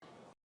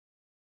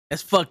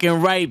That's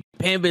fucking right.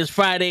 Pimp, it's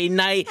Friday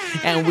night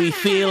and we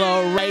feel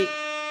all right.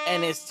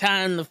 And it's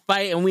time to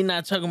fight. And we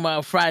not talking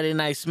about Friday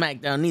Night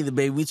SmackDown either,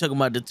 baby. We talking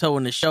about the Toe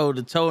in the Show.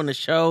 The Toe in the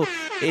Show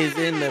is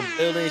in the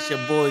building. It's your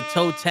boy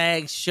Toe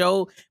Tag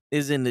Show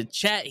is in the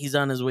chat. He's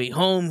on his way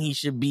home. He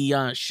should be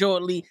on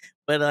shortly.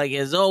 But like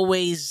as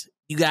always,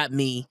 you got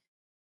me.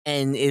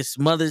 And it's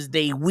Mother's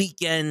Day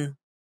weekend.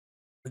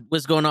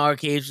 What's going on,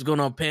 Arcade? What's going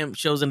on, Pimp?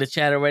 Shows in the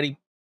chat already.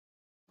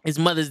 It's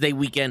Mother's Day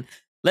weekend.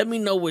 Let me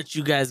know what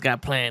you guys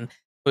got planned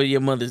for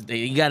your Mother's Day.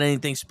 You got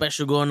anything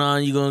special going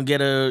on? You gonna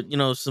get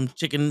some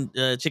chicken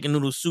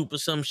noodle soup or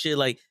some shit?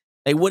 Like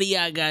what do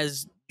y'all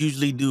guys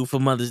usually do for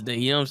Mother's Day?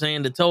 You know what I'm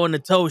saying? The Toe in the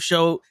Toe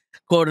show,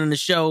 quoting the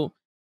show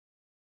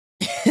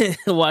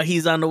while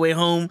he's on the way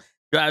home.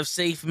 Drive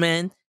safe,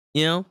 man.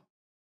 You know,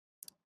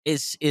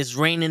 it's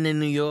raining in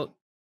New York.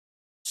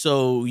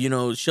 So,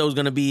 show's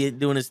gonna be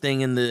doing his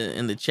thing in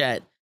the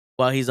chat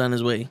while he's on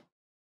his way.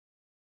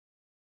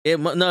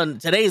 No,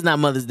 today's not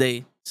Mother's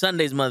Day.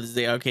 Sunday's Mother's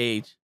Day,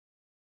 RKH.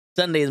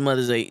 Sunday is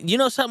Mother's Day. You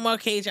know something,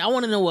 RKH? I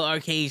want to know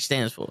what RKH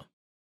stands for.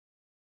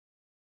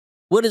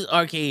 What does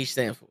RKH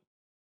stand for?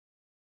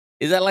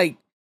 Is that like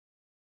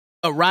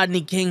a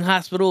Rodney King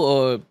Hospital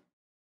or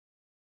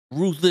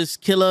Ruthless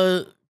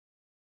Killer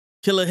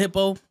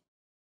Hippo?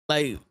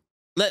 Like,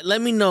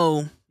 let me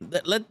know.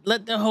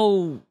 Let the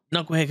whole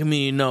Knucklehead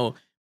community know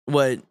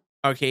what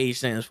RKH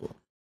stands for.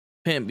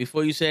 Pimp,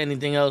 before you say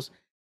anything else,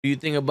 do you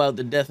think about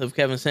the death of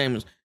Kevin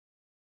Samuels?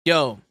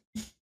 Yo,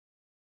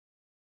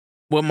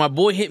 when my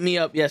boy hit me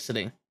up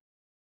yesterday,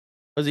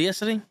 was it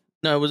yesterday?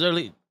 No, it was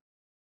early.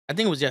 I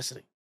think it was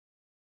yesterday.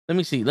 Let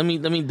me see. Let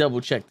me double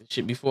check the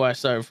shit before I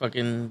start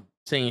fucking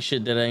saying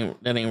shit that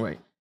ain't right.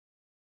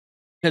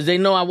 Because they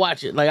know I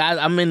watch it. Like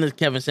I'm into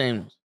Kevin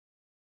Samuels.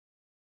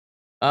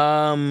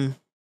 When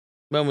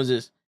was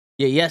this?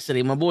 Yeah,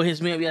 yesterday. My boy hits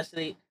me up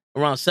yesterday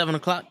around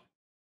 7:00.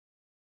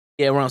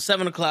 Yeah, around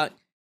 7:00.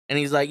 And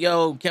he's like,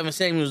 yo, Kevin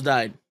Samuels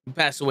died. He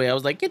passed away. I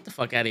was like, get the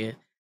fuck out of here.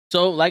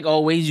 So, like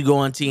always, you go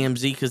on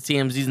TMZ because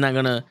TMZ's not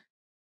gonna.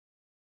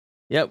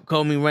 Yep,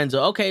 call me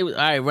Renzo. Okay, all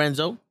right,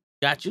 Renzo,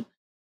 got you.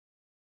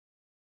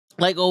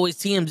 Like always,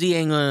 TMZ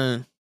ain't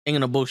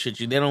gonna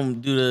bullshit you. They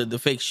don't do the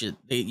fake shit.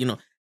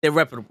 They're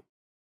reputable.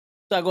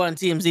 So I go on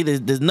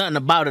TMZ. There's nothing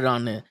about it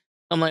on there.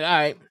 I'm like, all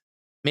right,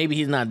 maybe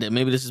he's not dead.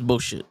 Maybe this is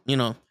bullshit.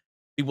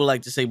 People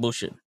like to say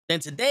bullshit. Then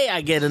today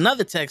I get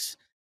another text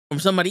from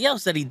somebody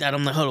else that he died.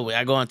 I'm like, hold on, wait.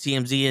 I go on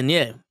TMZ and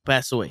yeah,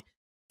 passed away.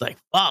 Like,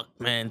 fuck,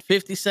 man.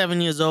 57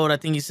 years old. I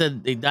think he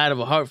said they died of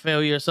a heart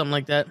failure or something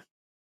like that.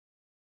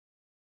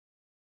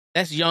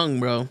 That's young,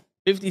 bro.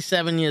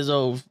 57 years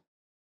old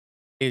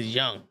is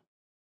young.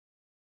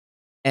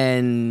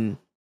 And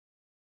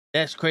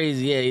that's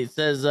crazy. Yeah, it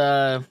says,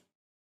 according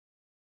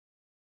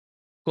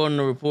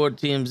to report,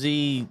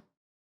 TMZ,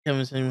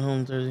 Kevin Samuels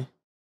home Thursday.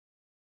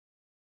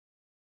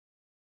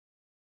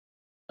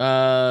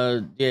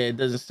 Yeah, it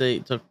doesn't say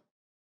it took.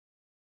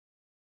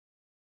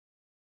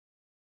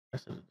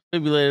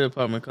 Defibrillator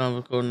apartment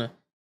conference according to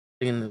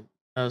in the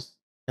house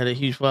had a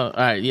huge fire. All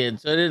right, yeah.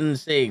 So it didn't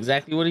say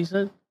exactly what he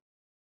said,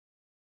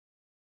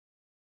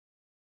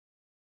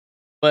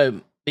 but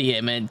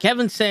yeah, man.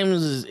 Kevin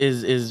Samuels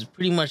is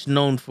pretty much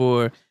known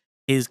for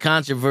his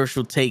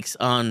controversial takes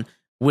on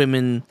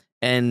women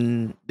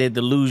and their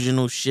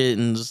delusional shit,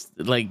 and just,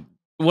 like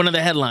one of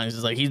the headlines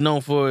is like he's known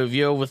for if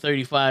you're over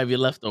 35, you're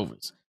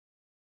leftovers.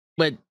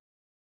 But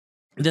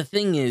the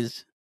thing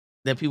is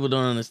that people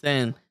don't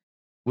understand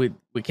with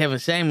Kevin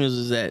Samuels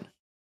is that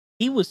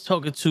he was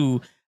talking to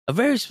a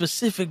very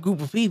specific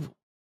group of people.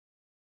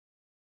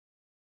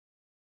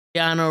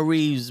 Keanu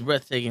Reeves,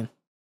 breathtaking.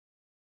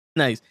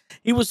 Nice.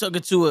 He was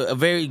talking to a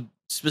very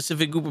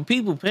specific group of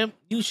people, Pimp.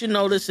 You should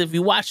know this if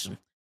you watch them.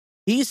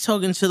 He's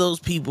talking to those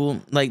people,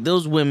 like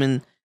those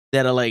women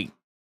that are like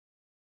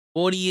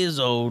 40 years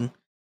old,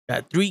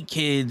 got 3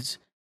 kids.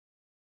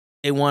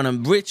 They want a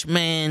rich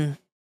man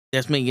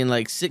that's making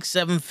like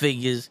 6-7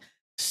 figures,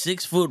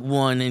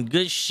 6'1", in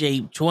good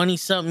shape,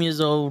 20-something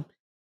years old.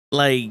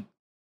 Like,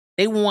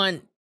 they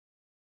want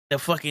the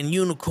fucking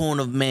unicorn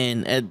of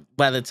man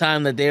by the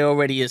time that they're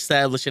already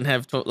established and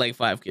have like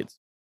 5 kids.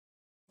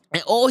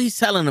 And all he's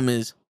telling them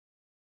is,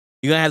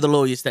 you're gonna have to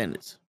lower your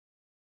standards.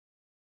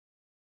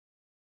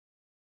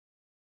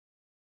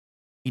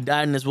 He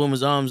died in this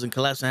woman's arms and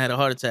collapsed and had a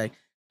heart attack.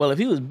 Well, if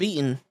he was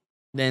beaten,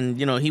 then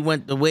he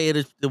went the way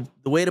of the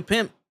way to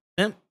Pimp.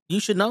 Pimp, you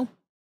should know.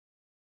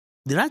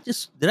 Did I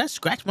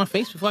scratch my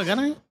face before I got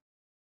on here?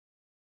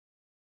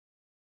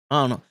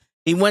 I don't know.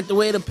 He went the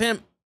way to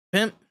Pimp.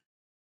 But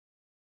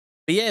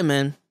yeah,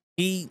 man,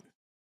 he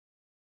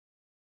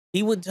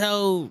would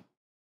tell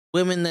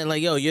women that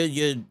like, yo,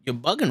 you're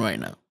bugging right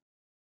now.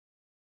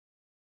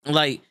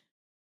 Like,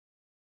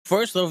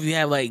 first off, you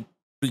have like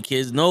 3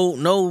 kids.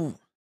 No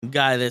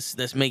guy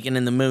that's making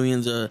in the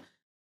millions or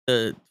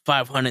the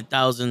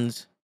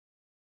 500,000s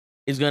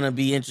is gonna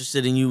be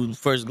interested in you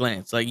first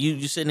glance. Like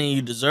you sitting there,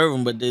 you deserve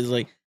them, but there's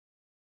like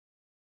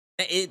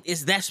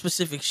it's that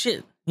specific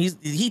shit.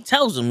 He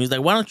tells them, he's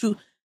like, why don't you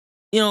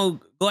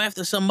go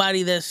after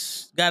somebody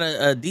that's got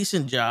a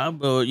decent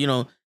job or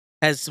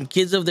has some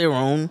kids of their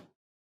own,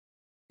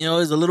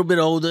 is a little bit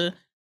older,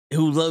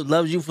 who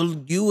loves you for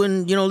you,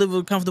 and live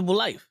a comfortable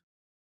life.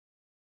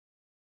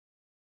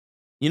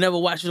 You never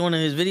watched one of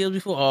his videos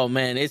before? Oh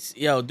man, it's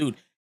dude.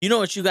 You know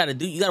what you got to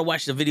do? You got to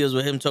watch the videos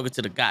with him talking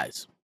to the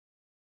guys.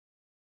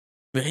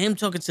 With him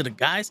talking to the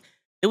guys,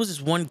 there was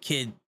this one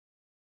kid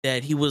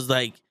that he was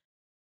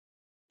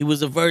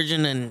a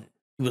virgin and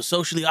he was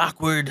socially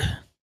awkward,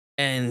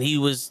 and he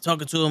was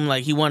talking to him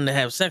like he wanted to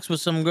have sex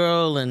with some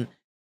girl and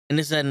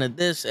this, that, and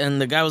this.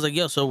 And the guy was like,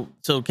 yo, so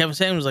Kevin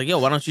Samuels was like, yo,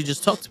 why don't you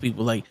just talk to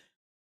people? Like,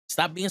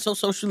 stop being so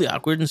socially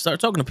awkward and start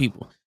talking to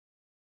people.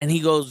 And he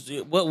goes,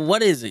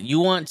 what is it? You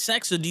want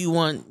sex or do you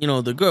want,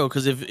 the girl?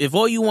 Because if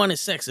all you want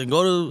is sex, and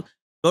go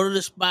to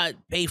the spot,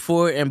 pay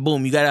for it, and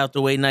boom, you got out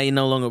the way. Now you're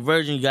no longer a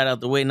virgin. You got out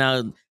the way.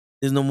 Now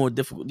there's no more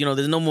difficult,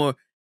 there's no more,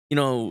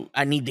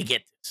 I need to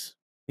get this.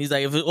 He's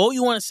like, if all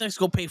you want is sex,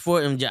 go pay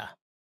for it and ja.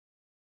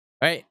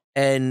 Right?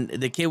 And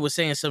the kid was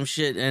saying some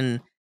shit, and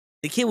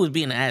the kid was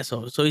being an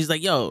asshole. So he's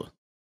like, yo,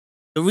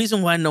 the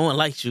reason why no one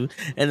likes you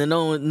and then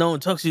no one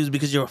talks to you is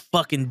because you're a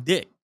fucking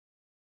dick.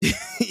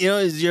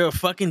 You're a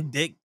fucking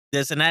dick.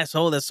 That's an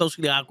asshole. That's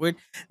socially awkward.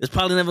 That's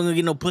probably never gonna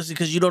get no pussy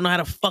because you don't know how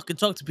to fucking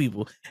talk to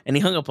people. And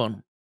he hung up on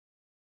him.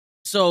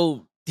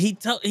 So he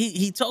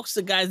talks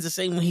to guys the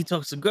same way he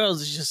talks to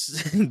girls. It's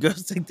just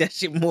girls take that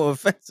shit more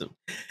offensive.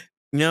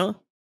 There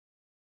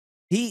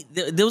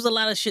was a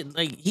lot of shit.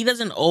 Like, he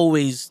doesn't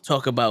always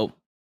talk about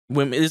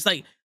women. It's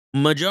like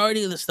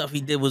majority of the stuff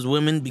he did was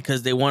women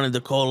because they wanted to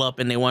call up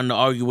and they wanted to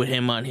argue with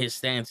him on his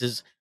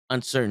stances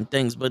on certain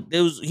things. But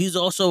he's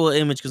also an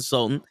image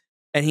consultant,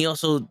 and he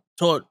also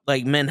taught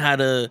like men how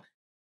to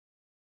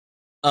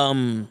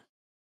come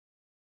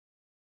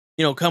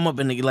up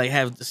and like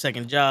have the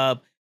second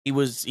job.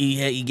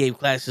 He gave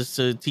classes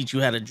to teach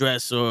you how to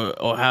dress or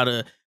how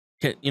to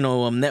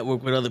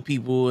network with other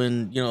people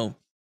and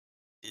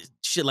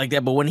shit like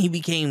that. But when he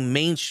became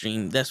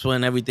mainstream, that's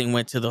when everything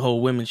went to the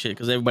whole women shit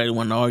because everybody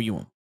wanted to argue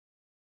him.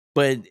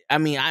 But I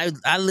mean,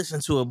 I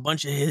listened to a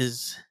bunch of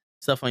his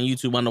stuff on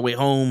YouTube on the way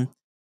home,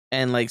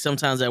 and like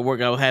sometimes at work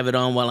I'll have it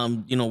on while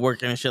I'm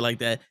working and shit like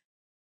that.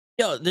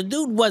 Yo, the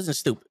dude wasn't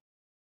stupid.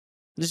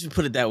 Let's just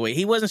put it that way.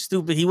 He wasn't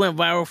stupid. He went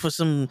viral for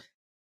some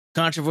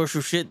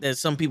controversial shit that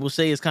some people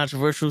say is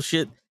controversial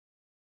shit.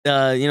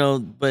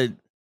 But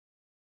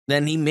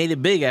then he made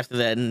it big after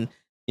that. And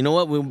you know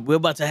what? We're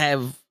about to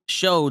have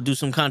Show do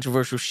some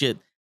controversial shit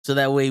so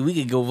that way we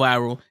could go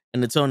viral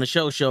and the Tone the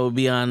Show will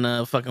be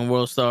on fucking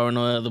World Star and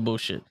all that other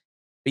bullshit.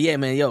 But yeah,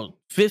 man,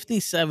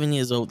 57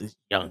 years old is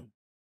young.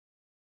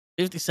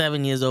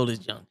 57 years old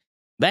is young.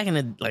 Back in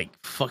the like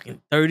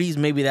fucking 30s,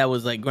 maybe that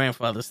was like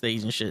grandfather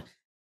stage and shit.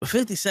 But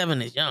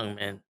 57 is young,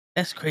 man.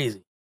 That's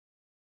crazy.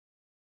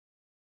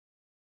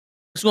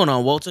 What's going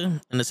on, Walter?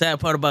 And the sad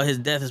part about his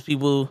death is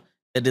people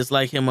that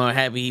dislike him are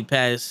happy he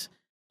passed.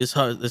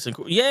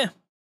 Yeah,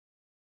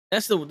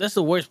 that's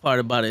the worst part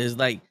about it. Is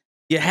like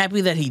you're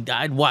happy that he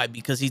died. Why?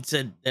 Because he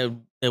said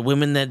that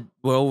women that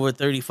were over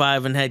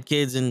 35 and had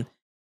kids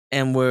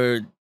and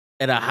were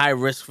at a high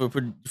risk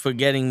for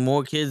getting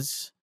more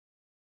kids.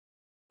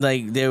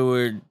 Like they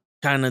were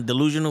kind of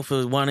delusional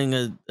for wanting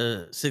a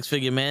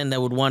 6-figure man that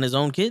would want his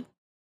own kid.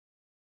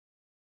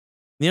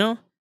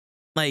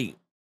 Like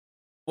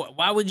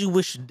why would you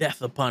wish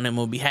death upon him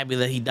or be happy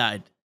that he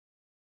died?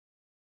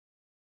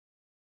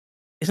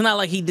 It's not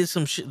like he did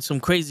some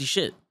crazy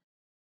shit.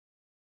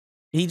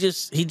 He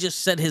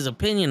just said his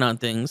opinion on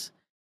things,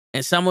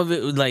 and some of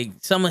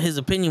his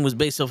opinion was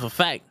based off of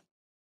fact.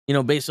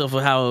 Based off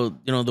of how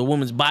the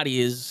woman's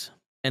body is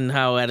and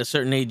how at a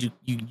certain age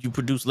you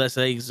produce less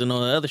eggs and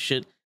all the other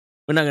shit.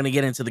 We're not gonna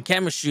get into the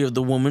chemistry of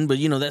the woman, but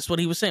that's what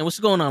he was saying. What's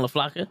going on,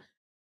 LaFlaca?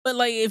 But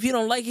like, if you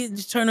don't like it,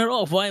 just turn it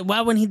off.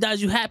 Why when he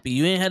dies you happy?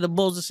 You ain't had the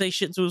balls to say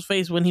shit to his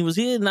face when he was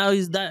here. Now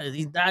he's died.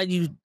 He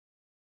died.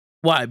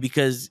 Why?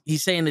 Because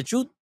he's saying the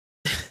truth.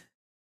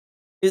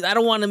 I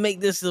don't want to make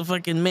this a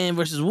fucking man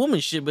versus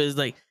woman shit, but it's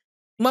like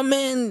my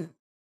man,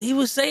 he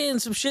was saying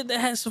some shit that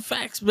has some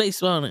facts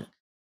based on it.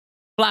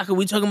 Flocka,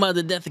 we talking about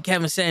the death of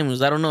Kevin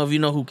Samuels. I don't know if you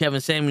know who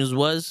Kevin Samuels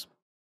was.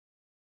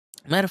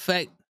 Matter of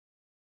fact,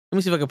 let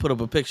me see if I can put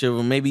up a picture of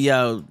him. Maybe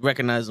y'all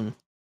recognize him.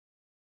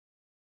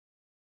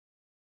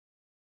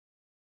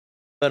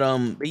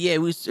 But yeah,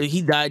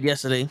 he died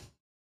yesterday at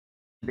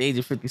the age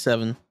of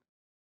 57.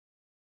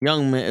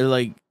 Young man,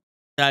 like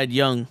died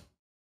young.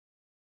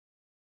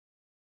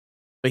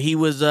 But he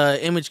was an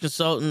image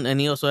consultant, and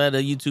he also had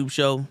a YouTube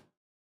show.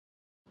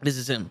 This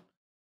is him.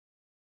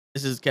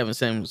 This is Kevin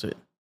Samuels.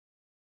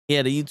 He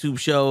had a YouTube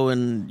show,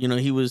 and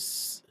he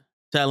was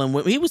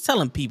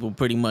telling people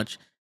pretty much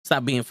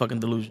stop being fucking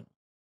delusional.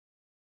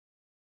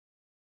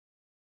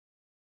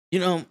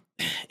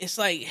 It's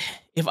like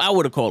if I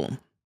were to call him,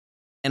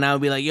 and I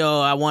would be like,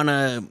 "Yo, I want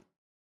a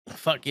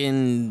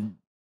fucking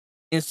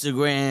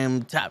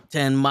Instagram top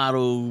 10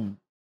 model,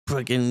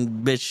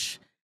 freaking bitch."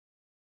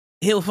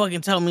 He'll fucking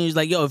tell me, he's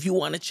like, "Yo, if you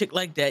want a chick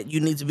like that, you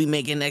need to be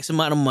making X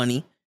amount of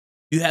money.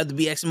 You have to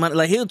be X amount."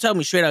 Like, he'll tell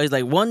me straight out. He's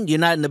like, 1, you're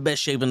not in the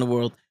best shape in the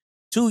world.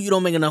 2, you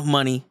don't make enough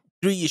money.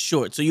 3 you're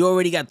short. So you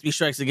already got 3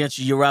 strikes against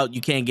you. You're out.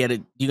 You can't get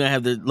it. You're gonna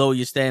have to lower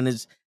your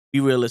standards. Be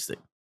realistic.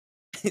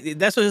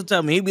 That's what he'll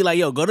tell me. He'd be like,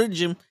 "Yo, go to the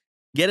gym,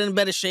 get in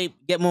better shape,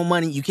 get more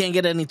money. You can't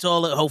get any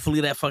taller.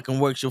 Hopefully that fucking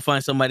works. You'll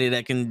find somebody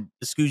that can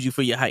excuse you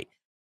for your height."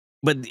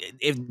 But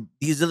if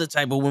these are the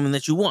type of women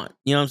that you want,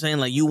 you know what I'm saying?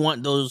 Like you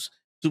want those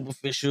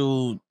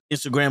superficial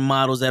Instagram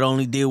models that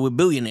only deal with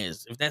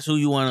billionaires. If that's who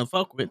you want to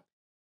fuck with,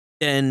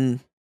 then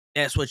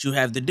that's what you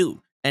have to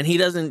do. And he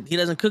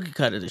doesn't cookie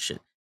cutter the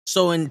shit.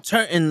 So in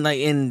turn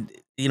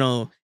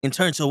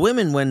to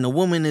women, when the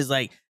woman is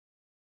like,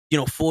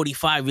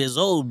 45 years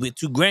old with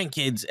 2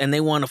 grandkids and they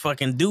want a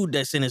fucking dude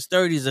that's in his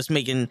 30s that's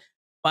making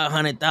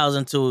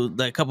 500,000 to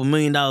like a couple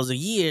 $1,000,000 a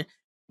year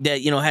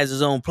that, has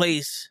his own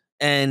place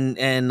and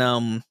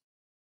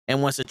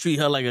wants to treat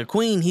her like a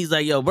queen, he's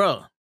like, "Yo,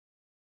 bro,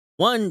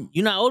 one,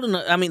 you're not old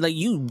enough. I mean, like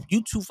you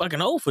too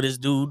fucking old for this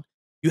dude.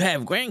 You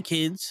have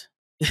grandkids.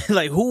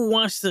 Like who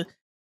wants to,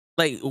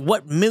 like,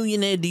 what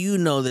millionaire do you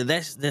know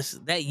that's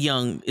that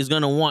young is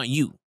gonna want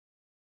you?"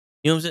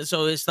 You know what I'm saying?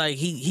 So it's like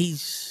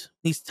he's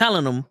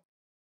telling them,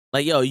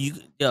 like, "Yo,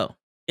 get your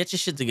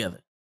shit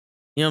together."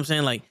 You know what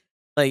I'm saying?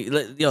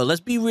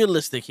 Let's be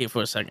realistic here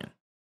for a second.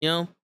 You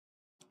know,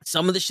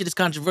 some of the shit is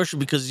controversial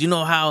because you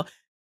know how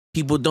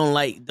people don't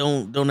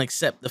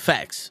accept the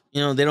facts. They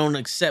don't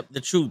accept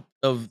the truth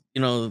of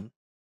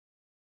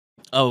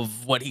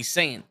what he's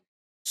saying.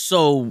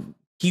 So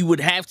he would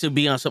have to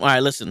be on some. All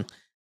right, listen,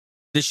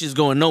 this shit's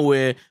going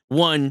nowhere.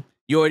 One,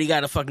 you already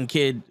got a fucking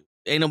kid.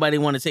 Ain't nobody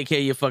want to take care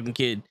of your fucking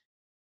kid.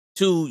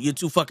 2, you're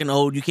too fucking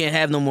old. You can't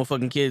have no more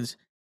fucking kids.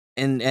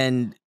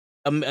 And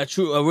a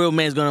real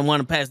man's gonna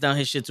want to pass down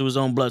his shit to his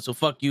own blood. So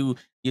fuck you.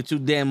 You're too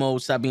damn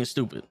old. Stop being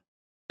stupid.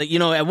 Like,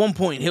 at one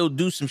point he'll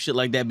do some shit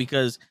like that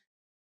because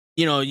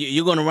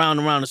you're going around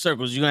and around in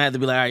circles. You're gonna have to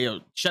be like, "All right, yo,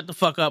 shut the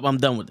fuck up. I'm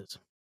done with this."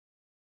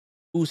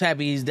 Who's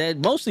happy he's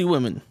dead? Mostly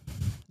women.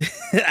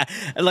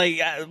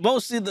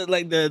 Mostly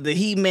the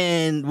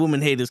He-Man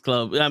Woman Haters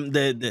Club.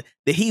 The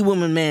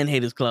He-Woman Man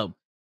Haters Club.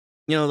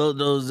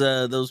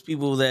 Those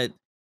people that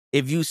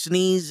if you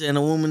sneeze and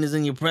a woman is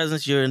in your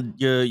presence,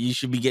 you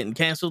should be getting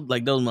canceled.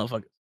 Like those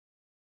motherfuckers.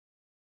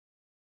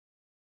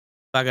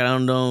 Fuck, I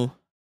don't know.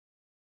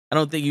 I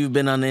don't think you've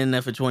been on the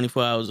internet for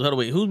 24 hours. Hold on,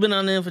 wait, who's been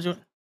on the internet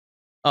for?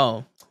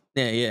 Oh,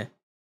 yeah.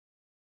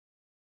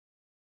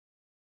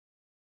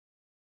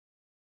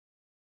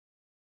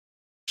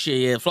 Shit,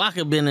 yeah.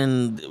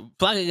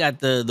 Flocka got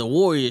the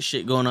warrior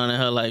shit going on in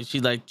her life.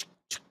 She's like,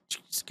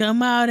 "Just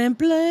come out and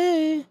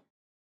play."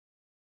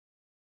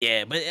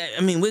 Yeah, but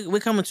I mean, we're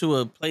coming to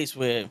a place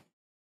where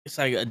it's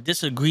like a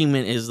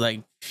disagreement is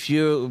like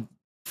pure,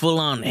 full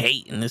on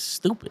hate, and it's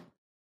stupid.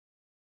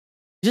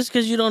 Just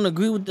because you don't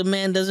agree with the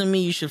man doesn't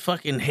mean you should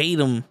fucking hate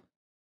him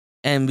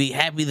and be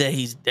happy that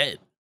he's dead.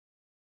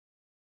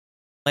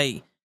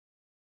 Like,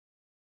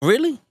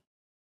 really?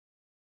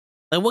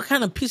 Like, what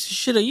kind of piece of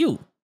shit are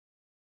you?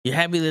 You're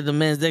happy that the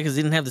man's dead because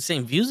he didn't have the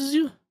same views as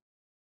you?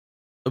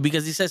 Or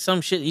because he said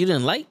some shit you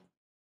didn't like?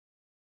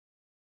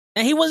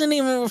 And he wasn't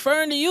even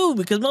referring to you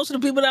because most of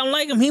the people that don't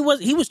like him, he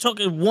was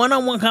talking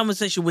one-on-one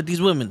conversation with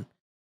these women.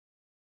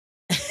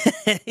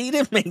 He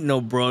didn't make no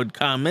broad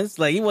comments.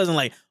 Like, he wasn't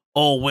like,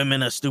 "All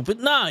women are stupid."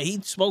 Nah,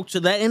 he spoke to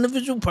that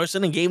individual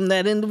person and gave him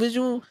that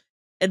individual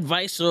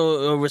advice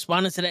or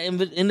responded to that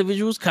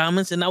individual's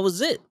comments, and that was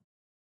it.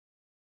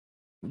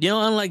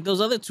 Unlike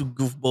those other 2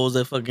 goofballs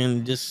that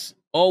fucking just,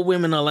 all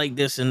women are like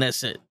this and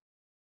that's it.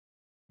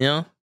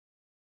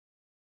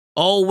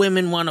 All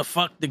women want to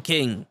fuck the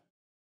king.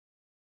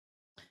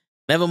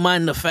 Never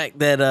mind the fact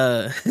that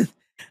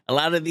a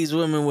lot of these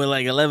women were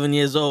like 11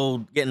 years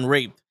old getting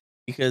raped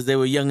because they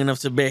were young enough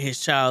to bear his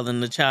child,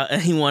 and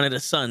he wanted a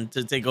son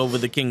to take over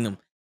the kingdom.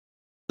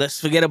 Let's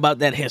forget about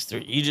that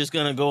history. You're just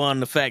gonna go on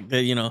the fact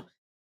that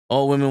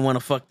all women want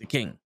to fuck the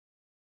king.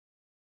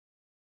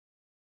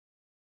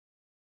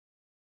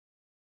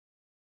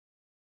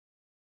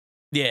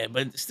 Yeah,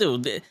 but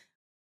still, it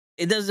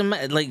doesn't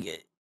matter.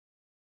 Like,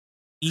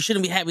 you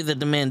shouldn't be happy that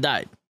the man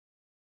died.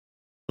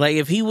 Like,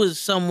 if he was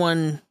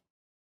someone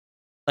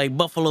like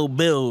Buffalo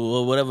Bill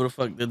or whatever the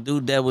fuck, the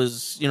dude that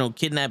was,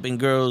 kidnapping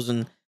girls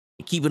and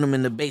keeping them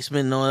in the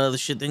basement and all that other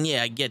shit, then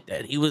yeah, I get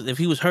that. If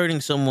he was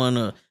hurting someone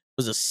or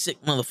was a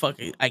sick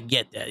motherfucker, I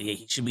get that. Yeah,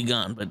 he should be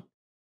gone. But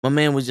my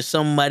man was just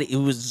somebody. It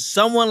was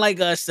someone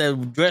like us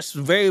that dressed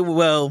very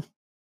well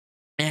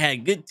and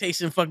had good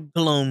taste in fucking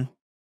cologne,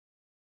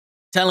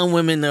 telling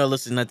women, "No,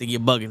 listen, I think you're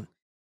bugging."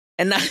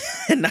 And now,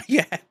 and now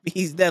you're happy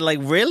he's dead. Like,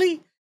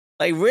 really?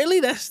 Like,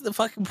 really? That's the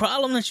fucking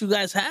problem that you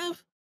guys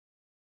have?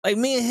 Like,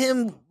 me and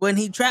him, when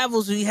he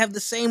travels, we have the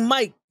same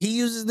mic. He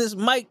uses this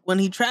mic when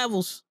he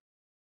travels.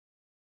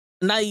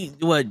 Now,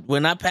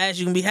 when I pass,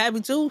 you can be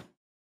happy too?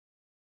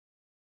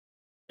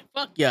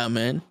 Fuck y'all,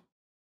 man.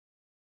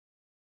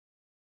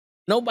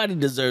 Nobody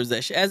deserves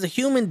that shit. As a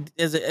human,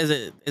 as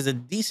a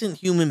decent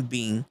human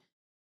being,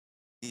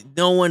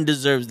 no one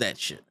deserves that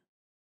shit.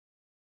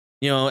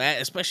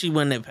 Especially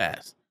when they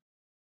pass.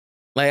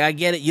 Like, I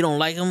get it, you don't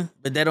like him,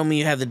 but that don't mean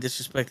you have to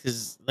disrespect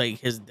his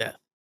death.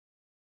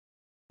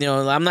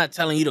 I'm not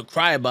telling you to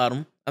cry about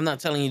him. I'm not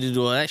telling you to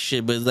do all that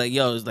shit, but it's like,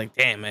 yo, it's like,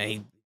 damn, man,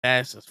 he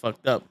passed. That's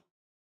fucked up.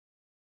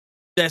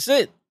 That's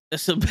it.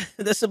 That's the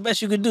that's the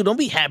best you could do. Don't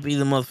be happy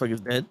the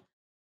motherfucker's dead.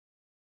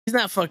 He's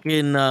not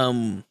fucking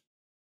not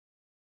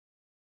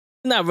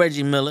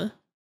Reggie Miller.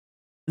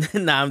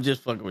 Nah, I'm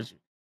just fucking with you.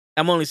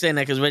 I'm only saying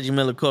that because Reggie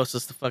Miller cost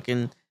us the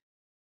fucking.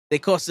 They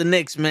cost the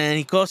Knicks, man.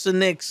 He cost the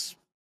Knicks.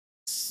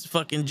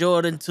 Fucking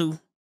Jordan too.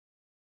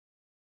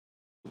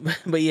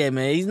 But yeah,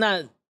 man, he's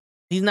not.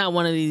 He's not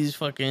one of these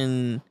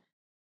fucking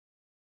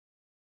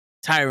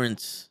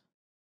tyrants.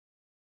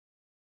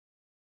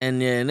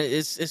 And yeah, and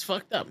it's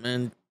fucked up,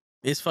 man.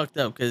 It's fucked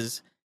up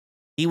because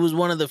he was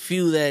one of the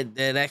few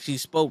that actually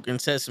spoke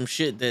and said some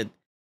shit that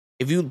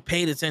if you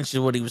paid attention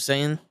to what he was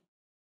saying,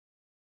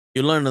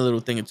 you learn a little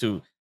thing or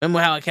two. Remember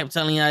how I kept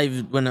telling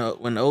you when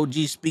the OG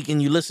speaking,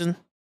 you listen.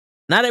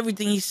 Not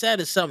everything he said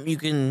is something you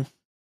can,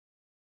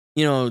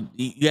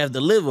 you have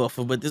to live off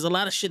of. But there's a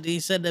lot of shit that he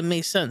said that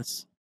makes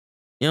sense.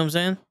 You know what I'm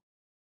saying?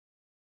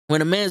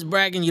 When a man's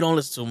bragging, you don't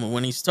listen to him.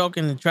 When he's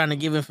talking and trying to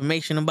give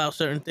information about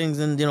certain things,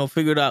 and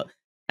figure it out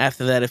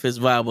after that if it's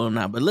viable or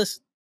not. But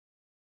listen,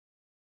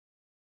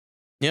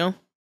 you know.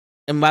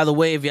 And by the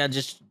way, if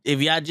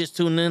y'all just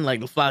tuning in,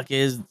 like the flock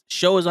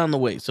show is on the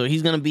way. So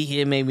he's gonna be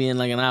here maybe in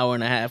like an hour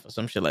and a half or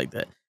some shit like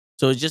that.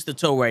 So it's just the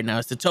toe right now.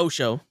 It's the toe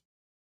show.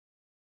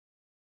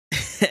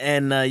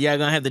 And y'all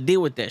gonna have to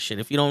deal with that shit.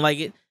 If you don't like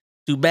it,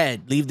 too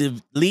bad. Leave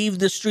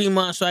the stream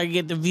on so I can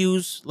get the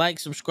views. Like,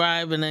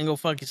 subscribe, and then go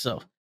fuck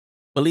yourself.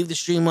 But leave the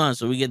stream on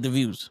so we get the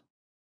views.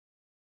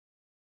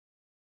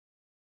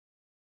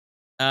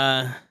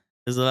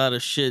 There's a lot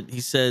of shit he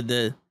said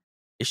that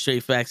is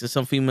straight facts, and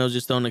some females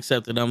just don't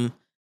accept it. I'm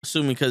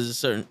assuming because it's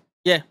certain.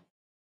 Yeah.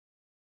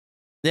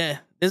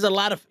 There's a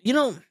lot of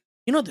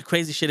what the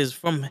crazy shit is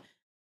from.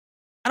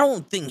 I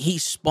don't think he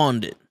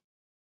spawned it,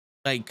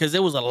 like, because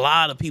there was a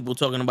lot of people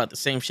talking about the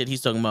same shit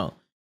he's talking about.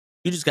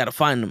 You just gotta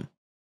find them.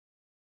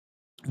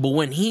 But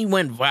when he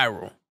went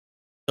viral,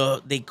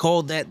 they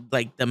called that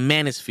like the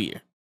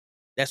manosphere.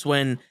 That's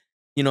when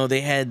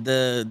they had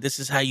this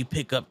is how you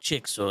pick up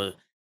chicks, or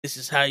this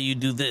is how you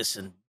do this,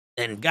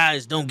 and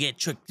guys don't get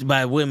tricked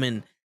by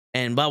women,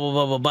 and blah blah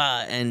blah blah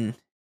blah,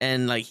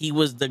 and like he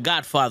was the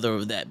godfather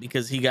of that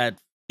because he got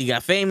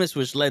famous,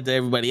 which led to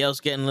everybody else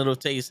getting a little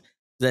taste.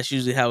 That's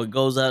usually how it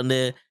goes out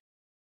there.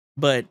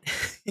 But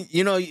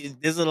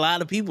there's a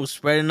lot of people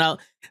spreading out.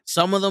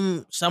 Some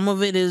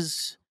of it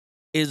is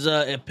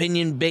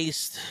opinion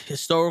based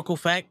historical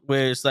fact,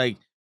 where it's like,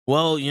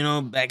 well,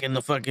 back in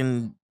the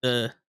fucking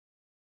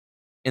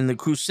in the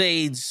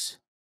Crusades,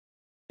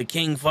 the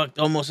king fucked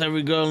almost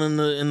every girl in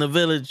the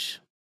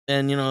village,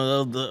 and in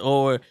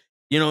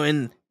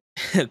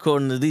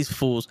according to these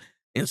fools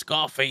in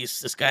Scarface,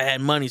 this guy had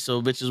money,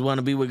 so bitches want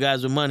to be with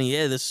guys with money.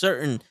 Yeah, there's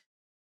certain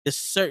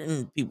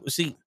people.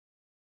 See,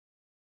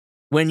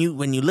 when you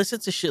listen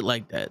to shit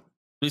like that,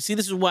 you see,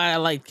 this is why I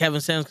like Kevin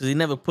Samuels, because he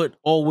never put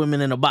all women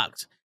in a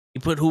box.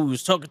 He put who he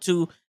was talking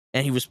to,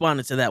 and he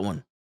responded to that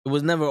one. It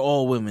was never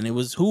all women. It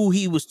was who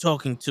he was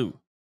talking to.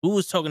 Who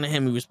was talking to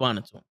him, he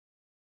responded to him.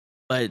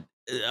 But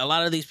a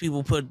lot of these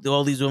people put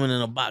all these women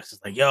in a box.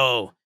 It's like,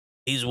 yo,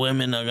 these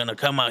women are gonna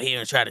come out here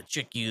and try to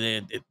trick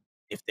you.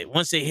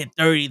 Once they hit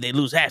 30, they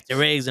lose half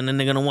their eggs, and then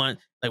they're gonna want,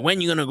 like,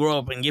 when you gonna grow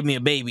up and give me a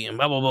baby, and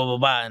blah blah blah blah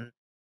blah. And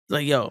it's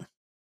like, yo,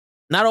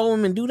 not all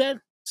women do that.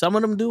 Some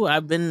of them do.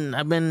 I've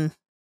been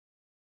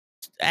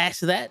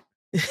asked that.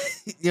 You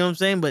know what I'm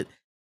saying? But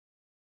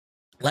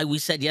like we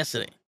said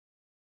yesterday,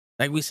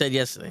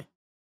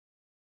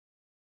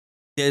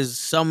 there's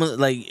some,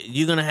 like,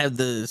 you're gonna have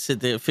to sit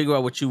there, figure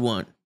out what you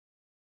want.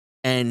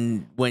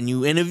 And when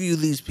you interview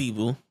these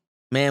people,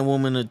 man,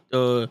 woman,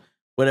 or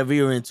whatever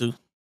you're into,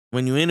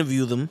 when you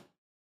interview them,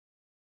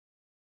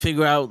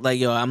 figure out, like,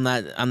 yo, I'm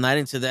not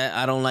into that.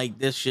 I don't like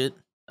this shit.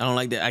 I don't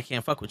like that. I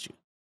can't fuck with you.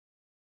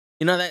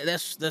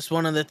 That's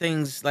one of the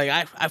things. Like,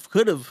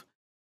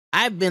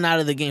 I've been out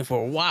of the game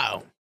for a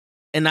while,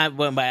 and I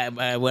went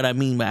by what I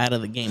mean by out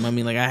of the game. I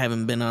mean, like, I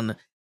haven't been on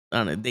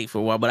a date for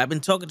a while, but I've been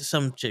talking to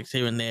some chicks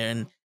here and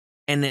there,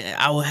 and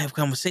I will have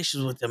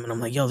conversations with them, and I'm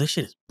like, yo, this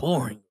shit is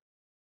boring.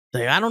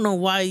 Like, I don't know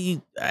why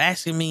you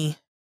asking me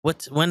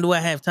when do I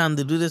have time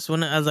to do this?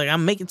 When I was like,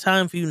 I'm making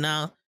time for you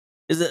now.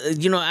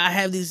 I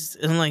have these,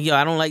 and I'm like, yo,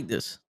 I don't like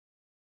this.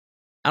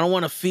 I don't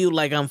want to feel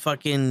like I'm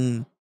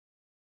fucking,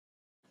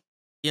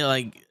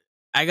 like,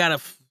 I gotta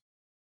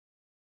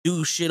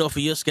do shit off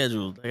of your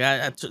schedule.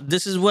 Like,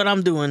 this is what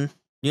I'm doing.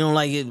 You don't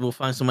like it, we'll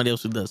find somebody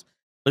else who does.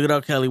 Look at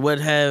R. Kelly. What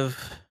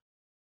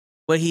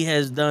he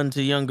has done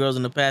to young girls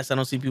in the past. I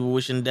don't see people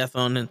wishing death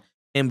on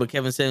him, but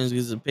Kevin Samuels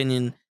gives his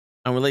opinion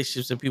on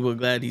relationships, and people are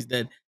glad he's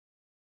dead.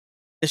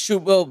 It's true.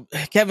 Well,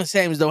 Kevin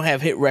Samuels don't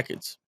have hit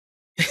records.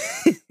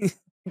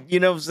 You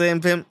know what I'm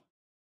saying, pimp?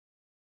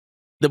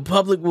 The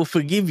public will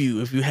forgive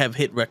you if you have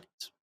hit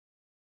records.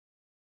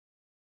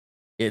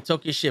 Yeah,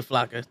 talk your shit,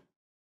 Flocka.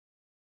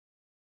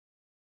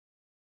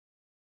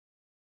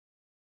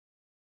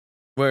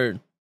 Word.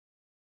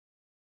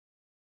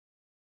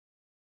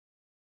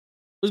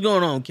 What's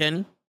going on,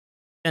 Kenny?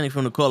 Kenny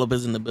from the Call Up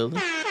is in the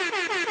building.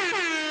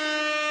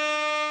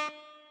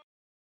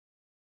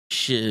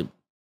 Shit.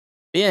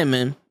 Yeah,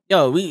 man.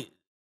 Yo,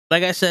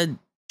 like I said,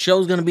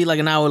 show's gonna be like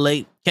an hour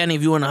late. Kenny,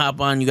 if you wanna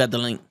hop on, you got the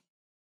link.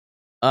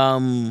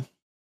 Um,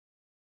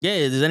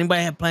 yeah, does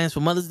anybody have plans for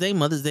Mother's Day?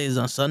 Mother's Day is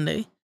on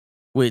Sunday,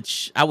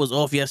 which I was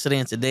off yesterday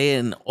and today,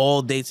 and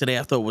all day today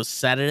I thought was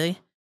Saturday.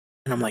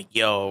 And I'm like,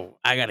 yo,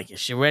 I gotta get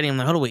shit ready. I'm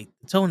like, hold on, wait,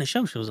 the Toe and the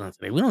Show show's on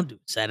today. We don't do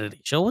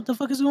Saturday show. What the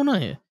fuck is going on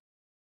here?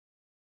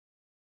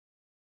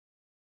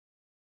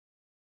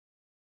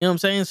 You know what I'm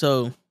saying?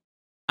 So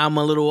I'm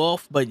a little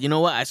off, but you know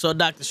what? I saw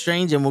Doctor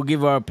Strange, and we'll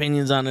give our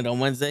opinions on it on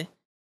Wednesday.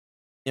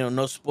 You know,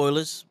 no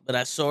spoilers, but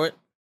I saw it.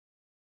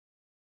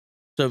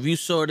 So if you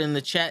saw it in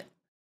the chat,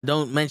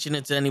 don't mention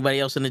it to anybody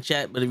else in the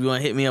chat. But if you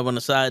want to hit me up on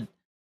the side,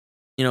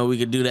 you know, we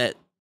could do that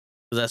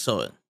because I saw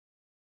it.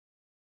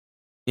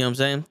 You know what I'm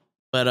saying?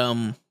 But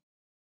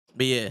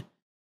yeah,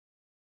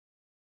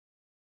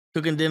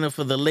 cooking dinner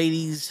for the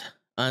ladies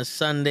on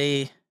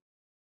Sunday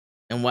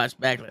and watch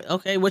back. Like,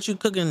 okay, what you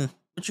cooking?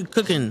 What you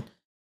cooking?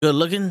 Good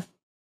looking?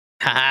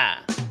 Ha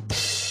ha.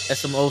 That's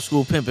some old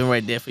school pimping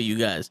right there for you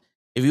guys.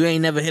 If you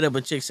ain't never hit up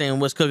a chick saying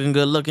what's cooking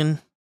good looking,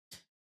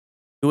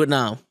 do it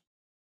now.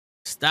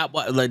 Stop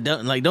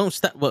don't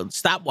stop. Well,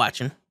 stop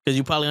watching because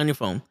you're probably on your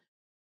phone.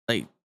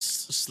 Like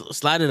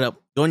slide it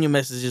up, go in your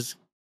messages,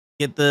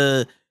 get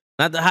the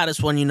not the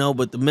hottest one, you know,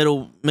 but the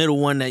middle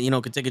one that you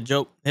know could take a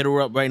joke. Hit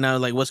her up right now,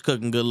 like what's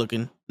cooking good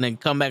looking, and then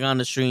come back on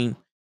the stream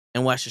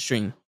and watch the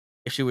stream.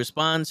 If she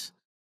responds,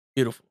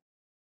 beautiful.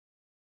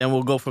 Then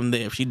we'll go from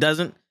there. If she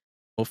doesn't,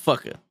 well,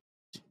 fuck her.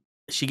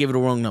 She gave it the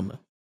wrong number.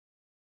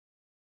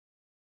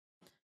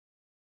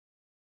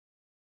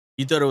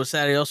 You thought it was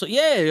Saturday also?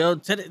 Yeah, yo,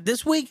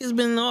 this week has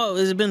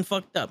been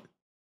fucked up.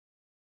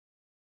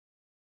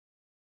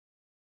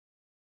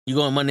 You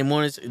go on Monday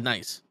mornings?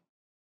 Nice.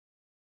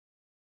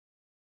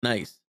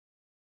 Nice.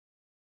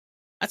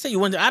 I tell you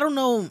one thing, I don't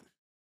know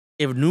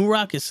if New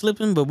Rock is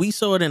slipping, but we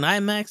saw it in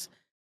IMAX,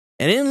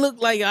 and it didn't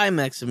look like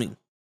IMAX to me.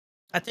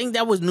 I think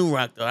that was New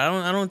Rock though.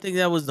 I don't think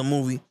that was the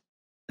movie.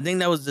 I think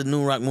that was the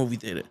New Rock movie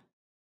theater.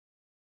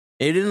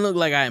 It didn't look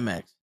like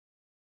IMAX.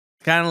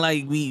 Kind of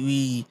like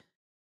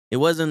it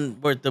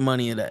wasn't worth the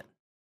money of that.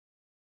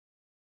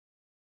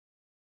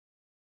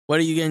 What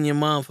are you getting your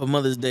mom for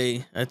Mother's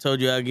Day? I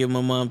told you I'd give my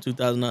mom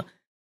 $2,000.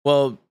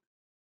 Well,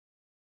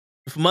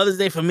 for Mother's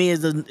Day for me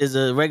is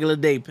a regular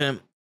day,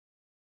 pimp.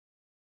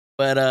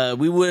 But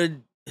we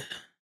would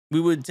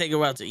take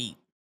her out to eat.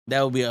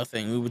 That would be our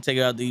thing. We would take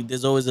her out to eat.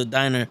 There's always a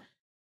diner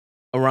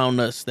around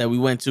us that we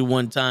went to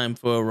one time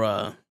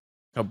for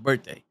her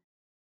birthday,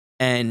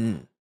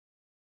 and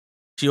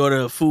she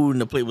ordered her food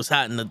and the plate was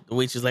hot, and the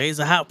waitress was like, "It's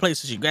a hot place."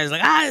 So she guys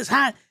like, "Ah, it's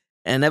hot."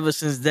 And ever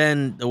since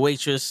then, the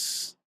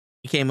waitress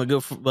became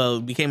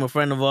a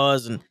friend of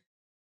ours, and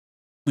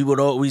we would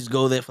always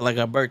go there for like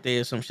our birthday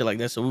or some shit like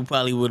that. So we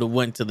probably would have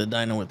went to the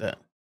diner with that.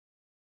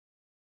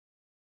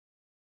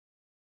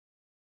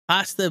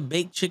 Pasta,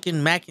 baked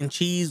chicken, mac and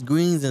cheese,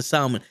 greens, and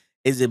salmon.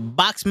 Is it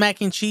box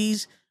mac and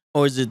cheese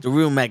or is it the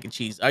real mac and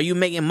cheese? Are you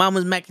making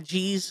mama's mac and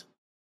cheese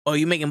or are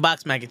you making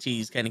box mac and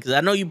cheese, Kenny? Because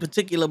I know you're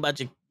particular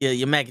about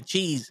your mac and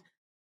cheese,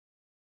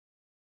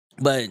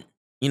 but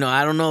you know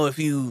I don't know if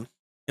you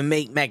can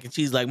make mac and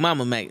cheese like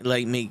mama make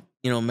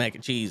mac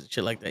and cheese and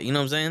shit like that. You know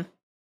what I'm saying?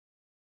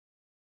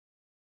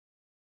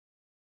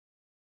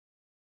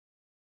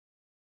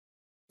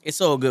 It's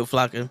all good,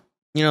 Flocka.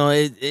 You know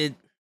it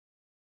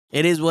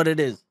is what it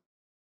is.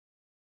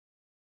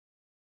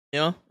 You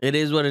know it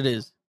is what it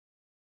is.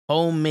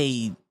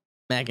 Homemade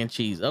mac and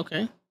cheese.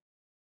 Okay.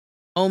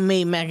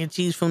 Homemade mac and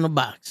cheese from the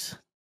box.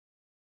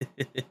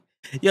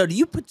 Yo,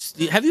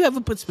 have you ever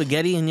put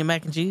spaghetti in your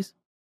mac and cheese?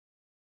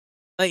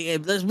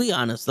 Like, let's be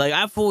honest. Like,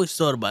 I've always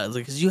thought about it.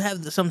 Like, cause you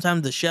have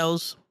sometimes the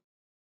shells,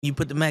 you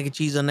put the mac and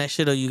cheese on that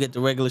shit, or you get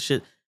the regular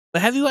shit.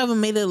 But have you ever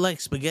made it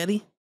like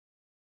spaghetti?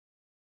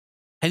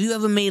 Have you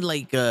ever made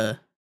like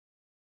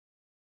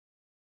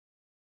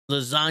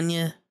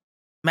lasagna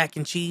mac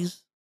and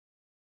cheese?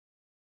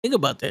 Think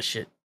about that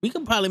shit. We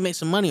could probably make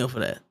some money off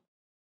of that.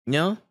 You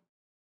know?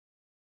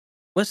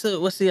 What's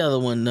the other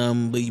one?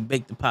 Where you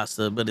bake the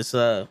pasta, but it's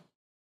not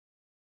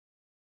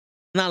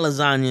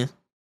lasagna.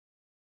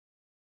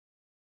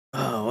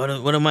 Oh,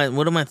 what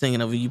am I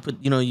thinking of? You put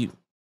you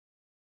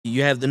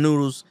have the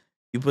noodles,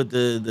 you put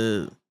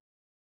the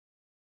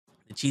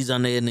cheese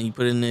on there, and then you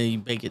put it in there, you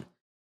bake it.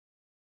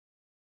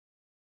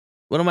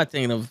 What am I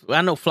thinking of?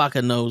 I know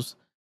Flocka knows.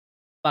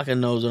 Flocka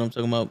knows what I'm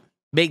talking about.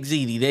 Baked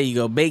ziti. There you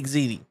go. Baked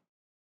ziti.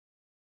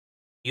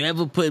 You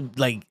ever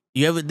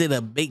did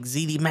a baked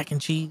ziti mac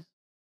and cheese?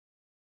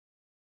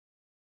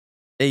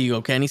 There you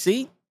go, Kenny.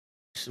 See?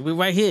 We're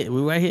right here.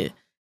 We're right here.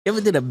 You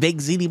ever did a baked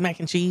ziti mac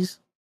and cheese?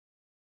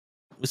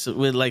 With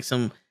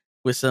some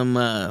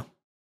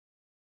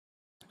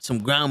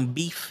ground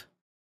beef?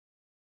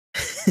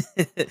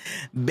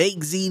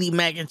 Baked ziti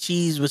mac and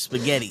cheese with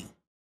spaghetti.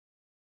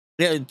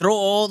 Throw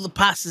all the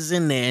pastas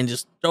in there and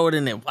just throw it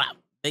in there. Wow.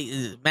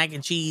 Mac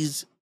and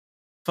cheese,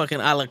 fucking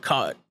a la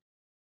carte.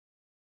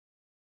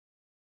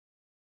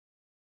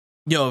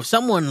 Yo, if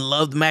someone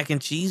loved mac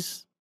and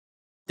cheese,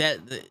 that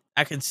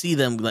I could see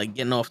them like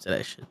getting off to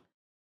that shit.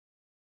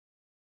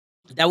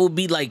 That would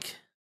be like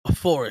a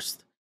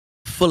forest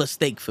full of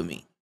steak for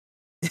me.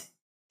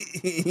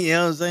 You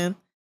know what I'm saying?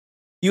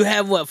 You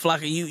have what,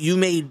 Flocka? You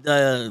made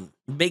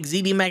baked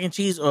ziti mac and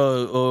cheese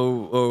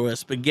or a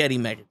spaghetti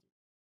mac and cheese?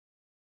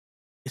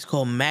 It's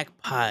called mac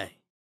pie.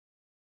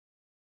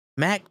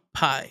 Mac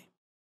pie.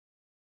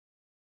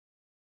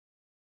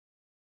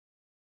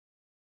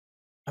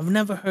 I've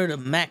never heard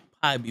of mac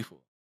pie before.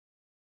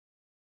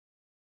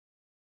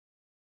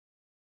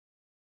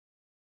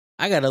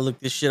 I gotta look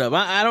this shit up.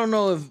 I don't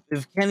know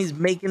if Kenny's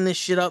making this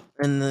shit up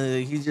and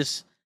he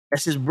just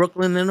that's his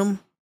Brooklyn in him.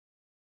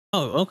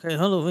 Oh, okay.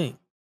 Hold on, wait.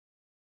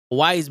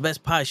 Hawaii's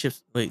best pie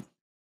chips. Wait,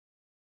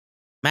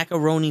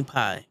 macaroni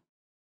pie.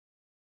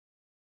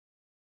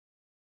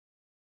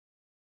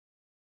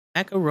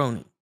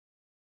 Macaroni.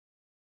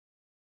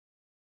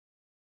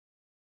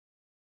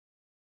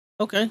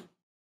 Okay.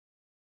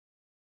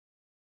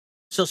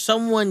 So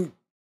someone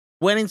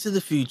went into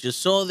the future,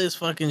 saw this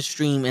fucking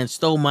stream, and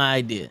stole my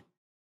idea.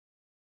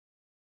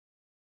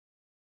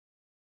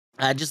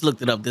 I just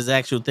looked it up. There's an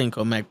actual thing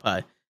called mac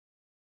pie,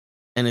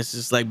 and it's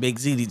just like Big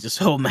ZD, just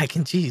whole mac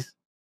and cheese.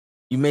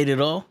 You made it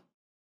all.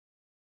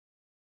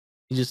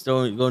 You just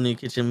go in the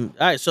kitchen.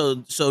 All right,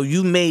 so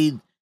you made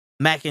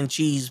mac and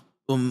cheese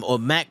or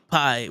mac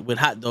pie with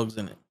hot dogs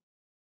in it.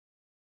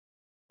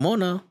 More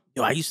now.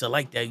 Yo, I used to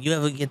like that. You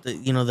ever get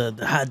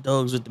the hot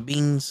dogs with the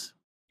beans,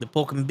 the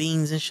pork and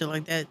beans and shit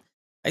like that?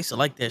 I used to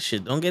like that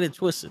shit. Don't get it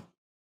twisted.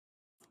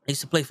 I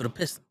used to play for the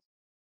Pistons.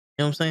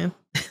 You know what I'm saying?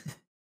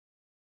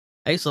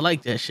 I used to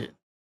like that shit.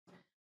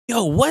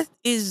 Yo, what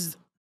is?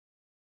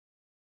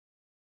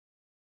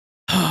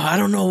 I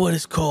don't know what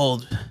it's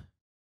called,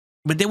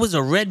 but there was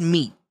a red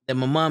meat that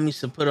my mom used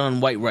to put on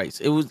white rice.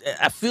 It was.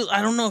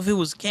 I don't know if it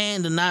was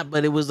canned or not,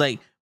 but it was like.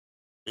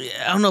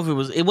 I don't know if it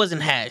was. It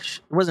wasn't hash.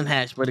 It wasn't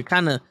hash, but it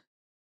kind of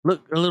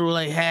looked a little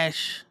like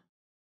hash.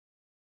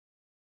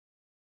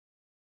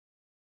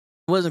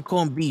 It wasn't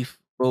corned beef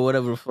or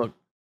whatever the fuck.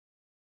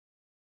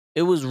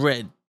 It was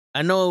red.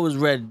 I know it was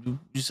red. You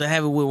used to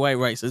have it with white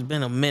rice. It's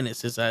been a minute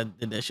since I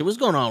did that shit. What's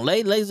going on?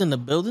 Lay's in the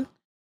building.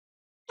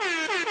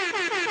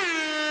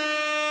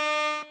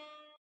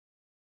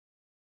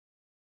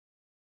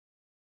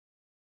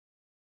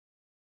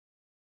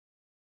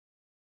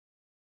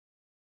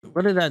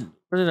 What did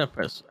I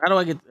press? How do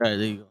I get? All right,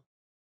 there you go.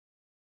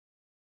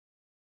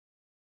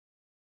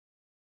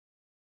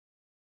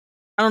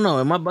 I don't know.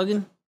 Am I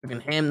bugging?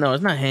 Fucking ham? No,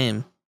 it's not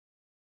ham.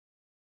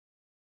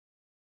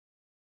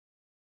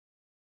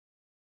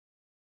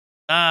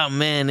 Ah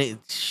man,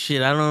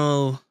 shit. I don't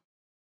know.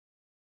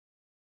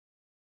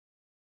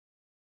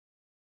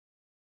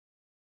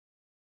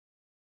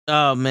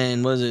 Oh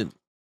man, was it?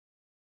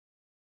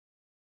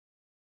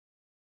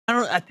 I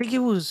don't. I think it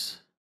was.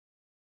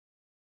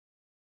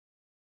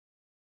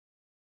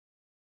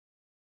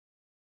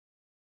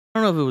 I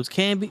don't know if it was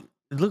candy.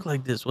 It looked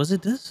like this. Was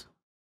it this?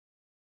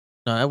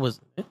 No, that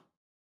wasn't it.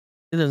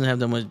 It doesn't have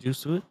that much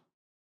juice to it.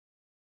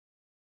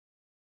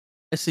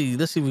 Let's see.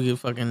 Let's see if we can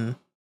fucking.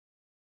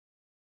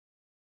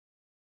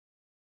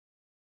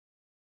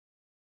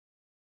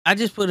 I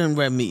just put in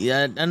red meat.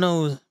 I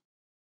know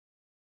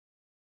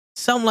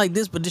something like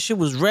this, but this shit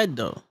was red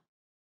though.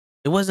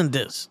 It wasn't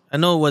this. I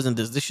know it wasn't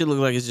this. This shit look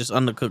like it's just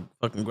undercooked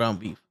fucking ground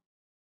beef.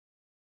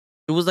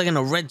 It was like in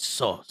a red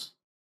sauce.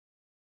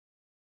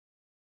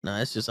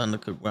 Nah, it's just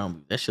undercooked ground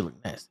beef. That shit look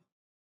nasty.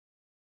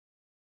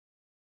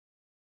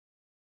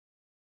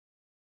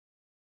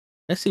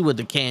 Let's see what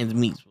the canned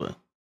meats were.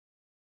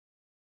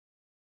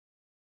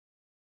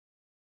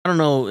 I don't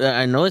know.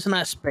 I know it's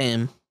not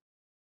spam.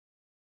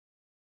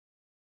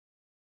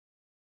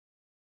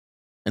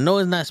 I know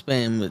it's not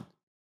spam,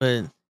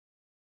 but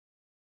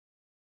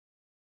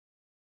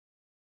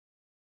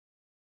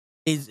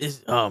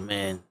it's oh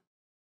man. It's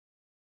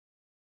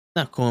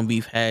not corned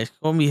beef hash.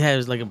 Corned beef hash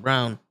is like a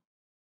brown.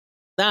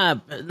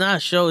 Nah,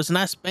 show. It's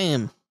not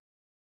spam.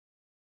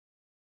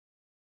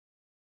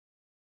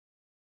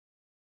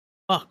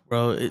 Fuck,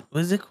 bro.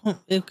 Was it corn?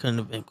 It couldn't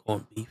have been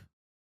corned beef.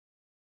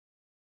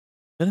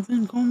 Could have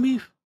been corned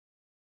beef.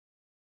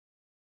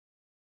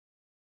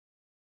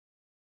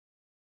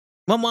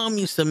 My mom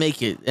used to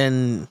make it,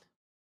 and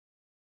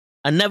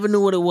I never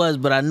knew what it was,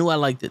 but I knew I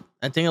liked it.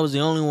 I think I was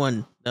the only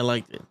one that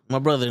liked it. My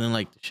brother didn't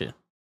like the shit.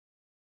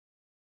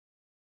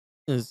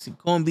 It's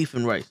corned beef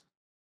and rice.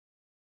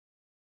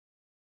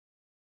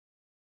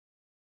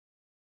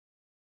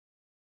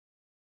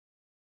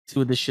 See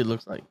what this shit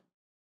looks like.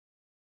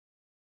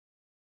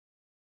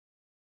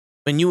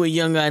 When you were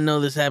younger, I know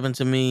this happened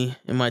to me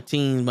in my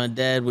teens. My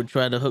dad would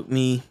try to hook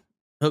me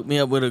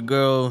up with a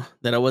girl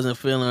that I wasn't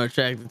feeling or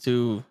attracted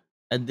to.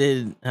 I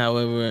did,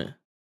 however,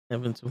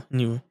 happened to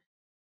anyway.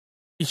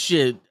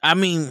 Shit. I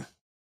mean,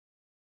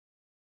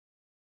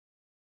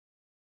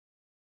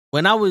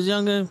 when I was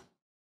younger,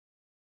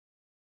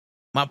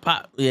 my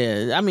pop,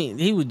 yeah, I mean,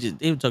 he would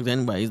talk to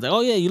anybody. He's like,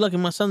 "Oh yeah, you lucky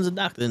my son's a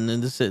doctor," and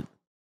then that's it.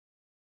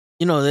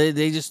 You know,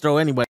 they just throw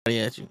anybody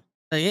at you.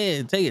 Like,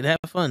 yeah, take it, have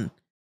fun.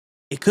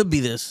 It could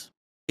be this.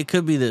 It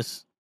could be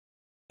this.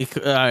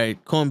 All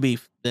right, corned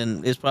beef.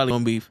 Then it's probably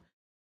corned beef.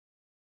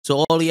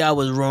 So all of y'all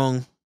was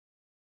wrong.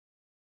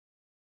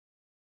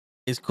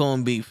 It's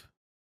corned beef.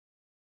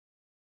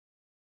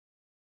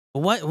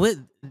 What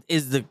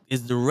is the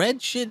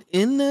red shit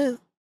in the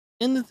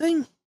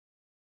thing?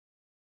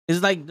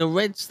 Is like the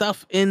red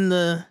stuff in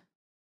the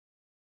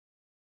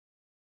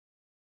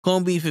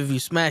corned beef if you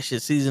smash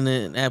it, season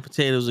it, and add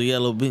potatoes or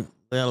yellow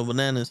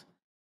bananas.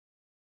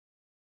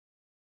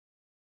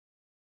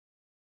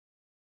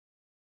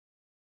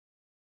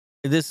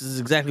 This is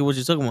exactly what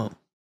you're talking about.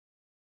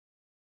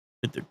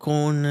 With the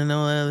corn and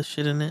all that other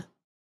shit in it.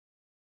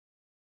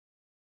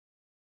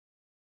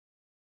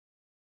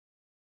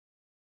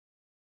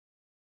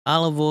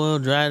 Olive oil,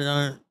 dried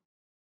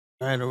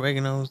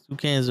oregano, 2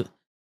 cans of.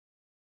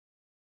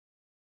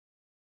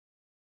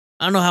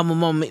 I don't know how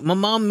my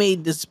mom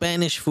made the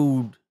Spanish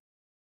food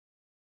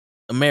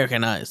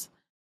Americanized.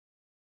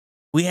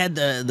 We had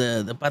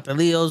the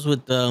patalillos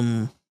with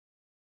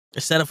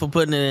instead of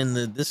putting it in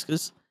the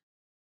discus,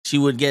 she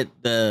would get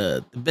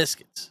the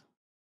biscuits.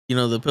 You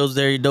know, the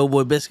Pillsbury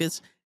Doughboy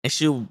biscuits, and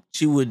she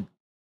would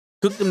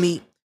cook the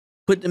meat,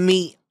 put the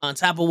meat on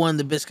top of one of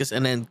the biscuits,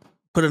 and then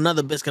put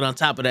another biscuit on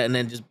top of that, and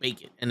then just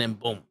bake it, and then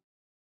boom.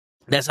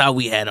 That's how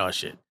we had our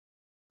shit.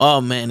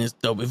 Oh man, it's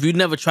dope. If you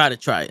never tried it,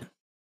 try it.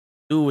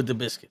 Do it with the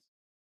biscuits.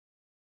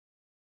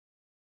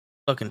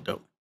 Fucking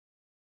dope.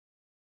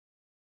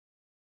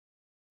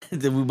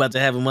 Then we about to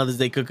have a Mother's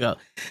Day cookout.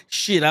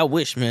 Shit, I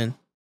wish, man.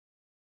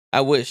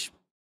 I wish.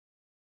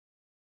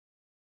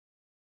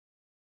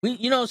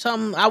 You know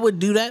something? I would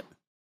do that.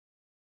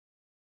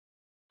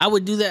 I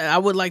would do that. I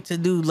would like to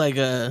do like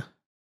a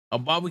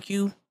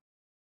barbecue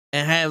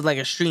and have like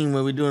a stream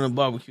where we're doing a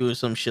barbecue or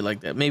some shit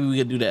like that. Maybe we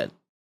could do that.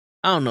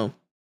 I don't know.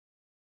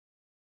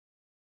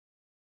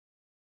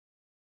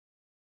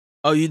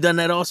 Oh, you done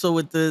that also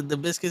with the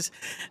biscuits?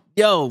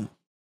 Yo,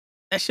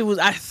 that shit was.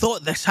 I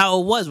thought that's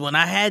how it was when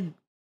I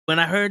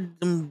heard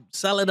them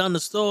sell it on the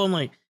store. I'm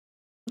like,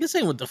 this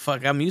ain't what the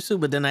fuck I'm used to.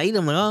 But then I eat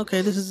them like, oh,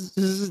 okay, this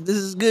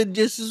is good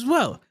just as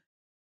well.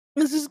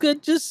 This is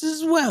good just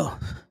as well.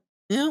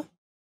 You know?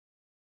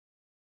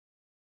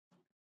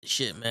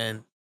 Shit,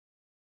 man.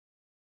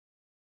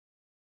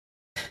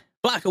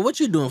 Blocker,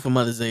 what you doing for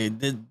Mother's Day?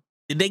 Did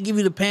they give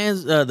you the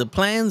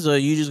plans, or are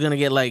you just gonna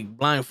get like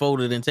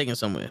blindfolded and taken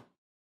somewhere?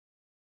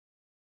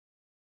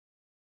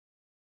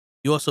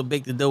 You also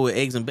bake the dough with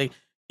eggs and bacon.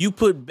 You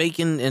put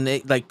bacon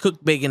and like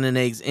cooked bacon and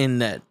eggs in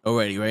that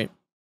already, right?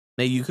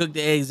 Now you cook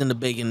the eggs and the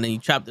bacon, then you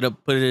chopped it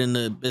up, put it in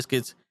the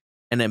biscuits,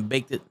 and then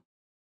baked it.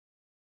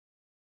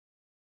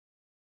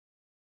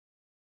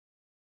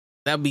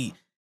 That'd be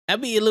a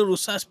little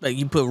suspect.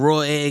 You put raw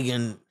egg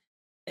and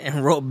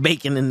raw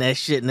bacon in that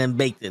shit, and then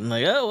baked it, and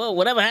like, oh well,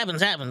 whatever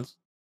happens, happens.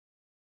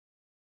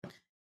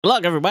 Good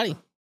luck, everybody.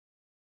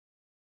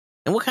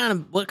 And what kind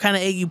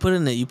of egg you put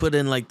in there? You put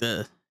in like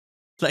a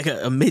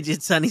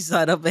midget sunny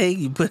side up egg.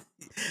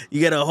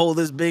 You got a hole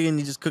this big, and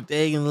you just cook the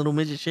egg in little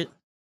midget shit.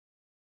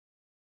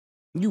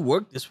 You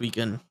work this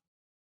weekend.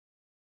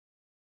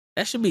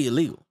 That should be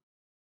illegal.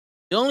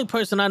 The only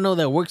person I know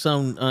that works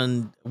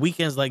on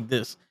weekends like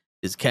this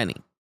is Kenny.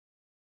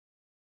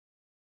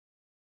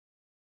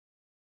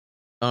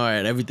 All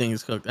right, everything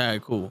is cooked. All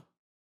right, cool.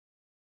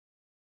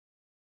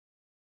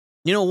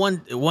 You know,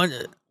 one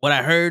what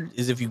I heard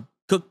is if you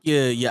cook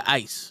your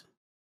ice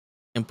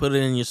and put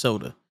it in your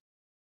soda,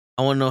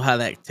 I want to know how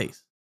that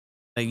tastes.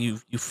 Like you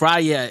fry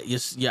your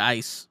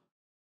ice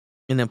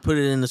and then put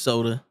it in the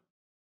soda.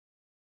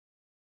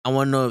 I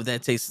want to know if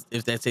that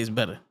tastes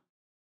better.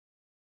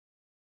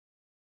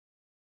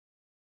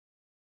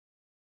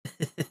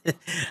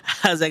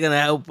 How's that gonna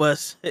help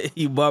us?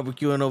 You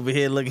barbecuing over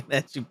here, looking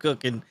at you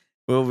cooking.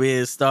 We're over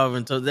here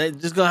starving, so that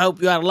just gonna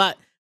help you out a lot.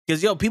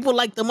 Because people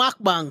like the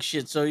mukbang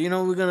shit. So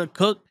we're gonna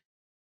cook.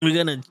 We're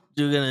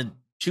gonna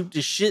shoot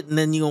the shit, and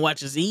then you're gonna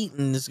watch us eat,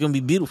 and it's gonna be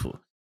beautiful.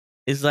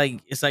 It's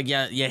like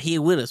you're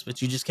here with us, but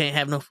you just can't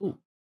have no food.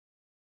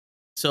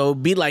 So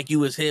be like you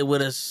was here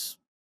with us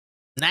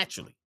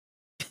naturally.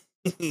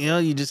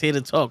 You just here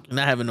to talk. You're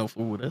not having no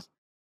food with us.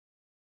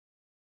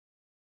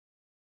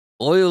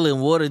 Oil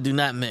and water do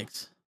not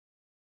mix.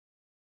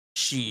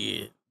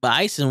 Shit. But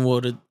ice and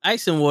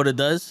water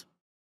does.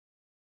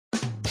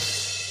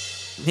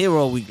 I'm here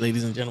all week,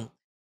 ladies and gentlemen.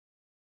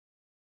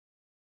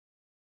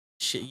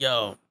 Shit,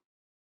 yo.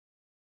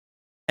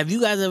 Have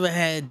you guys ever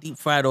had deep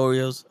fried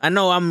Oreos? I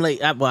know I'm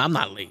late. I'm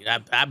not late.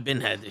 I've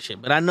been had this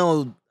shit, but I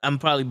know I'm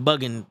probably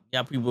bugging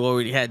y'all people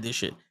already had this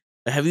shit.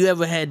 But have you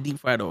ever had deep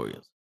fried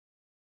Oreos?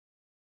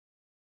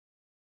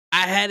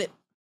 I had it,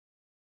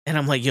 and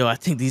I'm like, yo, I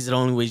think these are the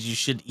only ways you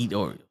should eat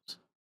Oreos.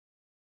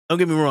 Don't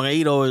get me wrong, I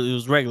eat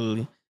Oreos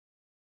regularly.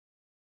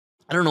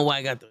 I don't know why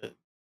I got the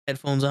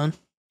headphones on.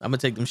 I'm gonna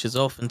take them shits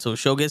off until the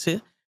show gets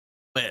here.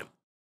 But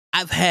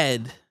I've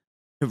had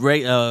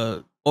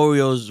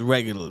Oreos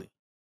regularly,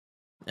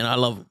 and I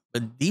love them.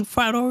 But deep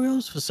fried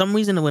Oreos, for some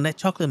reason, when that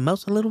chocolate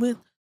melts a little bit,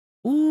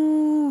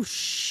 ooh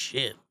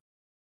shit.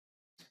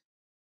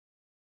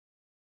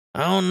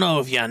 I don't know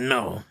if y'all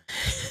know,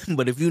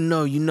 but if you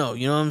know, you know.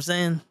 You know what I'm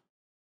saying?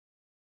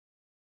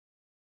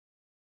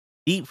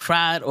 Deep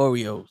fried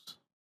Oreos.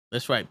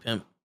 That's right,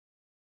 pimp.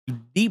 You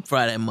deep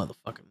fry that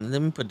motherfucker.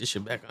 Let me put this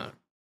shit back on.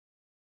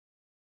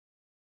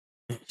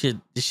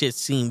 This shit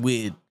seem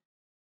weird.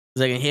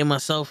 Cause I can hear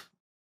myself.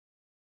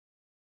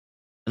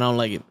 And I don't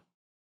like it.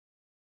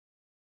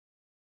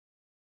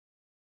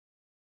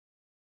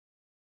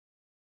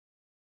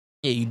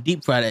 Yeah, you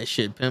deep fry that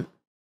shit, pimp.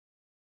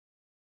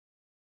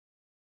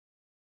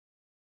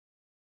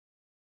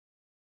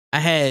 I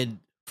had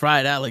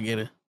fried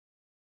alligator.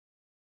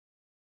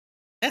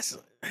 That's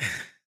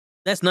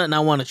that's nothing I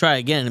want to try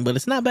again, but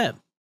it's not bad.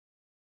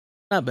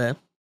 Not bad.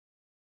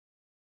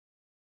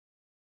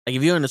 Like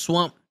if you're in the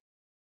swamp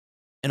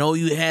and all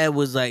you had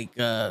was like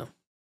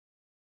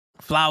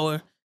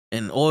flour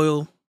and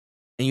oil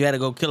and you had to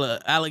go kill an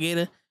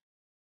alligator,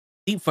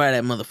 deep fry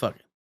that motherfucker.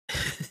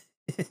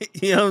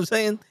 You know what I'm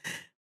saying?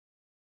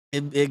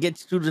 It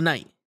gets you through the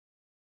night.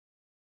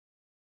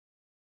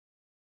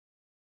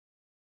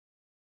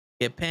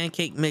 Get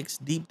pancake mix,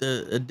 dip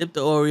the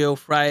Oreo,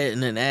 fry it,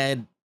 and then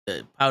add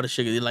the powdered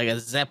sugar like a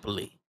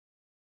Zeppeli.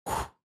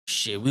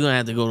 Shit, we're gonna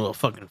have to go to a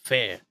fucking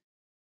fair.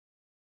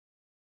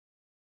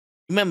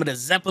 Remember the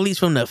Zeppelis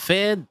from the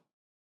fair?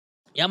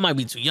 Y'all might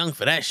be too young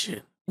for that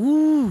shit.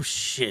 Ooh,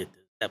 shit.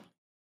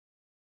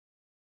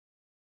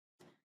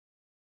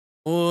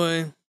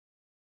 Boy,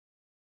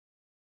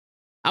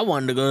 I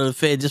wanted to go to the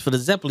fair just for the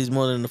Zeppelis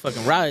more than the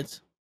fucking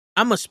rides.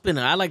 I'm a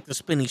spinner. I like the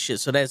spinny shit.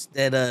 So that's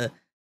the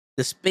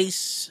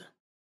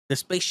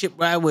spaceship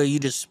ride where you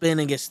just spin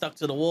and get stuck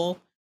to the wall.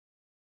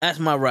 That's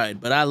my ride,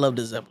 but I love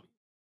the Zeppelin.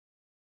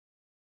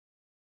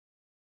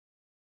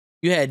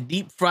 You had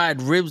deep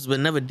fried ribs, but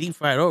never deep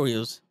fried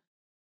Oreos.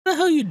 What the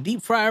hell you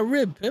deep fry a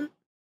rib, pimp?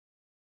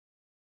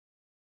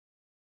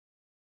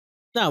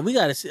 No, we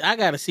gotta see. I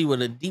gotta see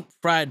what a deep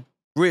fried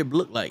rib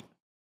look like.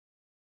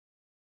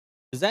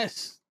 Cause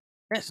that's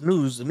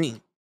news to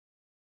me.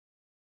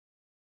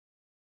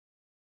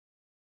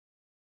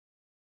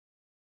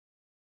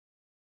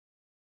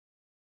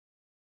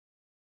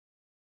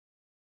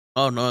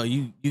 Oh no,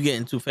 you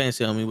getting too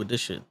fancy on me with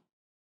this shit.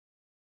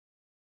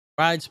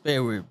 Fried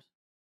spare ribs.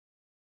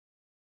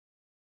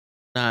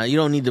 Nah, you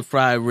don't need the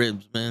fried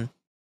ribs, man.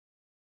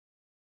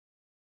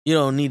 You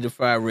don't need the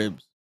fried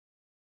ribs.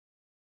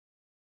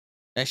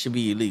 That should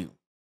be illegal.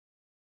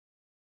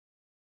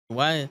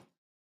 Why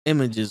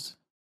images?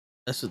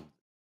 That's like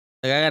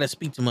I gotta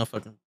speak to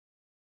motherfucking.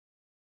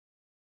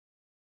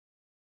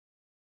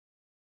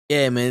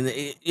 Yeah, man.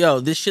 Yo,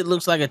 this shit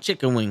looks like a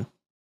chicken wing.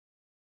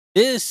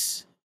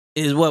 This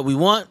is what we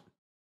want.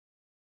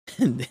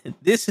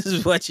 This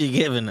is what you're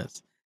giving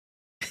us.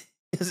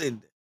 This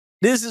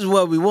is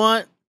what we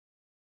want.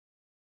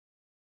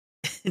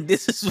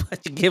 This is what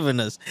you're giving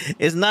us.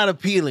 It's not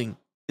appealing.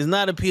 It's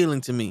not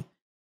appealing to me.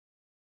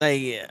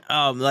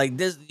 Like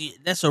this.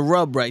 That's a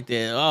rub right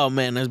there. Oh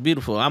man, that's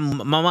beautiful.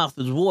 My mouth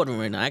is watering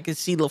right now. I can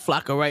see La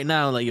Flaca right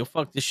now. Like, yo,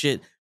 fuck this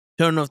shit.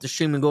 Turn off the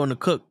stream and go in to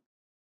cook.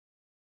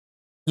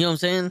 You know what I'm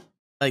saying?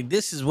 Like,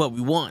 this is what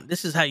we want.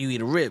 This is how you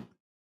eat a rib.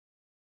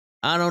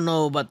 I don't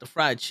know about the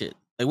fried shit.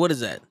 Like, what is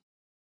that?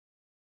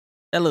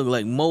 That look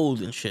like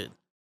mold and shit.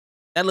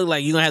 That look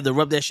like you gonna have to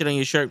rub that shit on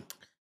your shirt,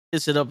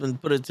 piss it up,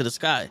 and put it to the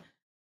sky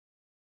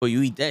before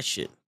you eat that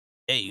shit.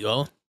 There you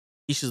go.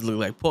 These should look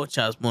like pork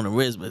chops more than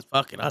ribs, but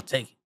fuck it, I'll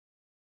take it.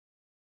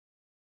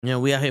 You know,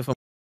 we out here for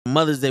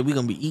Mother's Day. We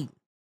gonna be eating.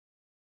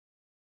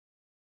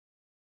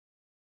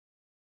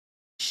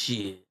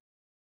 Shit.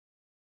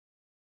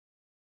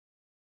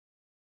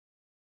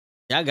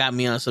 Y'all got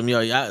me on some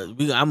I'm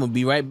gonna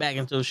be right back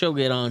until the show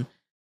get on.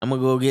 I'm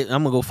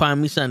gonna go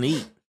find me something to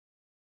eat.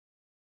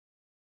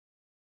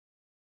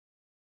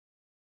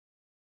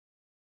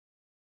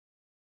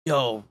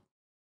 Yo,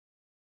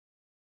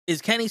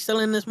 is Kenny still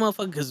in this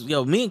motherfucker? Cause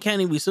yo, me and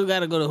Kenny, we still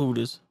gotta go to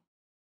Hooters.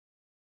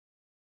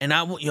 And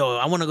I want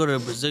to go to a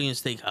Brazilian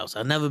steakhouse.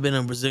 I've never been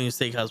in a Brazilian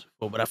steakhouse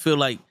before, but I feel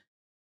like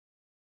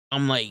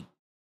I'm like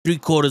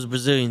 3/4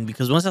 Brazilian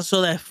because once I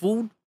saw that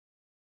food,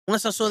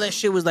 once I saw that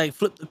shit was like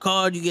flip the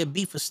card, you get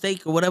beef or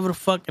steak or whatever the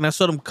fuck, and I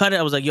saw them cut it,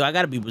 I was like, yo, I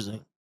gotta be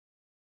Brazilian.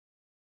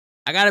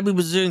 I gotta be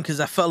Brazilian because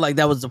I felt like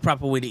that was the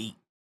proper way to eat.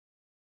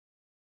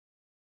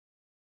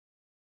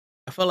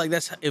 I felt like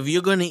that's if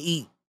you're gonna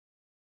eat,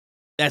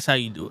 that's how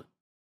you do it,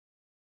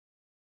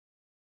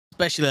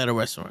 especially at a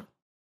restaurant.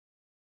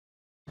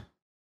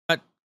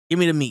 But give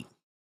me the meat.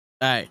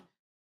 All right,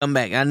 come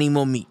back. I need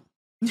more meat.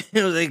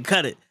 They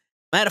cut it.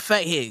 Matter of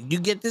fact, here you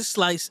get this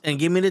slice and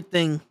give me the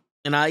thing,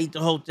 and I'll eat the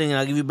whole thing, and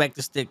I'll give you back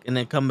the stick, and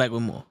then come back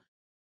with more.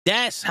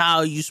 That's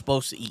how you're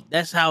supposed to eat.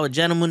 That's how a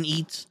gentleman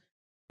eats,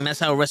 and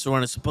that's how a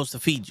restaurant is supposed to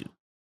feed you.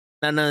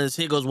 Now, none of this.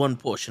 Here goes one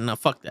portion. Now,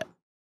 fuck that.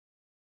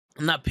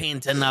 I'm not paying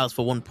 $10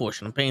 for one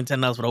portion. I'm paying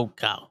 $10 for the whole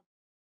cow.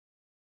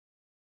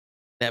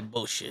 That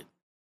bullshit.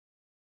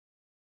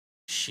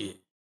 Shit.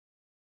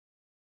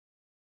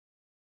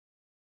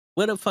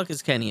 Where the fuck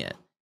is Kenny at?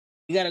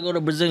 You gotta go to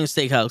Brazilian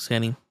Steakhouse,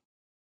 Kenny.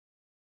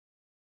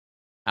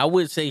 I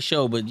would say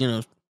show, but you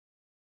know,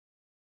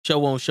 show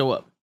won't show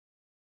up.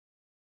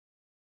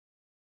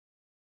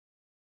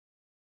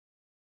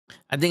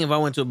 I think if I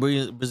went to a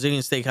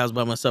Brazilian Steakhouse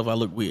by myself, I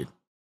look weird.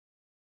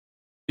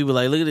 People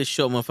like, look at this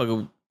short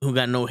motherfucker who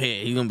got no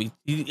hair. He's gonna be.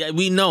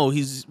 We know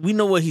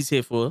what he's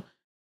here for.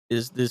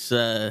 Is this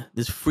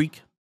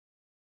freak?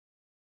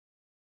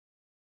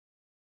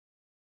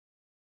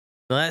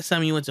 The last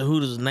time you went to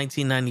Hooters was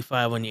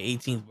 1995 on your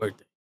 18th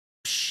birthday.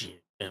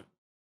 Shit, man.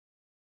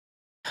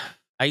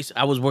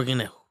 I was working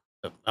at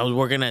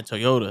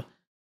Toyota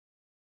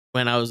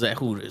when I was at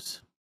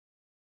Hooters.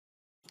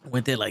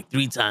 Went there like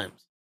 3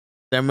 times.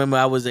 I remember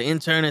I was an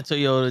intern at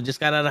Toyota,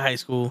 just got out of high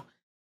school,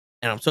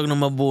 and I'm talking to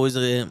my boys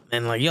there,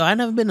 and like, yo, I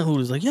never been to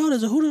Hooters. Like, yo,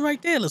 there's a Hooters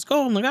right there. Let's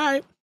go. I'm like, all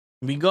right.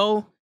 We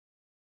go.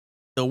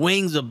 The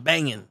wings are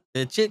banging.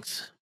 The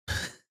chicks.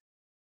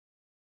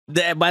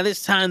 By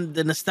this time,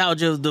 the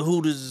nostalgia of the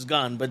Hooters is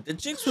gone, but the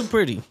chicks were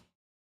pretty.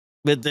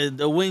 But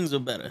the wings were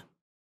better.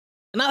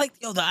 And I like,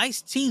 yo, the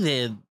iced tea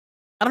there.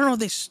 I don't know if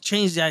they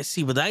changed the iced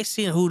tea, but the iced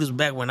tea in Hooters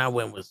back when I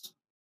went was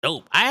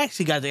dope. I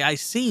actually got the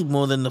iced tea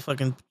more than the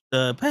fucking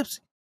Pepsi.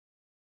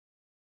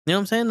 You know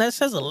what I'm saying? That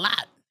says a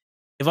lot.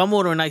 If I'm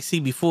ordering iced tea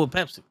before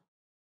Pepsi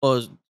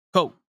or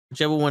Coke,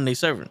 whichever one they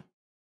serving.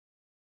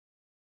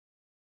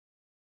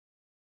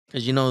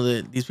 Because you know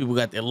that these people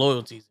got their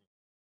loyalties.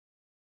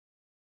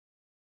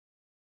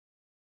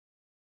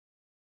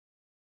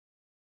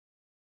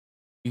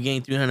 You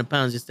gain 300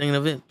 pounds just thinking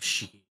of it?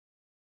 Shit.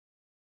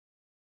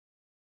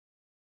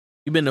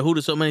 You been to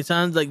Hooters so many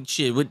times? Like,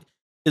 shit, what,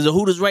 is a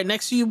Hooters right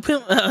next to you,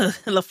 Pimp?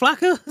 La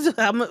Flaca?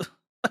 I'm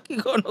fucking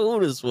going to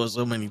Hooters for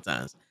so many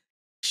times.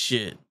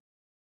 Shit.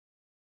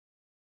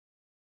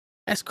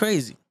 That's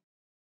crazy.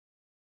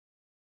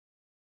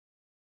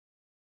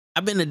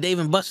 I've been to Dave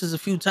and Buster's a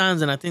few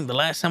times, and I think the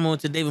last time I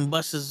went to Dave and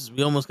Buster's,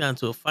 we almost got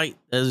into a fight.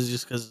 That was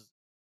just because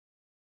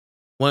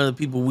one of the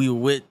people we were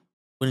with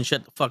wouldn't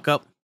shut the fuck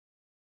up.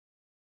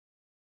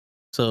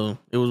 So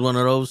it was one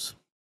of those.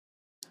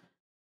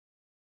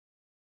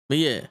 But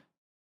yeah.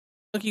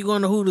 Fuck you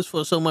going to Hooters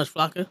for so much,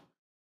 Flocka?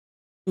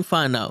 You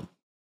find out.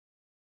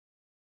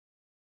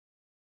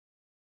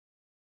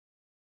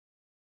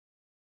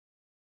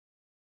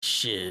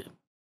 Shit.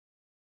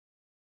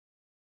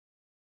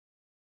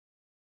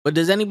 But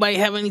does anybody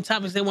have any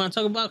topics they want to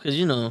talk about? Because,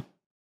 you know,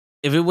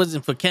 if it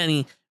wasn't for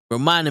Kenny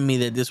reminding me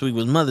that this week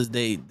was Mother's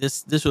Day,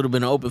 this would have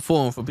been an open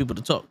forum for people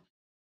to talk.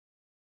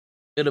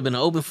 It would have been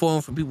an open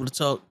forum for people to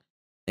talk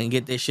and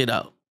get their shit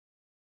out.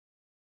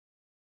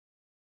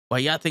 While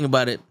y'all think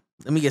about it,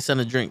 let me get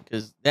something to drink,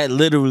 because that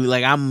literally,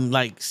 like, I'm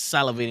like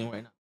salivating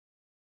right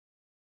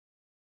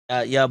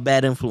now. Y'all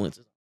bad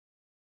influences.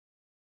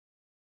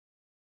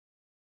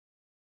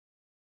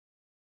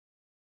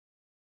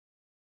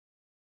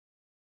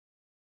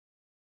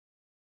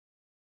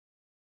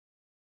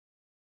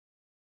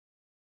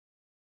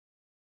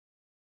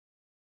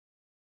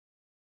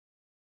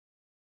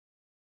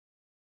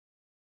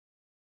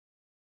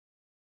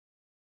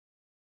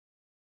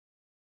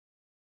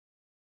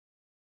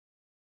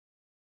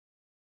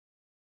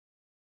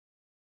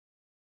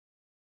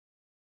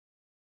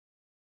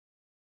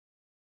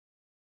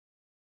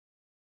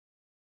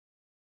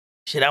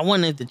 Shit, I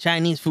wonder if the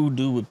Chinese food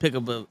dude would pick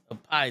up a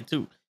pie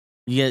too.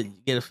 You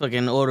get a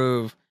fucking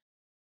order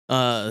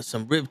of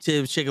some rib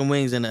tips, chicken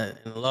wings, and a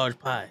large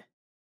pie.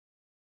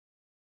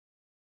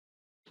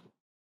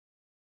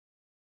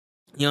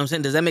 You know what I'm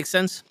saying? Does that make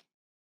sense?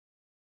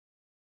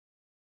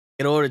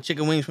 Get order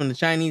chicken wings from the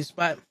Chinese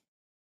spot,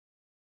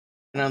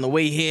 and on the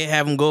way here,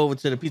 have them go over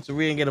to the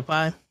pizzeria and get a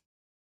pie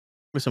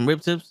with some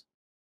rib tips.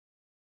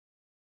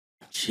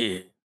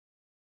 Shit.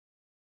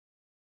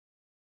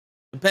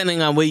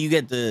 Depending on where you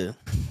get the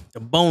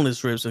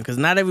boneless ribs, because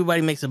not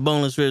everybody makes the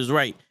boneless ribs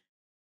right.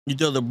 You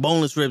throw the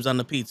boneless ribs on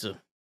the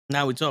pizza.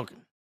 Now we're talking.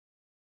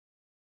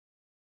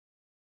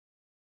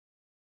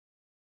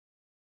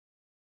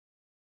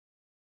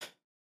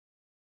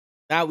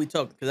 Now we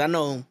talking, because I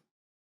know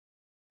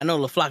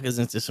La Flaca's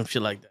into some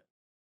shit like that.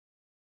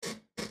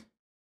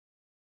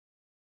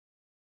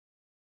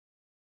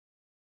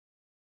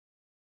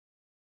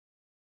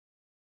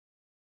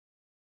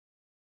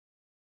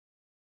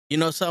 You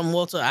know something,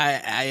 Walter?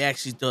 I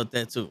actually thought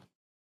that too.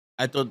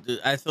 I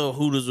thought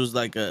Hooters was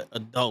like a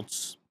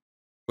adults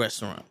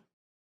restaurant.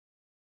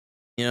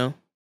 You know?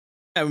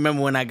 I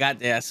remember when I got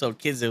there, I saw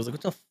kids there. I was like,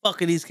 what the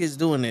fuck are these kids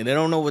doing there? They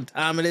don't know what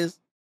time it is.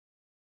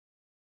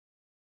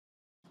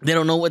 They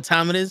don't know what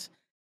time it is.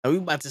 Are we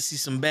about to see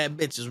some bad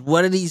bitches?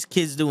 What are these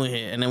kids doing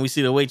here? And then we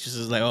see the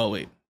waitresses like, oh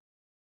wait.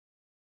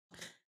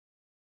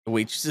 The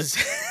waitresses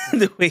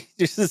the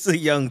waitresses are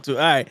young too.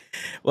 All right.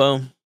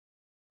 Well,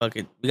 fuck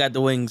it. We got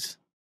the wings.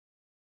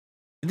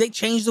 Did they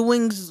change the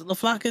wings, La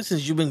Flaca,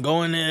 since you've been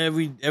going there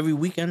every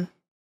weekend?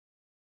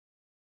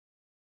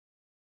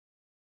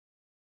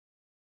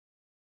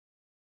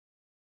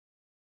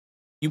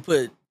 You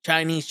put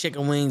Chinese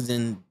chicken wings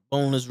and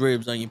boneless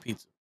ribs on your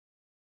pizza.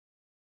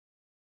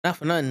 Not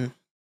for nothing.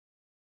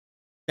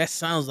 That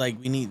sounds like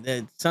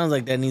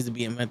that needs to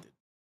be invented.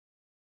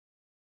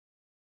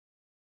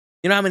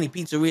 You know how many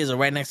pizzerias are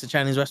right next to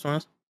Chinese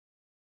restaurants?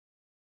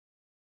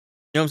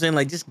 You know what I'm saying?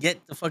 Like, just get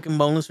the fucking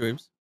boneless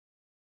ribs,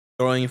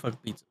 throw on your fucking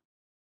pizza.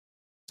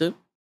 That's it.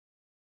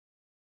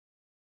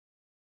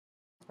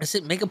 That's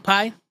it. Make a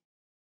pie.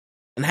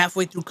 And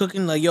halfway through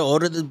cooking, like, yo,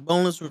 order the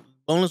boneless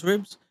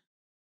ribs,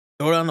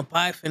 throw it on the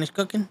pie, finish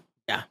cooking.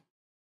 Yeah,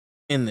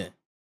 in there.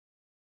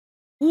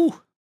 Woo.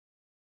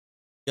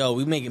 Yo,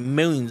 we making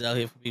millions out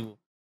here for people.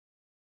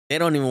 They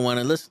don't even want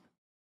to listen.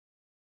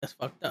 That's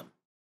fucked up.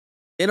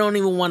 They don't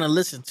even want to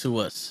listen to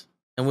us,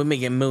 and we're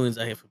making millions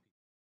out here for people.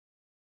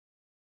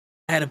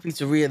 I had a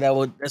pizzeria that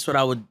would. That's what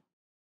I would.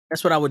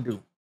 That's what I would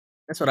do.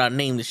 That's what I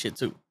named the shit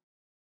too.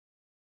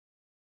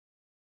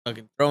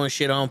 Fucking throwing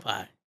shit on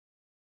pie.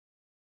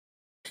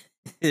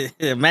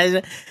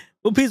 Imagine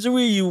what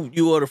pizzeria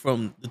you order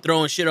from. The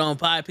throwing shit on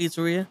pie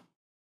pizzeria.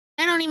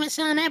 That don't even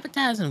sound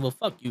appetizing. Well,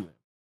 fuck you.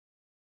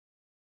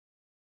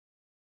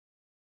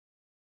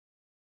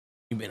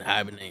 You've been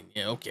hibernating.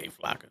 Yeah, okay,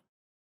 Flocka.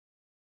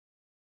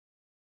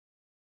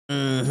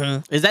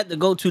 Is that the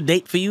go-to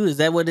date for you? Is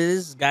that what it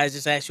is? Guys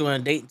just ask you on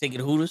a date and take you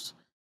to Hooters?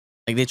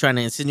 Like they trying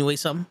to insinuate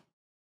something?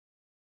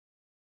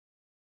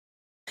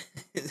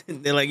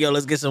 They're like, yo,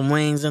 let's get some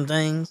wings and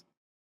things.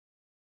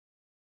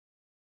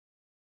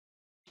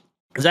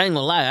 Cause I ain't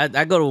gonna lie,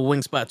 I go to a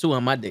wing spot too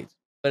on my dates,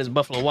 but it's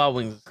Buffalo Wild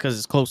Wings because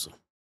it's closer.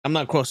 I'm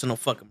not crossing no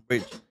fucking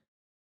bridge.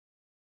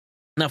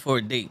 Not for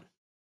a date.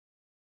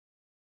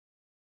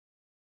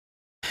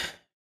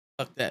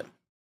 Fuck that.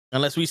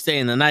 Unless we stay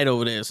in the night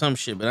over there or some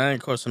shit, but I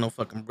ain't crossing no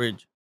fucking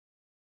bridge.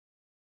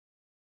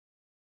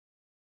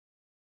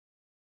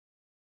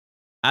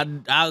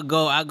 I'll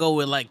go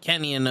with like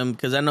Kenny and them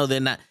because I know they're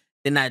not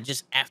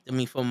just after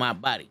me for my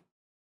body.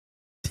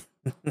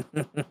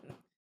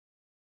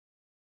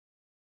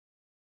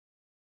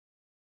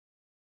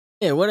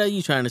 Yeah, what are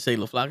you trying to say,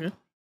 LaFlocka?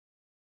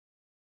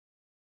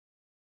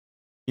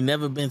 You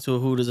never been to a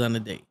Hooters on a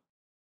date.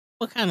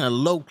 What kind of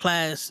low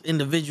class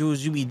individuals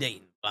you be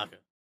dating, LaFlocka?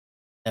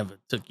 Never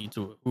took you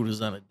to a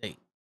Hooters on a date.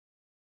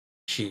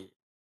 Shit.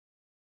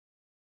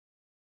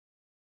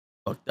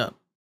 Fucked up.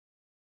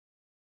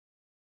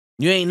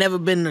 You ain't never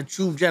been a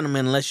true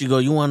gentleman unless you go,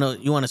 you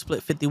wanna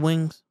split 50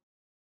 wings?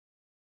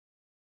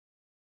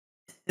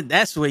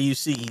 That's where you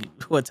see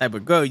what type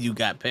of girl you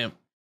got, pimp.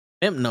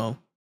 Pimp, no.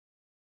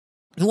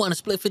 You want to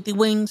split 50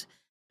 wings?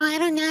 Oh, I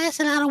don't know. That's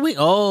a lot of wings.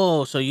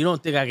 Oh, so you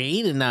don't think I can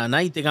eat it now? Now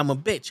you think I'm a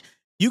bitch.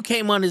 You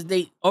came on this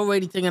date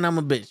already thinking I'm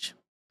a bitch.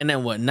 And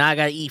then what? Now I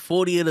got to eat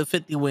 40 of the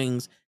 50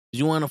 wings because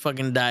you want a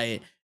fucking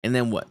diet. And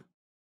then what?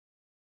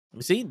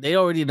 You see, they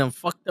already done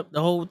fucked up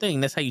the whole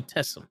thing. That's how you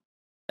test them.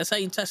 That's how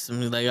you test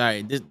them. You're like, all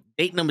right, this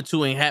date number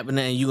 2 ain't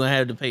happening and you're going to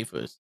have to pay for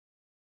this.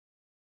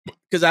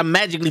 Because I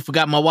magically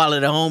forgot my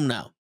wallet at home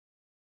now.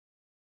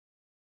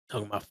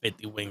 Talking about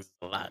 50 wings is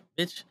a lot,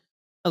 bitch.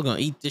 I was gonna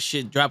eat this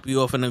shit, drop you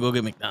off, and then go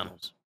get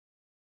McDonald's.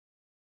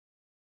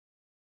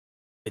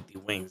 50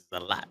 wings is a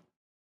lot.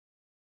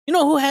 You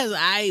know who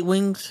has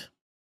wings?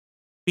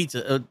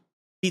 Pizza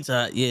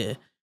Hut, yeah.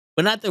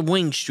 But not the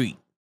Wing Street.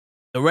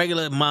 The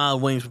regular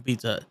mild wings from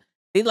Pizza Hut.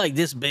 They like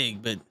this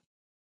big, but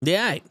they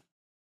aight.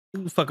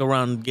 You can fuck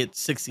around and get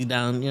 60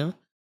 down, you know?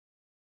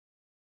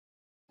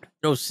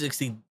 Throw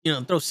 60,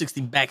 throw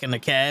 60 back in the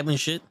cab and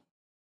shit.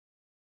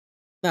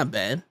 Not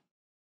bad.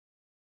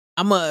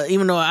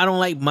 Even though I don't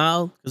like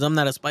mild, because I'm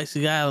not a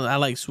spicy guy, I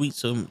like sweet,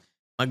 so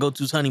my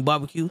go-to is honey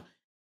barbecue.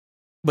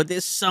 But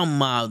there's some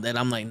mild that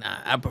I'm like, nah,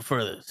 I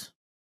prefer this.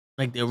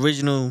 Like the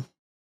original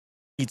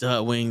Pizza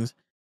Hut wings,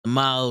 the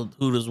mild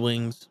Hooters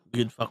wings, we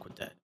could fuck with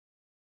that.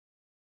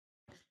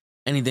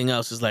 Anything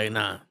else is like,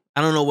 nah.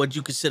 I don't know what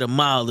you consider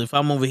mild. If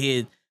I'm over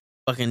here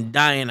fucking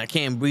dying, I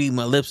can't breathe,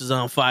 my lips is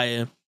on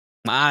fire,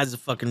 my eyes are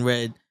fucking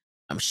red,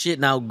 I'm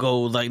shitting out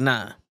gold, like,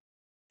 nah,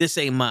 this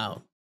ain't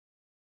mild,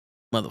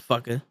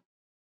 motherfucker.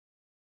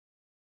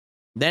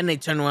 Then they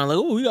turn around like,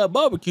 oh, we got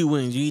barbecue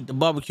wings. You eat the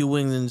barbecue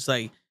wings and it's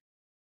like,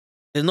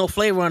 there's no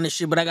flavor on this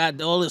shit, but I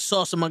got all this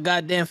sauce on my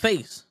goddamn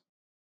face.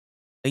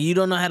 Like, you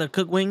don't know how to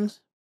cook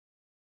wings?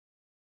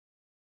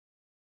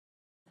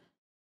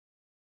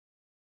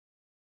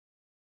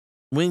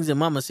 Wings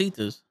and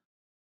mamacitas.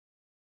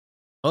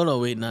 Hold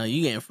on, wait, now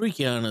you getting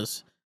freaky on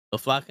us,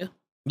 LaFlocka.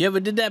 You ever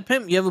did that,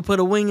 pimp? You ever put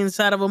a wing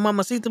inside of a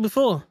mamacita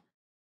before?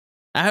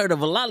 I heard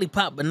of a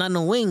lollipop, but not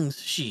no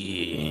wings.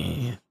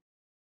 Shit.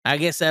 I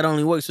guess that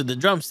only works with the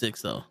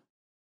drumsticks, though.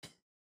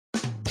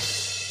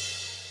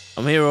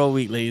 I'm here all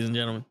week, ladies and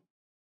gentlemen.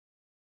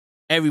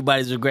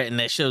 Everybody's regretting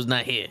that show's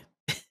not here.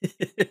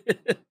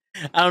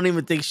 I don't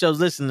even think show's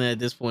listening at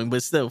this point,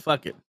 but still,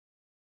 fuck it.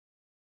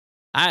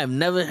 I have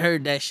never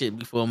heard that shit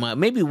before.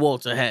 Maybe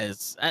Walter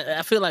has.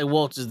 I feel like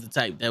Walter's the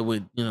type that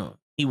would,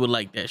 he would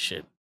like that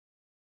shit.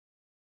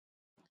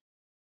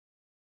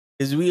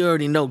 Because we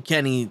already know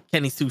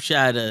Kenny's too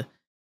shy to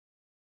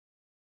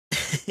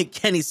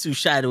Kenny's too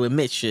shy to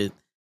admit shit.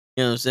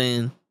 You know what I'm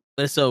saying?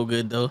 But it's so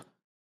good though.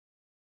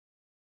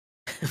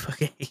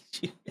 Fucking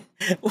hate you.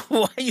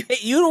 Why you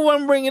hate? You the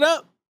one bring it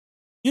up.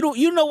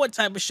 You know what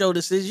type of show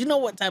this is. You know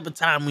what type of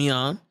time we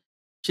on.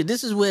 Shit,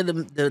 this is where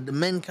the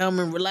men come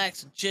and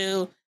relax and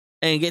chill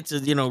and get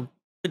to,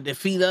 put their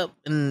feet up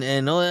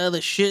and all that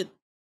other shit.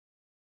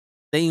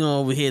 They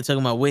over here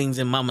talking about wings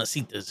and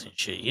mamacitas and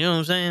shit. You know what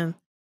I'm saying?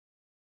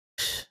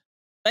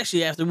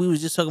 Especially after we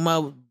was just talking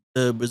about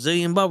the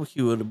Brazilian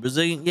barbecue or the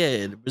Brazilian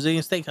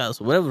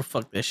steakhouse or whatever the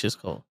fuck that shit's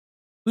called.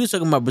 We was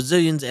talking about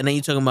Brazilians, and then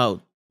you talking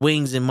about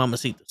wings and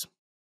mamacitas.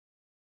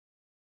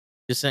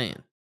 Just saying,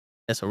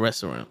 that's a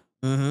restaurant.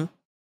 Mm-hmm.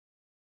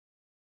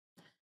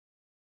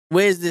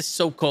 Where's this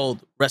so-called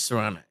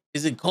restaurant at?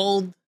 Is it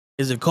called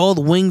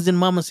Wings and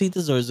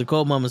Mamacitas, or is it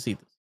called Mamacitas?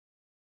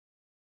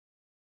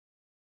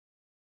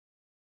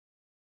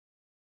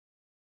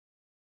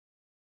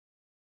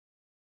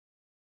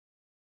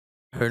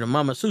 I heard of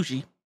Mama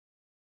Sushi.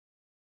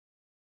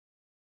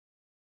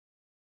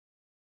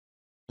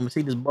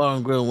 Mamacitas Bar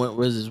and Grill. What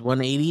was this?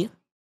 180?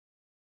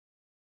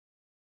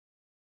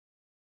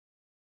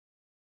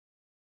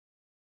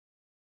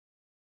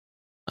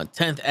 On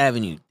 10th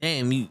Avenue.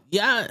 Damn,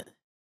 y'all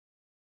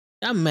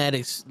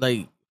mad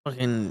like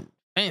fucking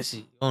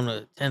fancy on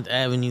the 10th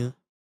Avenue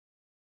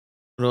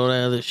with all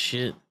that other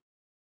shit.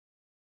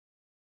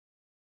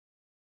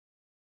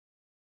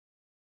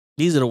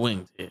 These are the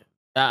wings here.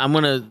 I'm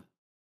gonna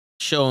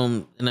show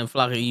them, and then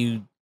Flocka,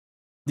 you.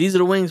 These are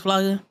the wings,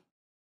 Flocka.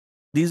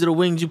 These are the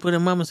wings you put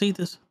in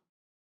Mamacitas.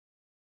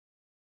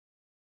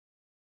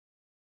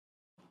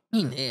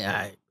 Yeah,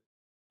 alright.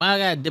 I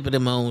gotta dip it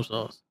in my own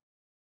sauce.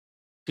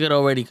 It could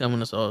already come in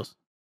the sauce.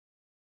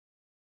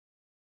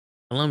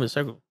 Columbus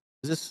Circle.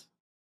 Is this?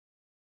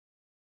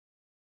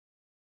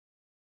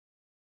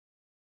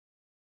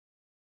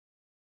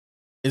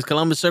 Is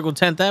Columbus Circle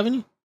 10th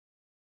Avenue?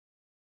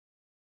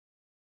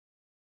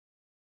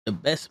 The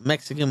best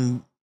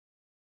Mexican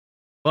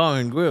bar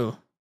and grill.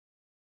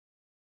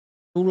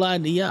 Who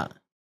lied to y'all?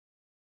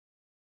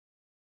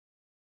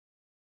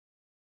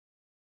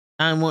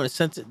 Time Warner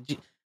Center.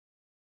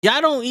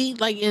 Y'all don't eat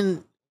like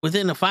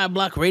within a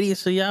 5-block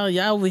radius of y'all.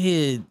 Y'all over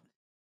here.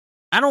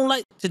 I don't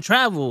like to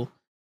travel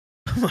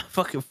for my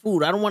fucking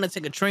food. I don't want to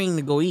take a train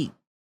to go eat.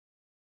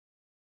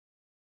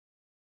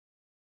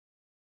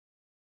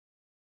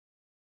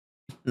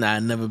 Nah,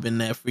 I've never been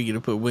that freaky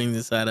to put wings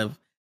inside of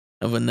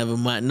a never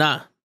mind.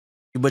 Nah.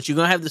 But you're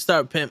gonna have to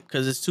start, pimp,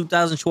 because it's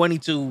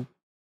 2022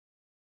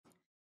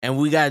 and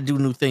we gotta do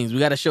new things. We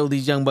gotta show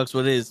these young bucks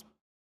what it is.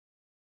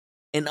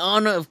 In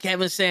honor of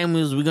Kevin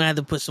Samuels, we're gonna have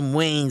to put some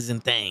wings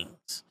and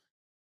things.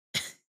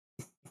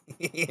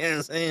 You know what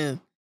I'm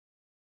saying?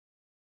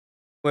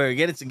 Where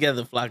get it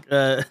together, Flock.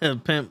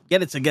 Pimp,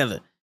 get it together.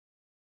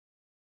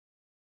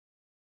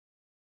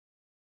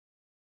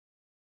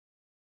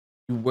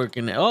 You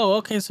working at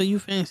okay, so you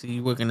fancy.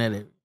 You working at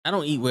it. I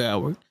don't eat where I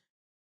work.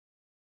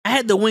 I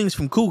had the wings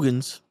from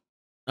Coogan's.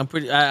 I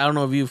don't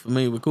know if you're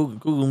familiar with Coogan.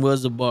 Coogan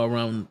was a bar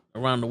around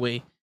the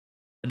way.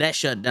 But that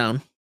shut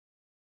down.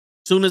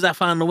 Soon as I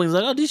found the wings,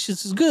 like, oh, these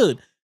shits is good.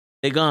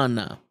 They gone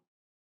now.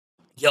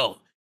 Yo,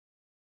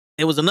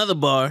 there was another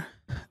bar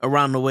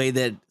around the way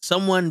that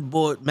someone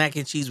bought mac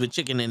and cheese with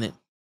chicken in it,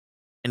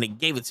 and they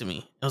gave it to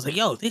me. I was like,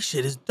 yo, this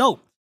shit is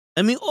dope.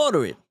 Let me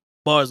order it.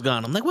 Bar's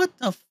gone. I'm like, what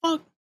the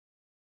fuck?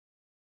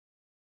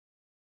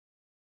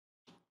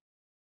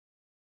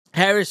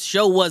 Harris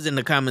show was in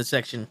the comment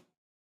section,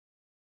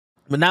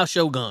 but now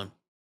show gone.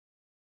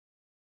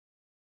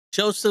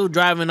 Show's still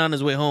driving on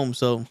his way home,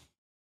 so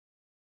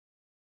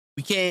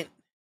we can't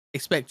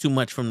expect too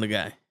much from the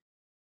guy.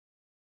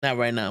 Not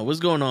right now. What's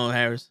going on,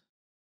 Harris?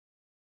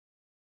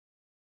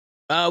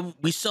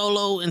 We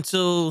solo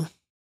until,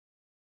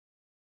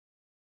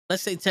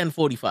 let's say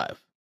 10:45.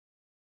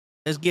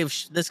 Let's give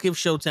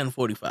show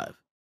 10:45.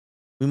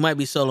 We might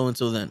be solo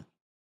until then.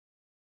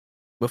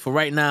 But for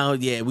right now,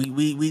 yeah,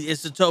 we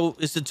it's the toe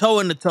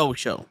and the toe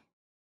show. You know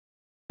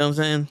what I'm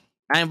saying?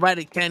 I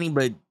invited Kenny,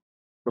 but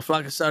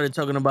Flocka started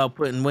talking about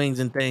putting wings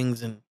and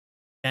things, and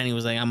Kenny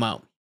was like, I'm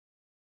out.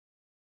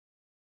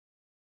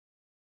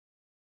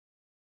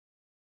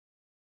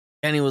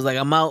 Kenny was like,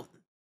 I'm out.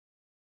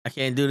 I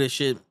can't do this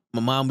shit.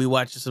 My mom be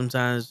watching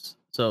sometimes.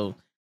 So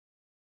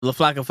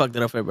LaFlocka fucked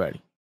it up for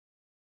everybody.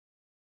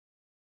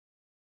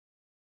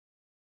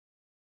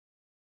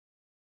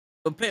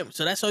 But pimp,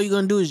 so that's all you're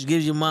gonna do is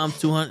give your mom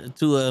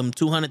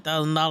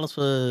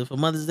 $200,000 for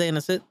Mother's Day, and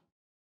that's it.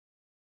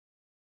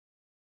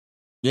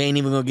 You ain't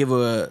even gonna give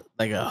her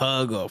a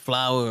hug or a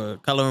flower or a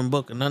coloring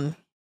book or nothing.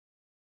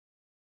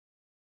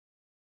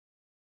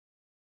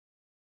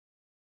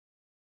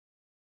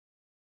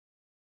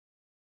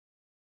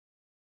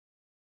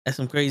 That's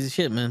some crazy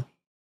shit, man.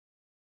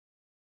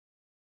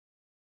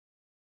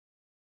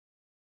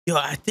 Yo,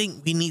 I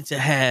think we need to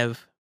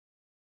have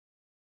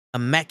a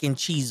mac and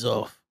cheese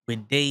off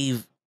with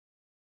Dave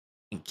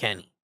and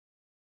Kenny.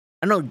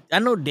 I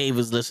know Dave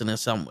is listening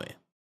somewhere.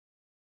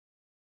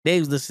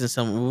 Dave's listening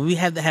somewhere. We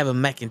have to have a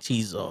mac and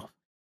cheese off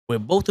where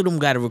both of them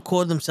got to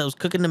record themselves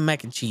cooking the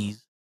mac and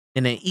cheese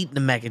and then eating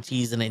the mac and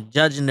cheese and then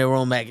judging their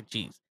own mac and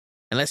cheese.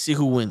 And let's see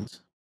who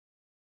wins.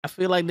 I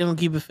feel like they're gonna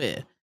keep it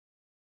fair.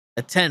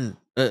 A 10,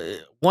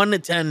 1 to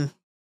 10,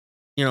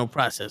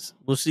 process.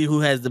 We'll see who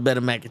has the better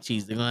mac and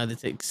cheese. They're gonna have to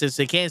take, since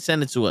they can't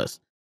send it to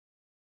us.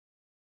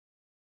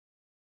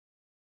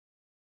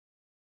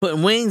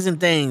 Putting wings and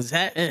things.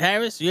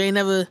 Harris, you ain't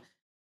never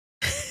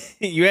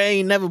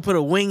put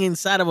a wing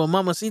inside of a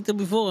mamacita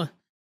before.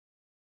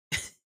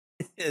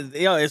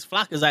 Yo, it's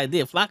Flocka's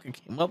idea. Flocka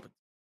came up with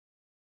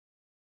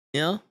it,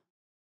 you know?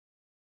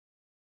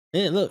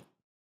 Yeah, look.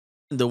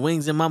 The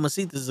wings and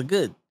Mamacitas are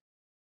good.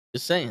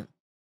 Just saying.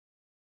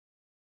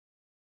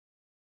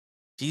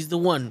 She's the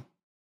one.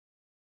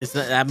 It's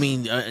not, I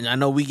mean, I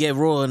know we get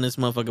raw in this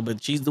motherfucker,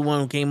 but she's the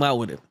one who came out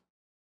with it.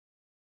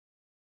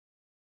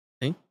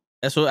 See?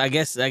 That's what I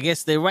guess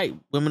they're right.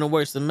 Women are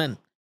worse than men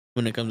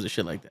when it comes to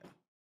shit like that.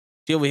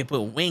 She over here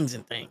putting wings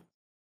and things.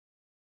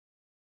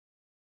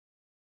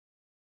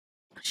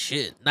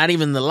 Shit. Not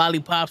even the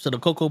lollipops or the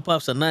Cocoa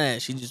Puffs or none of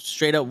that. She just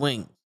straight up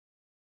wings.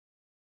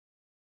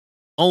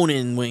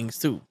 Owning wings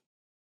too.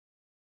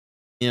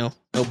 You know,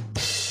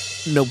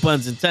 no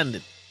puns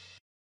intended.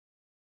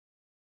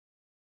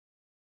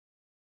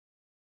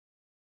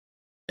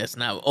 That's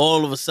not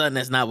all of a sudden.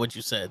 That's not what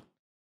you said.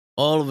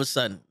 All of a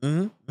sudden.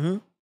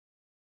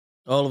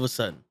 All of a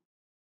sudden.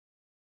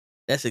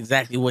 That's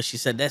exactly what she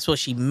said. That's what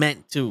she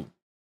meant to.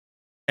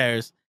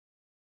 Paris.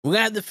 We're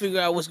gonna have to figure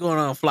out what's going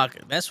on with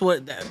Flocka.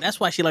 That's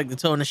why she liked the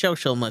Toe in the Show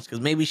so much. Because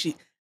maybe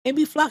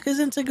Flocka's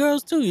into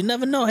girls too. You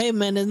never know. Hey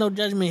man, there's no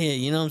judgment here.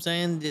 You know what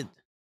I'm saying?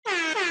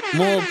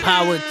 More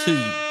power to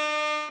you.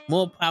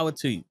 More power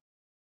to you.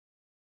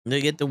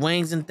 They get the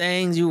wings and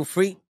things. You a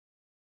freak.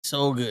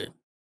 So good.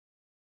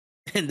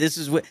 And this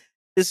is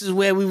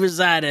where we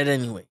reside at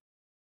anyway.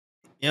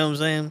 You know what I'm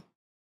saying?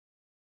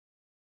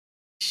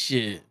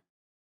 Shit.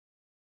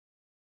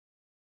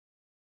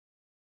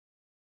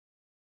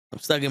 I'm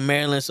stuck in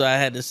Maryland, so I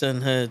had to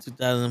send her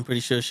 2,000. I'm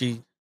pretty sure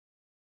she.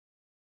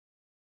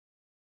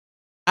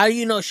 How do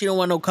you know she don't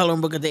want no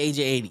coloring book at the age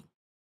of 80?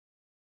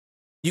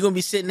 You're gonna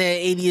be sitting there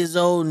at 80 years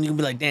old and you're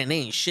gonna be like, damn, they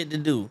ain't shit to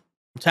do.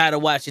 I'm tired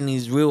of watching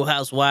these Real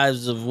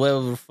Housewives of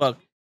whatever the fuck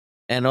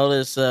and all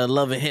this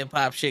love and hip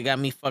hop shit got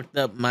me fucked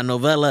up. My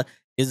novella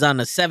is on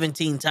the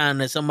 17th time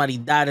that somebody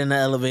died in the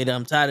elevator.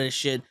 I'm tired of this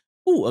shit.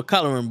 Ooh, a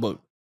coloring book.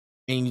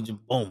 And you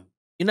just boom.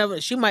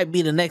 She might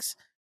be the next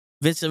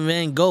Vincent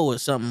Van Gogh or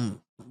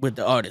something with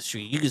the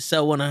artistry. You could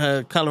sell one of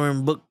her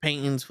coloring book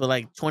paintings for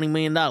like $20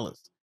 million.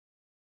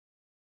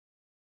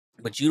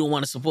 But you don't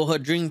want to support her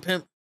dream,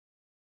 pimp?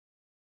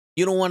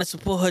 You don't want to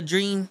support her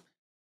dream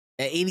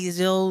at 80 years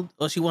old?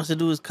 All she wants to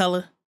do is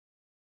color?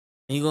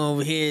 And you go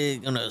over here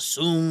gonna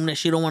assume that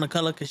she don't want to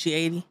color because she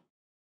 80?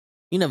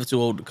 You never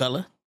too old to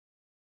color.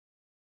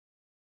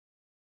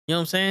 You know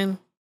what I'm saying?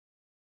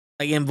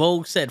 Like En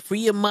Vogue said, free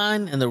your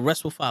mind and the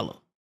rest will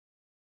follow.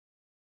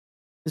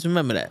 Just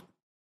remember that.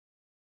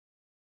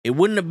 It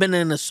wouldn't have been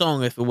in a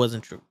song if it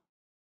wasn't true.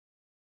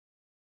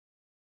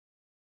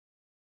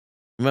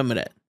 Remember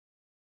that.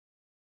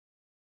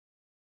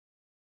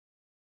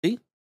 See?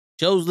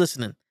 Show's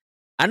listening.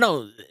 I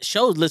know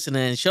Show's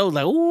listening and Show's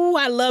like, ooh,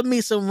 I love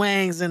me some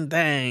wings and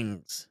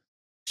things.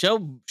 Show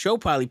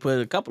probably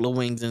put a couple of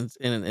wings in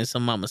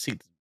some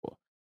Mamacitas before.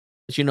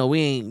 But we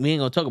ain't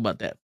gonna talk about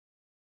that.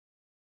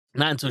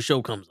 Not until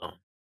Show comes on.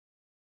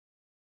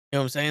 You know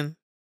what I'm saying?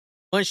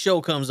 Once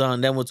Show comes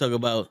on, then we'll talk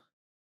about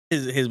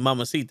his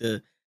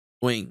Mamacita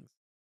wings.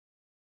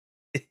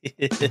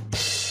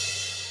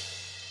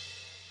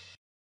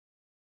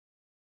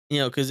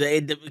 Because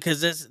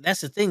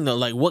that's the thing though.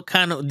 Like, what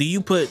kind of do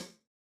you put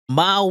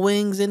mild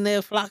wings in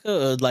there, Flocka,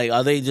 or like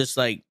are they just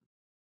like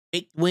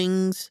baked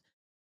wings?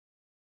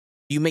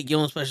 You make your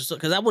own special sauce?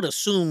 Because I would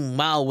assume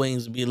mild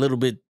wings would be a little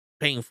bit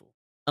painful,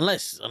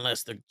 unless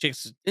the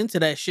chicks into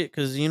that shit.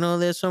 Because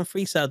there's some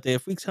freaks out there.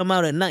 Freaks come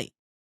out at night,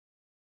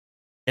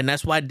 and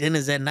that's why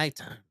dinner's at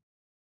nighttime.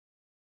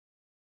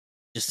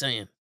 Just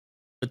saying,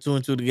 put two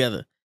and two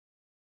together.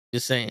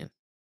 Just saying.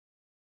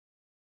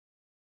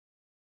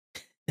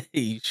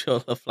 You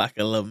sure look like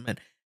a love man.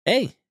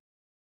 Hey,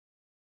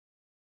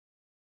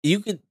 you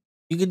could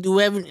do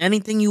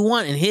anything you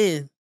want in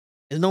here.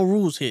 There's no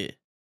rules here.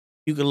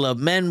 You can love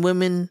men,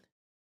 women,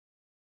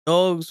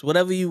 dogs,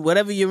 whatever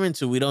you're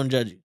into. We don't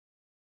judge you.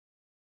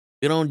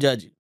 We don't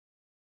judge you.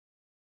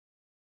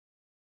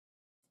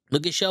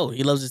 Look at Show.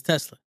 He loves his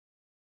Tesla,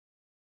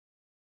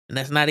 and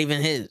that's not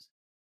even his.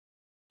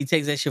 He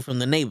takes that shit from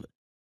the neighbor.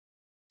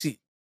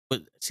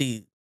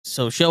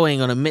 So Show ain't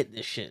gonna admit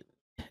this shit.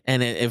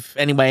 And if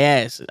anybody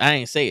asks, I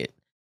ain't say it.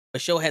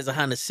 But Show has a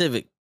Honda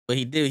Civic, but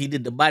he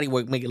did the body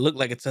work, make it look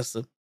like a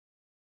Tesla,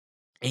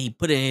 and he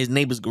put it in his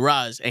neighbor's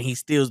garage, and he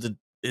steals the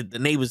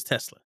neighbor's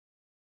Tesla.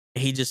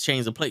 And he just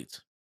changed the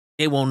plates.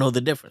 They won't know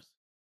the difference.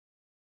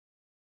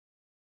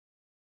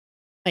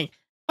 Hey,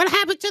 what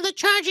happened to the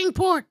charging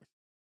port?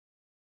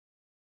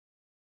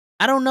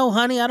 I don't know,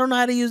 honey. I don't know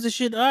how to use this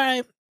shit. All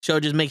right. Show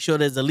just make sure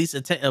there's at least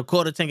a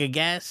quarter tank of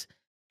gas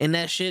in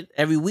that shit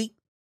every week,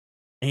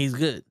 and he's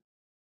good.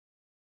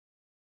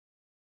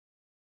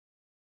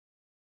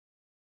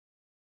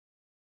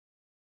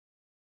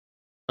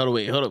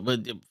 Hold up.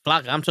 But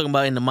Flocka, I'm talking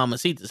about in the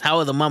Mamacitas. How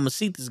are the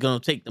Mamacitas gonna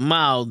take the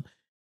mild?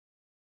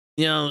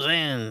 You know what I'm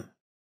saying?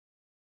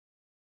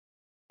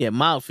 Yeah,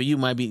 mild for you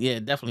might be,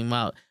 definitely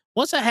mild.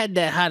 Once I had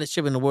that hottest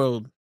chip in the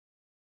world,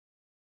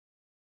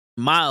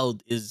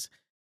 mild is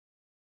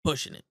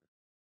pushing it.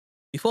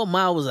 Before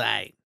mild was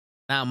alright.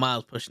 Now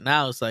mild's pushing.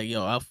 Now it's like,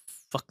 yo, I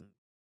fucking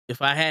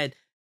if I had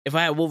If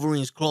I had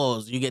Wolverine's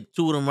claws, you get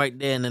 2 of them right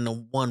there, and then the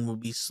one would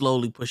be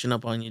slowly pushing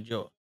up on your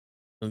jaw.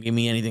 Don't give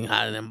me anything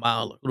hotter than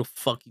Marla. Who the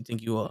fuck you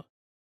think you are?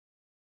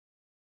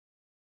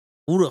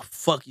 Who the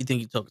fuck you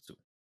think you talking to?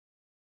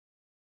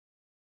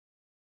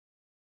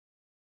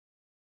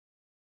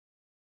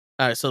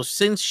 All right, so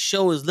since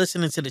Show is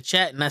listening to the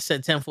chat and I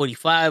said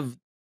 10:45,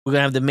 we're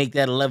gonna have to make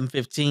that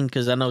 11:15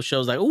 because I know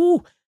Show's like,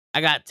 ooh,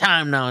 I got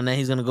time now, and then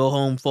he's gonna go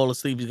home, fall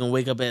asleep. He's gonna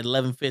wake up at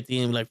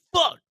 11:50 and be like,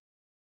 fuck.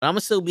 But I'm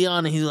gonna still be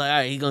on, and he's like, all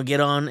right, he's gonna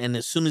get on, and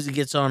as soon as he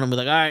gets on, I'm gonna be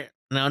like, all right.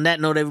 Now on that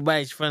note,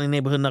 everybody, it's your friendly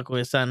neighborhood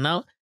knucklehead signing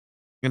out,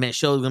 and that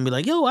Show's gonna be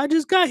like, yo, I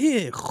just got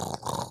here.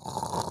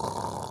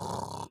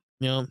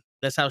 You know,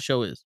 that's how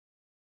Show is.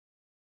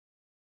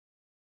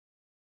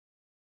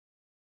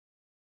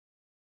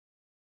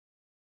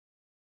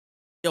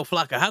 Yo,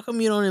 Flocka, how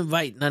come you don't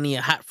invite none of your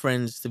hot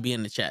friends to be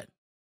in the chat?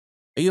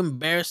 Are you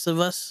embarrassed of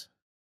us?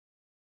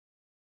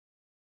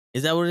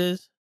 Is that what it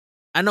is?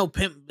 I know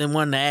Pimp been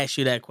wanting to ask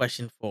you that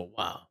question for a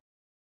while.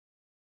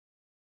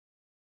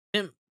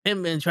 Pimp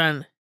been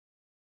trying.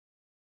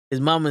 His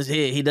mama's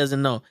here. He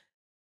doesn't know.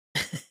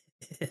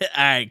 All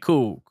right,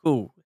 cool.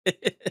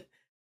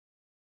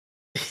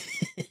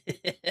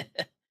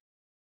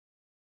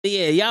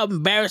 Yeah, y'all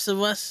embarrassed of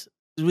us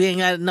 'cause we ain't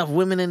got enough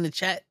women in the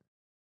chat.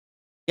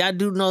 Y'all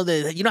do know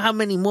that. You know how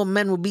many more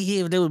men would be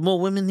here if there was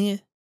more women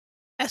here?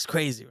 That's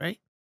crazy, right?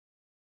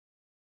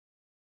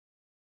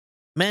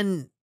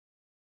 Men,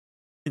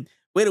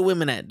 where the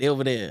women at? They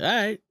over there.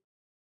 All right.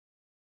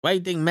 Why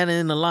you think men are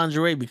in the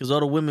lingerie? Because all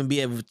the women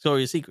be at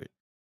Victoria's Secret.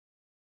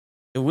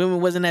 If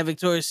women wasn't at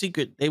Victoria's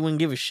Secret, they wouldn't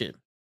give a shit.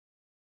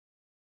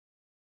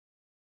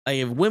 Like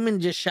if women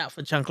just shop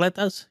for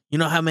chancletas, you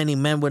know how many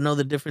men would know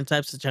the different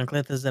types of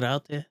chancletas that are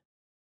out there?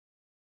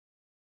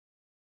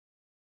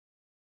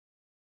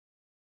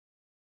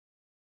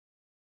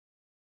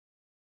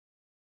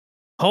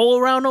 Whole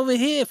around over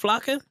here,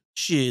 Flocka.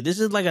 Shit,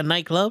 this is like a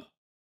nightclub.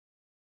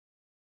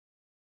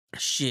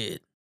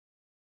 Shit.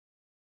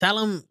 Tell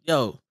them,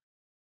 yo,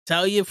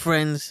 tell your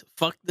friends,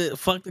 fuck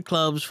the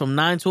clubs from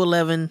 9 to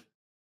 11,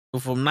 or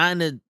from 9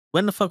 to,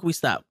 when the fuck we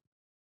stop?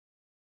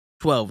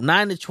 12.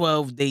 9 to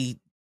 12, they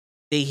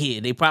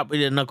here. They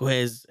properly the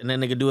knuckleheads, and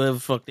then they can do whatever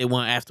the fuck they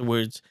want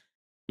afterwards.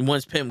 And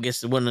once Pimp gets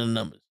to one of the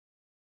numbers.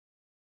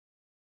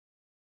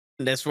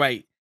 That's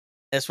right.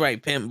 That's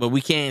right, Pimp. But we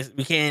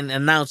can't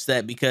announce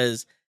that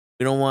because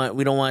we don't want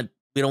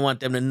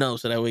them to know,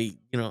 so that way,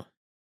 you know,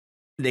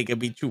 they can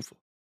be truthful.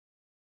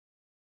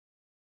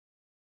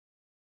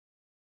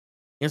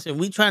 You know what I'm saying?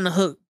 We trying to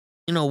hook,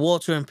 you know,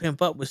 Walter and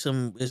Pimp up with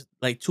some,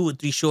 like 2 or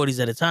 3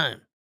 shorties at a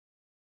time.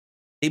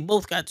 They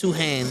both got 2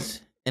 hands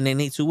and they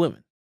need 2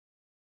 women.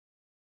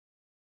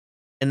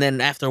 And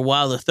then after a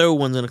while, the third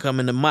one's gonna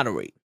come in to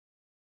moderate.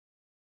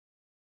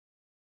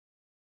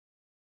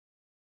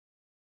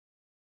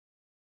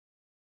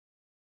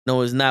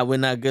 No, it's not. We're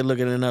not good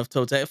looking enough,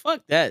 toe tag.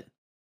 Fuck that.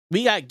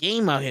 We got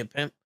game out here,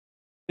 Pimp.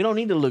 We don't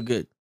need to look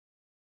good.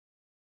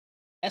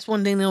 That's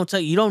one thing they don't tell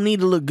you. You don't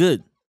need to look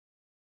good.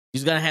 You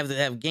just gotta have to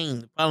have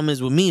game. The problem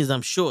is with me is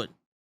I'm short.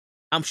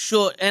 I'm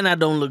short and I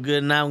don't look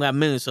good and I don't got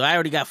millions. So I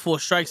already got 4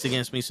 strikes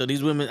against me. So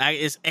these women,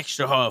 it's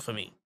extra hard for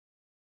me.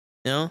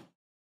 You know?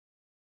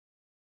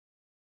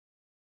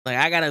 Like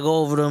I gotta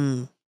go over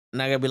them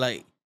and I gotta be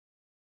like,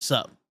 what's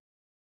up?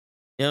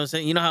 You know what I'm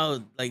saying? You know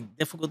how like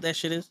difficult that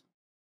shit is?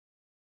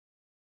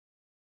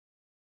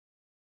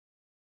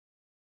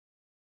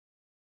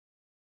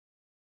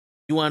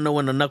 You wanna know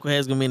when the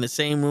knuckleheads gonna be in the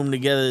same room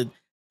together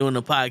doing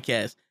the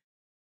podcast?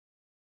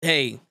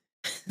 Hey,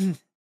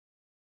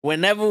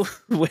 whenever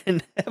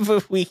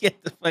we get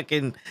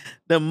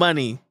the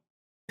money,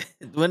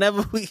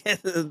 whenever we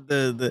get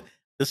the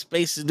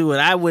space to do it,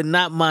 I would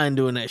not mind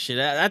doing that shit.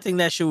 I think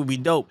that shit would be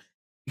dope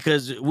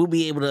because we'll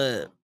be able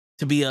to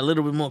be a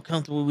little bit more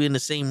comfortable. We're in the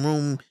same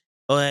room,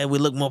 or we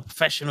look more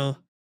professional.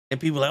 And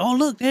people are like, oh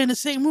look, they're in the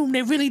same room.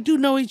 They really do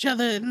know each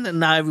other. And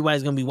now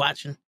everybody's gonna be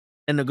watching.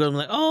 And the girl's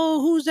like,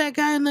 oh, who's that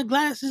guy in the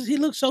glasses? He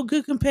looks so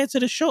good compared to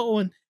the short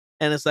one.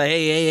 And it's like,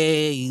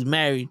 hey, he's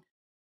married.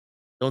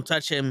 Don't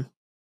touch him.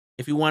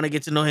 If you want to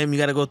get to know him, you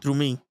got to go through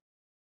me.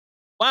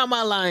 Why am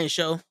I lying,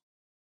 Show?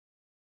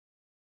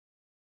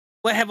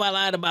 What have I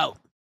lied about?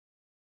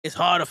 It's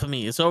harder for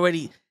me. It's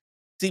already,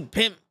 see,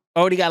 Pimp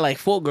already got like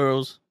 4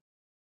 girls,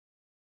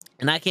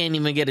 and I can't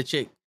even get a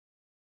chick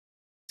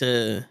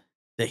to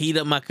heat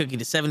up my cookie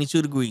to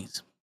 72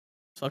 degrees.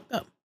 It's fucked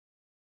up.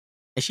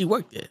 And she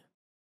worked there.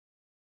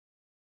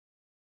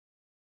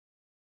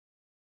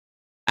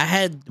 I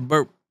had the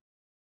burp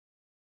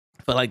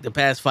for like the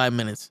past 5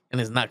 minutes, and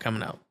it's not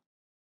coming out.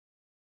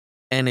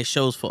 And it's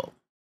Show's fault.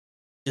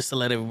 Just to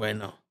let everybody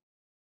know.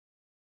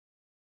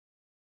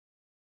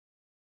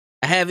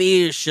 I have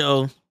ears,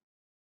 Show.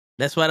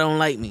 That's why they don't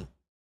like me.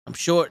 I'm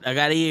short. I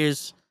got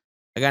ears.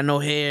 I got no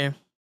hair.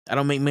 I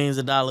don't make millions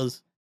of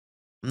dollars.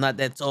 I'm not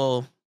that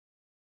tall.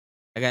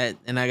 I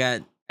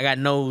got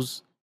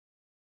nose.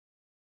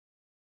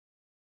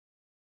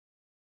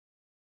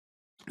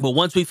 But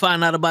once we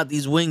find out about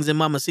these wings and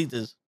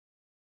mamacitas,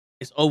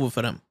 it's over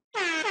for them.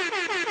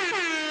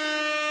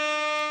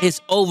 It's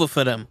over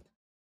for them.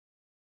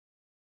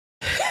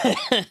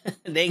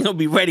 They ain't gonna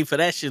be ready for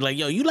that shit. Like,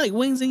 yo, you like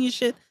wings in your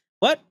shit?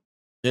 What?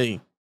 Hey,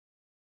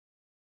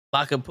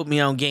 Flocka put me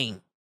on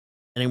game.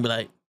 And they be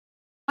like,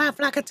 why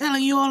Flocka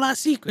telling you all our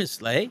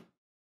secrets? Like,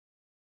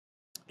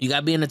 you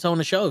gotta be in the tone of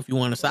the show if you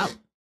want to stop.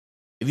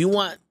 If you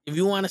want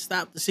to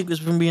stop the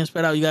secrets from being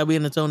spread out, you gotta be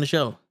in the tone of the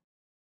show.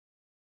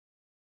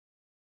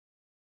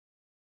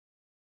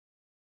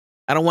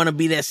 I don't want to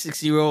be that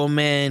 60-year-old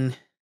man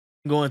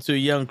going to a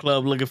young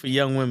club looking for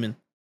young women.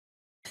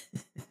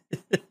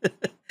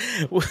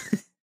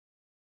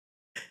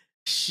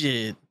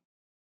 Shit.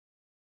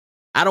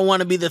 I don't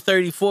want to be the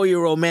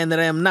 34-year-old man that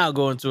I am now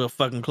going to a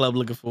fucking club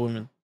looking for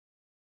women.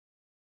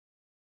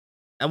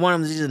 I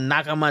want them to just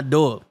knock on my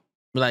door.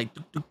 Be like,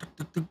 tuk, tuk, tuk,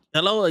 tuk, tuk.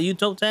 Hello, are you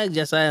toe tagged?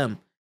 Yes, I am.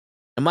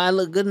 Am I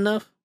look good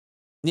enough?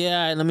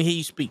 Yeah, all right, let me hear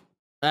you speak.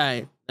 All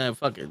right,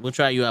 fuck it. We'll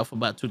try you out for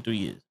about 2-3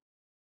 years.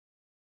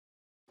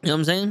 You know what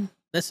I'm saying?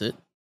 That's it.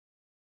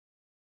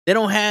 They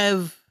don't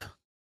have...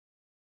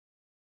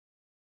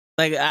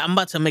 Like, I'm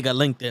about to make a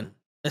LinkedIn.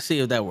 Let's see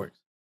if that works.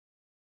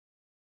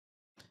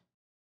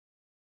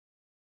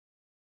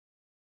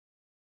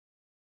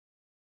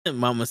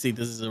 Mama see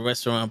this is a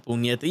restaurant,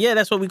 puñeta. Yeah,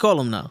 that's what we call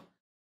them now.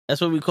 That's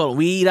what we call them.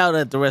 We eat out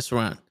at the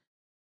restaurant.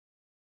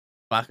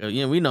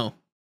 Yeah, we know.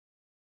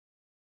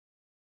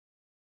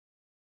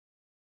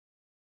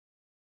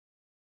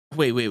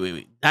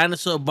 Wait.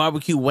 Dinosaur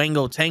barbecue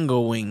Wango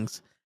Tango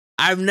wings.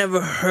 I've never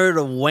heard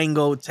of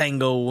Wango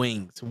Tango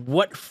wings.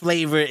 What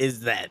flavor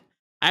is that?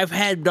 I've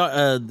had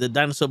the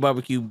dinosaur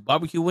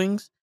barbecue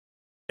wings.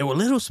 They were a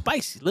little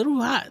spicy,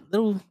 little hot,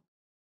 little.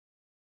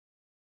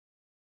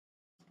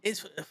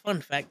 It's a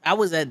fun fact. I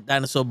was at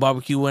Dinosaur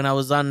Barbecue when I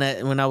was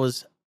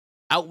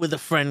out with a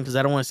friend, because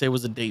I don't want to say it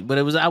was a date, but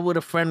it was out with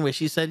a friend where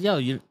she said, yo,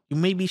 you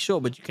may be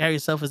short, but you carry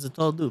yourself as a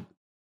tall dude.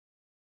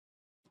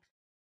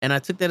 And I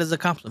took that as a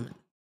compliment.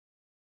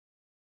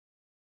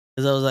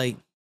 Because I was like,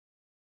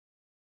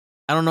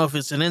 I don't know if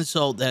it's an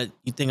insult that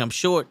you think I'm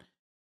short,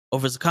 or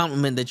if it's a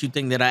compliment that you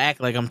think that I act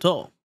like I'm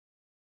tall.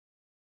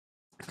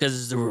 Because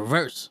it's the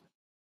reverse.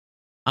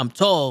 I'm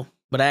tall,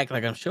 but I act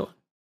like I'm short.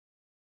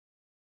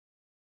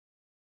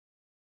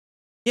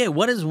 Yeah,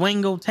 what is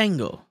Wango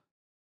Tango?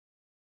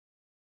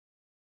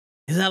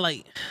 Is that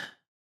like...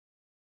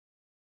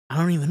 I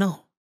don't even know.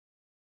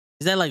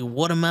 Is that like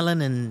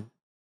watermelon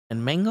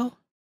and mango?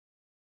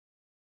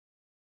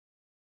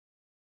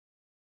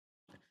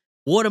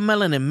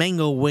 Watermelon and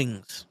mango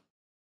wings.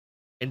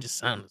 It just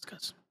sounds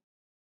disgusting.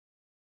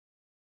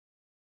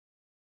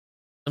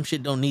 Some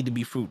shit don't need to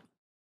be fruit.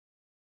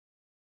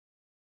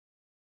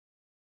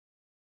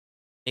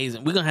 We're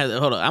gonna have to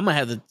hold on. I'm gonna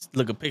have to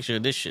look a picture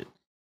of this shit.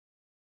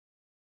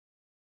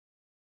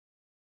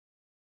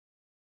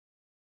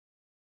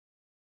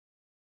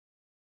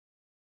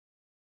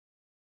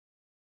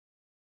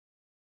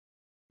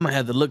 I'm gonna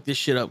have to look this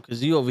shit up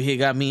because you over here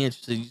got me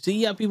interested. You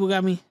see how people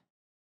got me?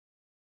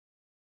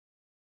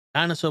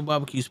 Dinosaur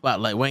barbecue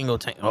spotlight, Wango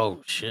Tango.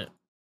 Oh shit.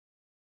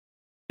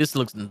 This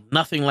looks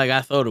nothing like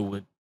I thought it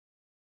would.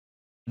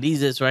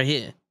 These is right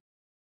here.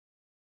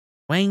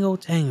 Wango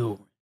Tango.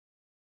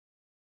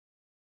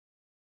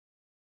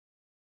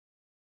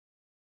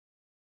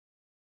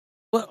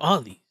 What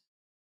are these?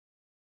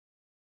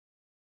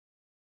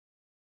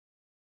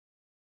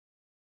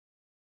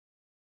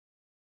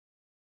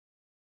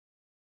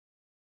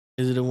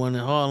 Is it the one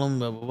in Harlem?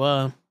 Blah blah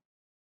blah.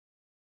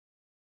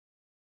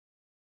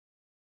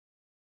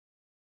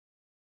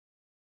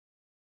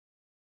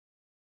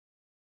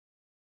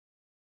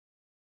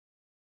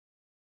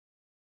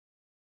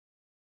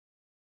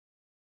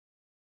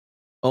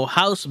 Oh,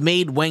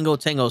 house-made Wango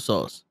Tango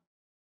sauce.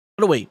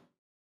 By the way,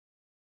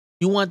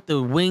 you want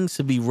the wings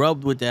to be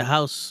rubbed with the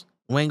house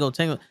Wango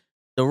Tango.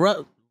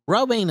 The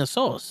rub ain't a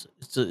sauce.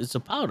 It's a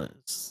powder.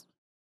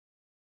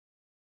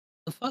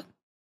 The fuck?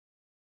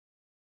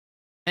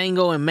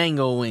 Tango and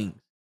mango wings.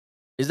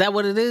 Is that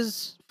what it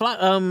is?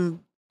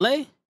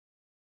 Lay?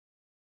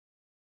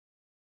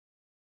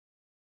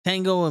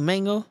 Tango and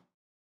mango?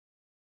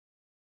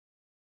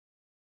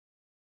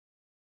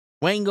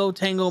 Wango,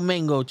 tango,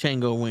 mango,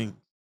 chango wing.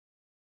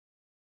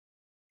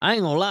 I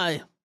ain't gonna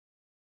lie.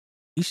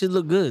 You should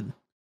look good.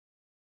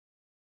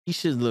 You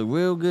should look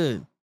real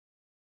good.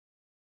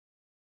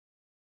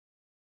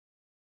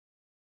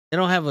 They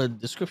don't have a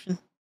description.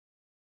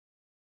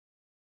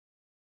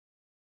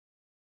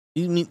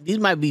 These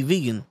might be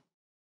vegan.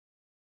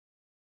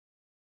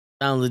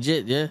 Sound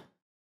legit, yeah?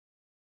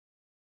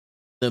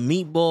 The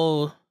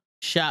Meatball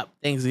Shop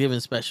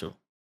Thanksgiving special.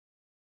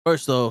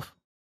 First off,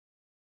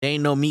 there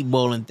ain't no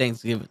meatball in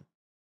Thanksgiving.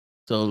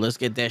 So let's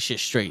get that shit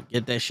straight.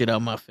 Get that shit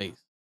out my face.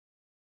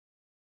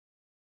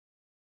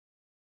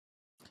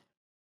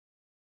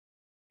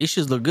 It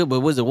should look good,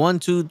 but was it 1,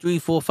 2, 3,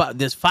 4, 5?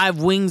 There's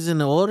 5 wings in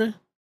the order?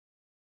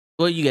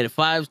 Well, you get it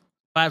 5,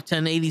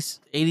 10,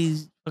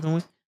 80s fucking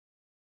wings.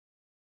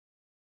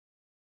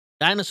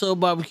 Dinosaur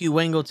barbecue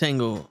Wango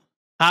Tango.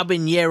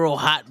 Habanero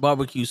hot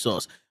barbecue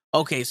sauce.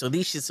 Okay, so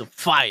these shits are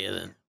fire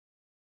then.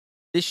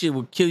 This shit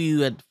will kill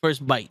you at the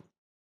first bite.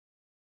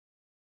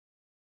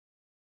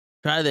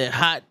 Try their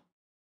hot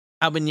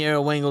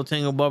habanero wango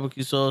tango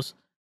barbecue sauce.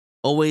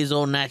 Always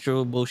all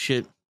natural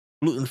bullshit.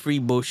 Gluten-free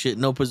bullshit.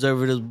 No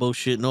preservatives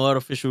bullshit. No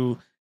artificial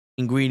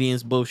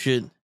ingredients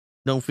bullshit.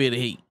 Don't fear the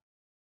heat.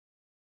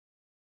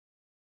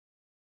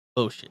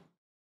 Bullshit.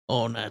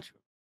 All natural.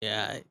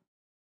 Yeah.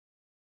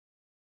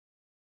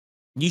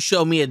 You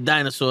show me a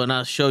dinosaur and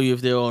I'll show you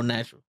if they're all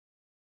natural.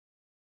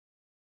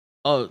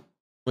 Oh,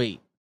 wait.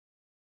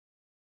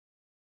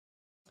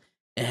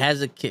 It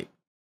has a kick.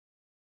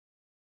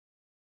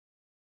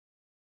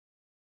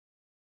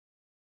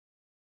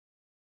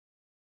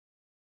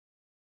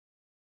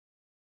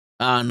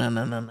 Oh, no.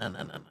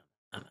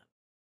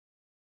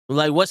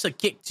 Like, what's a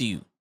kick to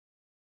you?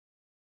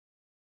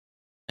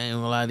 I ain't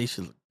gonna lie, these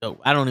shit look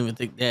dope. I don't even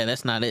think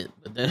that's not it.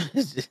 But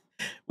that's just,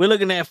 we're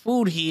looking at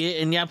food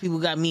here, and y'all people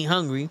got me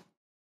hungry.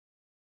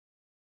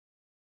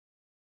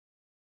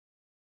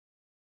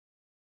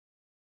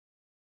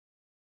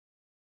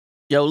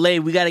 Yo, Lay,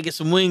 we gotta get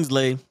some wings,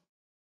 Lay.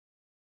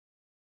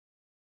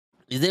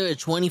 Is there a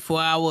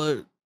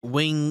 24-hour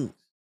wing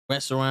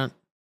restaurant?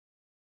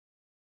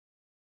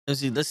 Let's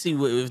see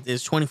if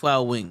there's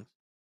 24-hour wings.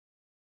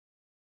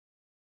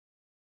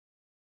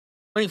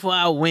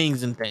 24-hour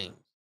wings and things.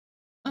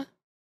 Huh?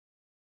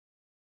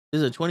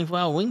 There's a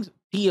 24-hour wings?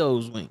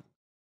 P.O.'s wing.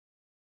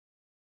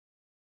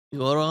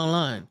 You order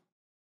online.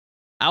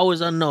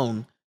 Hours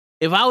unknown.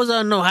 If I was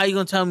unknown, how you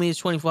gonna tell me it's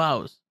 24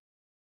 hours?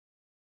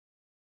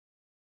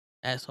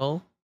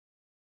 Asshole.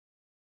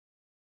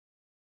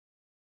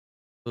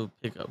 We'll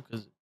pick up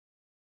because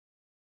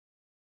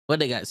what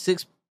they got?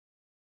 6.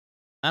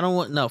 I don't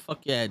want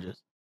fuck your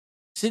address.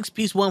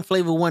 6-piece, 1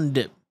 flavor, 1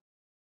 dip.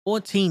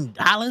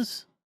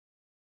 $14?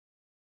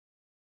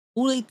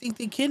 Who they think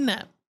they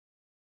kidnapped?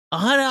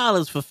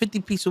 $100 for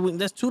 50-piece of wing.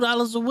 That's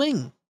 $2 a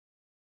wing.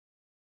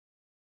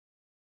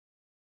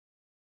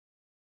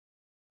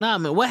 Nah,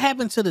 man. What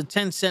happened to the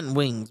 10-cent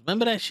wings?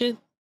 Remember that shit?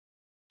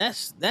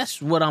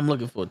 That's what I'm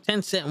looking for.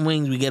 10-cent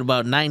wings. We get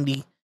about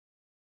 90,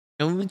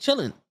 and we be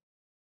chilling.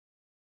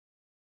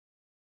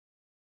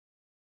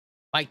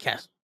 White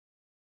Castle.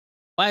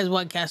 Why is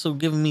White Castle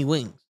giving me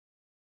wings?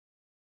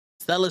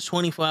 Stella's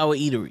 24-hour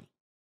eatery.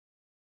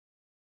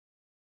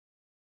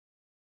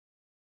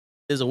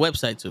 There's a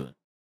website to it.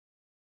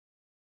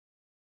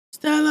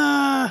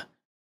 Stella,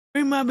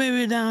 bring my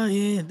baby down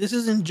here. This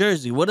is in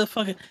Jersey. What the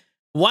fuck?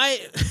 Why?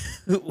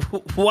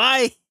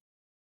 Why?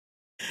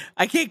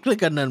 I can't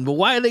click on nothing, but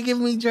why are they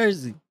giving me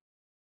Jersey?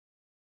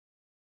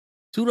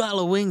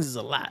 $2 wings is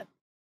a lot.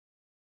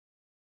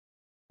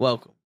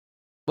 Welcome.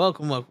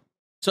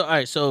 So, all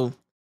right. So,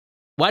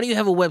 why do you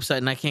have a website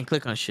and I can't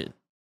click on shit?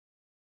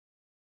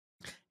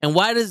 And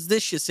why does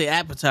this shit say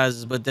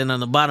appetizers, but then on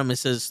the bottom it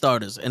says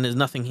starters and there's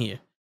nothing here?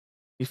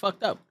 You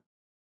fucked up.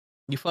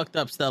 You fucked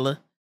up, Stella.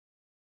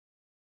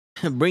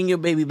 Bring your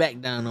baby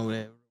back down over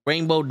there.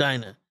 Rainbow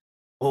Diner.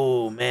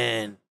 Oh,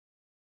 man.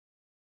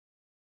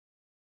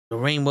 The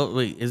Rainbow.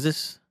 Wait, is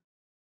this?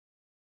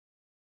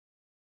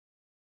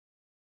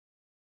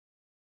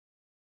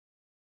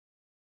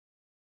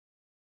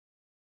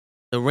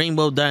 The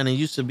Rainbow Diner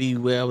used to be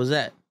where I was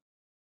at.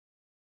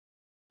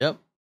 Yep.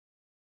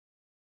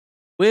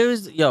 Where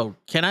is yo?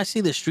 Can I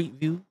see the street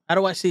view? How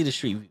do I see the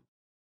street view?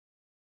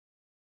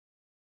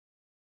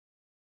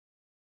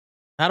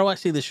 How do I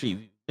see the street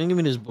view? Don't give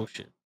me this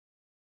bullshit.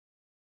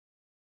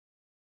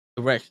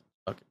 Directions.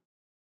 Okay.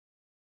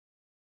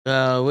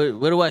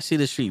 Where do I see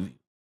the street view?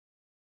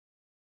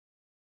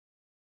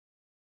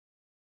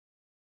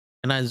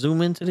 Can I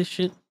zoom into this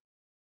shit?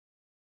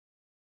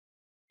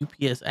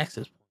 UPS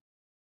access point.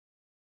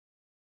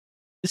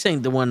 This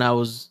ain't the one I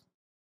was.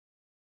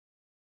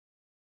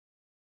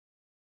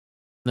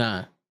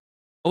 Nah.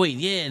 Oh wait,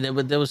 yeah,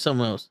 but there was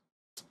something else.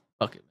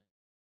 Fuck it.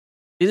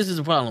 See, this is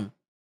the problem.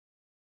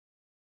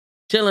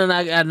 Chilling,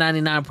 I got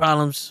 99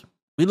 problems.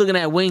 We looking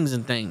at wings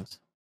and things.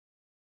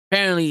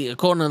 Apparently,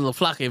 according to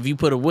LaFlaca, if you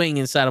put a wing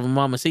inside of a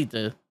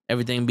mamacita,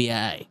 everything be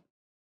alright.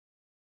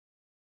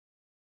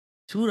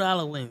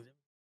 $2 wings.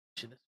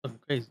 Shit, that's fucking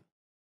crazy.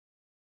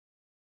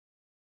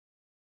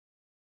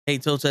 Hey,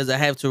 Toad says, I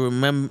have to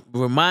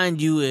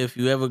remind you if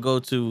you ever go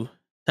to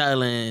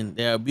Thailand,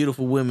 there are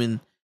beautiful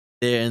women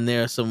there, and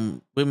there are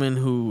some women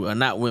who are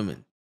not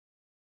women.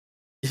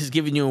 Just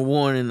giving you a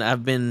warning.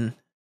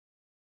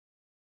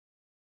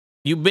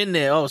 You've been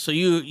there. Oh, so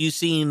you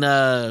seen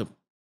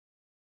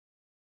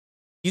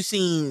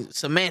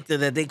Samantha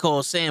that they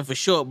call Sam for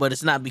short, but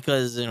it's not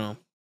because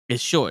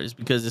it's short. It's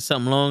because there's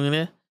something long in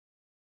there.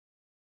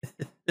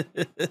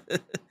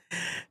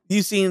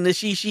 You seen the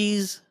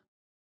shishis?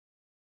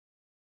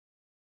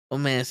 Oh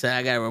man, said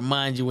I gotta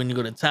remind you when you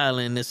go to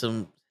Thailand,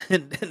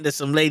 there's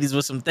some ladies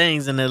with some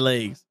things in their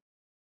legs.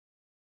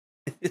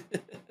 You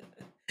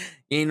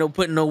ain't no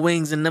putting no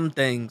wings in them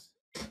things.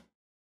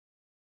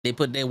 They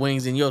put their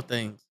wings in your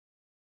things.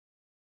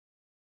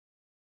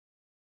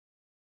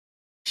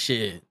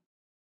 Shit.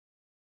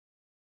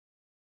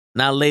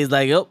 Now ladies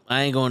like, oh,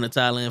 I ain't going to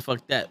Thailand.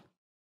 Fuck that.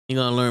 You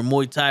gonna learn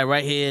Muay Thai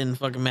right here in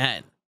fucking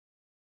Manhattan.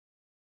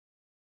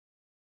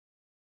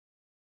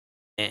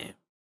 Damn.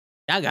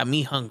 Y'all got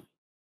me hungry.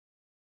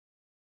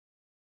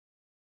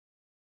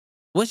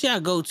 What's y'all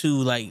go to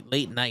like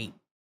late night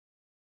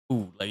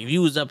food? Like if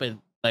you was up at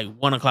like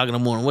 1 o'clock in the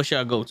morning, what's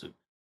y'all go to?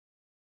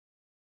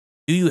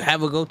 Do you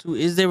have a go to?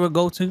 Is there a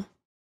go to?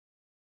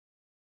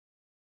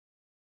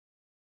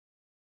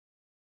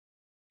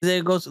 Is there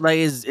a go to? Like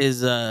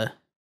is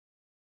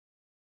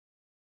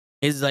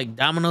like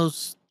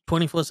Domino's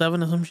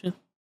 24/7 or some shit?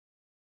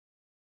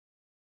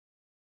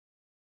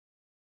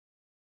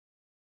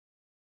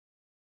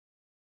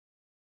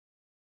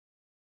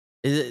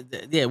 Is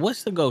it yeah?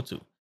 What's the go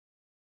to?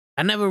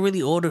 I never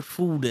really ordered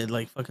food at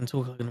like fucking 2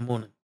 o'clock in the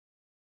morning.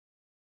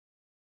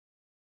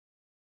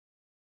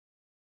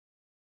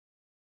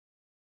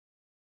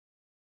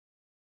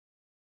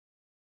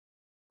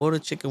 Order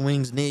chicken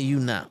wings near you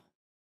now.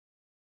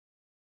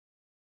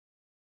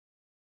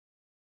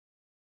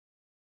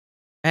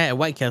 I had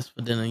White Castle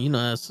for dinner. You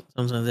know,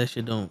 sometimes that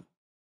shit don't.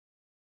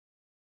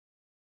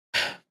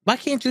 Why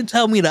can't you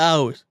tell me the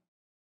hours?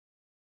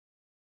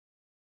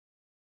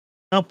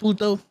 El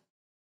puto.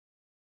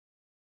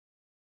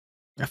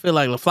 I feel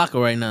like La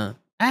Flaca right now.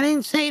 I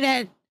didn't say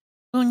that.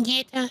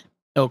 Puñeta.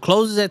 Oh,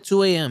 closes at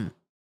 2 a.m.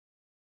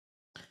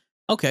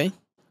 Okay.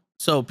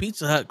 So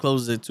Pizza Hut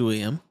closes at 2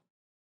 a.m.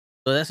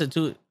 So that's a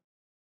two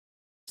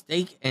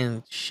steak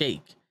and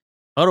shake.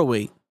 Hold on,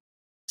 wait.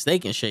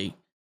 Steak and shake.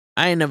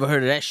 I ain't never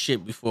heard of that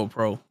shit before,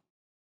 bro.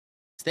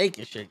 Steak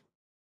and shake.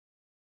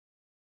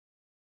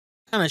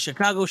 What kind of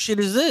Chicago shit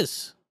is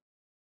this?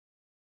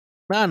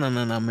 No,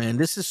 man.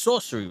 This is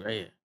sorcery right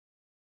here.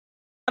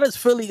 How does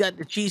Philly got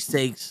the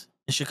cheesesteaks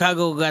and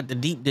Chicago got the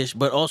deep dish,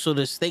 but also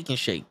the steak and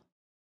shake?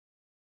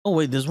 Oh,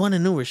 wait, there's one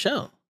in New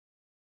Rochelle.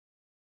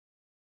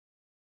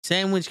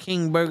 Sandwich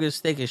King Burger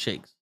Steak and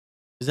Shakes.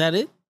 Is that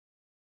it?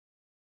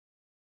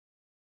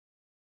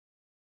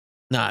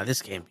 Nah,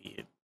 this can't be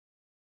it.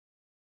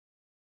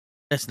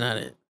 That's not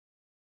it.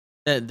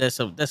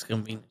 That's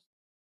convenient.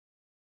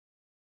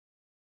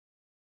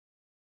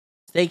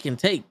 Steak and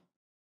take.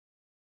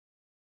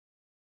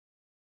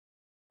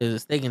 Is it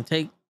steak and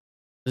take?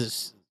 Is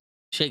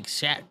it Shake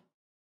Shack?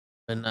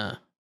 But nah.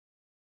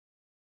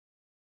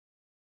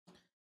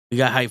 We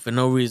got hype for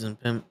no reason,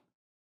 pimp.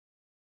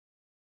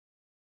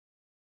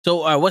 So,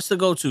 all right, what's the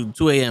go-to?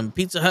 2 a.m.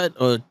 Pizza Hut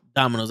or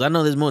Domino's? I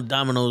know there's more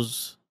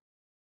Domino's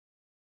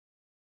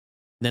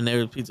than there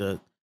is Pizza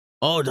Hut.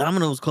 Oh,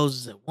 Domino's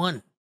closes at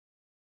 1.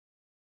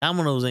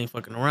 Domino's ain't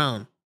fucking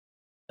around.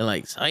 They're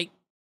like, psych.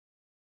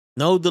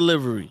 No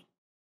delivery.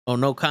 Oh,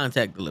 no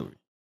contact delivery.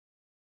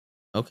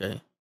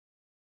 Okay.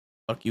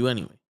 Fuck you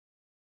anyway.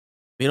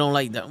 We don't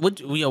like that. What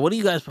do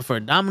you guys prefer?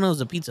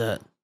 Domino's or Pizza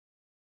Hut?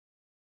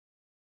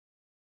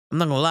 I'm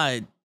not gonna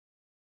lie.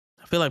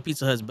 I feel like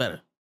Pizza Hut's better.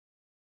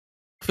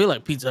 I feel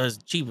like Pizza Hut's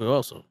cheaper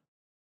also.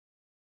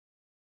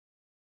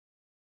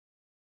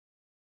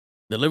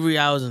 Delivery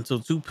hours until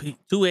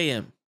 2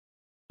 a.m.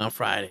 on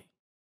Friday.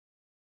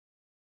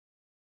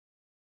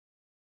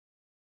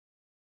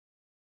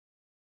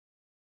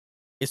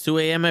 It's 2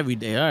 a.m. every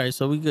day. All right,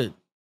 so we good.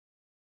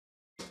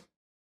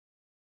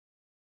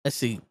 Let's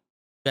see.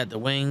 Got the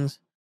wings.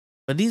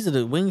 But these are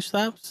the wing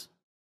stops.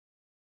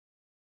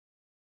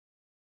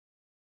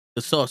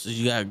 The sauces.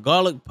 You got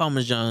garlic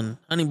parmesan,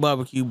 honey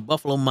barbecue,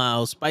 buffalo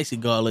mild, spicy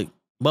garlic,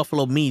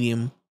 buffalo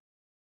medium,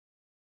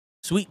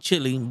 sweet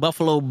chili,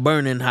 buffalo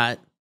burning hot.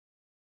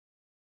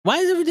 Why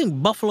is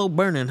everything buffalo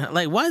burning hot?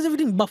 Like, why is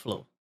everything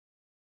buffalo?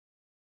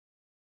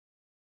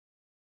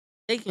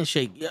 Steak and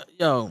shake.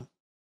 Yo.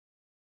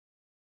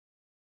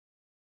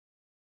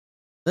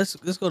 Let's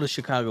go to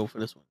Chicago for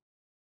this one.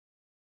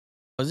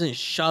 I was in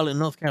Charlotte,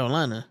 North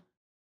Carolina.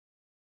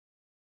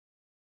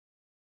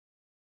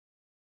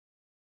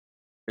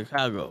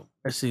 Chicago.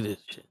 Let's see this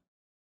shit.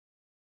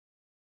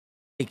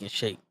 Steak and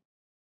shake.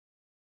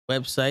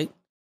 Website.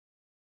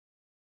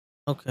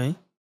 Okay.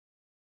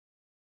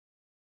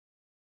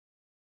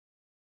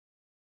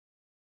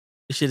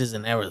 This shit is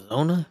in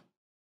Arizona.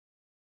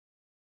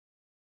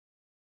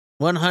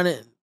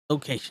 100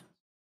 locations.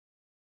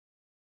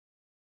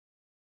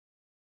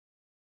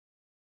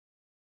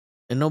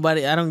 And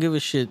nobody, I don't give a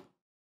shit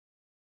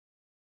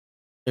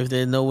if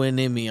they're nowhere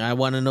near me. I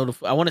want to know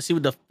I want to see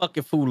what the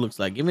fucking food looks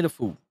like. Give me the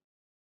food.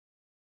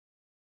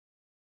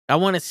 I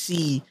want to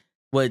see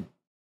what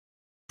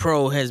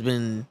Pro has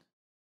been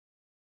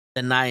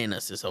denying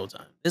us this whole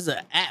time. This is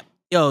an app.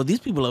 Yo, these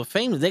people are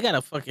famous. They got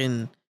a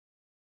fucking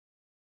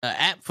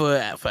app for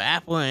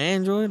Apple and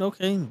Android.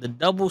 Okay. The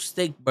double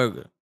steak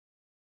burger.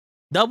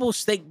 Double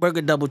steak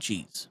burger, double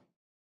cheese.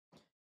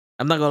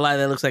 I'm not gonna lie,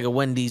 that looks like a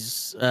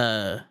Wendy's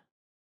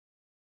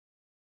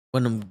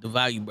one of them the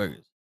value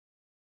burgers.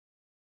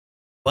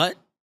 But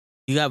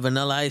you got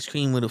vanilla ice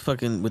cream with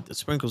with the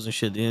sprinkles and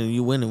shit. Then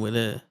you winning with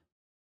it.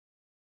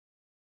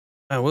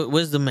 All right,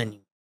 where's the menu?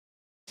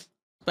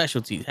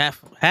 Specialties,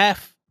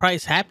 half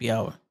price happy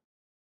hour.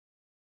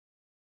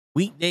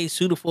 Weekdays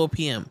 2 to 4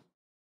 p.m.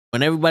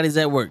 when everybody's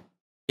at work.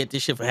 Get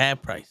this shit for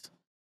half price.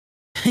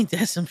 Ain't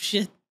that some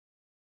shit?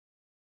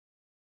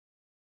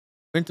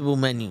 Printable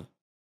menu.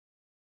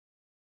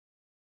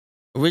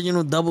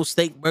 Original double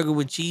steak burger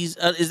with cheese.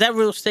 Is that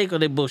real steak or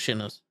they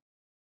bullshitting us?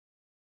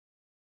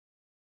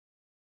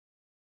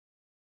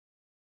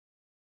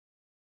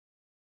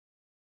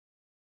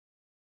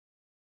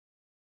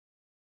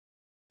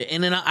 The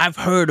In-N-Out, I've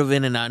heard of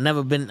In-N-Out.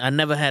 I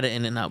never had an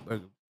In-N-Out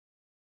burger.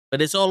 But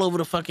it's all over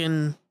the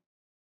fucking,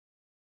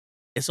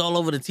 it's all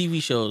over the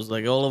TV shows,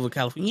 like all over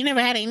California. You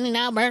never had an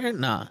In-N-Out burger?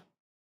 Nah.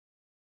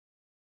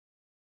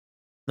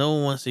 No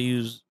one wants to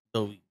use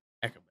Adobe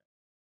Acrobat.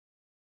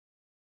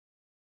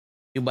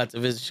 You about to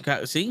visit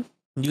Chicago? See,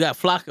 you got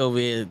Flock over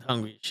here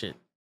hungry as shit.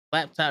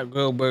 Laptop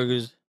Grill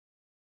Burgers.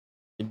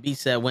 It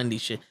beats that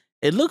Wendy's shit.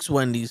 It looks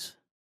Wendy's.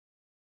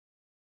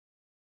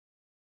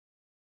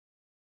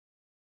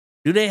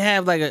 Do they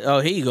have like a? Oh,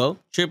 here you go,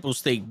 triple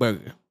steak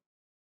burger.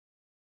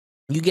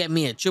 You get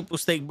me a triple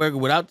steak burger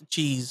without the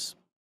cheese,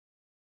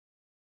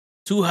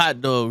 2 hot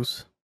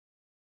dogs.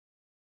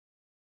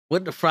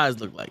 What the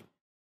fries look like?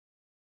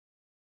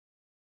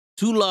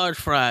 2 large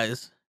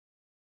fries.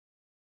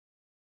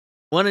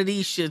 One of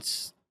these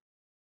shits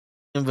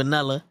in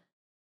vanilla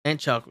and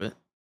chocolate.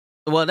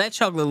 Well, that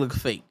chocolate looks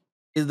fake.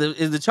 Is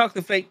the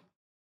chocolate fake,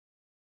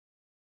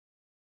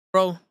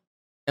 bro?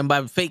 And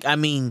by fake, I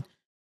mean,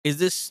 is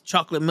this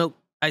chocolate milk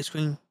ice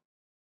cream?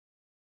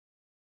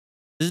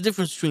 There's a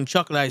difference between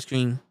chocolate ice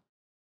cream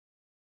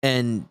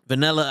and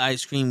vanilla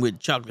ice cream with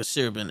chocolate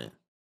syrup in it.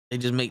 They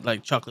just make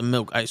like chocolate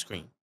milk ice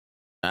cream.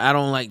 I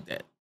don't like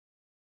that.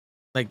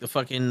 Like the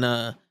fucking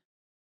like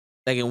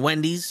in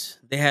Wendy's,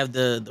 they have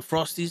the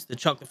Frosties, the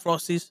chocolate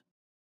Frosties.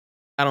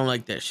 I don't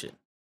like that shit.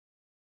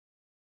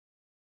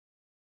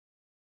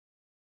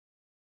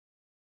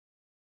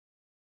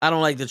 I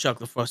don't like the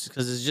chocolate Frosties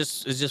because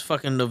it's just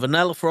fucking the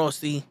vanilla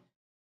Frosty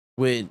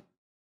with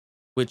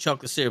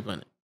chocolate syrup in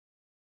it.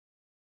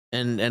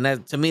 And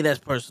that, to me, that's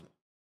personal.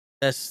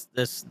 That's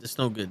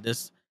no good.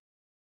 That's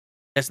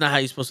not how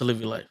you're supposed to live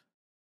your life.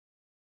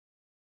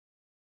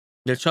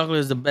 The chocolate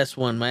is the best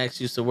one. My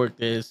ex used to work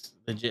there. It's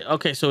legit.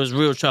 Okay, so it's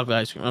real chocolate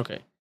ice cream. Okay.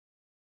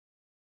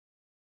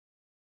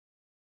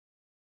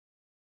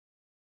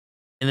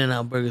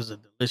 In-N-Out burgers are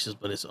delicious,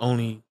 but it's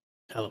only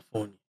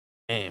California.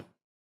 Damn.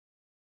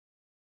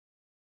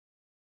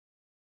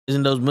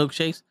 Isn't those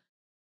milkshakes?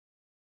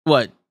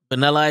 What?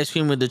 Vanilla ice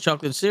cream with the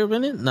chocolate syrup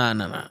in it?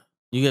 Nah.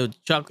 You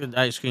get chocolate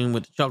ice cream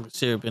with the chocolate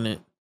syrup in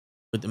it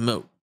with the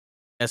milk.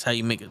 That's how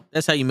you make it.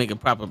 That's how you make a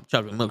proper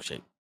chocolate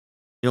milkshake.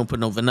 You don't put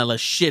no vanilla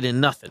shit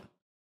in nothing.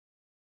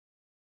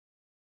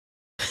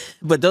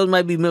 But those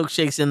might be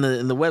milkshakes in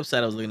the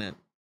website I was looking at.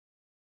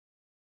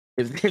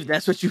 If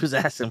that's what you was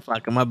asking,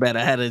 Flocka, my bad.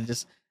 I had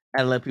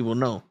to let people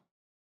know.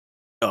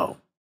 Oh,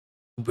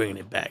 bringing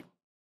it back.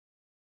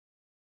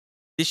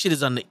 This shit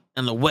is on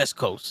the West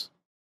Coast.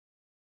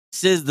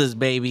 Sizzlers,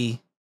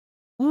 baby.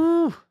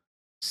 Woo.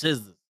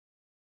 Sizzlers.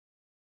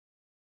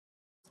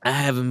 I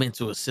haven't been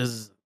to a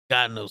Sizzlers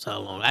God knows how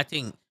long. I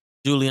think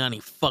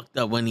Giuliani fucked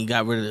up when he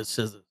got rid of the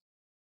Sizzlers.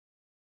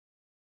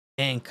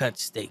 Hand cut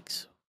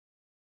steaks.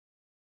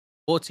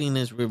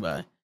 14-inch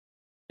ribeye.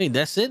 Hey,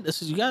 that's it?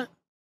 That's what you got?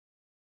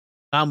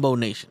 Combo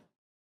Nation.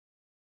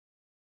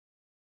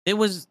 There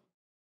was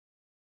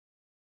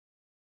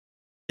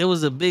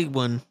a big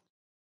one.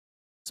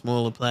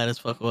 Smaller platters,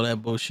 fuck all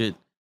that bullshit.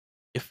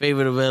 Your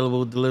favorite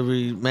available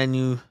delivery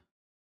menu.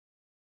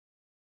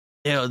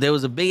 Yeah, there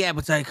was a big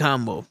appetite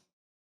combo.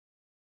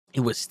 It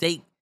was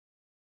steak,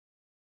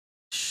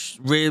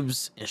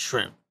 ribs, and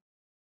shrimp.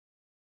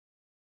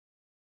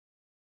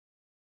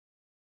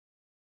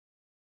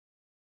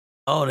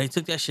 Oh, they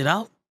took that shit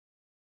out?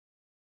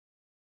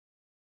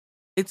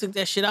 They took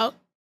that shit out?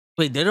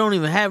 Wait, they don't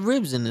even have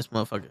ribs in this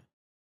motherfucker.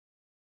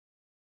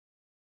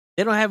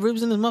 They don't have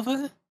ribs in this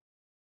motherfucker?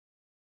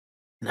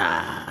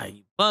 Nah,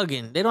 you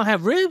bugging. They don't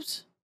have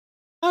ribs?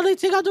 How they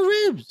take out the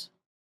ribs?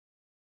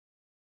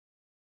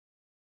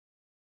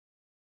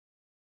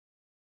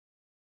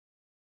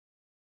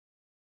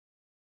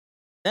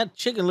 That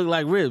chicken look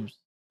like ribs.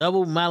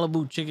 Double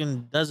Malibu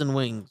chicken, dozen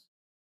wings.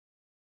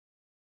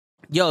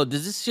 Yo,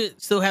 does this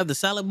shit still have the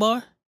salad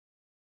bar?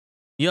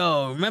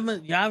 Yo,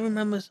 y'all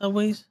remember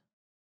Subways?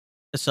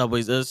 The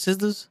Subways,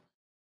 Sizzlers?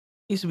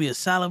 Used to be a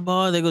salad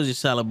bar. There goes your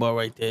salad bar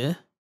right there.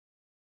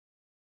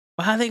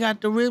 But how they got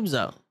the ribs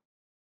out?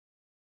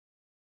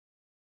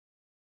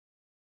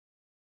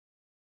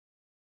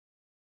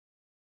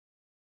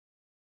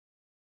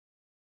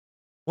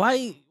 Why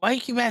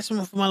you keep asking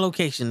me for my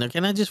location? Now,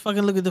 can I just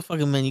fucking look at the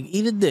fucking menu?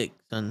 Eat a dick,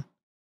 son.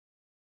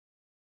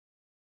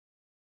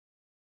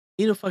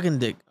 Eat a fucking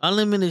dick.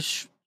 Unlimited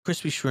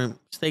crispy shrimp,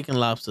 steak and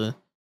lobster.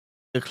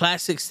 The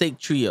classic steak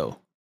trio.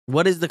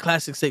 What is the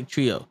classic steak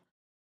trio?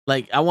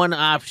 Like, I want the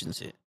options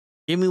here.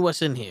 Give me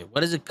what's in here.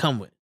 What does it come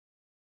with?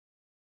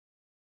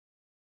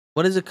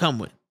 What does it come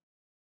with?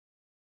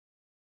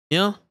 You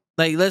know?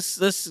 Like, let's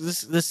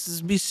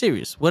be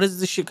serious. What does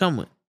this shit come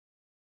with?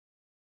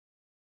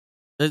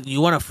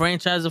 You want to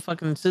franchise the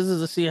fucking Scissors?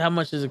 Let's see how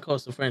much does it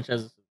cost to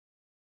franchise the.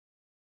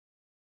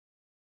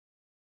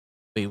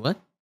 Wait, what?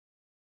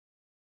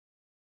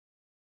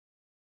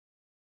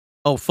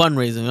 Oh,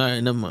 fundraising. All right,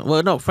 never mind.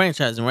 Well, no,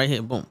 franchising right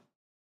here. Boom.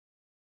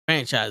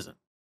 Franchising.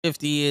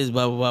 50 years,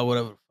 blah, blah, blah,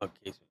 whatever the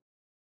fuck case.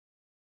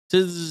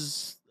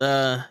 Scissors,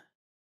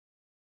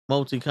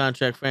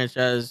 multi-contract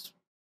franchise.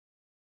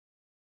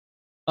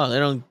 Oh, they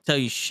don't tell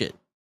you shit.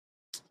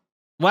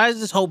 Why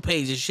is this whole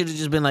page? It should have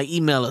just been like,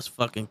 email us,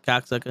 fucking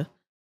cocksucker.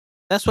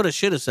 That's what it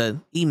should have said.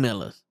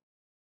 Email us.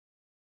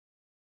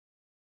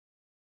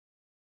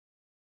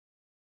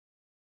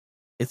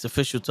 It's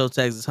official. Toe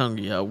Tags is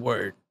hungry.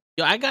 Word.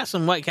 Yo, I got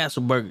some White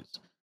Castle burgers.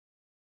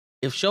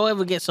 If show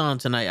ever gets on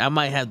tonight, I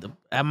might have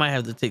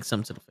to take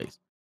some to the face.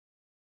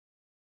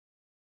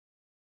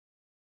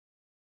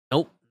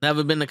 Nope,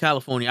 never been to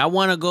California. I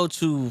want to go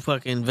to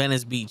fucking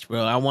Venice Beach,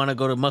 bro. I want to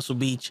go to Muscle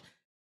Beach,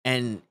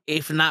 and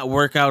if not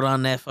work out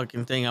on that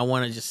fucking thing, I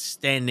want to just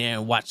stand there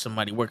and watch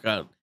somebody work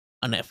out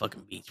on that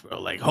fucking beach, bro.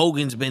 Like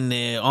Hogan's been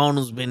there,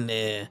 Arnold's been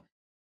there,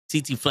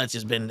 CT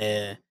Fletcher's been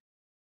there.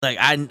 Like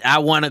I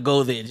want to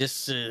go there.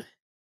 Just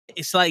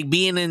it's like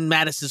being in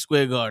Madison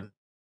Square Garden.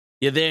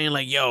 You're there and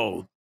like,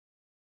 yo,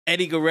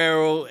 Eddie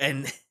Guerrero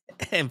and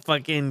and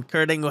fucking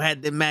Kurt Angle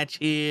had the match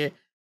here.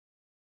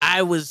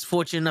 I was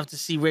fortunate enough to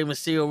see Rey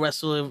Mysterio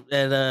wrestle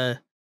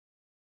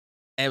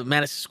at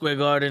Madison Square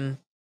Garden.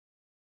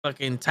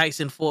 Fucking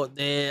Tyson fought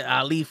there,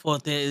 Ali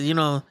fought there. You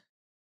know,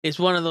 it's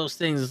one of those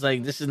things. It's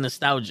like, this is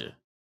nostalgia.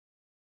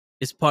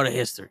 It's part of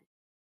history.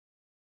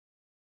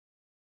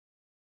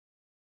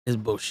 It's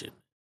bullshit.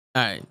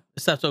 All right,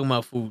 let's stop talking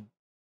about food.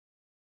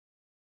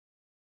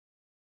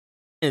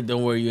 And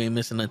don't worry, you ain't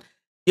missing nothing.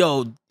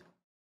 Yo,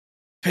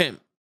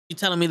 Pimp, you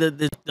telling me that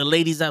the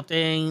ladies out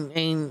there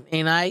ain't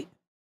alright?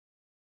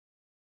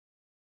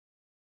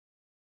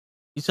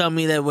 You telling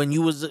me that when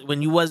you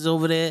was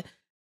over there,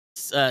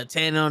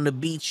 tanning on the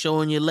beach,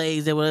 showing your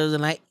legs, that was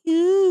like,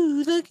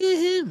 ooh, look at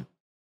him.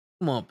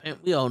 Come on,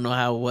 Pimp. We all know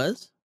how it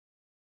was.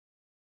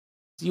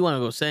 You want to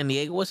go San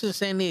Diego? What's in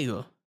San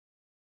Diego?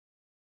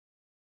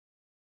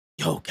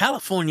 Yo,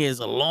 California is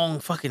a long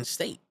fucking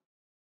state.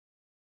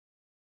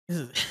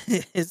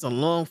 It's a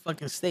long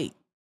fucking state.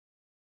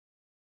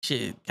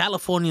 Shit,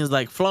 California is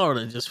like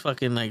Florida, just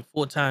fucking like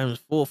 4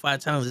 or 5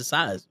 times the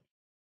size.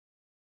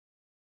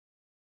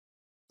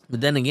 But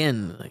then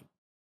again, like,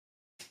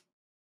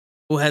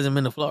 who hasn't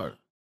been to Florida?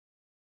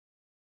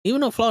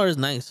 Even though Florida is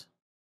nice,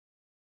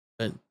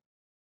 but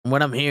from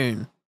what I'm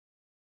hearing,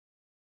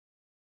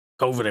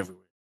 COVID everywhere.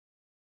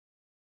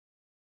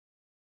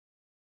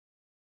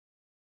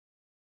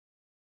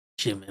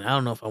 Shit, man, I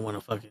don't know if I want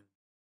to fucking.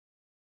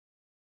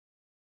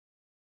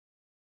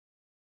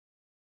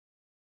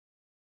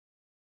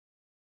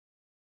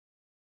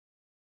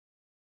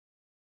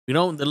 You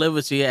don't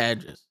deliver to your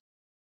address.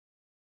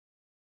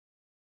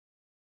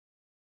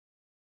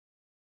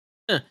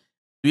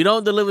 You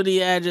don't deliver to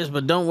your address,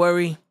 but don't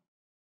worry,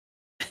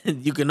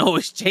 you can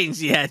always change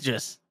the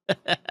address.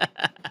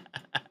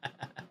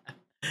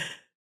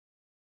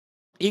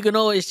 You can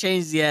always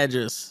change the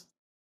address,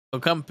 or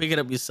come pick it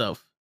up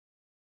yourself.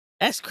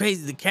 That's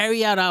crazy. The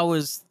carry out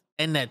hours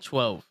end at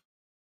 12.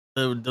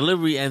 The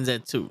delivery ends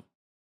at 2,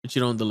 but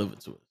you don't deliver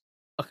to it.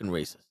 Fucking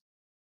racist.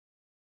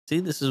 See,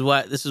 this is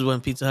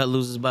when Pizza Hut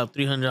loses about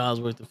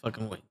 $300 worth of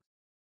fucking wings.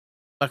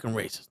 Fucking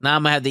racist. Now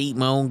I'm gonna have to eat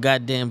my own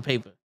goddamn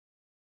paper.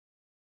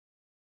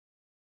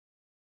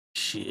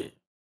 Shit.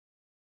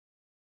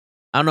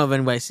 I don't know if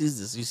anybody sees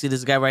this. You see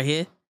this guy right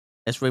here?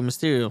 That's Rey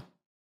Mysterio.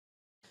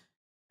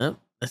 Yep,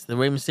 that's the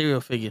Rey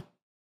Mysterio figure.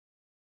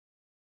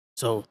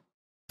 So,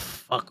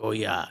 fuck, oh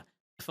yeah.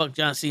 Fuck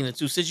John Cena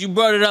too. Since you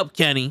brought it up,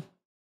 Kenny,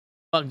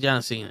 fuck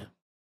John Cena.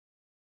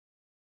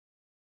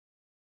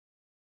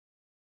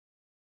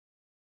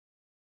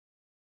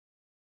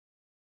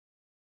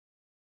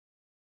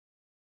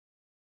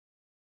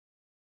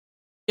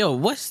 Yo,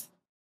 what's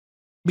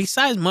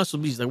besides Muscle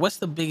Beach? Like, what's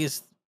the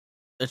biggest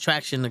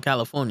attraction to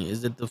California?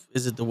 Is it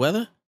the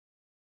weather?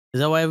 Is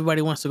that why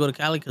everybody wants to go to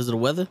Cali, because of the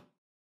weather,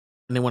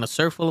 and they want to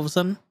surf all of a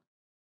sudden?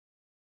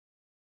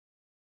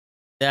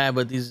 Yeah,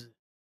 but these.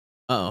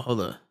 Oh, hold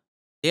on.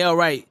 Yeah, all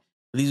right.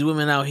 These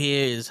women out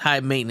here is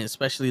high maintenance,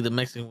 especially the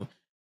Mexican.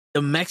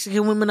 The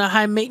Mexican women are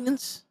high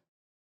maintenance.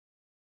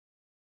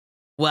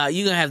 Well,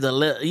 you're gonna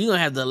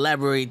have to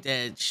elaborate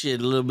that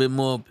shit a little bit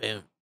more,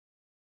 Pimp.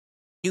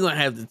 You're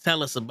gonna have to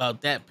tell us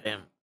about that,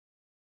 Pimp.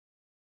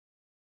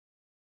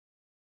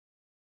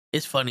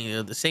 It's funny,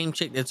 the same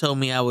chick that told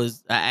me I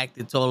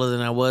acted taller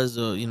than I was,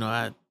 or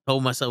I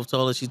told myself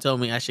taller. She told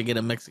me I should get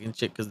a Mexican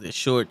chick because they're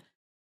short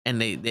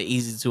and they're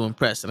easy to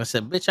impress. And I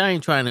said, bitch, I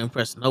ain't trying to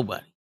impress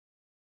nobody.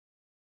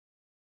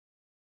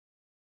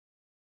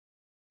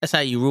 That's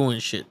how you ruin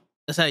shit.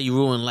 That's how you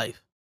ruin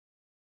life.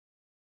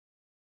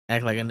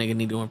 Act like a nigga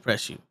need to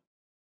impress you.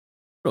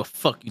 What the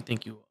fuck you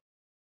think you are?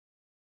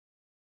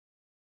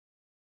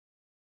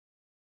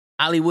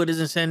 Hollywood is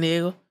in San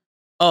Diego?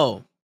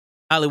 Oh,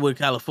 Hollywood,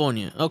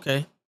 California.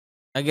 Okay.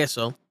 I guess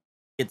so.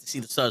 Get to see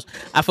the stars.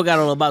 I forgot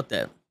all about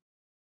that.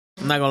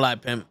 I'm not gonna lie,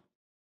 Pimp.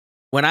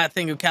 When I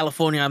think of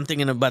California, I'm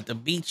thinking about the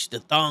beach, the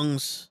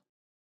thongs,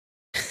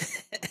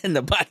 and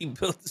the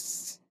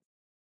bodybuilders.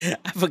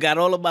 I forgot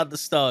all about the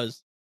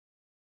stars.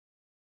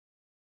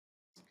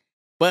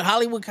 But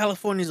Hollywood,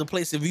 California is a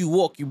place, if you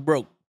walk, you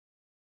broke.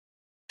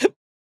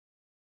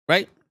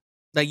 Right?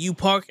 Like, you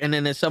park and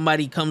then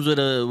somebody comes with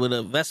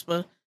a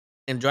Vespa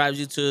and drives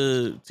you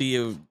to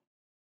your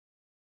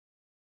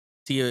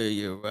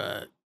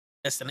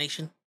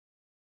destination.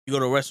 You go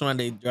to a restaurant,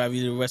 they drive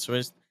you to a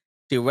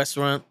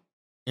restaurant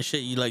and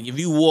shit. You like if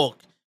you walk,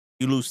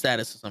 you lose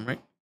status or something,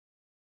 right?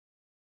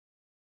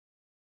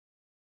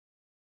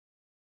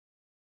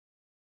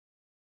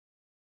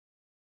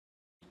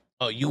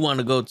 Oh, you want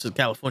to go to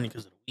California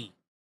because of the weed?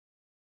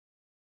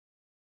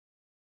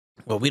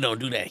 Well, we don't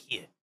do that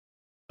here.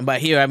 And by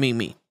here, I mean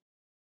me.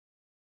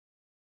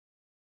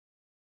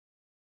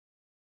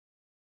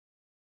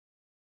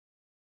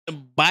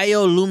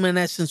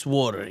 Bioluminescence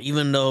water,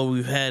 even though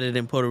we've had it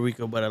in Puerto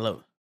Rico, but I love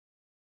it.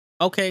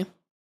 Okay,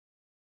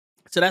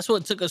 so that's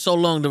what took us so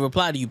long to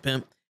reply to you,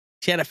 pimp.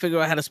 She had to figure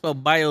out how to spell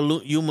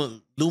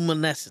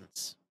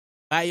bioluminescence.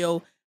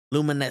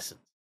 Bioluminescence.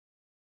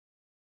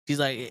 She's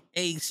like,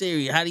 "Hey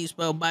Siri, how do you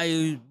spell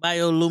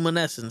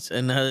bioluminescence?"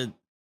 And her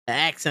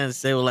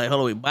accents, they were like,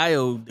 "Hold on, wait,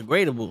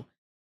 biodegradable."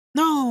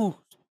 No,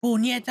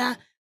 puñeta.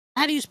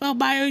 How do you spell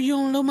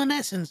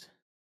bioluminescence?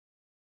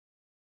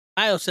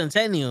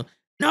 Biocentennial.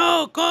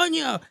 No,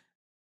 coño.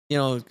 You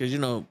know, because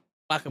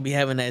I could be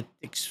having that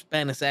thick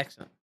Spanish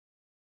accent,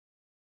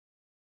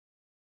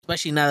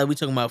 especially now that we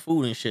talking about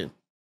food and shit.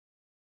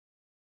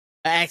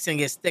 The accent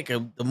gets thicker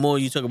the more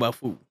you talk about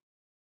food.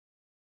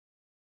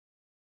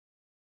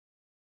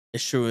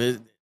 It's true.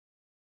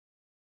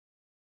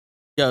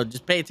 Yo,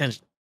 just pay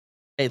attention.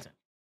 Pay attention.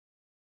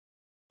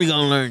 We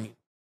gonna learn you.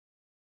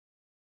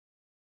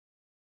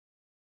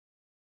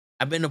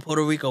 I've been to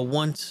Puerto Rico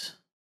once.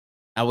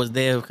 I was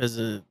there because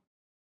of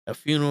a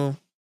funeral.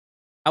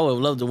 I would have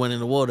loved to went in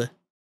the water.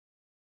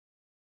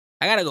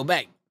 I gotta go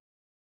back.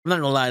 I'm not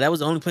gonna lie. That was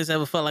the only place I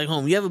ever felt like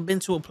home. You ever been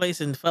to a place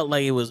and felt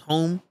like it was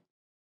home?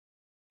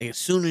 Like as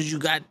soon as you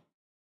got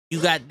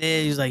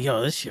there, you was like,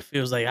 yo, this shit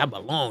feels like I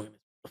belong in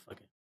this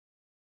motherfucker.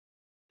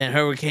 And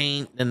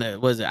hurricane,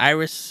 then was it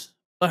Iris?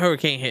 What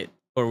hurricane hit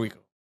Puerto Rico?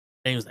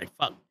 And he was like,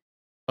 fucked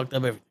up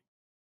everything.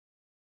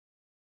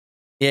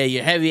 Yeah,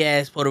 your heavy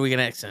ass Puerto Rican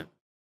accent.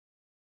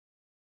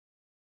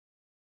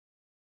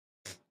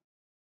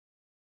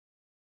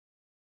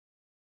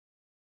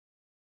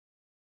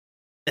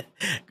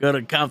 Go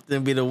to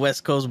Compton, be the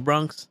West Coast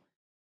Bronx.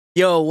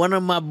 Yo, one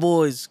of my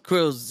boys,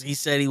 Krills, he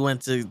said he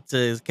went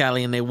to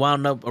Cali and they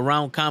wound up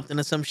around Compton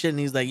or some shit. And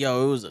he's like,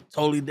 yo, it was a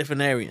totally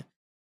different area.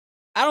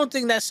 I don't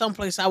think that's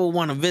someplace I would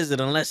want to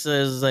visit unless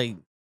there's like,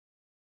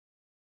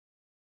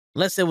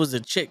 unless there was a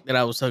chick that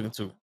I was talking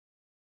to. You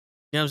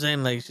know what I'm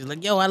saying? Like, she's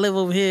like, yo, I live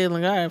over here.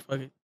 Like, all right, fuck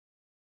it.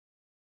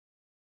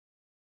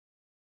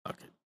 Fuck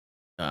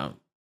it.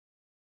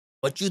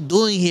 What you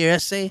doing here,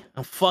 SA?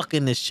 I'm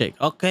fucking this chick,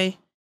 okay?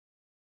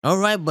 All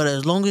right, but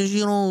as long as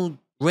you don't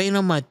rain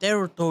on my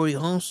territory,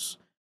 Holmes,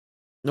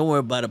 don't worry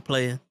about it,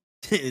 player.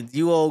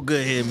 You all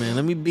good here, man.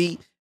 Let me beat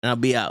and I'll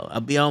be out.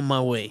 I'll be on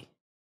my way.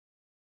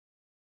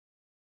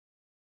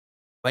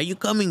 Why you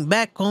coming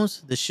back,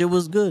 Holmes? The shit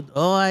was good.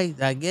 Oh, I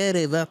get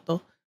it,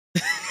 Vato.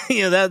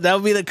 You know, that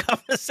would be the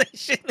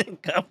conversation in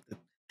Compton.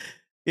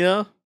 You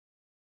know?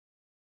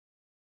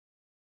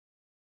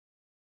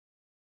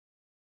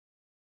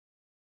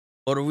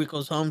 Puerto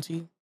Rico's home to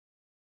you?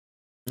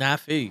 Nah, I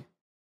feel you.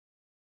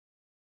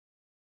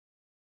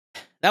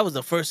 That was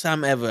the first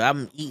time ever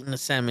I'm eating a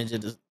sandwich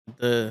at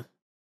the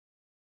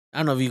I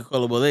don't know if you can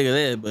call it bodega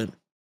there, but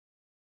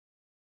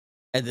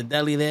at the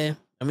deli there,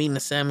 I'm eating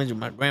a sandwich with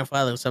my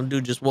grandfather, and some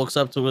dude just walks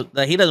up to us.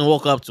 Like, he doesn't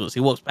walk up to us,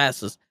 he walks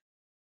past us.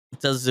 He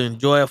tells us to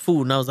enjoy our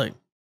food. And I was like,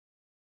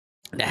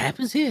 that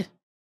happens here.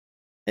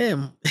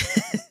 Damn.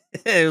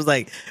 It was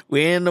like,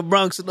 we're in the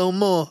Bronx no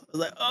more. I was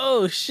like,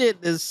 oh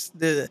shit,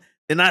 they're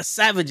not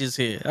savages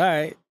here. All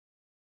right.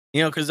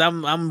 You know, because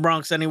I'm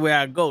Bronx anywhere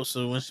I go.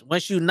 So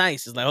once you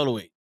nice, it's like, hold on,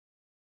 wait.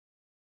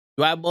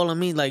 You eyeballing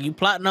me? Like, you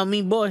plotting on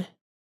me, boy?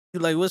 You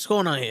like, what's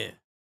going on here?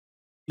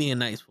 Being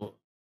nice for.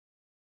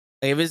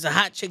 Like, if it's a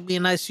hot chick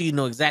being nice to you, you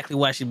know exactly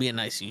why she being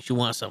nice to you. She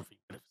wants something for you.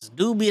 But if it's a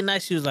dude being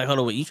nice to you, it's like, hold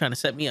on, wait, you trying to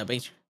set me up,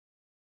 ain't you?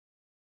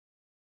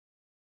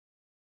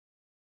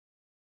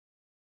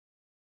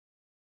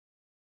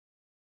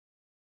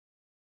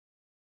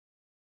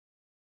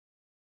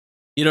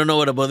 You don't know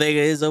what a bodega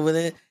is over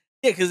there?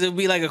 Yeah, because it'd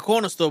be like a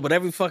corner store, but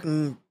every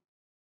fucking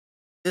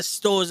this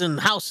store's in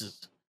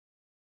houses.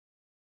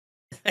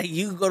 Like,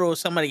 you can go to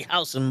somebody's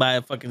house and buy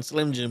a fucking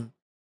Slim Jim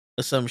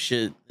or some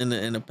shit in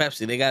a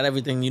Pepsi. They got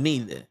everything you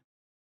need there.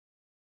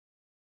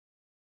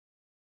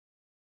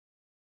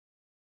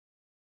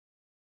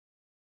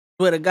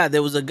 Swear to God,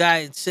 there was a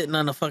guy sitting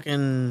on a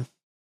fucking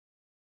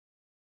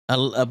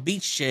a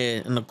beach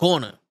chair in the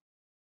corner,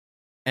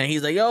 and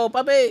he's like, "Yo,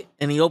 papi,"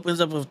 and he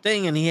opens up a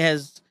thing, and he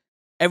has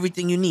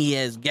everything you need. He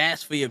has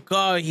gas for your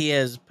car. He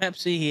has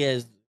Pepsi. He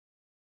has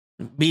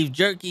beef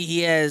jerky.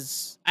 He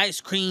has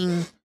ice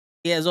cream.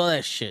 He has all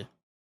that shit.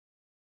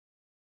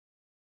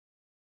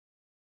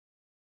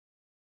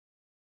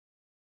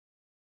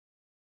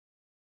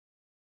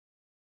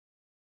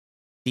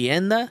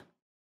 Tienda.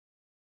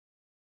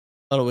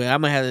 By the way,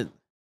 I'm gonna have it.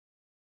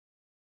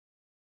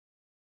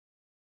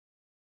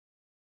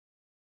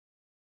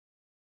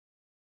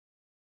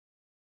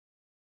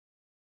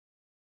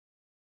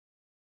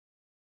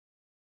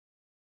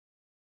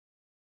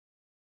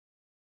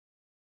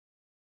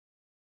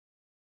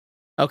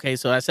 Okay,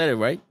 so I said it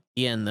right.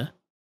 Tienda.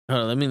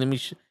 Hold on, let me.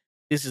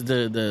 This is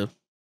this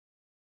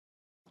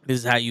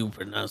is how you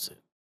pronounce it.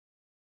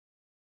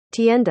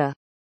 Tienda.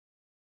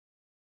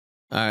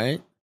 All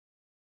right.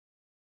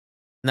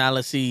 Now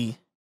let's see.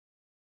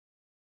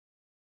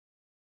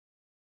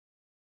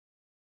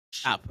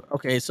 Shop.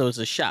 Okay, so it's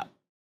a shop.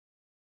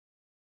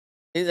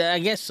 I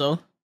guess so.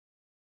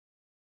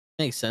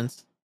 Makes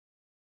sense.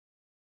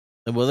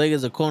 The bodega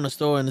is a corner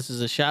store, and this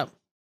is a shop.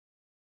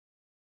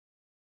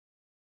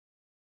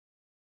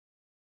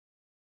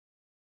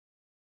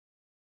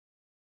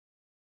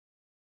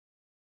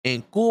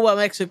 In Cuba,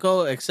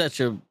 Mexico,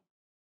 etc.,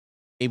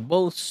 a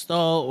both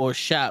stall or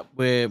shop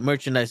where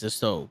merchandise is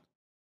sold.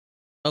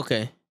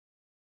 Okay.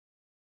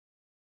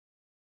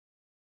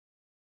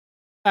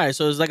 All right,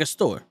 so it's like a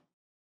store.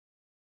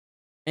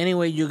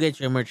 Anyway, you get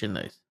your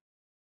merchandise.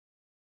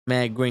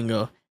 Mad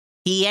Gringo.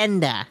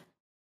 Tienda.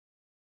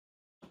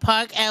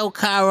 Park el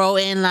carro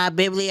en la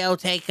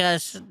biblioteca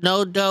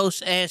no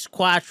dos es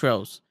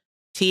cuatros.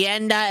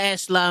 Tienda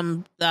es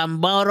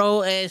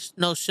Lamboro es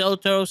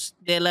nosotros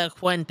de la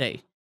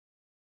fuente.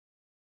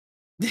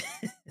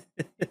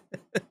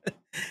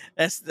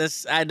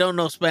 That's I don't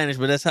know Spanish,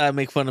 but that's how I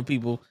make fun of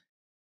people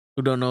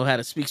who don't know how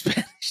to speak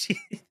Spanish.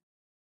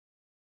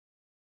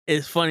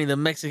 It's funny, the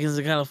Mexicans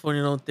in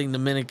California don't think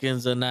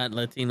Dominicans are not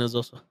Latinos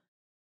also.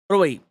 Oh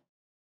wait,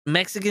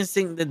 Mexicans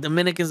think that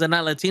Dominicans are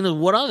not Latinos.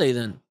 What are they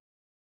then?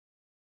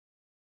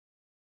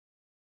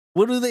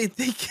 What do they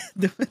think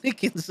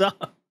Dominicans are?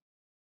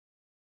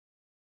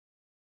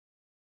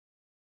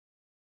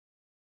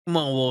 Come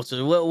on,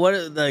 Walter. What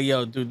are the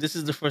yo, dude? This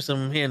is the first time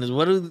I'm hearing this.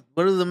 What do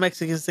the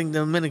Mexicans think the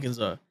Dominicans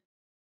are?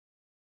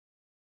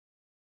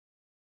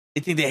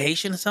 They think they're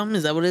Haitian or something?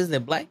 Is that what it is? They're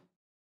black?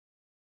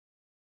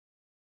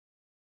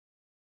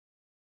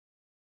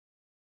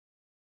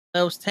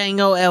 Los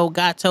Tango el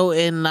Gato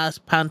en las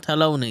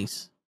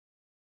pantalones.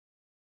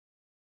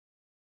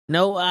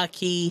 No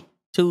aquí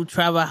tu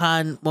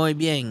trabajan muy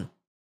bien.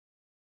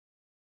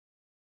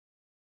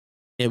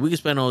 Yeah, we can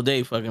spend all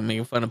day fucking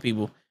making fun of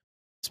people,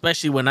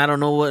 especially when I don't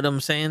know what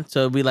I'm saying.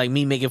 So it'd be like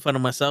me making fun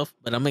of myself,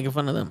 but I'm making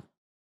fun of them.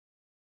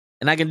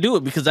 And I can do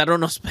it because I don't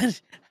know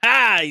Spanish.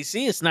 You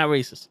see, it's not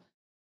racist.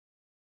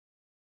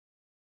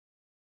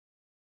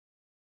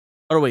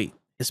 Oh wait,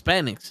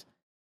 Hispanics.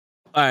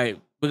 All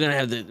right, we're gonna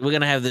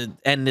have to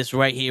end this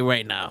right here,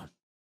 right now.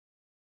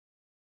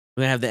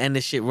 We're gonna have to end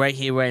this shit right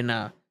here, right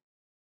now.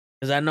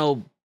 Because I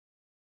know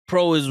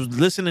Pro is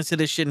listening to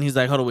this shit and he's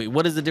like, hold on, wait,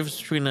 what is the difference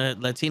between a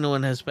Latino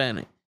and a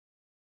Hispanic?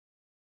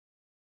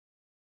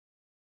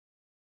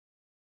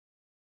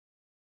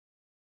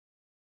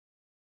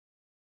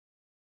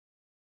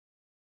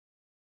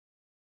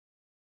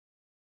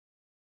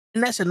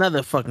 And that's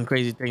another fucking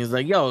crazy thing. Is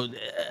like, yo,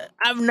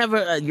 I've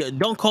never,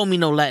 don't call me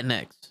no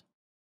Latinx,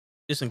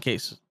 just in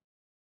case.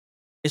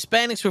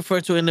 Hispanics refer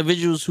to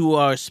individuals who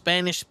are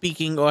Spanish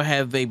speaking or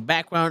have a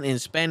background in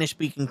Spanish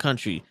speaking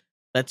country.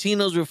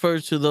 Latinos refer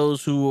to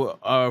those who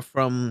are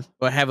from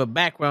or have a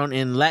background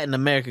in Latin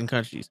American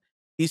countries.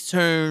 These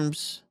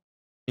terms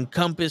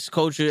encompass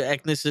culture,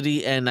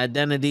 ethnicity, and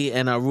identity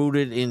and are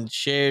rooted in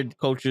shared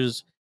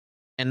cultures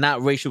and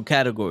not racial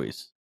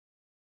categories.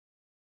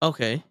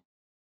 Okay.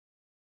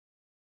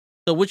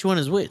 So which one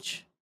is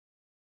which?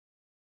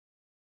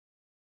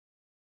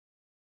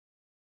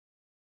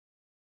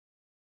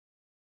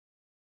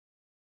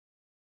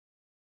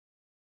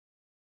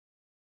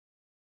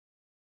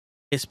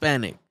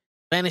 Hispanic.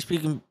 Spanish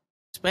speaking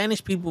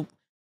Spanish people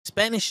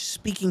Spanish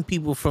speaking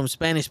people from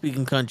Spanish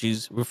speaking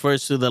countries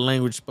refers to the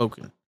language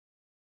spoken.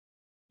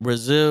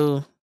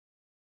 Brazil.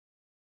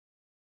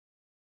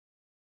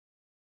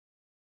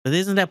 But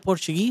isn't that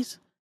Portuguese?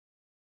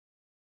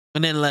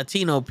 And then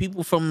Latino,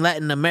 people from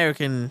Latin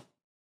America,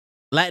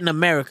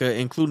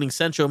 including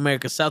Central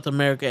America, South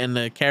America, and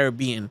the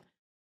Caribbean,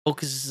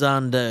 focuses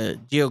on the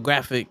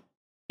geography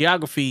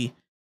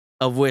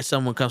of where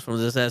someone comes from.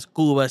 This has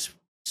Cuba,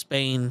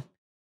 Spain,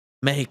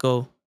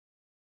 Mexico.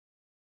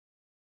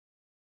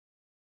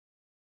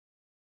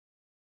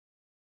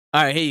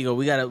 All right, here you go.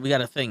 We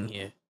got a thing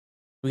here.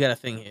 We got a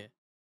thing here.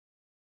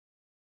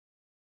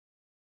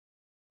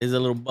 There's a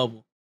little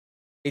bubble.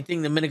 They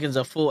think Dominicans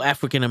are full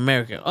African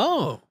American.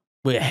 Oh,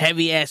 with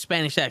heavy ass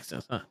Spanish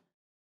accents, huh?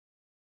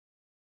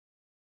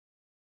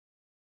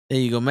 There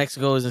you go.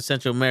 Mexico is in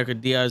Central America.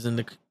 DR is in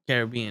the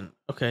Caribbean.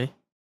 Okay.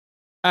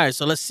 All right.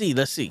 So let's see.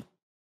 Let's see.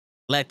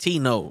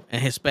 Latino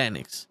and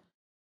Hispanics.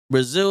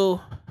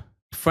 Brazil,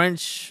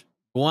 French,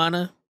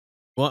 Guana,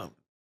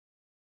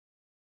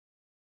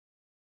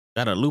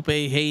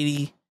 Guadalupe,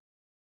 Haiti,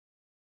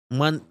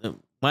 Monte,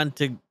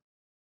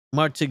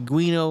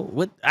 Martiguino.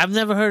 What? I've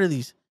never heard of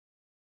these.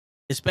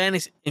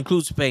 Hispanics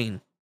include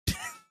Spain.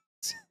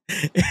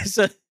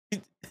 so,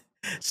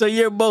 so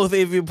you're both.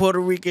 If you're Puerto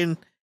Rican,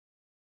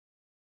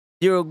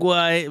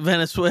 Uruguay,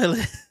 Venezuela,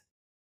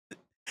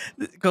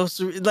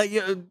 Costa Rica, like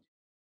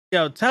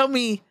yo, tell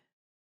me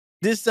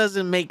this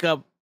doesn't make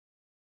up.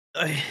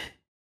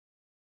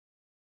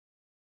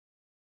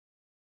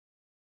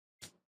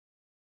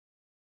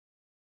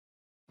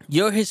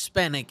 You're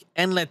Hispanic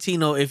and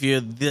Latino if you're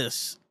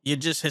this. You're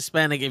just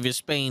Hispanic if you're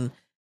Spain.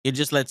 You're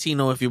just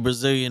Latino if you're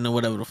Brazilian or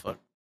whatever the fuck.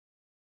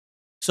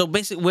 So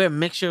basically, we're a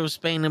mixture of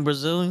Spain and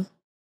Brazilian.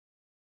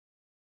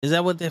 Is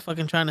that what they're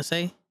fucking trying to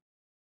say?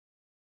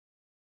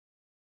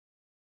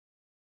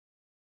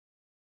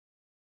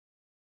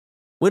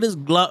 Where does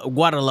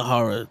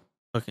Guadalajara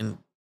fucking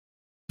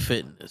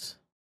fit in this?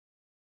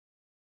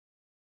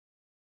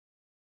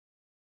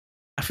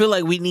 I feel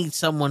like we need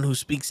someone who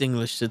speaks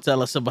English to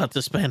tell us about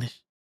the Spanish.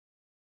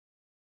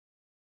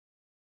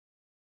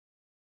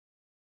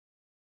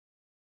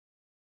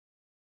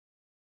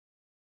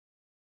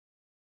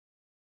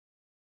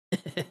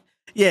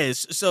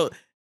 Yes,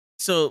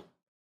 so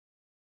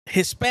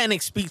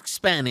Hispanic speak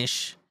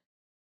Spanish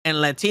and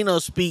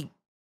Latinos speak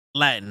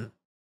Latin,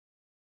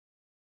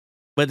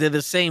 but they're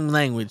the same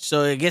language.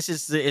 So I guess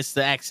it's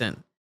the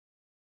accent.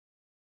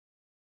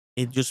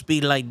 If you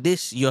speak like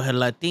this, you're a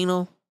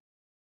Latino.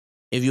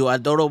 If you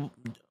adoro,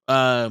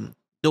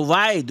 do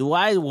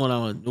I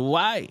want to do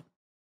I?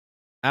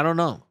 I don't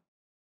know.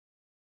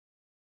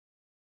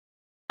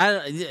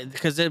 I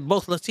because they're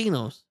both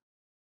Latinos.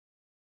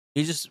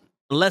 You're just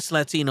less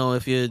Latino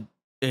if you're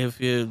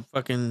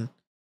fucking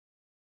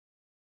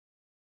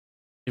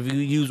if you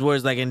use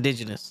words like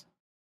indigenous.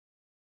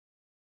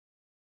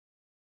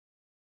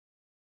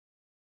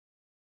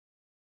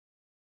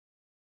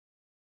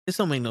 This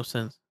don't make no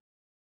sense.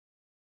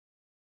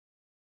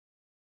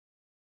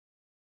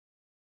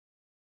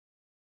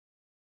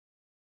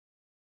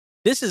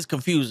 This is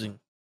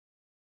confusing.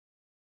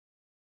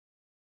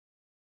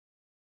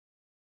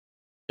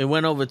 It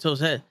went over Toe's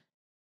head.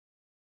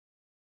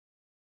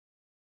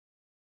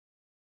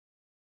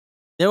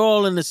 They're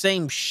all in the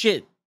same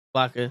shit,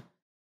 Flocka.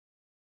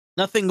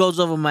 Nothing goes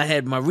over my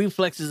head. My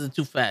reflexes are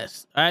too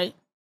fast. All right.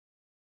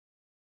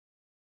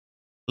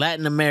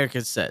 Latin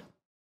American set.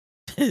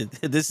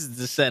 This is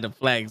the set of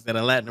flags that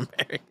are Latin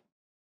American.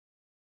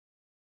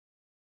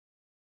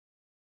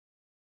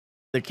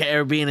 The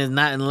Caribbean is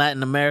not in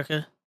Latin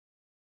America.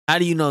 How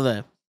do you know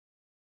that?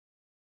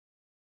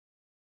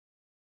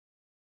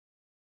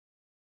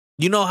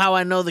 You know how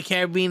I know the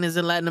Caribbean is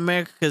in Latin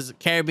America? Because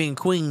Caribbean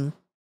Queen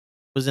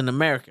was in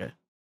America.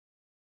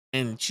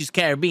 And she's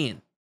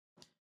Caribbean.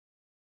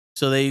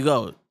 So there you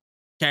go.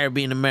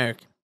 Caribbean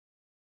American.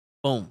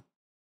 Boom.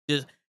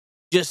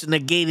 Just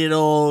negated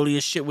all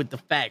your shit with the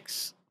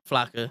facts,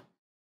 Flocka.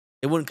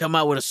 It wouldn't come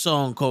out with a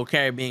song called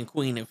Caribbean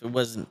Queen if it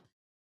wasn't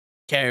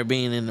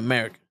Caribbean in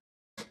America.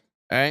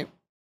 All right?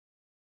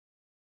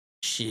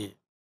 Shit.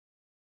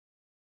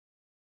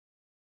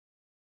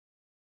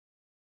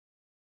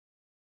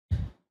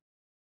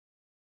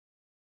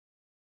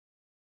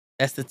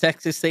 That's the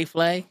Texas state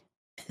flag?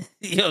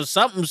 Yo,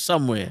 something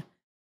somewhere.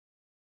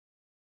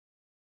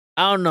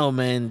 I don't know,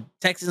 man.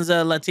 Texans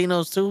are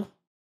Latinos too?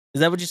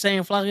 Is that what you're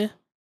saying, Flocka?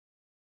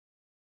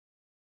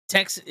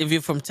 Texas, if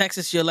you're from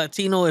Texas, you're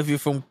Latino. If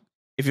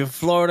you're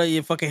Florida,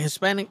 you're fucking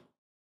Hispanic?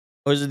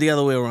 Or is it the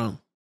other way around?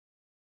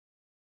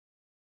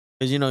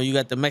 Because you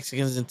got the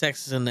Mexicans in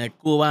Texas and the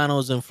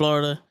Cubanos in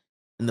Florida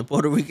and the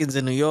Puerto Ricans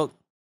in New York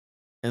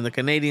and the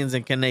Canadians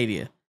in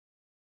Canada.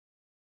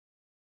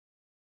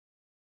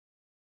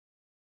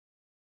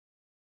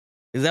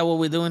 Is that what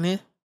we're doing here?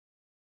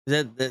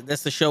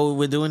 That's the show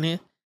we're doing here?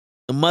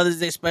 The Mother's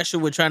Day special,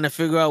 we're trying to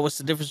figure out what's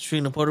the difference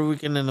between the Puerto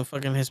Rican and the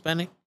fucking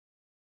Hispanic?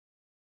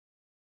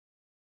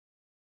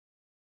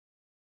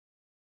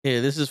 Yeah,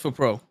 this is for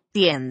pro.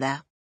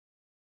 Tienda.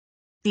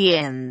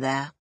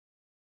 Tienda.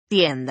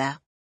 Tienda.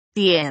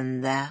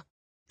 Tienda.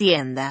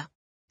 Tienda.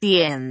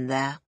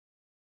 Tienda.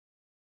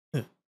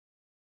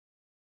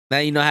 Now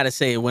you know how to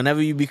say it.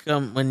 Whenever you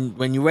become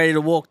when you're ready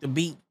to walk the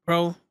beat,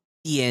 bro,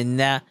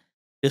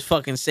 just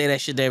fucking say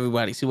that shit to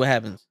everybody. See what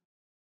happens.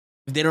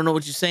 If they don't know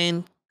what you're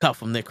saying, cuff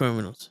them. They're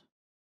criminals.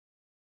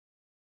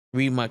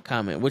 Read my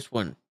comment. Which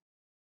one?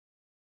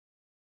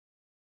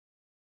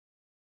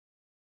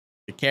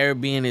 The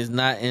Caribbean is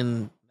not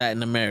in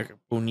Latin America.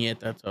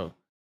 Puñeta todo.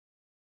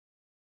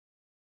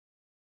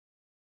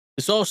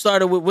 This all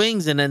started with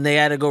wings and then they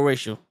had to go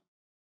racial.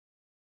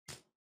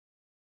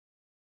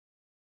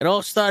 It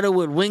all started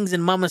with wings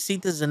and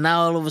mamacitas, and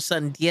now all of a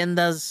sudden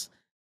tiendas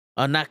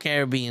are not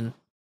Caribbean.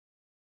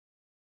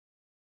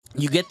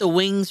 You get the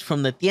wings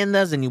from the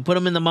tiendas and you put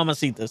them in the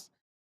mamacitas.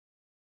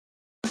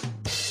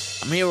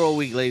 I'm here all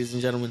week, ladies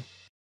and gentlemen.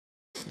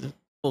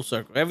 Full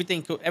circle.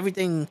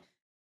 Everything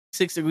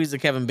 6 degrees of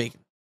Kevin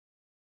Bacon.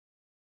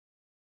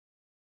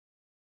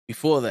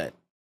 Before that,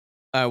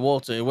 all right,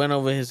 Walter, it went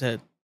over his head.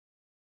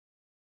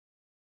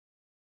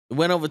 It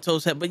went over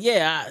Toe's head. But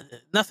yeah,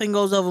 nothing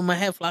goes over my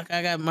head, Flock.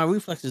 I got my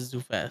reflexes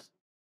too fast.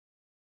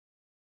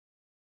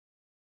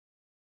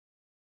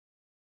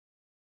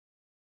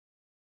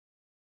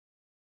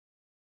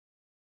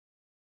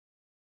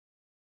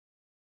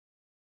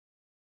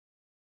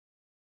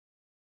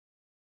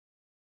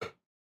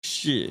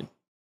 Shit.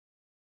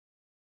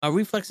 My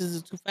reflexes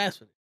are too fast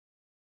for this.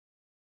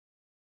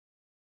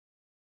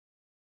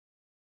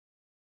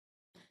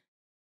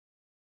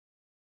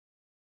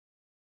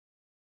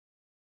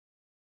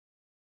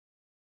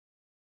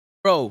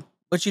 Bro,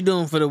 what you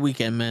doing for the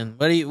weekend, man?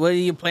 What are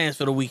your plans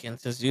for the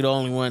weekend? Since you're the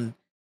only one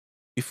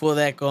before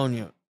that going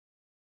you.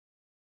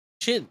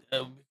 Shit,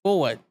 before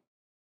what?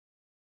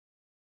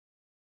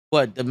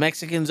 What, the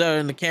Mexicans are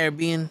in the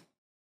Caribbean?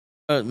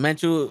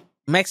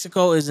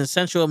 Mexico is in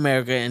Central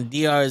America and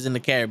DR is in the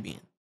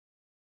Caribbean.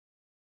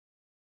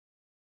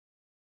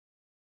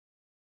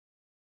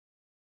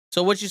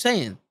 So what you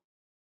saying?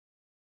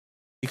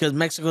 Because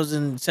Mexico's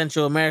in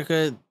Central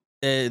America,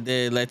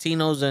 the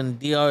Latinos and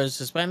DR is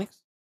Hispanics?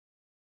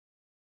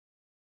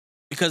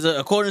 Because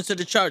according to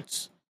the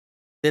charts,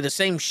 they're the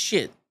same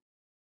shit.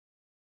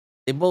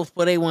 They both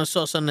put A1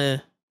 sauce on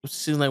the. It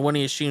seems like one of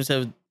your streams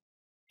have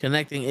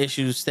connecting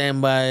issues.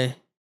 Stand by.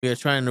 We are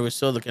trying to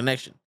restore the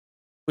connection.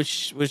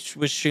 Which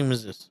stream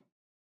is this?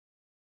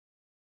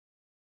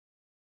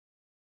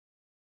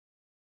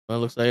 Well,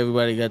 it looks like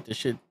everybody got the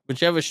shit.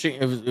 Whichever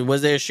stream.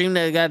 Was there a stream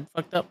that got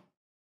fucked up?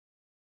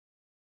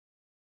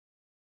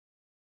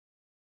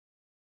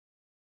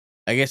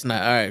 I guess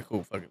not. All right,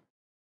 cool. Fuck it.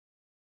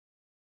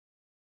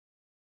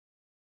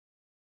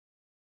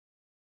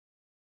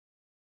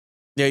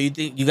 Yeah,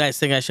 you guys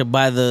think I should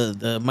buy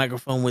the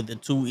microphone with the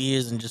 2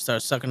 ears and just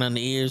start sucking on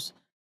the ears?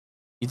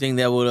 You think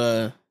that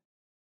would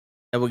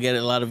get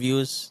a lot of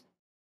viewers?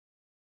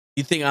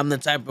 You think I'm the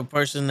type of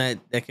person that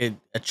could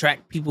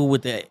attract people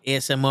with the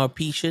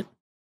ASMRP shit?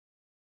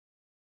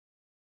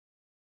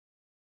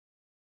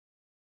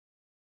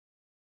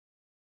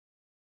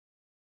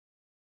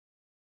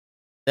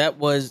 That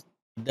was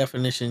the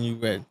definition you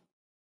read.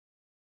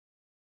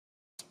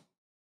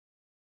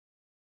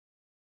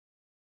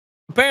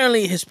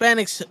 Apparently,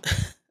 Hispanics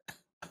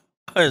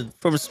are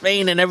from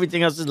Spain and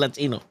everything else is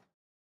Latino.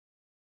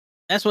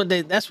 That's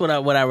what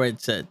I read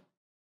said.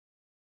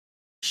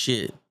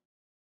 Shit.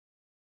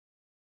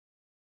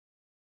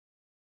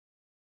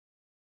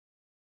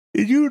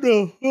 Did you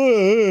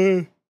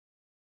know?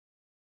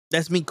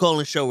 That's me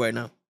calling show right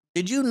now.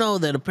 Did you know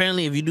that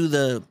apparently if you do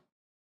the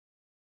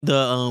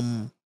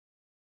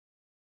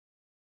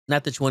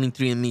not the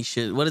 23andMe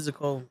shit, what is it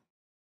called?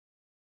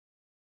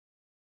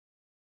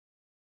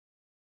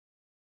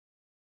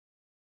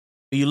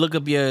 You look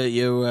up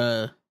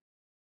your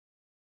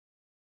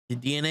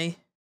DNA.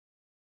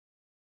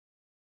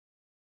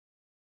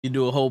 You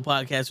do a whole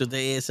podcast with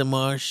the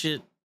ASMR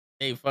shit.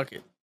 Hey, fuck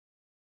it.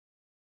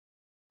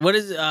 What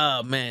is it?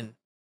 Oh man.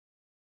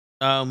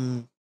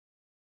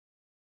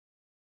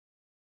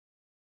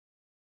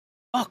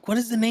 Fuck, what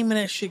is the name of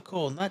that shit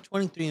called? Not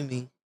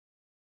 23andMe.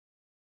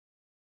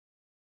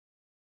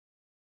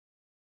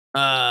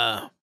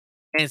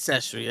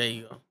 Ancestry. There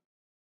you go.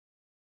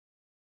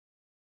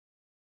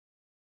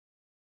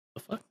 The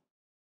fuck?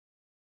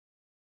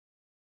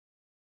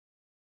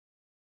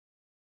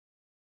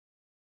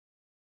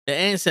 The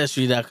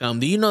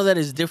Ancestry.com. Do you know that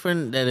it's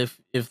different? That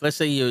if let's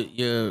say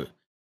your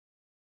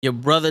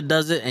brother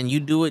does it and you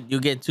do it, you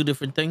get two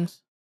different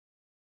things?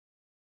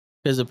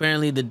 Because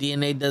apparently the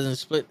DNA doesn't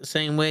split the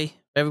same way for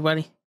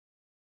everybody.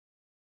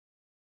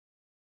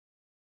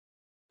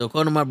 So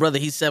according to my brother,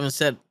 he's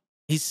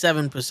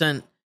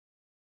 7%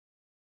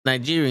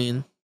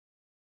 Nigerian.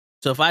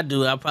 So if I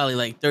do it, I'm probably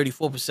like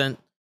 34%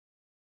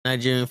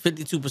 Nigerian,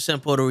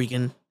 52% Puerto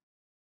Rican,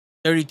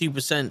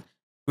 33%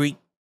 Greek,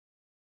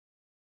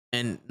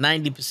 and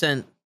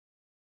 90%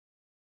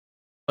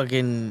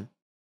 fucking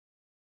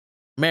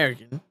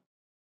American.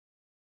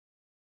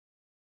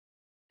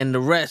 And the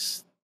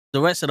rest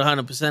of the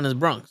 100% is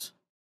Bronx.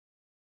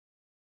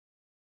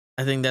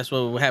 I think that's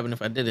what would happen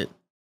if I did it.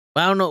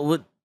 But I don't know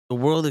what the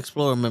World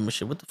Explorer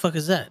membership. What the fuck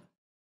is that?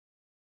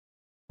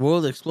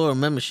 World Explorer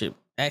membership.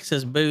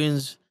 Access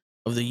billions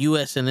of the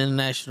US and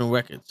international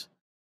records.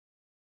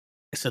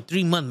 It's a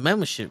 3-month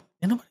membership.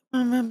 Ain't nobody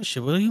want a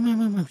membership. What do you mean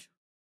membership?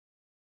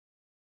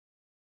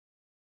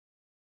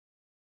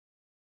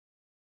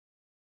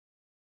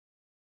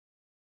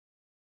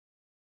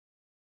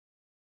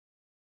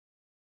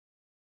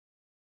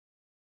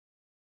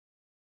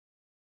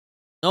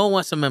 No one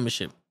wants a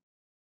membership.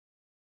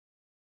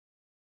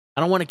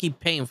 I don't want to keep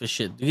paying for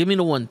shit. Give me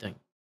the one thing.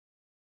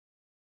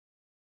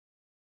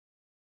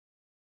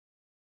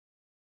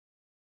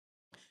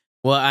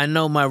 Well, I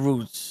know my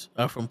roots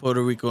are from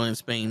Puerto Rico and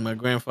Spain. My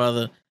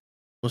grandfather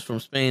was from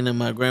Spain and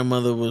my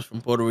grandmother was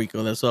from Puerto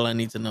Rico. That's all I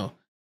need to know.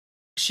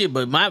 Shit,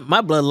 but my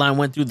bloodline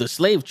went through the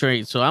slave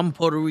trade, so I'm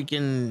Puerto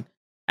Rican,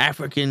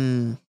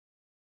 African,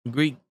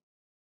 Greek,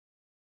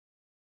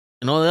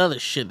 and all the other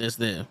shit that's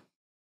there.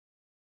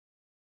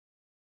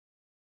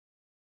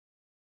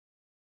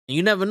 And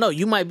you never know.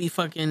 You might be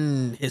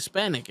fucking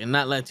Hispanic and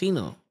not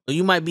Latino. Or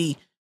you might be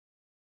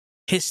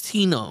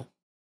Histino.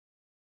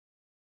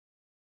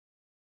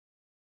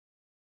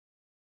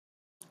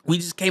 We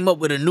just came up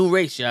with a new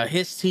race, y'all.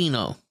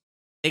 Histino.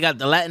 They got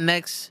the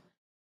Latinx,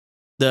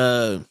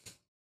 the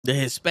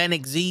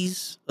Hispanic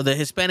Z's, or the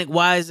Hispanic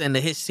Y's, and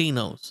the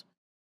Histinos.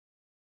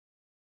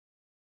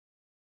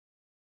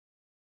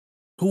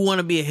 Who want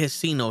to be a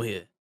Histino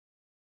here?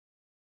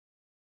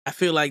 I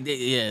feel like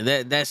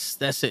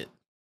that's it.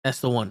 That's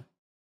the one.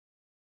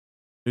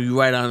 You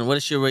write on what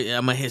is your rate?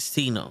 I'm a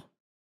Histino.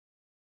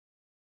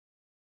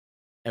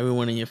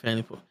 Everyone in your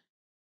family.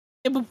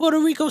 Yeah, but Puerto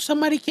Rico,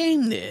 somebody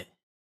came there.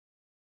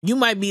 You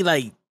might be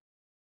like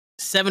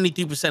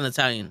 73%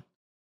 Italian,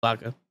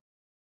 Baka,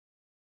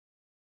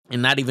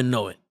 and not even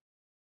know it.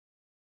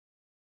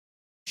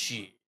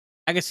 Shit.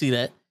 I can see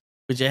that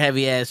with your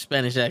heavy ass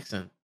Spanish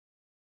accent.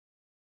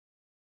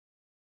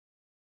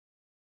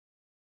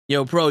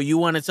 Yo, bro, you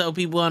want to tell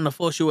people on the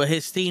force you a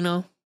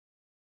Histino?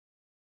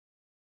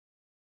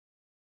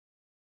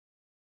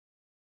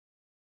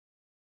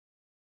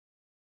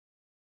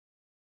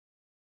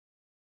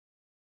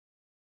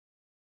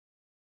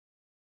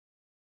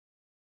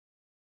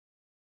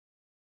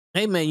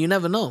 Hey, man, you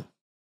never know.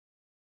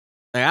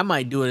 Like, I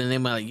might do it, and they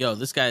might like, yo,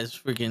 this guy is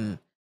freaking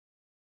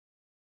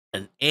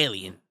an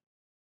alien.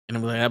 And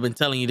I'm like, I've been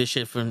telling you this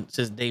shit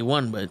since day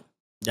one, but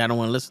y'all don't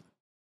want to listen.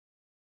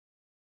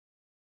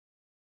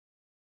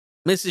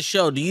 Mrs.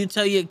 Show, do you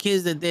tell your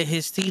kids that they're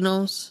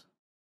Histinos?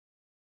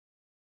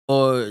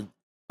 Or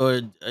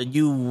are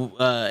you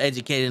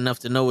educated enough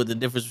to know what the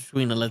difference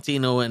between a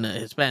Latino and a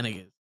Hispanic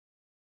is?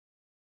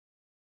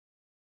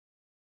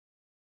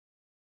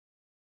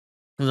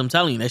 Because I'm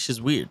telling you, that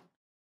shit's weird.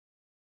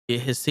 You're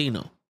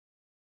Histino.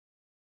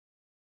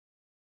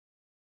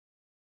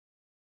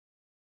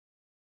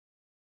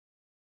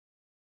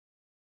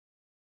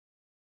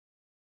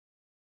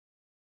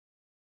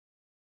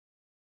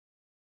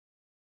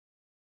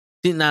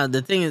 See, now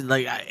the thing is,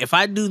 like, if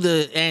I do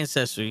the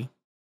ancestry,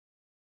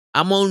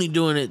 I'm only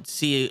doing it to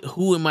see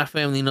who in my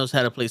family knows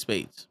how to play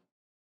spades.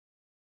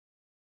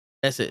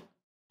 That's it.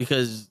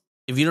 Because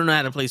if you don't know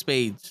how to play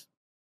spades,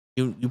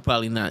 you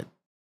probably not.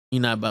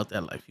 You're not about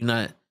that life. You're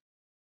not.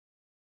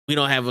 We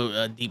don't have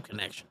a deep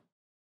connection.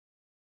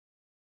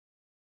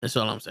 That's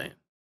all I'm saying.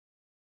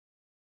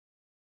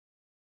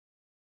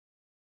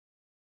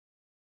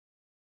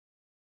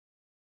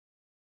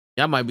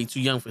 Y'all might be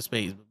too young for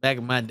spades, but back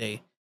in my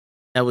day,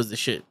 that was the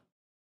shit.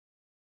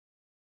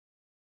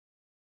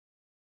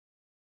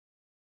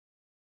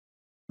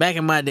 Back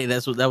in my day,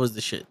 that was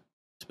the shit.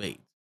 Spades.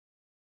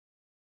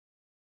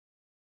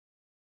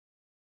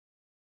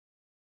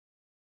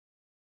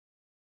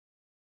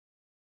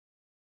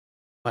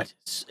 Watch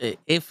it.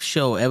 If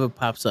show ever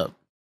pops up,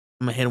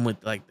 I'm gonna hit him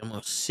with like the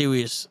most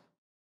serious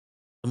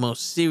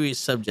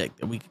subject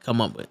that we could come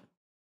up with.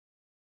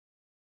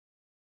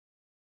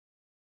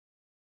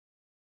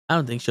 I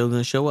don't think Show's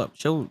gonna show up.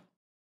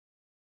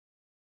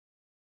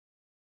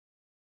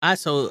 I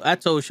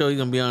told Show he's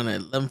gonna be on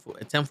at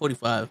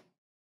 10:45.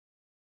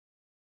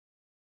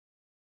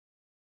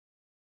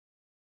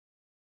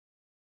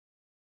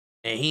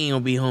 And he ain't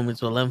gonna be home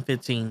until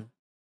 11:15.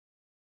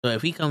 So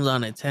if he comes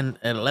on at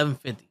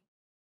 11:50,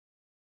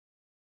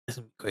 that's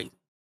gonna be crazy.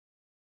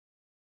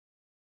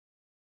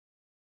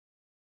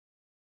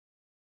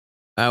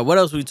 What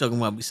else are we talking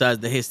about besides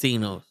the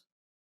Histinos?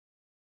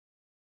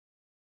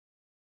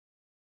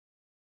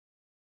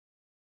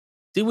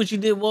 See what you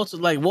did, Walter?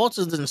 Like,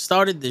 Walters done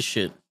started this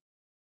shit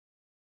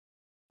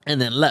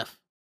and then left.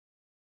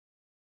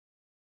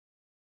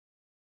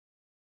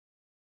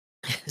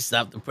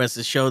 Stop the press.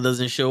 The show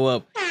doesn't show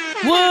up.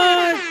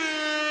 What?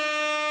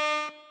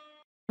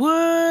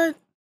 What?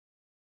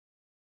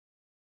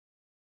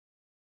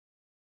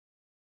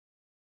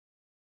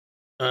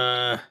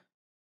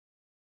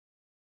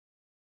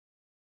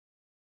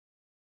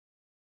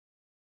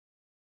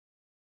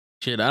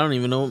 Shit, I don't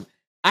even know.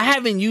 I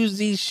haven't used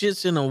these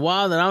shits in a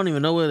while that I don't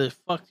even know where the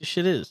fuck this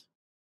shit is.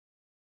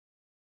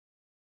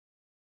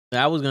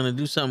 I was gonna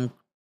do something.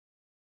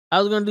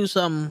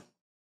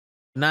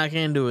 Now I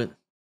can't do it.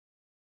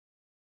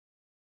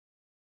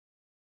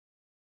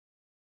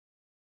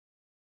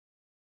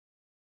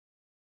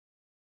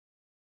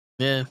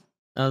 Yeah,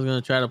 I was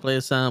gonna try to play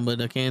a song,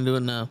 but I can't do it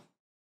now.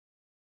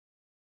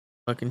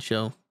 Fucking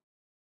show.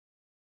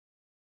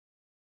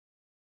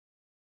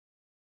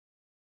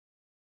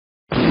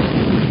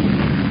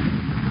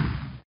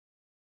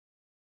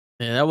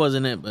 Yeah, that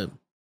wasn't it, but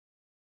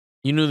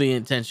you knew the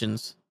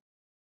intentions.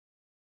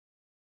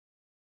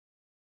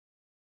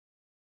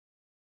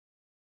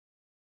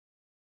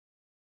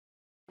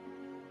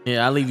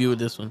 Yeah, I'll leave you with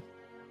this one.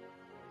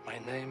 My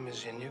name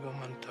is Inigo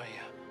Montoya.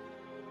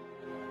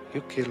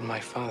 You killed my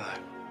father.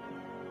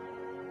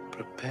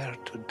 Prepare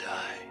to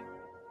die.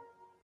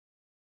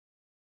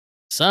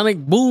 Sonic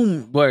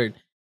Boom word.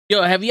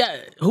 Yo, have you?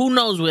 Who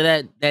knows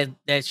where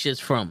that shit's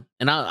from?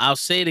 And I'll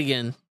say it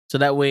again so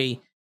that way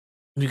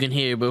you can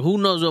hear. But who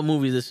knows what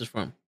movie this is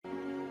from?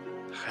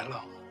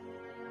 Hello.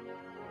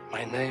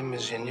 My name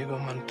is Inigo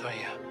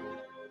Montoya.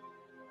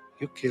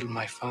 You killed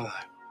my father.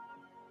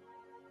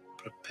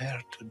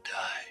 Prepare to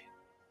die.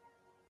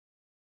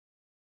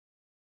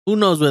 Who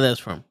knows where that's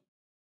from?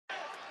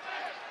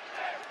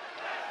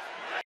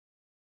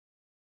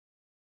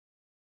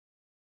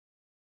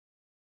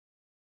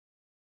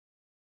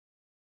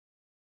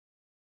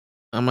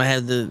 I'm gonna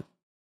have to.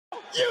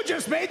 You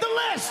just made the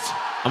list.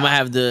 I'm gonna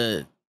have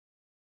to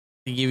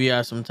give you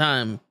all some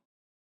time.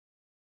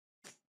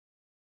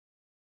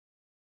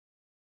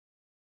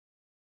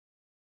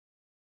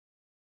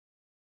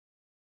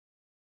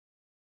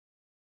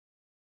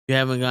 You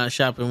haven't gone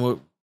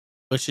shopping.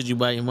 What should you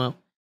buy your mom?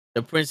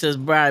 The Princess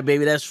Bride,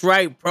 baby. That's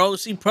right, Pro.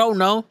 See, Pro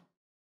no.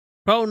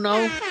 Pro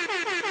no.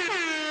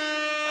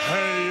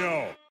 Hey,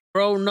 yo.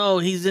 Pro no.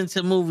 He's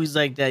into movies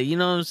like that. You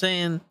know what I'm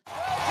saying?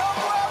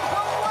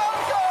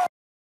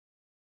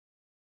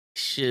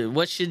 Shit.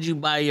 What should you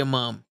buy your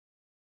mom?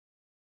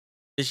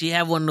 Does she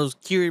have one of those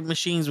Keurig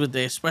machines with the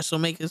espresso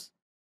makers?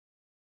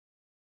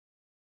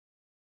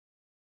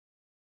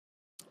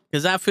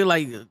 Because I feel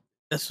like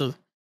that's a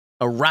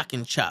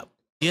rockin' chop.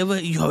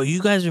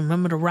 You guys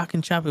remember the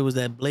rockin' chop? It was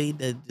that blade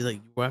that like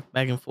rock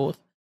back and forth.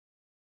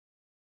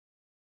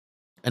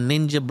 A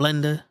ninja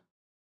blender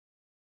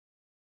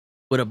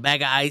with a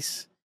bag of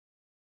ice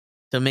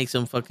to make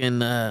some fucking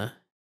pina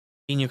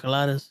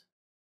coladas.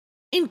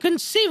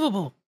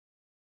 Inconceivable.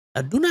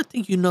 I do not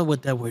think you know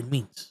what that word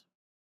means.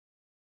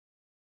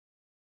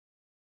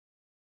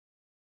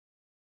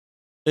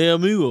 Hey,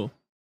 amigo.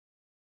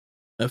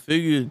 I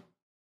figured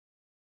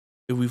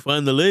if we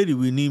find the lady,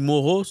 we need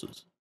more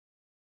horses.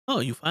 Oh,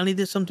 you finally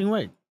did something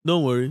right.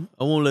 Don't worry.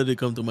 I won't let it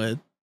come to my head.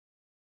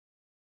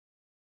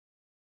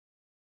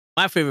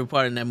 My favorite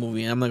part in that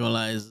movie, I'm not gonna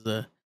lie, is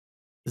the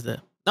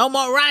no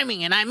more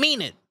rhyming, and I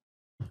mean it.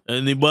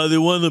 Anybody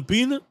want a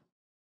peanut?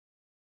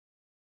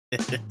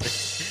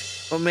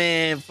 Oh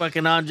man,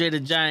 fucking Andre the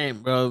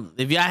Giant, bro.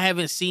 If y'all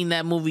haven't seen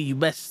that movie, you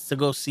best to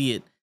go see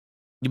it.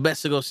 You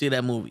best to go see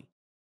that movie.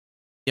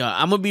 Yo,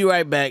 I'm gonna be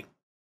right back,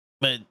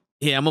 but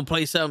yeah, I'm gonna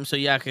play something so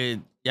y'all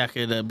could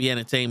be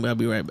entertained. But I'll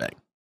be right back.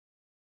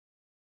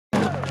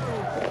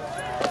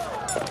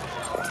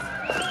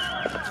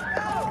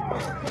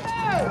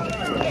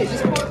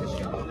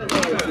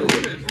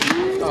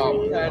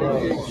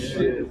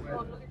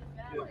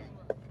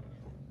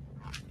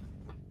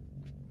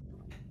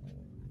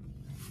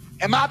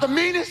 Am I the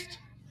meanest?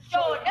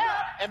 Sure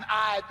enough. Am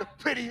I the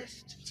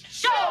prettiest?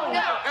 Sure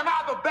enough. Am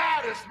I the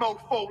baddest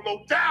mofo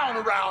low down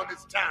around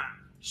this town?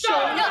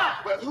 Sure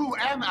enough. Well, who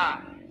am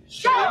I?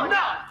 Sure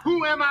enough.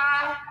 Who am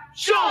I?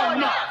 Sure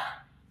enough.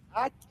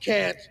 I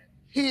can't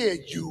hear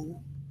you.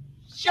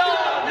 Sure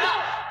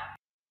enough.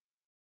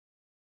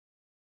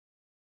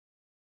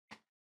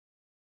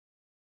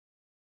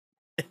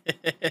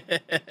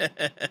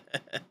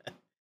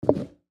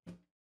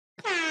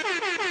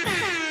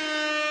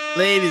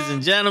 Ladies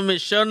and gentlemen,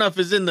 sure enough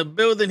is in the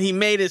building. He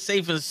made it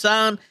safe and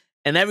sound.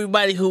 And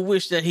everybody who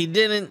wished that he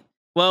didn't,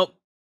 well,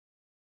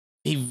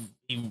 he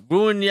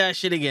ruined y'all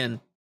shit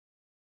again.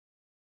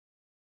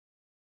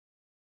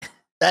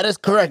 That is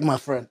correct, my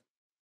friend.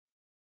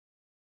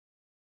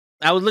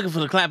 I was looking for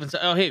the clap and say,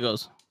 oh, here it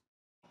goes.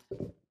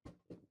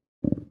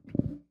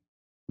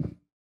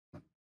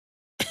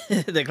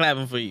 They're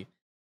clapping for you.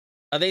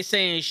 Are they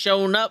saying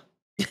shown up?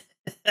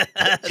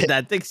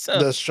 I think so.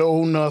 The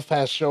show enough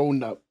has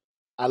shown up.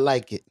 I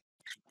like it.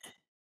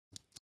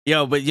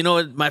 Yo, but you know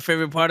what my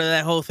favorite part of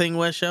that whole thing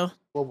was, Show?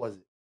 What was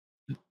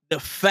it? The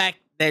fact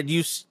that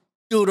you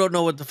still don't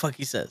know what the fuck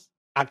he says.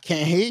 I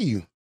can't hear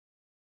you.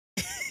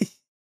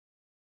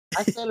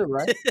 I said it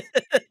right.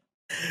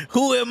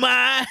 Who am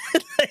I?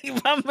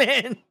 Like,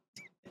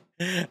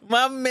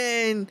 my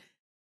man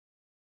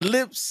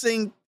lip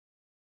synced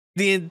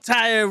the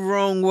entire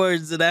wrong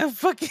words of that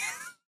fucking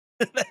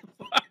that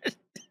part.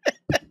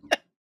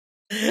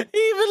 He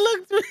even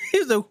looked. He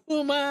was like, "Who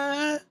am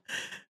I?"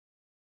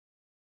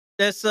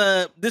 That's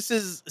This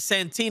is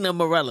Santina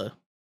Morella.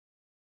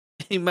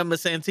 You remember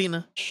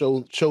Santina?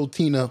 Show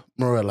Tina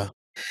Morella.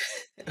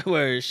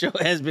 Where Show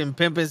has been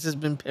pimping, has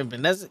been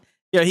pimping. That's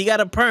yo. He got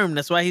a perm.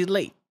 That's why he's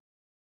late.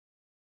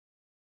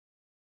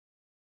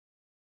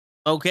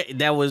 Okay,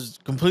 that was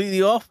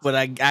completely off, but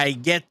I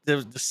get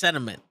the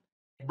sentiment.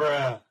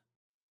 Bruh.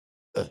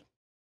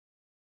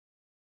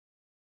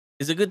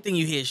 It's a good thing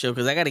you here, Show,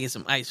 because I got to get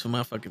some ice for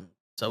my fucking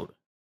soda.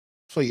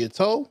 For your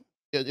toe?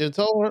 Your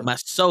toe? My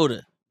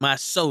soda.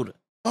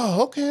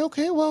 Oh,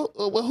 okay. Well,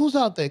 who's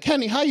out there?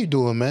 Kenny, how you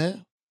doing,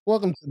 man?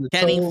 Welcome to the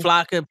Kenny, toe.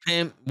 Flocka,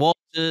 Pimp,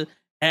 Walter,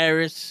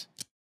 Harris,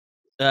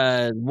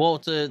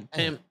 Walter,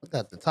 Pimp, I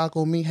got the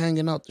taco meat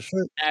hanging out the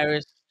shirt.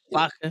 Harris,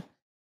 Flocka,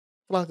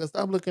 Flocka,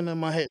 stop looking at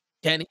my head.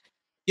 Kenny.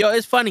 Yo,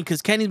 it's funny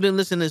because Kenny's been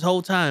listening this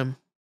whole time.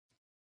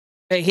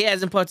 Hey, he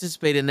hasn't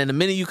participated, and then the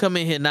minute you come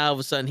in here, now all of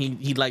a sudden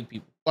he like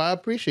people. Well, I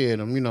appreciate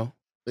him. You know,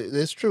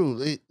 it's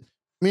true.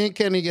 Me and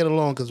Kenny get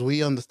along because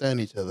we understand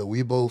each other.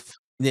 We both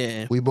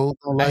don't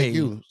like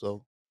you.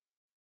 So,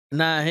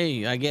 nah,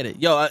 hey, I get it.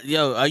 Yo,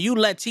 are you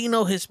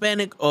Latino,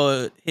 Hispanic,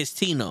 or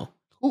Histino?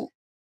 who?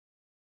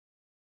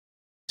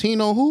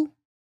 Tino who?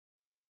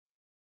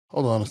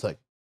 Hold on a second.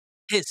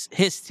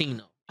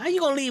 Histino. How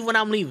you gonna leave when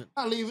I'm leaving?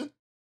 I'm leaving.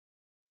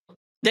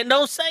 Then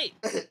don't say.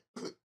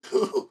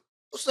 Who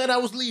said I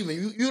was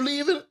leaving? You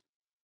leaving?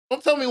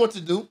 Don't tell me what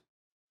to do.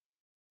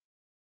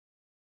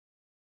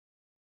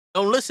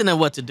 Don't listen to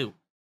what to do.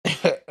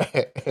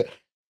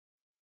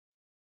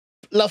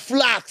 La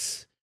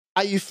Flox,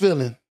 how you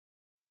feeling?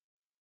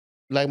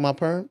 Like my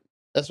perm?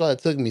 That's why it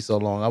took me so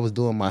long. I was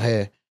doing my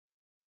hair.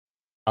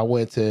 I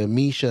went to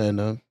Misha and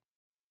them.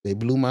 They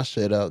blew my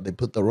shit out. They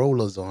put the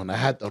rollers on. I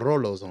had the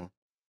rollers on.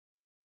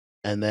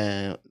 And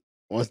then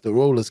once the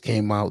rollers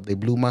came out, they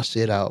blew my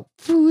shit out.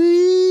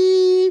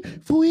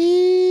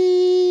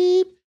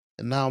 Fweep.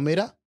 And now,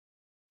 mira,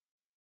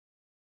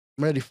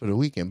 I'm ready for the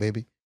weekend,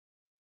 baby.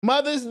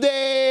 Mother's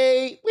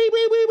Day.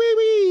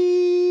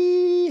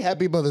 Wee.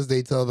 Happy Mother's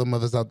Day to all the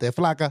mothers out there.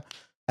 Flaca,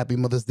 happy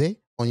Mother's Day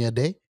on your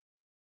day.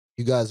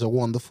 You guys are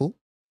wonderful.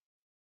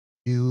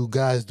 You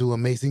guys do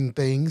amazing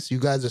things. You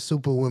guys are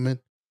super women.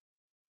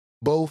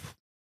 Both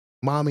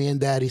mommy and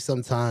daddy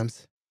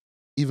sometimes.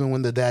 Even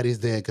when the daddy's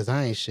there, because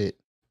I ain't shit.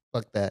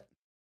 Fuck that.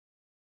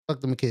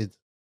 Fuck them kids.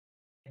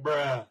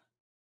 Bruh.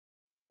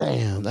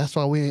 Damn, that's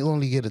why we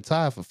only get a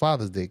tie for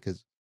Father's Day,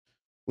 because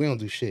we don't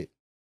do shit.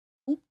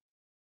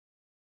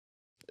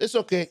 It's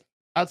okay.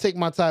 I'll take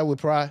my tie with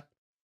pride.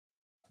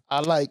 I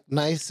like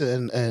nice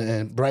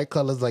and bright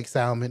colors like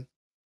salmon.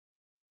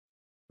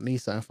 I need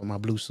something for my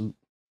blue suit.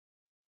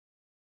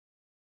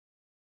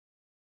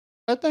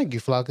 Thank you,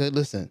 Flocka.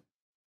 Listen,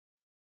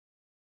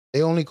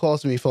 they only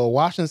cost me for a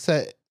washing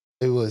set.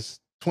 It was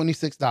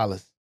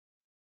 $26.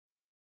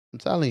 I'm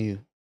telling you,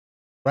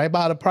 right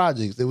by the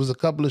projects. There was a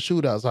couple of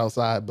shootouts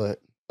outside, but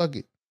fuck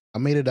it. I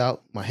made it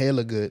out. My hair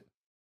look good.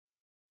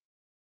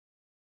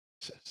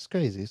 It's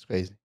crazy. It's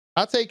crazy.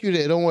 I'll take you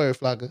there. Don't worry,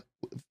 Flocka.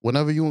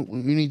 Whenever you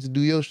need to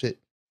do your shit,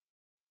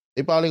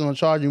 they probably gonna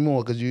charge you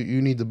more because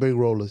you need the big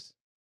rollers.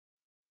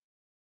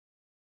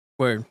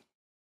 Word.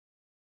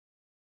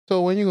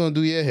 So when you gonna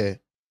do your hair?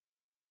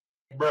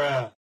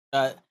 Bruh.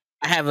 I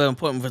have an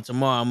appointment for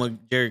tomorrow. I'm gonna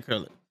Jerry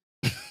curl it.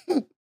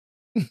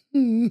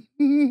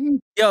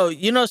 Yo,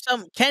 you know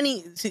something?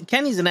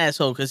 Kenny's an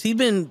asshole because he's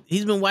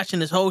been watching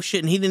this whole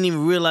shit and he didn't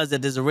even realize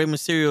that there's a Rey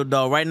Mysterio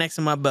doll right next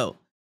to my belt.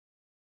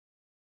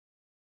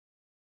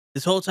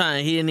 This whole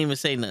time he didn't even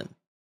say nothing.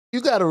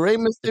 You got a Rey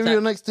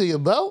Mysterio next to your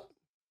belt?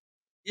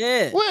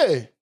 Yeah.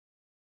 Where?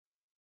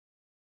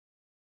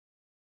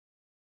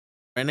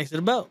 Right next to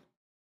the belt.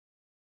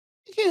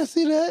 You can't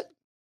see that.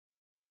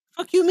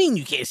 Fuck you mean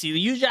you can't see it?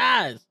 Use your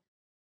eyes.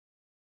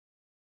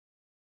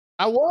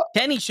 I what?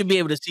 Kenny should be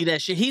able to see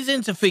that shit. He's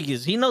into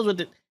figures. He knows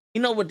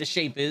what the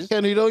shape is.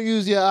 Kenny, don't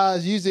use your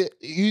eyes. Use your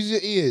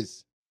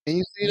ears. Can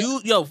you see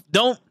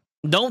that?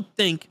 Don't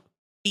think,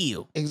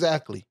 feel.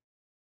 Exactly.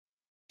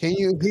 Can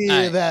you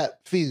hear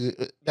that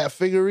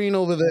figurine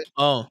over there?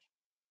 Oh.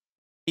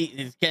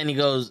 Kenny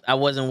goes, I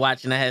wasn't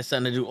watching. I had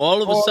something to do.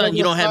 All of a sudden,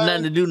 you don't have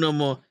nothing to do no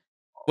more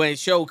when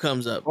show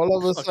comes up. All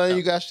of a sudden,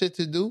 you got shit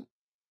to do?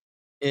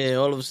 Yeah,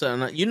 all of a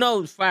sudden. You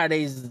know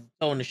Fridays is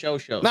on the show.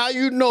 Now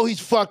you know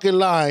he's fucking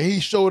lying. He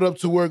showed up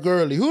to work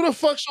early. Who the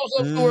fuck shows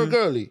up to work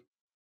early?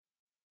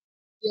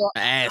 Yo,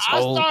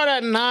 asshole. I start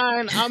at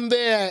 9. I'm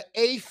there at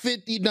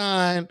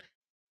 8:59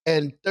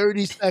 and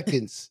 30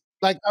 seconds.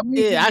 Like, I'm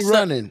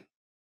running.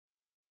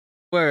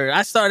 Word.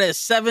 I start at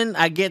 7.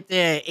 I get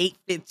there at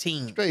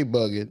 8:15. Straight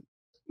bugging.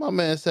 My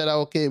man said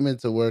I came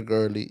into work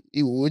early.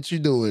 What you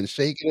doing?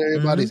 Shaking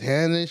everybody's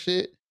hand and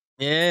shit?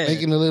 Yeah.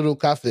 Making a little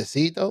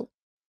cafecito?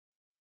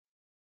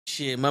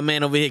 Shit, my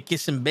man over here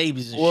kissing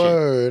babies and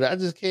Word. I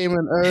just came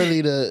in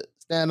early to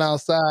stand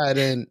outside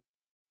and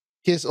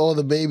kiss all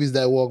the babies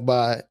that walk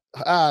by.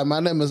 Hi,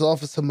 my name is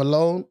Officer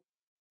Malone.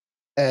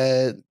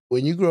 And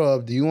when you grow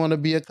up, do you want to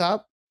be a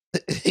cop?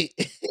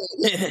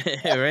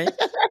 Right?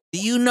 Do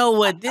you know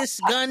what this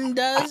gun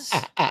does?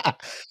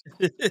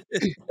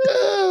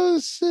 Oh,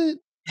 shit.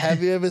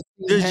 Have you ever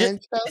seen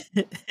handcuffs?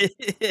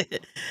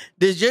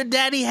 Does your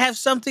daddy have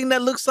something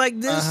that looks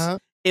like this? Uh-huh.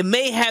 It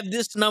may have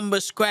this number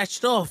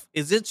scratched off.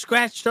 Is it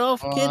scratched off,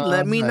 kid?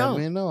 Let me know.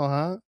 Let me know,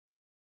 huh?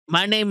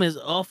 My name is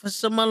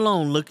Officer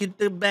Malone. Look at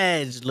the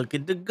badge. Look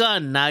at the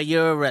gun. Now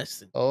you're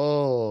arrested.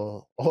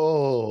 Oh.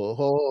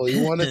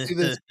 You want to see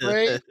the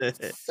spray?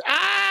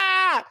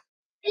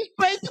 He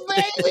sprayed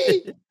the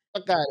baby.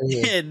 Fuck out of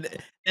here. Yeah,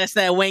 that's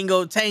that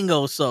Wango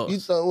Tango sauce. You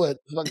thought what?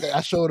 Fuck,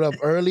 I showed up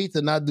early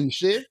to not do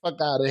shit? Fuck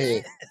out of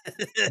here.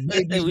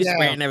 We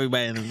spraying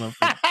everybody in this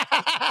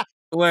motherfucker.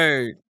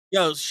 Word.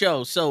 Yo,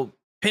 show. So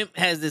Pimp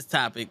has this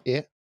topic.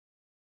 Yeah.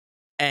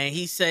 And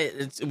he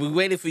said, we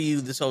waited for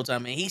you this whole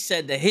time. And he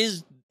said that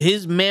his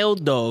male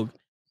dog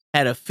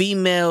had a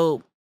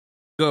female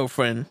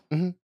girlfriend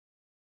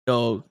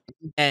dog.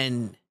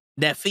 And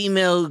that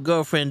female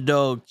girlfriend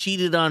dog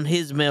cheated on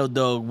his male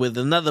dog with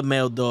another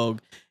male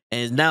dog and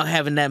is now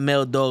having that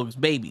male dog's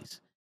babies.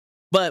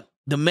 But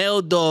the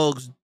male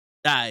dogs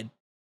died.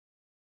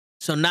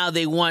 So now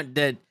they want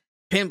that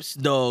Pimp's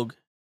dog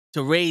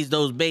to raise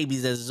those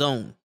babies as his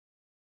own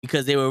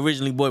because they were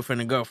originally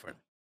boyfriend and girlfriend.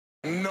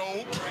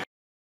 Nope.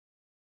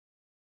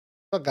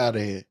 Fuck out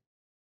of here.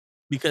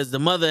 Because the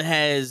mother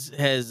has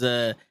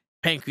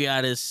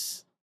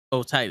pancreatitis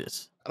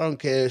otitis. I don't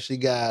care if she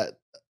got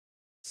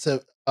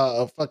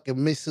a fucking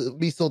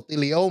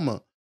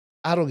mesothelioma.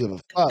 I don't give a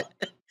fuck.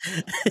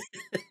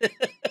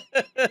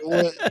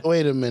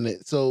 Wait a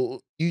minute.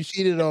 So you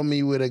cheated on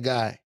me with a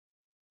guy.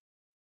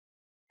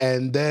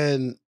 And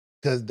then,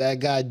 because that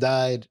guy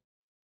died,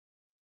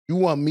 you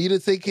want me to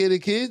take care of the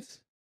kids?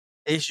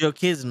 It's your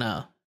kids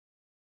now.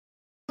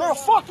 Girl,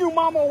 fuck you,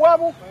 Mama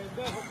Webble.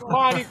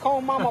 Body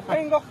call Mama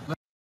Finger.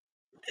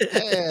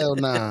 Hell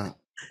nah.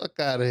 Fuck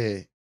out of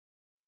here.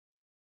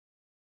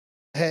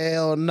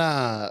 Hell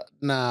nah.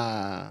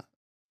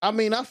 I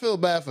mean, I feel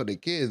bad for the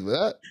kids,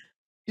 but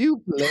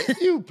you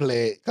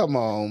play. Come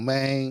on,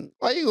 man.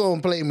 Why you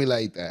gonna play me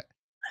like that?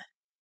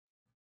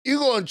 You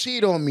gonna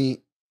cheat on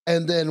me,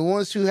 and then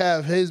once you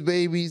have his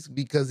babies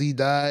because he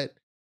died,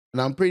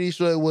 and I'm pretty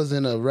sure it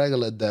wasn't a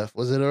regular death.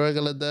 Was it a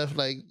regular death?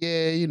 Like,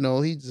 yeah, he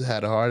just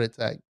had a heart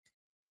attack.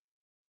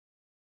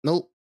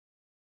 Nope.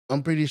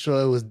 I'm pretty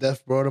sure it was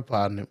death brought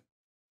upon him.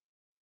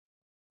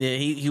 Yeah,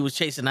 he was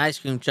chasing an ice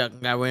cream truck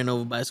and got ran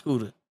over by a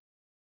scooter.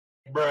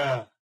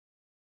 Bruh.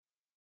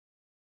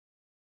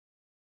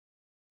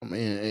 I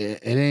mean,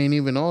 it ain't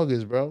even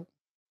August, bro.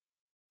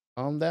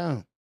 Calm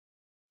down.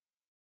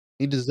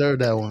 He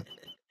deserved that one.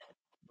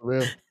 For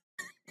real.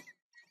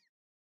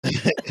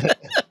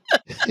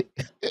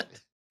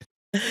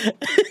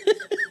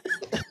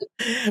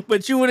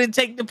 But you wouldn't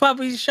take the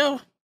puppy show?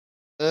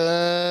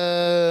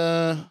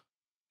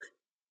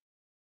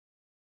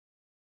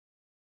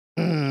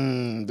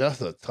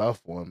 That's a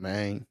tough one,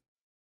 man.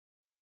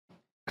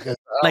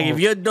 Like if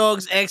your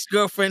dog's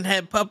ex-girlfriend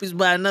had puppies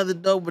by another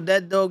dog, but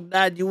that dog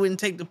died, you wouldn't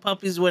take the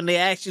puppies when they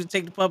asked you to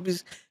take the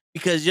puppies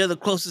because you're the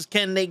closest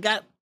kin they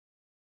got?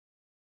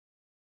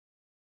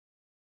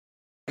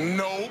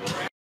 Nope.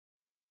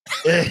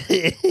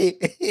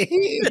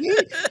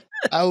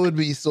 I would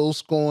be so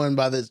scorned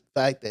by the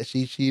fact that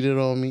she cheated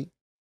on me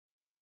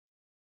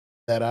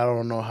that I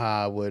don't know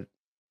how I would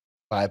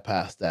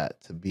bypass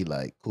that to be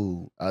like,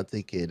 cool, I'll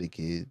take care of the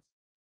kids.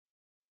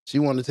 She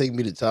wanted to take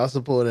me to child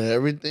support and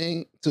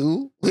everything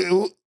too.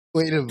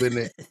 Wait a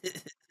minute.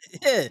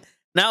 Yeah.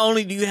 Not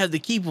only do you have to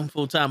keep them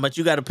full time, but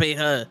you got to pay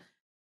her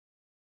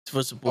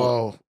for support.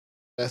 Oh,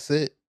 that's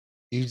it.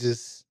 You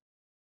just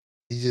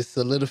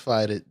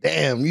solidified it.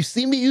 Damn, you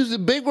see me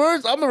using big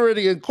words? I'm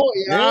already in court,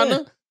 Your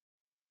Honor.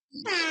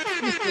 You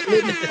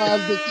solidified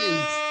the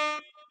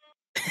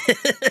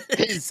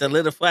case.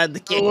 Solidified the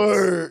case.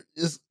 Word.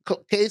 It's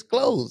case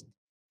closed.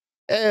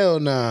 Hell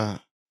nah.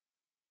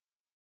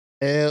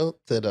 Hell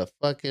to the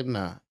fucking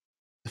nah.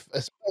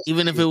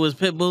 Even if it was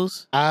pit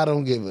bulls? I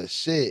don't give a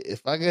shit.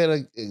 If I get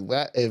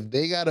if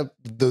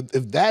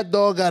that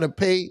dog gotta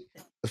pay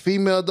the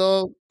female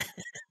dog.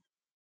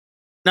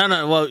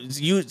 No. Well,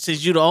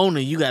 since you're the owner,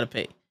 you gotta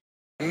pay.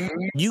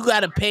 You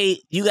gotta pay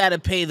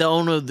the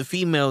owner of the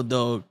female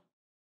dog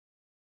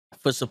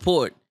for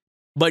support,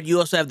 but you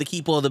also have to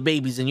keep all the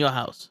babies in your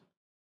house.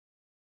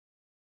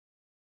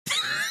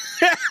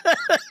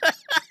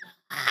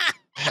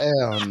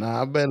 Hell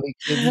nah. I barely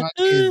keep my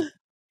kids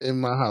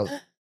in my house.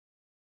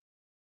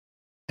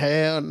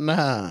 Hell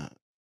nah.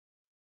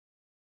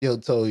 Yo,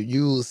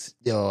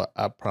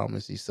 I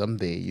promise you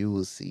someday you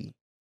will see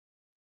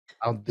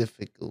how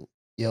difficult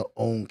your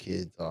own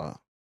kids are.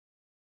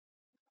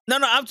 No,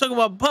 I'm talking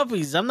about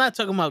puppies. I'm not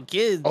talking about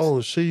kids.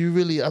 Oh, so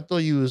I thought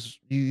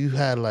you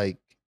had like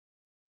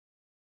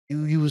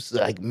you was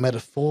like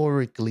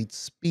metaphorically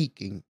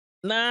speaking.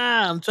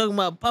 Nah, I'm talking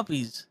about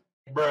puppies.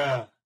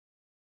 Bruh.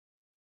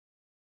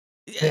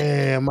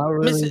 Damn,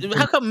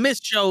 How come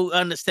Miss Show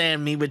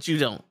understand me, but you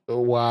don't?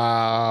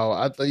 Wow.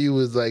 I thought you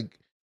was like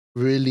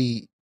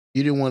really,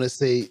 you didn't want to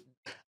say,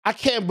 I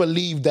can't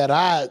believe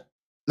that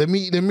let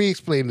me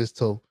explain this,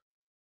 Toe.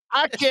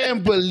 I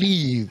can't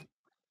believe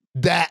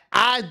that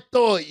I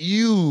thought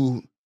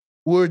you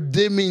were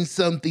dimming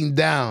something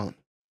down.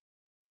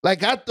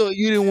 Like I thought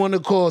you didn't want to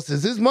call,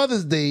 since it's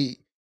Mother's Day,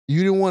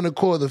 you didn't want to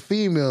call the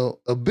female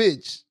a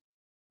bitch.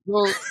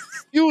 Well,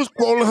 you was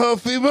calling her a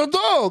female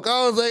dog.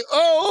 I was like,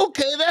 oh,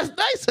 okay, that's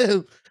nice of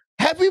him.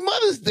 Happy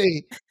Mother's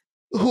Day.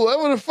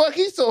 Whoever the fuck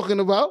he's talking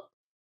about.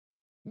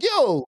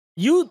 Yo.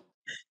 You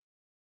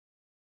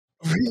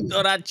really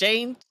thought I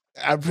changed?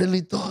 I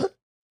really thought.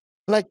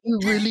 Like you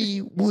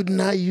really would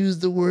not use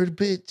the word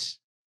bitch.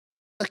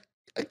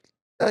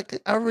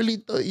 I really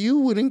thought you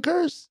wouldn't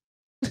curse.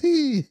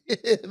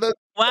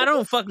 Well, I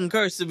don't fucking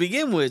curse to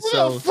begin with.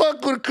 Who the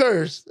fuck would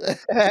curse?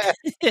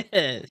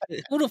 Yeah.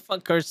 Who the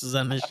fuck curses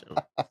on this show?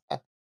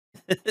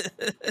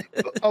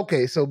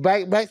 Okay, so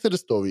back to the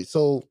story.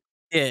 So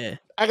yeah,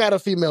 I got a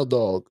female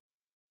dog.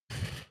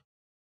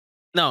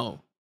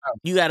 No,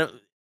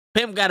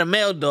 Pimp got a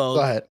male dog.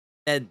 Go ahead.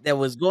 That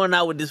was going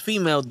out with this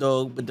female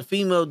dog, but the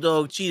female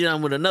dog cheated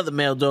on with another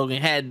male dog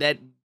and had that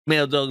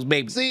male dog's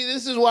baby. See,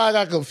 this is why I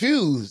got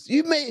confused.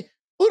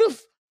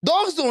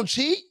 Dogs don't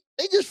cheat.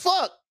 They just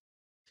fuck.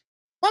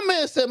 My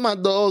man said my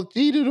dog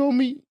cheated on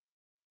me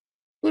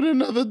with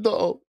another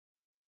dog.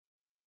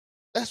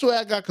 That's where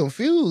I got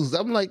confused.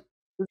 I'm like,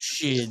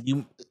 shit,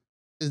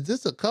 is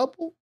this a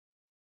couple?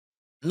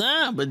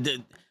 Nah, but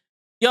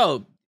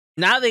yo,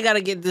 now they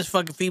gotta get this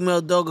fucking female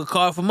dog a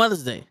car for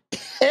Mother's Day.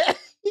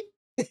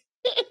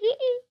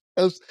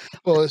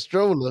 Or a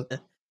stroller.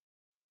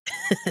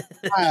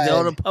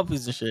 All the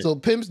puppies and shit. So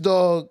Pimp's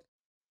dog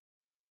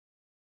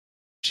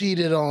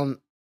cheated on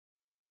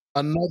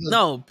another.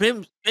 No,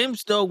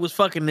 Pimp's dog was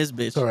fucking this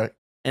bitch. Correct.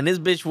 And this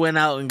bitch went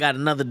out and got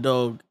another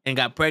dog and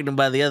got pregnant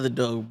by the other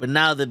dog. But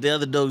now that the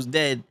other dog's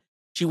dead,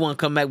 she want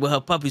to come back with her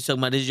puppies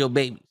talking about this is your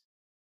baby.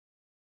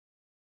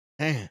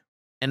 Damn.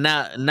 And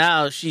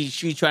now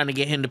she trying to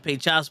get him to pay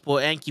child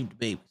support and keep the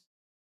babies.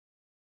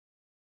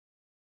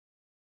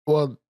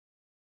 Well,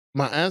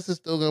 my answer's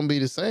still gonna be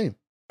the same.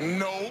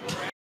 Nope.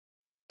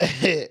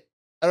 I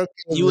don't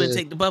care. You wouldn't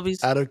take the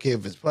puppies? I don't care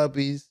if it's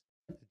puppies,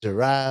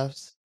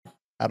 giraffes.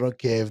 I don't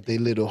care if they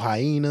little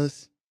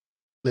hyenas,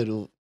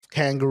 little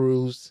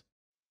kangaroos.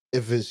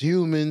 If it's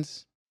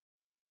humans,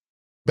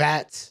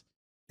 bats.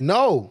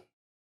 No.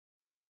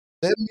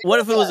 What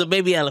if it was a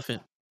baby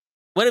elephant?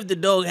 What if the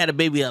dog had a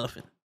baby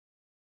elephant?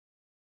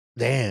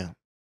 Damn.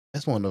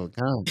 That's one of a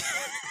kind.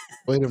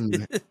 Wait a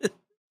minute.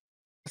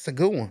 That's a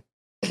good one.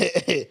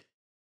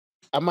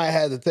 I might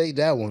have to take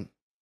that one.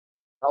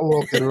 I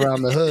walked it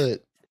around the hood.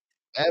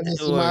 Ever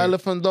seen my Word.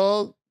 elephant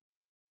dog?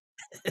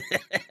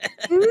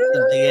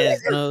 The big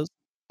ass nose.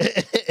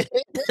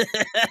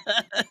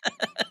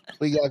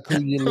 We got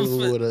Cujo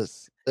Lou with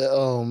us.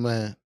 Oh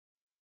man.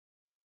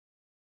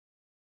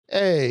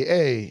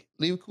 Hey,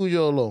 leave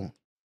Cujo alone.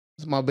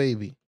 It's my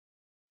baby.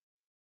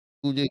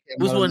 Cujo came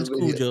Which out in one's the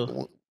video.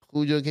 Cujo?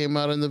 Cujo came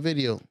out in the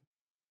video.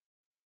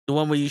 The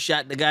one where you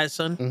shot the guy's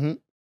son? Mm-hmm.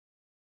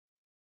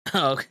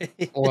 Oh,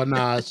 okay. Or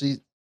nah,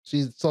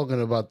 she's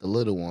talking about the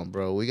little one,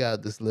 bro. We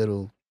got this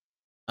little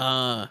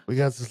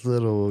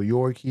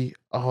Yorkie.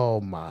 Oh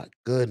my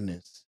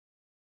goodness.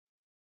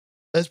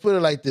 Let's put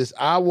it like this.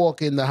 I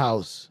walk in the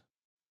house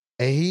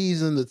and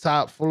he's in the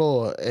top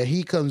floor and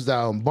he comes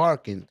down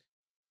barking.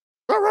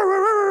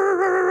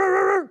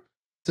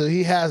 So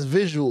he has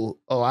visual.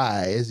 Oh, all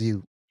right, it's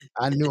you.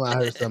 I knew I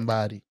heard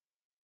somebody.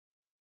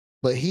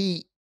 But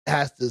he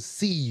has to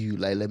see you.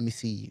 Like, let me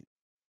see you.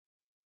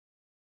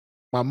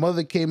 My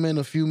mother came in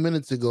a few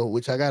minutes ago,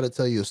 which I got to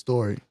tell you a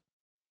story.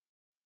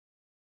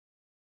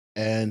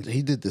 And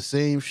he did the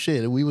same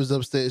shit. We was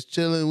upstairs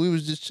chilling. We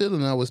was just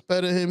chilling. I was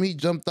petting him. He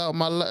jumped out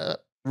my lap,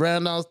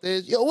 ran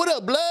downstairs. Yo, what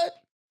up, blood?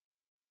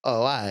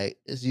 Oh, all right.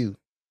 It's you.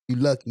 You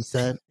lucky,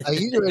 son. Like,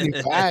 he's ready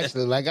for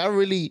action. Like, I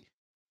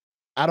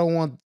don't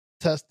want to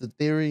test the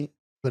theory,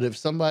 but if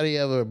somebody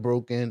ever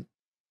broke in,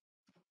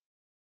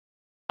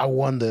 I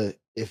wonder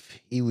if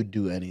he would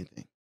do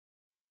anything.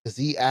 Because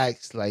he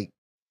acts like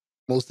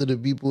most of the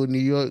people in New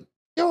York,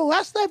 yo,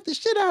 I slapped the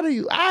shit out of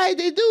you. All right,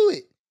 they do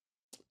it.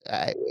 All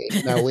right,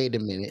 wait a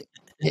minute.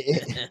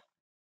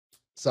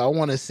 So I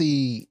want to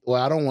see,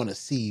 well, I don't want to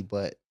see,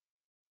 but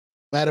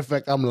matter of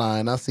fact, I'm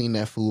lying. I seen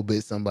that fool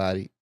bit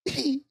somebody.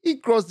 He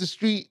crossed the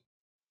street,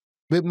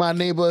 bit my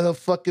neighbor her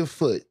fucking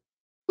foot.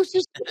 What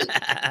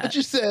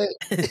you said?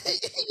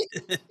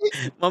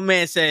 My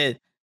man said,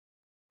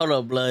 hold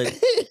up, blood.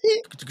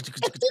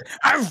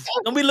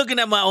 Don't be looking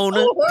at my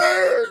owner.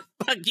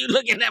 Fuck you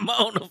looking at my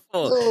owner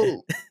for?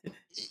 So,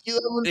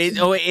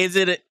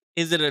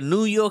 Is it a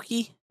New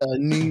Yorkie? A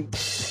New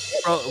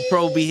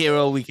Pro be here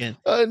all weekend.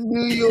 A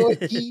New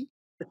Yorkie.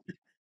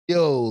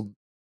 Yo,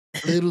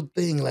 little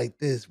thing like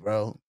this,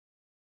 bro.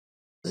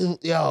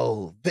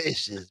 Yo,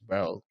 vicious,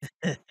 bro.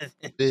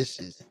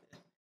 Vicious.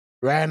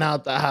 Ran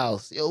out the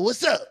house. Yo,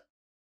 what's up?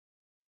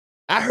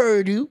 I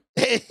heard you.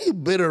 He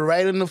bit her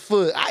right in the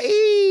foot.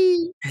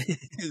 Talking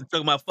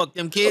about fuck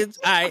them kids?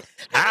 All right.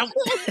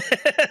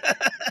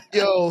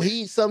 Yo,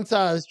 he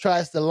sometimes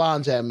tries to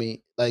lunge at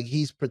me. Like,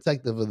 he's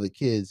protective of the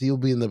kids. He'll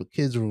be in the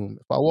kids' room.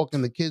 If I walk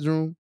in the kids'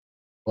 room,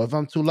 or if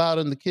I'm too loud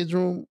in the kids'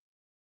 room,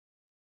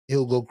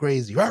 he'll go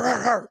crazy. Rawr,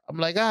 rawr, rawr. I'm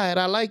like, all right,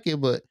 I like it,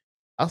 but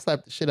I'll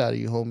slap the shit out of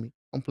you, homie.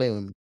 Don't play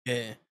with me.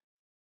 Yeah.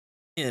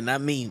 Yeah,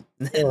 not me.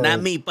 Yo, Not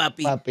me,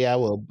 Poppy. Poppy, I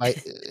will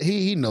bite.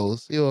 He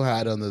knows. He'll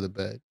hide under the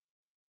bed.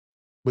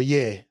 But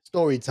yeah,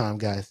 story time,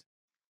 guys.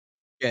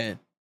 Yeah.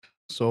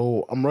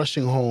 So I'm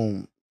rushing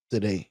home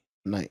today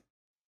night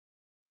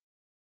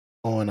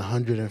on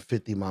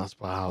 150 miles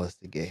per hour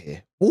to get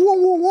here.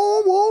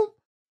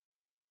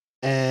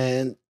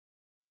 And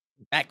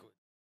Backward.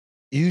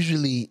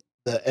 usually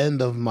the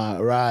end of my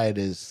ride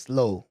is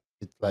slow.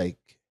 It's like,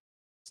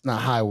 it's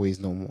not highways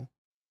no more.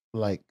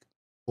 Like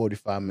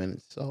 45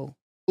 minutes. So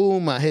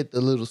boom, I hit the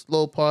little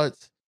slow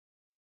parts.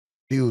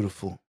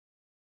 Beautiful.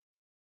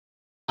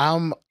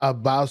 I'm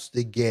about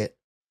to get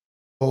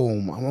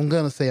home. I'm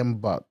going to say I'm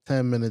about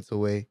 10 minutes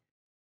away.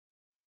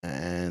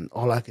 And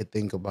all I could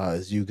think about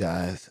is you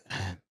guys.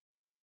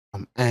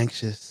 I'm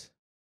anxious.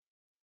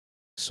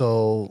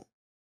 So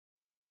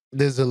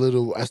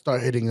I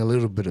start hitting a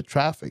little bit of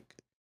traffic,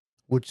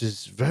 which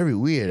is very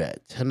weird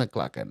at 10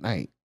 o'clock at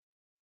night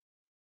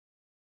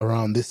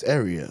around this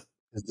area.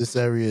 This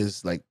area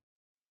is like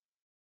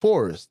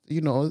forest,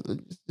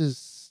 it's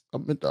just,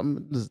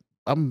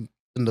 I'm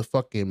in the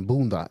fucking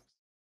boondocks.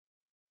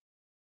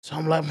 So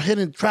I'm like, I'm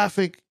hitting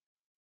traffic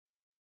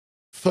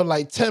for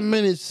like 10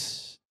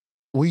 minutes.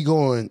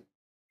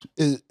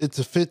 It's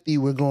a 50.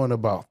 We're going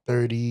about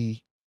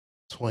 30,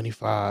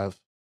 25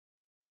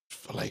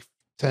 for like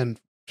 10,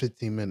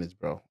 15 minutes,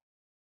 bro.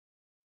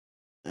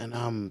 And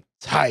I'm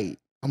tight.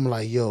 I'm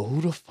like, yo,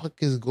 who the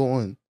fuck is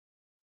going?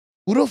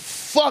 Yo,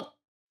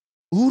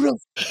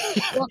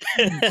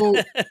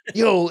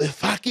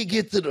 if I could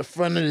get to the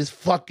front of this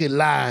fucking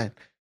line,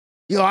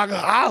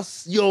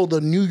 the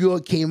New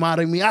York came out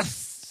of me. I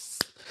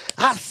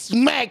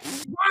smacked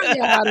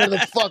fire out of the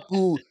fuck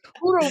who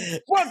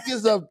the fuck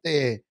is up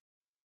there?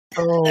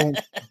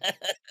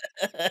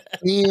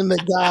 Me and the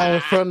guy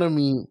in front of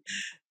me,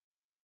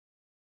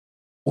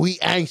 we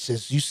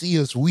anxious. You see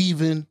us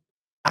weaving.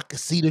 I could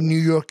see the New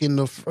York in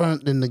the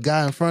front and the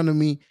guy in front of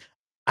me.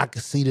 I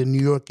could see the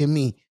New York in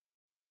me.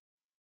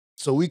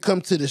 So we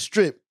come to the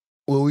strip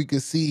where we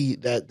could see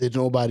that there's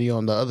nobody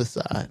on the other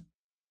side.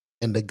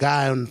 And the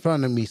guy in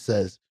front of me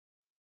says,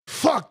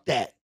 fuck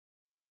that.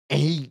 And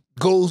he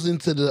goes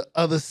into the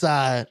other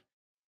side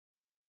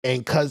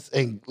and cuts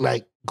and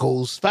like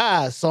goes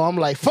fast. So I'm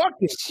like, fuck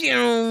it.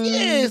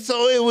 Yeah,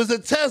 so it was a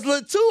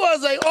Tesla too. I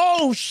was like,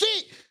 oh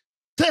shit.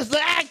 Tesla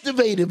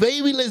activated,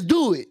 baby. Let's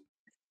do it.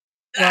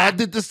 So I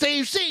did the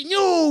same shit.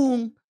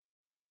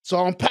 So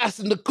I'm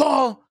passing the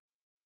car.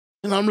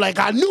 And I'm like,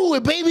 I knew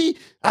it, baby.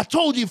 I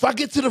told you if I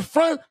get to the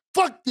front,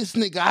 fuck this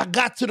nigga. I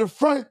got to the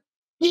front.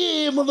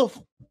 Yeah,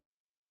 motherfucker.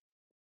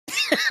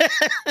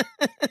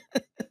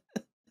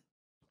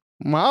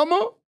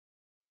 Mama?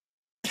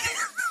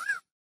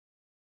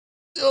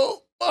 Yo,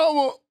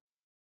 mama.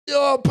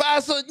 Yo,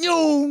 Pastor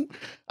New.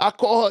 I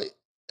call her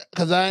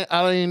because I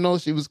didn't even know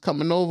she was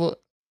coming over.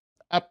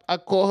 I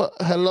call her,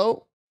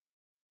 hello?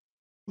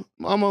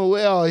 Mama,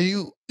 where are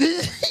you?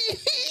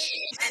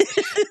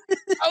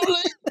 I'm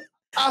like,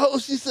 I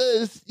hope she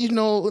says,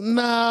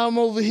 nah, I'm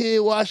over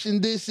here washing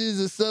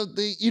dishes or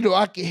something.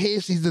 I can hear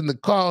she's in the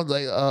car. I was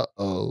like,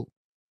 uh-oh.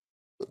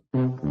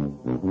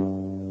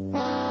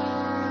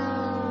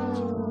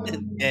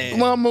 Yeah.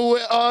 Mama,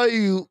 where are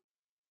you?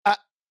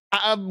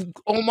 I'm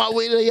on my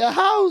way to your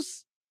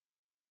house.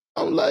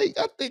 I'm like,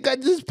 I think I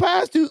just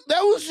passed you.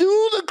 That was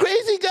you, the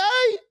crazy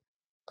guy?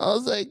 I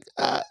was like,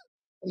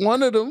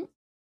 one of them.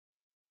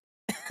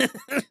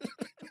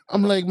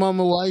 I'm like,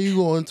 Mama, why are you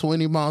going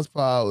 20 miles per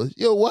hour?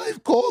 Your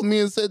wife called me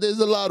and said there's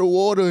a lot of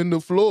water in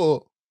the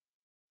floor.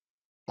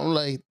 I'm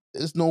like,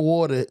 there's no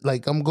water.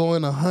 Like, I'm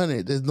going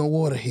 100. There's no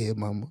water here,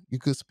 Mama. You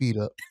could speed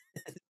up.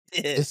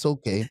 It's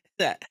okay.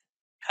 I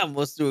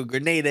almost threw a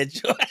grenade at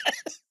your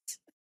ass.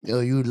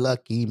 Yo, you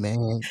lucky,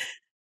 man.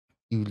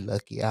 You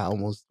lucky. I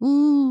was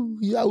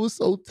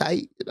so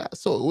tight. And I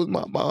saw it with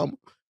my mom.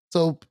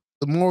 So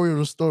the moral of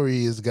the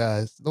story is,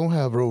 guys, don't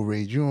have road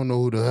rage. You don't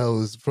know who the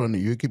hell is in front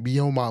of you. It could be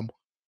your mom.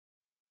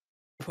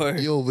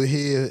 Word. You over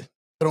here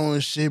throwing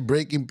shit,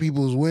 breaking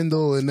people's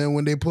window, and then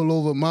when they pull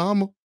over,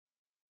 mama,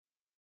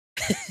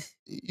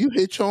 you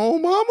hit your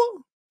own mama?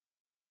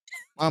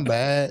 I'm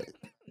bad.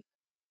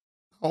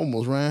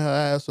 Almost ran her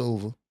ass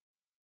over.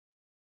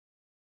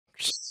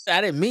 I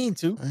didn't mean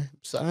to.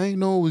 So I didn't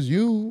know it was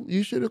you.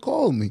 You should have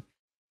called me.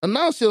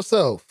 Announce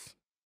yourself.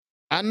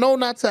 I know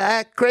not to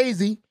act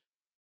crazy.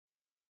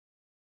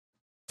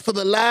 For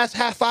the last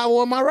half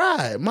hour of my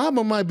ride,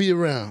 mama might be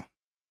around.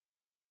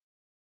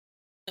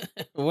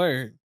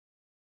 Word.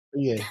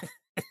 Yeah.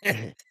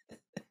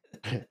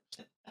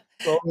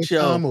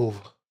 Time over.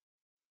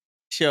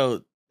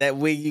 Show that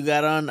wig you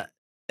got on,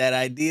 that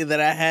idea that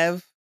I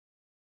have,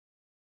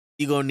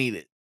 you gonna need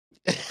it.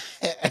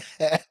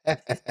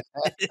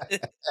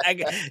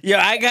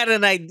 I got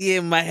an idea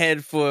in my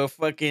head for a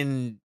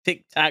fucking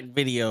TikTok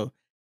video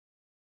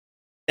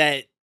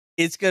that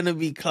it's gonna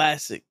be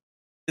classic.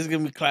 It's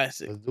gonna be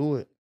classic. Let's do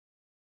it.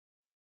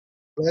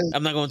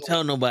 I'm not gonna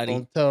tell nobody.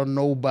 Don't tell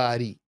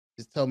nobody.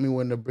 Just tell me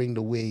when to bring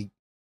the wig.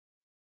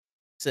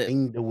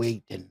 Bring the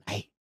wig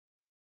tonight.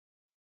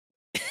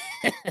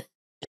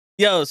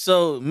 Yo,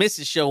 so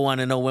Mrs. Show want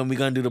to know when we're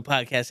gonna do the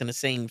podcast in the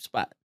same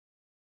spot.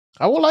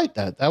 I would like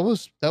that.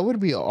 That would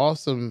be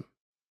awesome.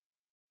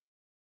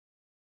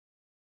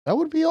 That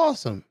would be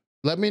awesome.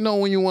 Let me know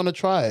when you want to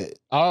try it.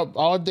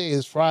 Our day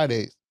is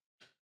Fridays.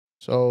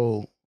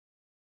 So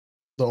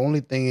the only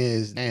thing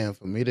is, damn,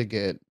 for me to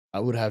get, I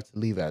would have to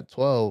leave at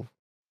 12.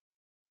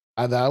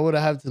 Either I would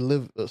have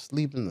to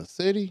sleep in the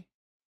city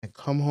and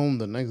come home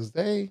the next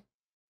day,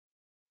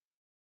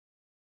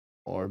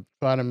 or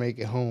try to make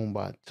it home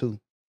by 2.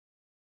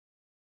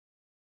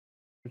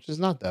 Which is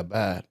not that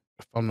bad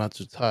if I'm not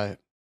too tired.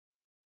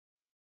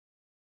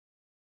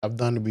 I've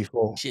done it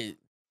before.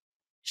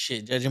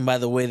 Shit, judging by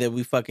the way that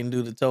we fucking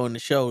do the toe in the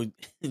show,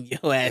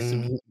 your ass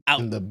is out.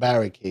 In the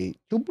barricade.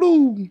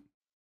 Blue.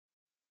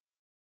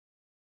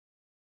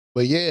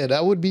 But yeah,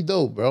 that would be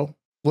dope, bro.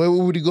 Where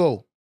would you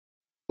go?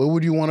 Where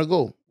would you want to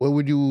go? Where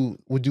would you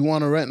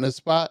want to rent a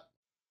spot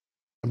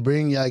and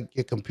bring like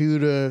your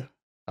computer,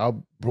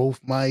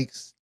 both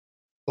mics,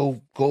 go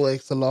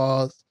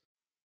XLRs?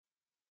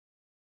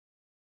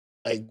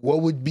 Like,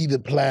 what would be the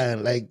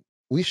plan? Like,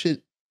 we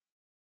should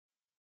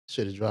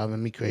is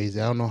driving me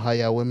crazy. I don't know how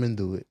y'all women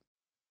do it.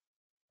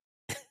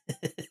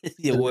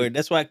 Yeah, word.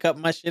 That's why I cut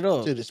my shit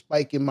off. To the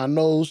spike in my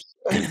nose.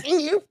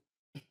 I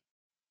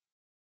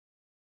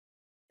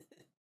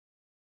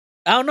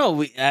don't know.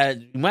 We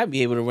might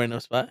be able to rent a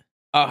spot.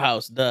 Our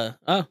house, duh.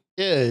 Oh.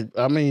 Yeah,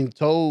 I mean,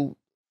 Toe,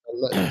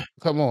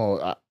 come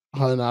on.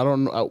 Hun, I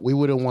don't know. We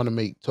wouldn't want to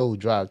make Toe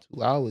drive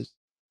 2 hours.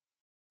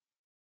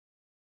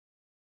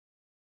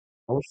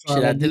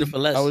 I did it for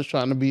less. I was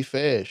trying to be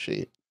fair,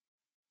 shit.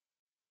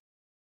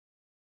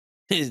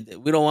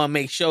 We don't want to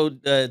make Toe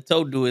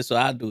do it, so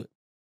I'll do it.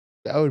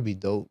 That would be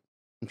dope.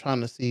 I'm trying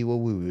to see what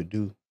we would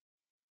do.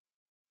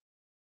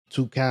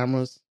 2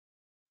 cameras.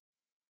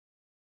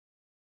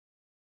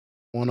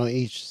 One on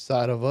each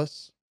side of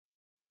us.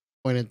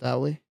 Point it that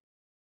way.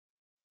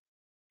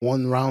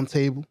 One round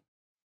table.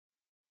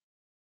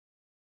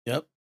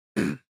 Yep.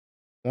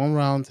 One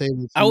round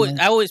table. I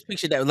always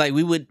picture that like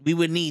we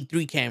would need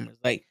 3 cameras.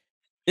 Like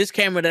this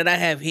camera that I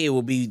have here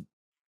will be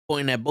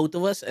pointing at both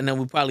of us, and then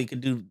we probably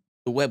could do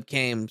the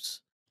webcams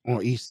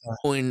on each side.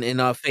 pointing in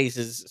our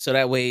faces, so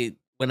that way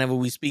whenever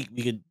we speak,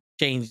 we could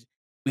change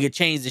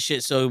the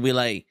shit so it'd be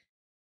like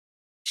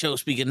Show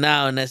speaking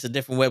now, and that's a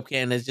different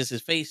webcam. That's just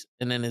his face,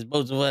 and then it's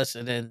both of us,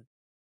 and then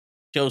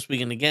Show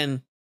speaking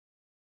again,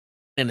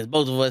 and it's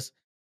both of us,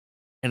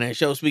 and then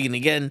Show speaking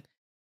again,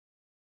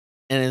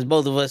 and it's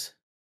both of us,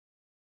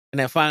 and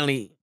then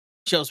finally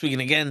Show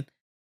speaking again,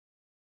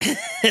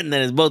 and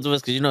then it's both of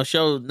us because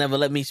Show never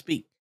let me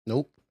speak.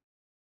 Nope.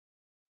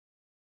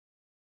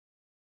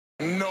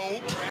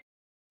 Nope.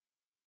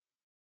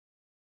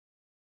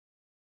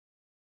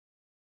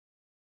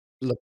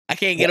 Look, I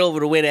can't get over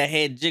the way that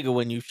head jiggle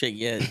when you shake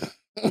your head.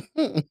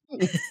 it's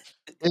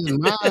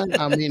mine.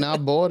 I mean, I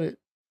bought it.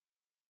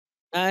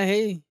 I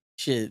hate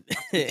shit.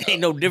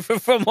 Ain't no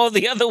different from all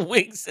the other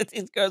wigs that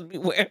these girls be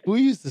wearing. Who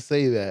used to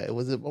say that?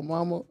 Was it my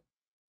mama?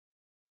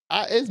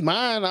 It's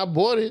mine. I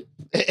bought it.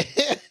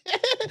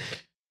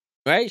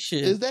 Right?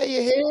 Shit. Is that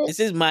your hair? This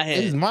is my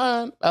head. It's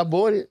mine. I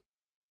bought it.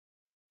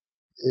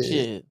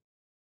 Shit.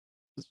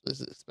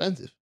 It's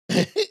expensive.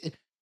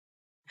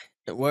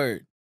 The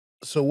word.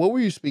 So what were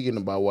you speaking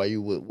about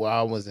while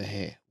I wasn't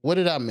here? What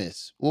did I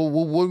miss? What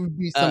would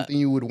be something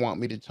you would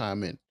want me to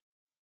chime in?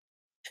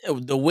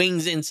 The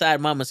wings inside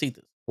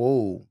Mamacitas.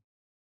 Whoa.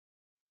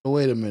 So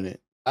wait a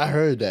minute. I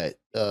heard that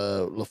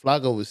La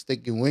Flaca was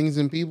sticking wings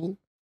in people.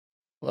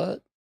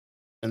 What?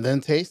 And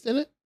then tasting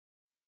it?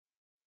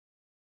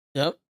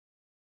 Yep.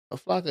 La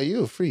Flaca,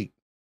 you a freak.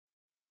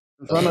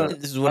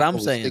 This is what I'm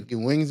saying.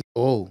 Sticking wings.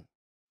 Oh,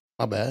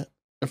 my bad.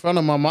 In front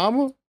of my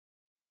mama?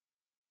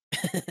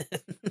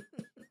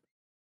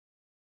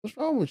 What's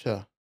wrong with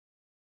y'all?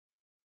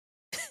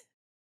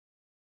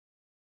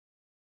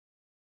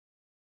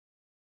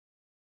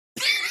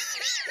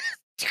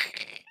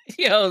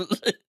 Yo.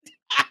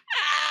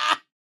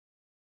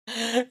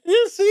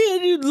 You see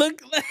it, you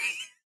look like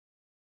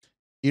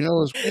You know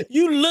what's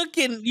you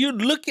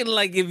looking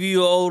like if you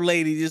an old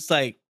lady, just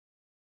like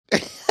you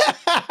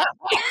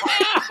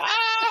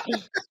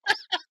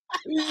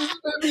just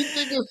made me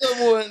think of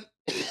someone.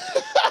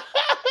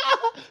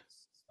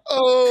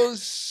 Oh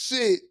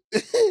shit.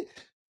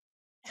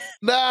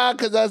 Nah,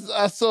 cause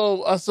I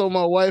saw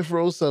my wife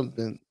wrote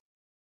something.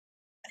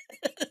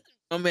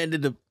 my man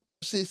did the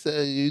She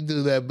said you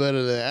do that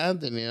better than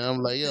Anthony. And I'm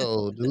like,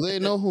 yo, do they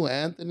know who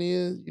Anthony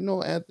is? You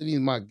know Anthony's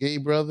my gay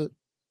brother.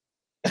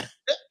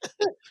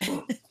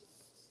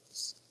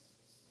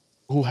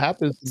 Who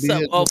happens to be Some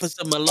here.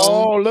 Officer Malone.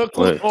 Oh, look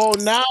What? oh,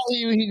 now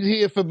he's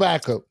here for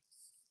backup.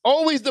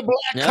 Always the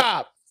black Yep.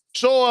 cop.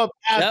 Show up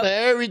after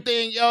Yep.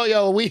 everything.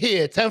 Yo, we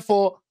here.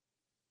 10-4.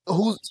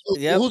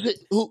 Yep.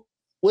 Who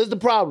where's the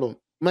problem?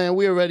 Man,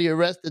 we already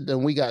arrested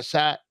them. We got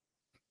shot.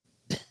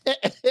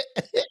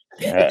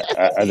 Yep.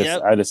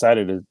 I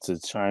decided to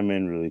chime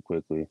in really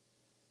quickly.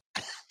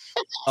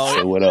 Oh,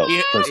 Say what up?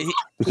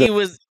 he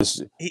was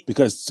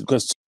Because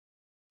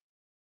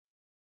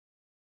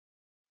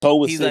Toe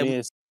was He's sitting like-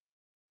 here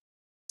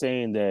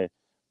saying that,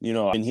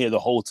 I've been here the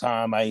whole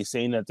time. I ain't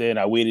saying nothing.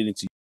 I waited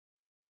until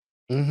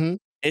Mm-hmm.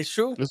 it's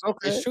true. It's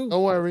okay. It's true.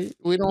 Don't worry.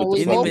 We don't with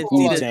we the didn't both even fucking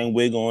see black. the- Wu-Tang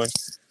wig on.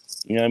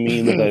 You know what I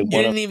mean? Look like You one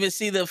didn't of, even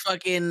see the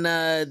fucking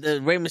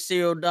the Rey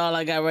Mysterio doll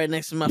I got right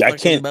next to my I fucking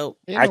can't- belt.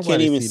 Ain't I can't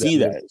nobody even see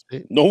that. little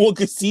shit. No one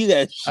could see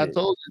that I shit.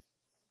 told you.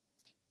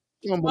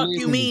 You don't Fuck believe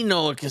you me. mean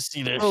no one can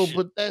see that Oh, shit?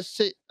 but that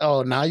shit.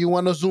 Oh, now you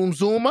want to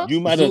zoom up? You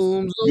might have-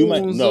 zoom.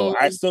 No,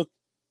 I zoom.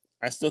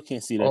 still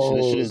can't see that shit.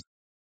 That shit Oh, is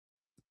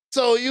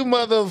so you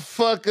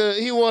motherfucker,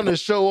 he want to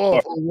show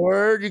off a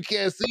word you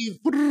can't see.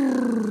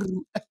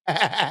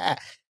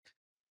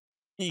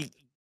 You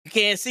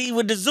can't see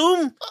with the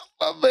zoom.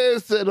 My man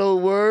said a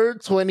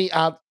word 20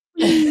 out.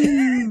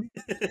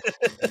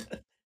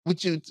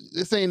 With you,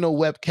 this ain't no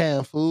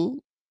webcam, fool.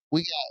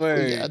 We got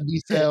Word.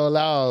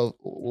 DCLR.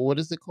 What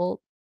is it called?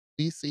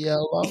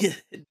 DCLR.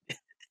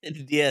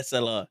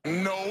 DSLR.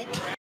 Nope.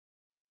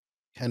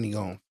 Kenny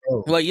gone.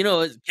 Oh,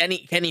 Well,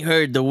 Kenny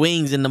heard the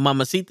wings and the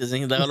Mamacitas,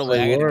 and he's like, "Oh, wait,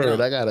 I gotta get word.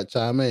 on." I gotta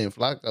chime in.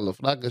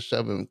 Flocka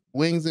shoving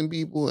wings in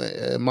people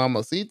and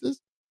Mamacitas.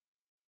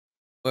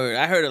 Word.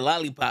 I heard of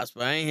lollipops,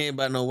 but I ain't hear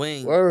about no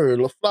wings. Word,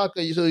 La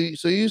Flaca.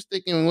 So you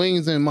sticking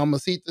wings in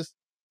Mamacitas?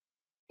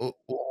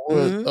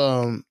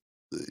 Mhm.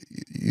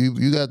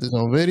 You got this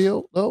on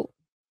video though?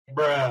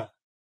 Bruh.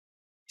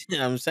 You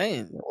know what I'm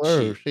saying?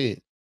 Word,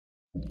 shit.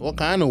 What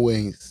kind of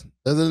wings?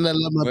 Doesn't that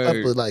lemon Word.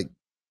 pepper like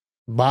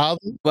bother?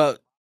 Well,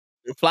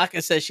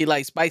 Flocka says she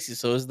likes spicy,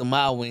 so it's the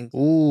mild wings.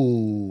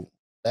 Ooh,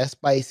 that's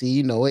spicy.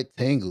 You know it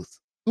tingles.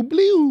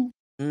 Blue.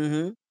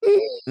 Mm-hmm.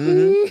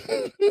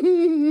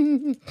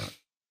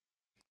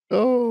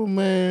 Oh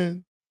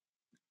man.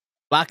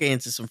 Flocka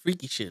into some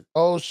freaky shit.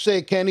 Oh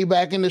shit, Kenny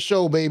back in the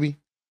show, baby.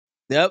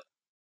 Yep.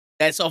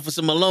 That's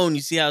Officer Malone.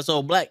 You see how it's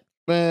all black?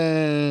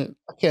 Man,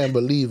 I can't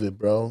believe it,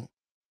 bro.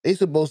 They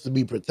supposed to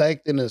be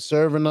protecting and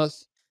serving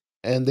us,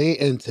 and they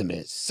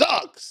internet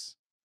sucks.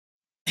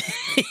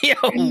 Yo,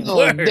 You know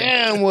word.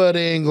 damn well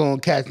they ain't gonna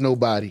catch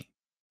nobody.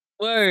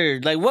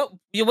 Word. Like what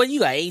you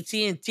got?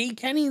 AT&T,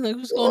 Kenny? Like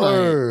what's going on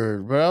here?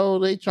 Word, bro.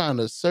 They trying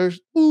to search.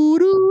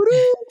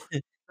 Ooh-doo-doo.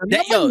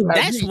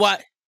 That's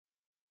why.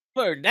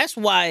 Word. That's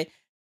why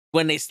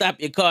when they stop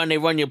your car and they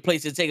run your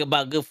plates, it take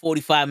about a good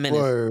 45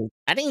 minutes. Word.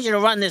 I need you to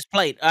run this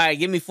plate. All right,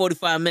 give me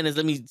 45 minutes.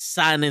 Let me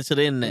sign into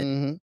the internet.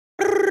 Mm-hmm.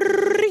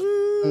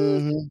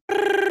 Ring,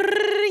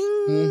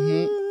 ring.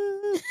 Mm-hmm.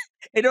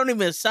 It don't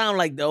even sound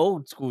like the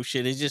old school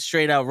shit. It's just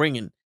straight out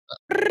ringing.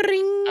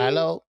 Ring.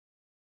 Hello.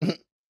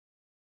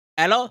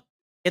 Hello?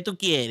 ¿Qué tú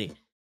quieres?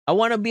 I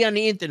want to be on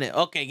the internet.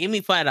 Okay, give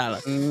me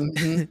 $5.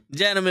 Mm-hmm.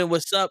 Gentlemen,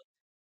 what's up?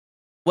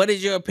 What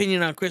is your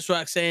opinion on Chris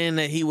Rock saying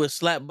that he was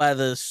slapped by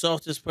the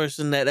softest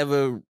person that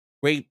ever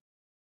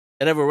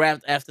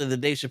rapped after the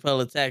Dave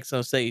Chappelle attacks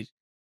on stage?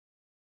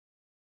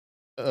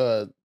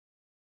 To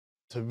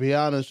be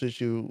honest with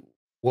you,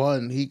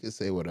 one, he could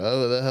say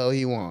whatever the hell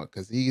he want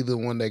because he's the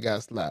one that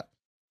got slapped.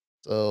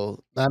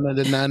 So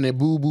 999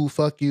 boo boo,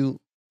 fuck you,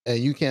 and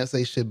you can't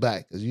say shit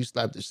back because you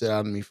slapped the shit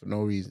out of me for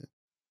no reason.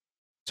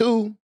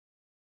 Two,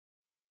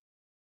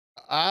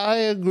 I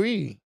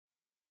agree.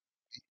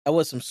 That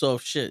was some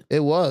soft shit. It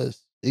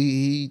was.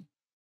 He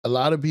a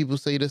lot of people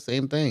say the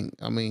same thing.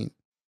 I mean,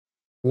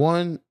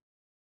 one,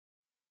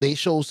 they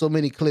show so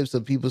many clips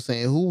of people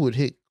saying who would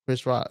hit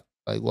Chris Rock.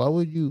 Like, why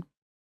would you?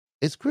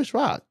 It's Chris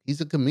Rock. He's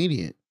a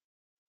comedian.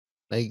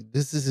 Like,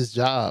 this is his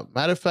job.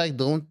 Matter of fact,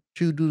 don't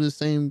you do the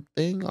same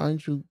thing?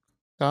 Aren't you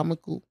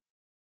comical?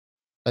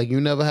 Like,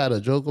 you never had a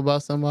joke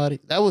about somebody?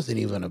 That wasn't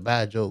even a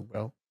bad joke,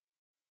 bro.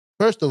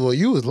 First of all,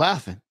 you was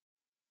laughing.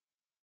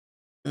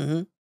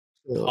 Mm-hmm.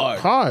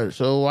 Hard.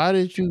 So why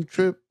did you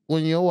trip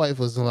when your wife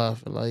was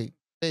laughing? Like,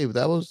 babe,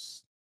 that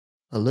was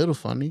a little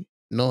funny.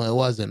 No, it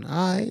wasn't. All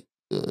right.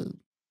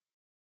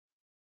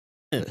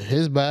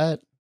 His bad.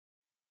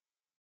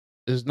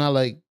 It's not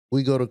like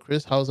we go to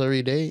Chris' house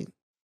every day.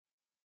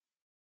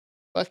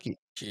 Fuck it.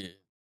 Shit.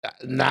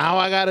 Now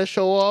I gotta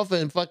show off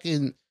and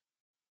fucking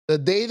the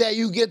day that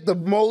you get the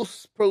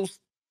most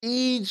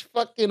prestige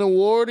fucking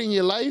award in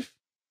your life.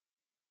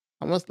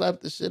 I'm gonna slap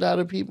the shit out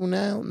of people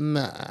now?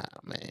 Nah,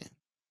 man.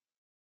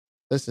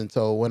 Listen,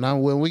 Toe,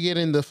 when we get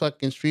in the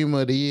fucking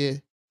streamer of the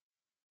year,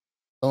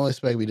 don't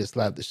expect me to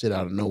slap the shit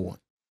out of no one.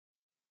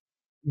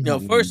 Yo,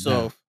 first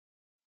off,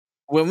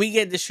 when we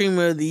get the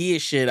streamer of the year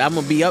shit, I'm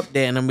gonna be up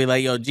there and I'm gonna be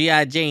like, yo,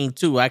 G.I. Jane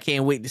 2, I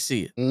can't wait to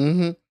see it.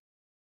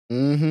 Mm-hmm.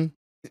 Mm-hmm.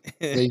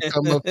 You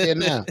come up here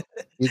now.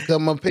 You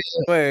come up here.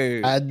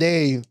 Word. I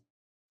dare you.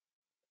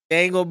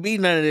 There ain't gonna be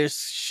none of this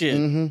shit.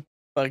 Mm-hmm.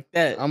 Fuck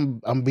that.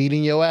 I'm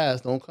beating your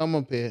ass. Don't come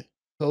up here.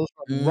 Toes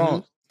from the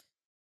Bronx.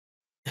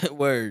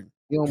 Word.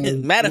 You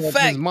Matter of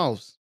fact,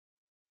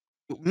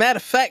 Matter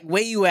of fact,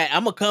 where you at?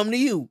 I'm gonna come to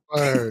you.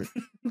 Word.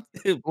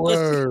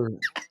 Word.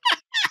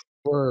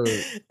 Word.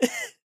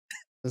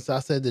 Since I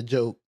said the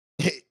joke,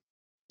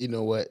 you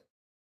know what?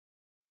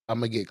 I'm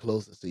gonna get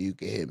closer so you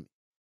can hit me.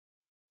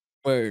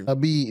 Word.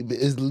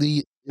 It's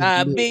lit.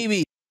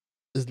 Baby.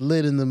 It's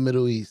lit in the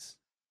Middle East.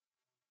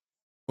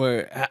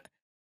 Word.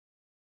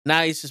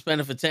 Now he's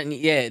suspended for 10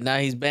 years. Yeah, now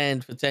he's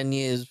banned for 10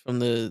 years from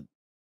the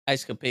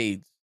Ice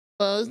Capades.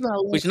 It's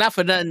not. Which not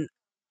for nothing.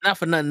 Not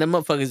for nothing. Them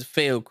motherfuckers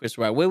failed Chris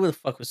Rock. Where the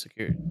fuck was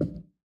security?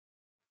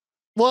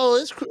 Well,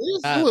 it's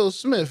Will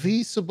Smith.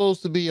 He's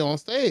supposed to be on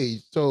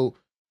stage, so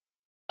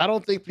I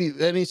don't think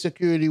any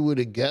security would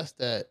have guessed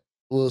that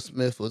Will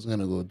Smith was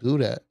gonna go do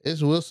that.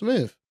 It's Will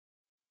Smith.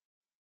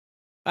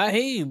 I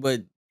hear you,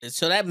 but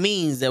so that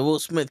means that Will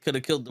Smith could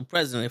have killed the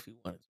president if he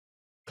wanted to.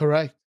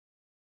 Correct.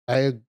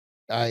 I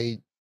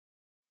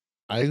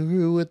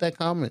agree with that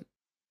comment.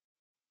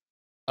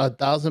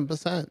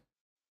 1,000%.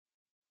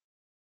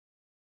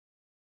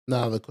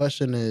 Now the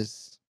question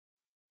is,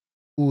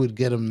 who would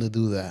get him to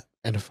do that,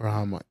 and for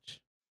how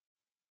much?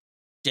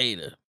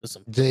 Jada.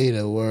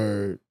 Jada,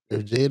 word.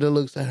 If Jada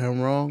looks at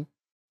him wrong,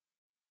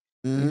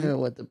 Mm-hmm. you hear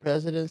what the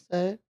president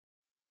said?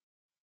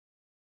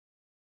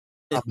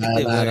 Nah,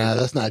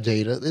 that's not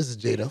Jada. This is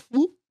Jada.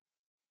 Whoop.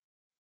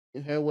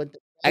 You heard what?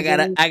 I got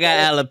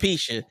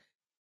alopecia.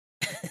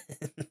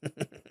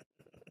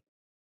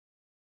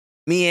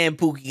 Me and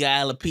Pookie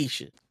got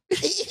alopecia.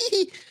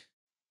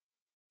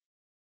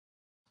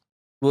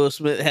 Will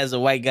Smith has a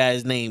white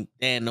guy's name.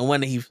 Damn, no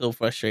wonder he's so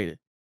frustrated.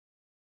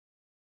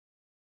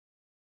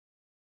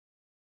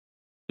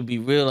 To be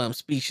real, I'm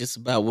speechless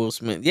about Will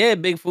Smith. Yeah,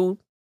 big fool.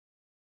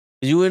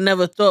 You would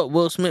never thought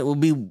Will Smith will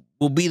be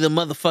the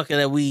motherfucker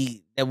that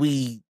we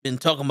been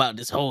talking about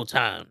this whole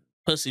time.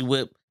 Pussy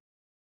whip,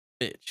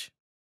 bitch.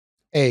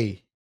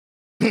 Hey.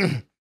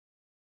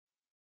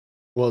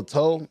 Well,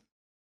 Toe,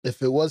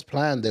 if it was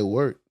planned, it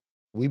worked.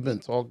 We've been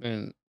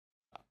talking,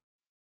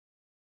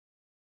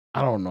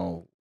 I don't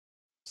know,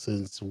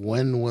 since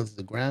when was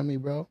the Grammy,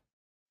 bro?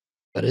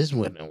 But it's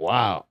winning.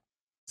 Wow.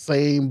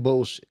 Same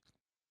bullshit.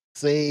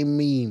 Same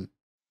meme.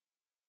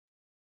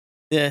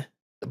 Yeah.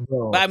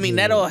 Bro, But I mean,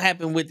 that all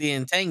happened with the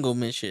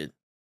entanglement shit.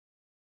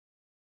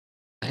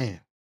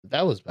 Man,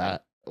 that was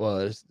bad.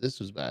 Well, this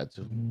was bad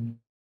too.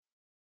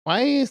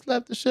 Why he ain't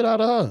slapped the shit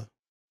out of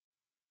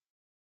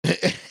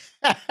her?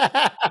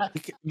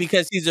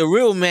 Because he's a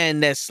real man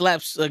that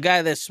slaps a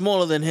guy that's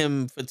smaller than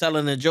him for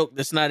telling a joke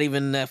that's not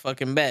even that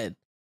fucking bad.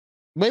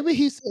 Maybe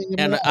he's saying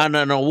And on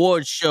an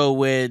award show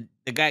where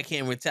the guy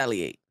can't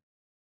retaliate.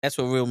 That's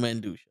what real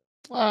men do.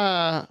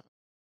 I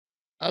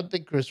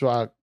think Chris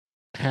Rock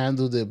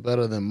handled it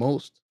better than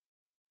most.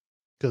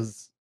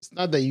 Because it's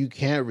not that you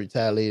can't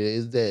retaliate,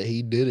 it's that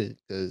he did it.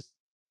 Because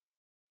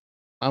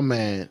my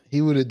man,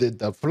 he would have did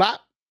the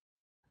flop.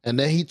 And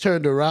then he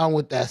turned around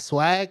with that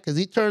swag. Because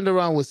he turned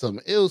around with some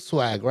ill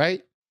swag,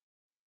 right?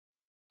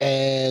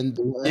 And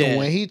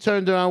when he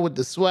turned around with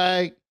the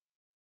swag,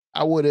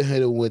 I would have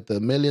hit him with the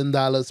 $1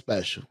 million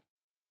special.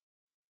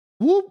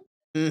 Whoop.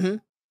 Mm-hmm.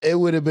 It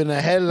would have been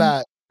a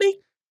headlock.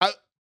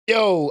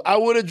 I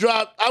would have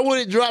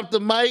dropped the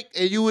mic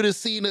and you would have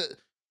seen it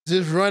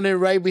just running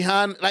right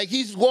behind. Like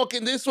he's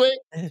walking this way,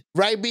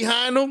 right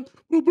behind him.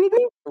 Bloop, bloop,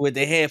 bloop. With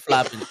the hair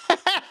flopping.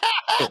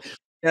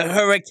 The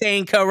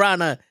Hurricane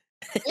Karana.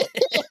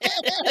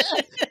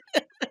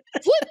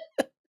 What?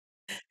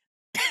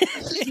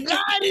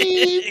 Got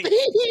him.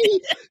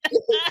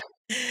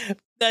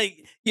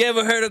 Like, you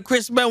ever heard of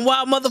Chris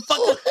Benoit,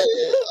 motherfucker?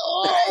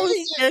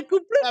 Oh, shit.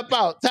 Tap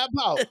out.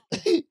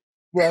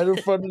 Right in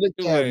front of the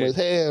cameras.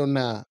 Hell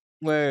nah.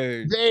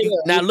 Word. Damn.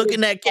 Now look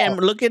in that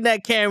camera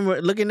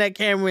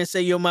and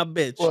say you're my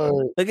bitch.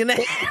 Word. Look in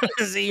that camera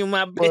and say you're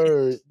my bitch.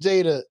 Word.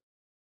 Jada,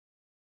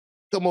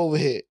 come over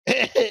here.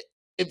 If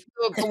you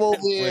don't come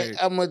over here,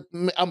 I'm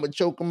gonna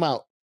choke him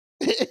out.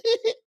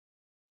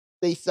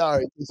 Say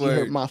sorry because you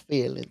hurt my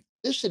feelings.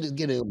 This shit is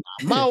getting in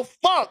my mouth.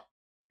 Fuck.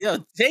 Yo,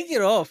 take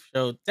it off,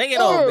 yo. Take it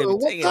off, baby.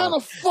 What kind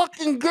of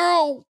fucking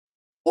girl?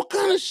 What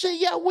kind of shit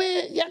y'all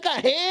wear? Y'all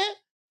got hair?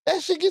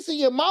 That shit gets in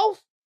your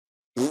mouth?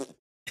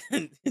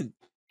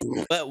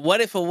 But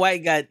what if a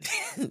white guy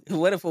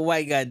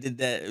did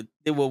that,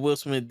 did what Will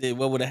Smith did?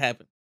 What would have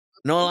happened?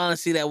 In all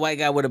honesty, that white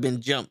guy would have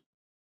been jumped.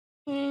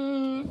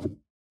 The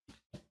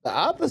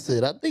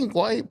opposite. I think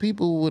white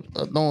people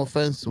would, no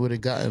offense, would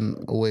have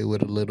gotten away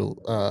with a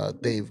little,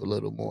 Dave a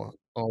little more.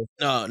 Oh.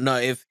 No.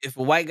 If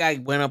a white guy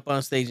went up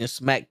on stage and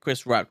smacked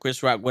Chris Rock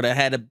would have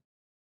had to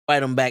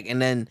fight him back,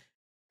 and then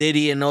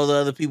Diddy and all the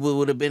other people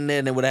would have been there,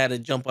 and they would have had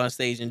to jump on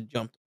stage and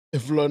jump.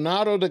 If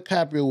Leonardo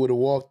DiCaprio would have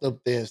walked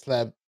up there and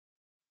slapped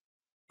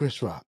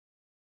Chris Rock,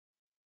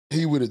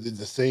 he would have did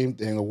the same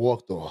thing and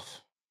walked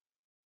off.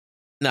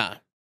 Nah,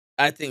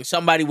 I think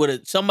somebody would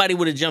have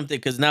jumped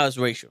it because now it's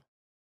racial.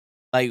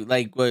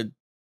 Like what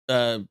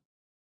Pro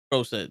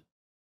said,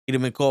 he'd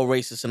have been called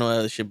racist and all that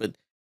other shit, but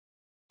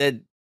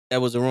that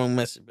was the wrong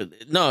message. But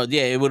no,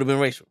 yeah, it would have been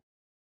racial.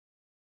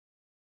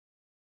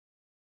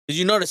 Did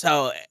you notice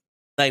how,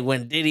 like,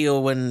 when Diddy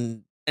or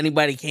when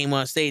anybody came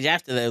on stage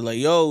after that, like,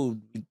 yo,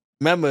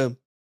 remember,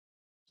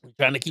 we're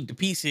trying to keep the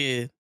peace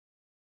here.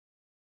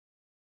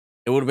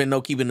 There would have been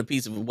no keeping the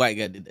peace if a white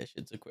guy did that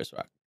shit to Chris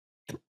Rock.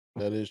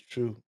 That is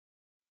true.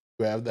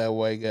 Grab that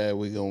white guy,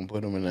 we gonna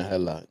put him in a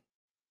headlock.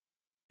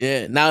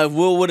 Yeah. Now, if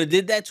Will would have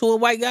did that to a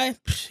white guy,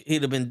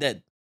 he'd have been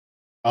dead.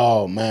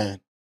 Oh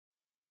man.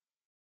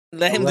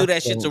 Let him do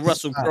that shit to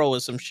Russell Crowe or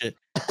some shit.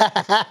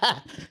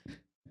 I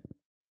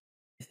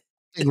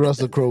think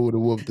Russell Crowe would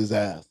have whooped his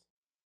ass.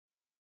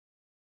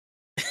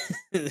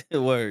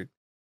 Word.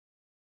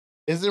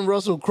 Isn't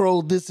Russell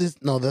Crowe that's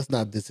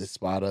not This Is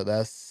Sparta.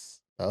 That's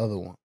the other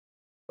one.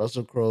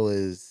 Russell Crowe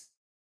is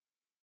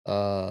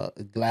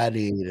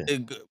Gladiator.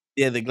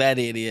 Yeah, the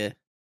Gladiator, yeah.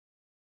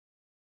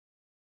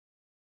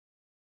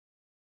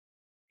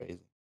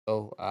 Crazy.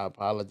 So I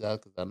apologize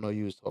because I know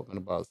you was talking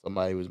about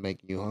somebody who was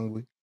making you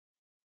hungry.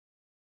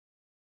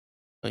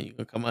 Oh, you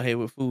gonna come out here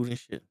with food and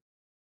shit.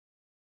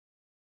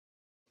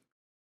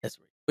 That's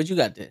right. What you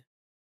got there?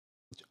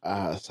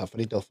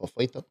 Sofrito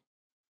fofito.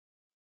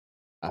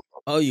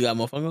 Oh, you got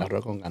mofongo?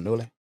 Arroz con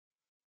gandules.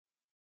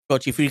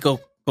 Cochifrico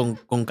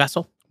con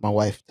queso? My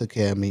wife took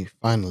care of me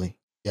finally.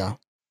 Yeah.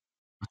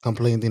 I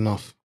complained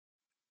enough.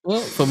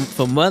 Well,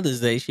 for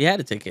Mother's Day, she had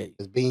to take care of you.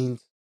 There's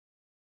beans.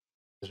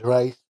 There's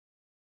rice.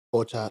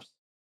 Pork chops.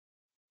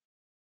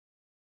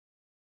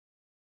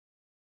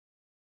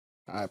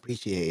 I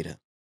appreciate her.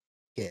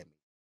 Yeah.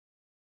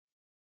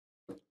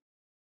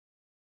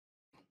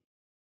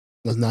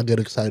 Let's not get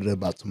excited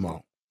about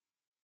tomorrow.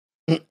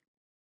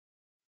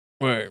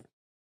 Word.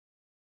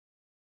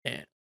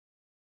 Yeah.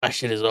 My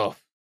shit is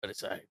off, but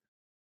it's all right.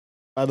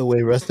 By the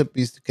way, rest in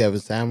peace to Kevin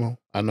Samuel.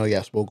 I know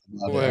y'all spoke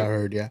about it. I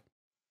heard ya.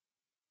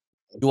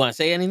 You want to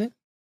say anything?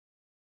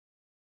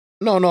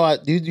 No.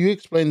 You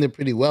explained it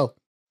pretty well.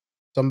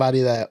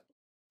 Somebody that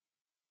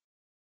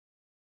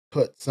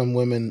put some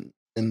women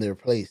in their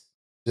place,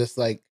 just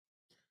like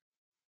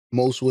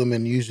most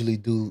women usually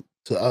do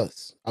to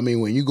us. I mean,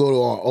 when you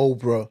go on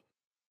Oprah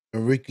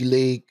and Ricky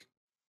Lake,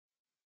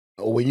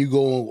 or when you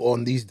go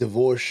on these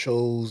divorce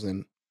shows,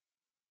 and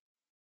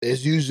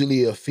there's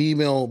usually a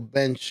female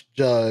bench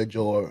judge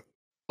or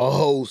a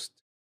host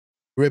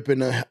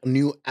ripping a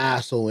new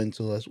asshole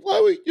into us. Why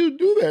would you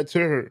do that to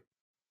her?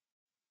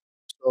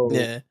 So,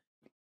 Yeah.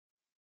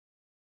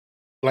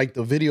 like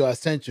the video I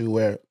sent you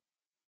where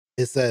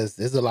it says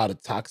there's a lot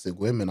of toxic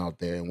women out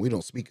there and we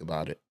don't speak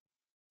about it.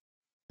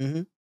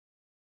 Mhm.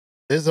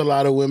 There's a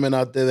lot of women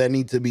out there that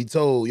need to be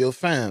told, yo,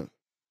 fam,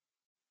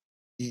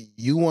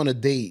 you want to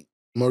date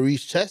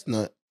Maurice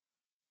Chestnut,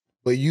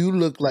 but you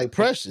look like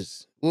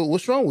Precious.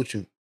 What's wrong with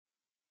you?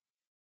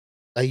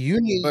 Like you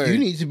Word.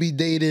 need to be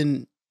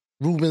dating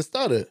Ruben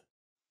Studdard.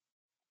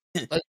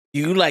 Like,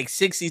 You like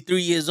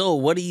 63 years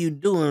old. What are you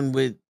doing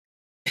with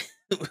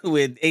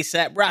with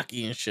ASAP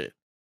Rocky and shit?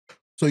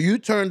 so you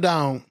turn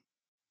down,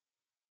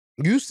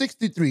 you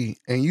 63,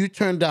 and you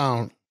turn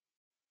down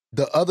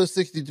the other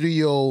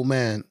 63-year-old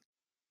man.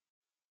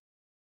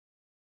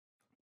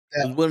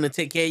 Who's willing to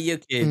take care of your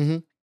kids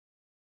Mhm,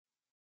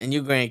 and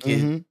your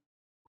grandkids mhm,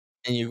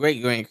 and your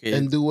great grandkids.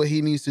 and do what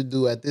he needs to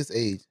do at this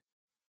age.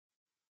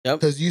 Yep.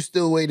 Because you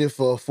still waiting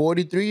for a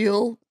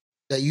 43-year-old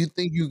that you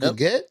think you could Yep.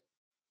 get?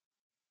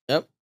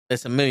 Yep.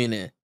 That's a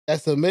millionaire.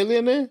 That's a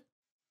millionaire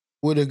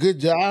with a good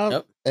job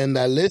Yep. and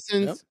that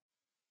listens Yep.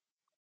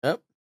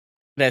 Yep.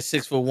 That's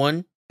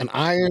 6'1" and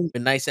iron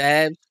with nice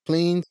abs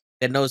cleans.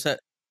 that knows how.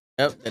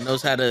 Yep. That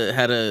knows how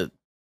to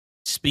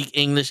speak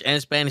English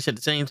and Spanish at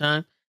the same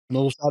time.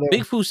 Knows how to.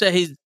 Big Foo said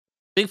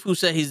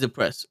he's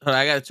depressed. Hold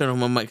on, I gotta turn on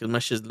my mic because my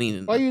shit's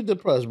leaning. Why you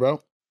depressed,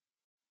 bro?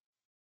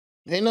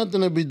 Ain't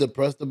nothing to be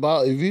depressed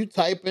about. If you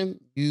typing,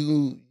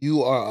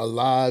 you are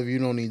alive. You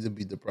don't need to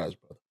be depressed,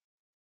 bro.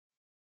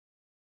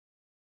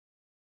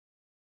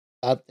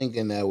 Stop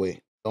thinking that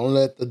way. Don't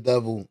let the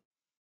devil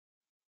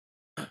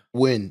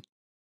win.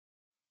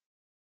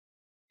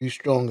 You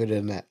stronger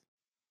than that.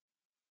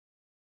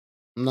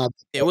 I'm not.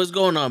 Yeah, what's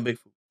going on, Big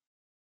Foo?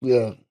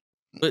 Yeah.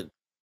 But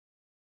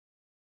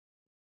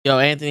yo,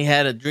 Anthony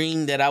had a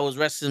dream that I was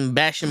wrestling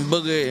Bashing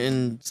Booger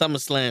in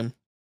SummerSlam.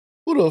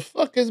 Who the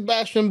fuck is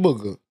Bashing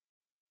Booger?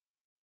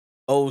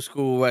 Old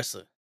school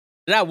wrestler.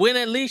 Did I win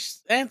at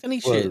least, Anthony?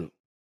 Shit. Word.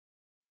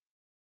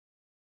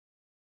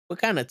 What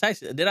kind of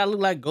Tyson? Did I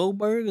look like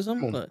Goldberg or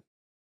something? What?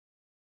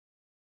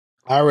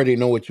 I already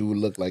know what you would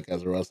look like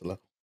as a wrestler.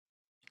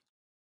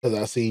 Because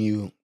I seen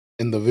you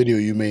in the video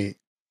you made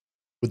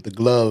with the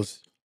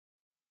gloves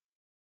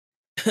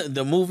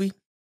The movie?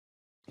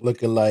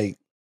 looking like,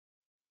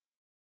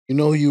 you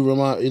know who you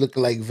remind, you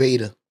looking like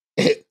Vader.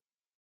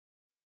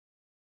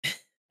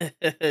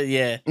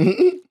 Yeah,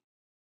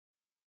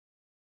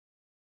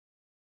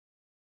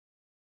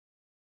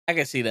 I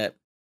can see that.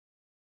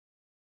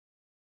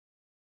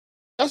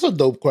 That's a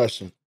dope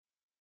question.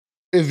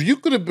 If you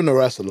could have been a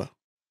wrestler,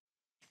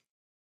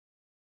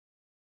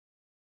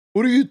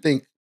 who do you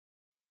think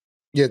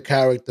your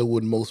character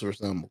would most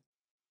resemble?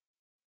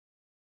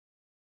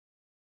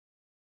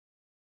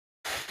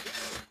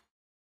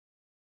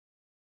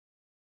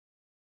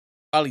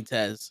 Probably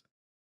Taz.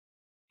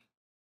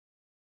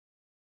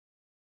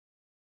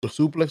 The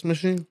suplex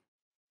machine?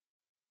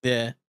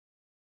 Yeah.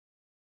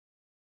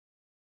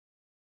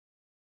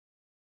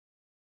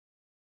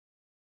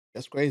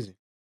 That's crazy.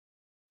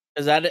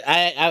 Cause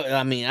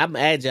I mean I'm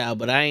agile,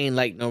 but I ain't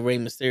like no Rey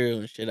Mysterio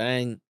and shit.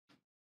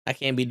 I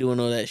can't be doing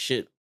all that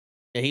shit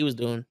that he was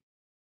doing.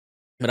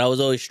 But I was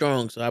always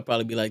strong, so I'd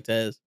probably be like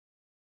Taz.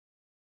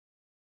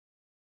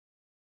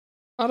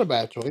 Not a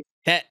bad choice.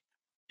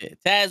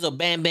 Taz or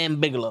Bam Bam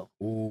Bigelow.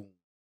 Ooh.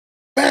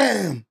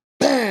 Bam!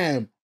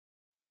 Bam!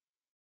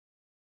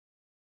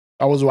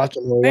 I was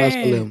watching a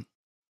wrestling.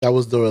 That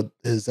was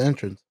his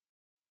entrance.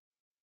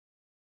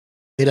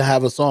 He didn't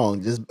have a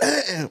song, just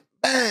bam,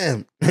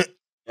 bam.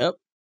 Yep.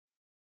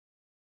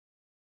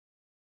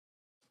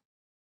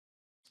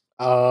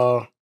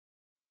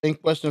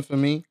 Think question for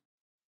me.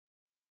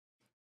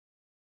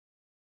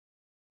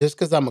 Just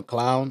because I'm a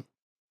clown,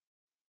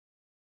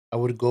 I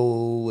would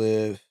go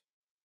with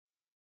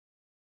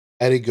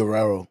Eddie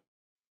Guerrero.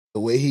 The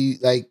way he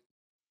like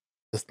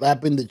the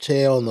slapping the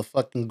chair on the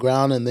fucking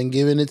ground and then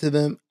giving it to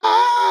them.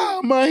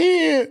 Ah, my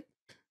hand.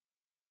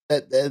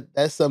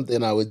 That's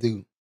something I would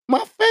do.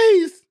 My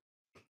face.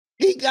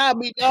 He got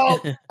me,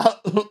 dog.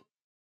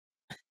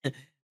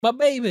 My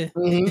baby.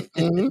 Mhm,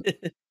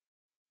 mhm.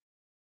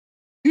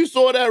 You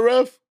saw that,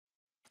 ref?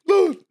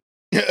 Look.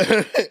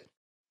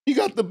 He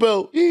got the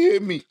belt. He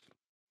hit me.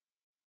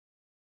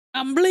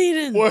 I'm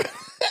bleeding.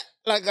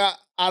 Like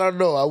I don't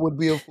know. I would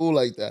be a fool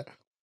like that.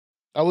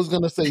 I was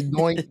gonna say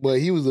doink, but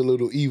he was a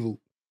little evil.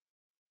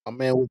 A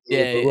man with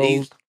the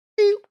rose.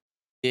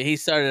 Yeah, he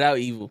started out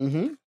evil.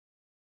 Mm-hmm.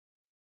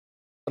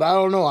 But I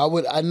don't know.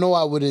 I know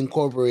I would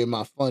incorporate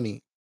my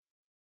funny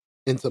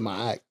into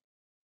my act.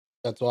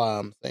 That's why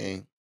I'm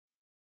saying.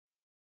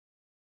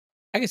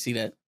 I can see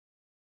that.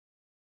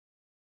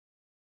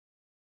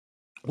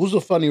 Who's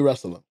a funny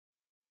wrestler?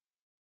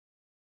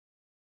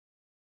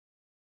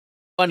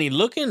 Funny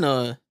looking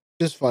or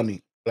Just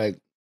funny. Like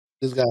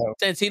this guy.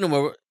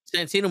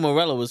 Santino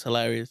Morello was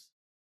hilarious.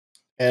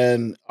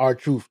 And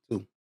R-Truth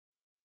too.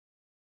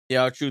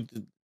 Yeah, R-Truth.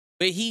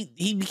 But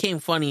he became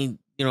funny,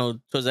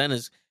 towards the end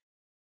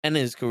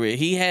of his career.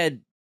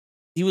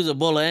 He was a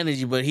ball of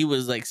energy, but he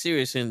was like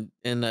serious in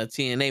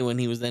TNA when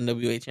he was the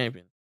NWA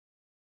champion.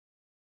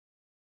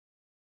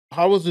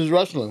 How was his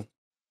wrestling?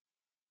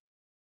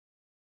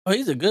 Oh,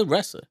 he's a good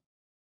wrestler.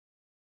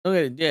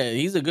 Okay, yeah,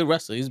 he's a good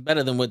wrestler. He's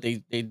better than what they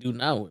do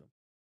now with him.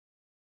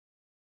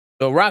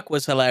 The Rock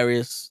was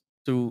hilarious.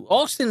 Through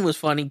Austin was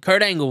funny.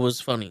 Kurt Angle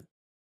was funny.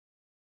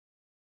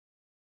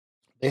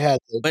 They had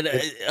But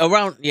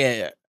around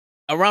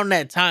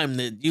that time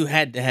that you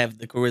had to have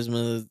the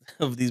charisma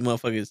of these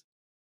motherfuckers.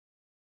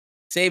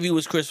 Say if you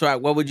was Chris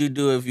Rock, what would you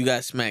do if you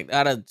got smacked?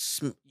 I'd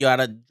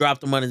have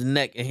dropped him on his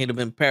neck and he'd have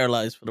been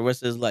paralyzed for the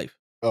rest of his life.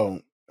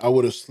 Oh, I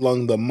would have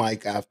slung the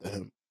mic after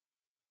him.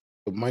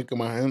 The mic in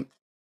my hand.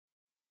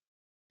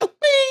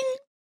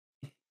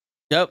 Bing!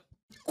 Yep.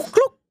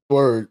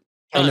 Word.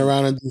 Turn Done.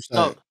 around and do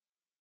Oh, something.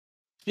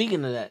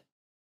 speaking of that,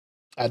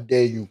 I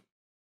dare you.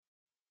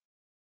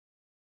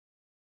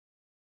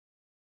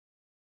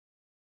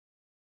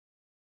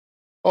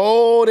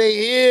 Oh, they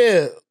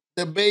here.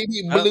 The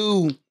baby Yep.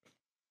 blue.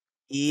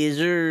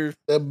 Easer.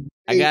 The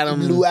I got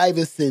baby him. blue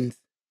Iversons.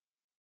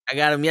 I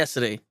got him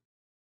yesterday.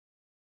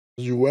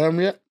 Did you wear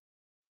them yet?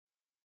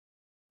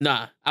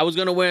 Nah, I was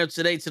gonna wear him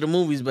today to the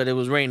movies, but it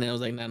was raining. I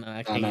was like, nah, I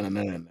No, can't. no, get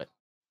no, it. no, no.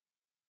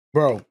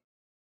 Bro,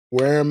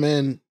 wear them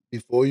in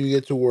before you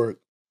get to work.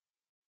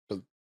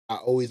 'Cause I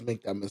always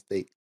make that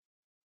mistake.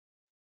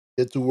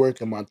 Get to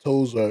work and my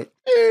toes are,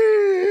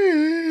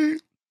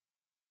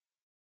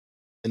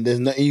 and there's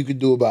nothing you can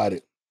do about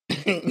it.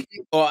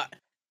 Or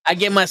I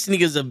get my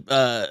sneakers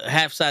a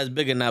half size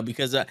bigger now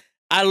because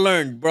I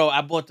learned, bro.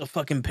 I bought the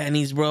fucking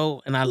pennies,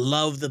 bro, and I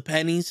love the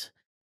pennies,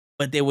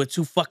 but they were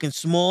too fucking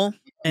small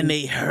and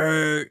they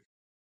hurt.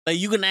 Like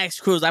you can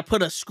ask Cruz. I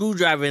put a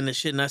screwdriver in the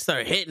shit and I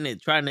started hitting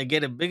it, trying to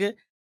get it bigger.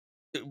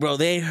 Bro,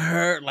 they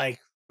hurt like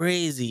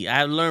crazy.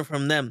 I learned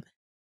from them.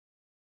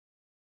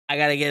 I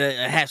gotta get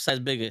a half size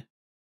bigger.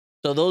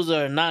 So those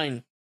are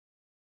 9,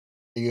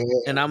 Yeah.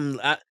 and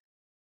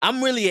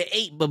I'm really an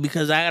 8, but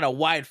because I had a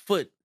wide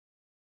foot,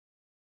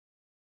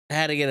 I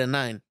had to get a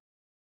 9.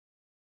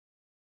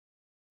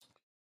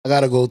 I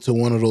gotta go to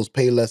one of those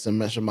Payless and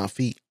measure my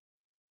feet.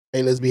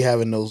 Payless be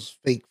having those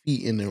fake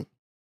feet in them.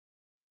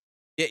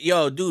 Yeah,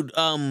 yo, dude.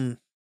 I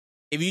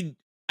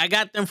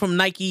got them from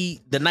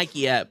Nike, the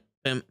Nike app.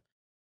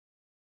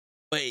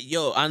 But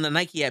yo, on the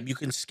Nike app, you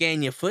can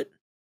scan your foot,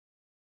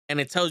 and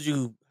it tells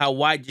you how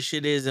wide your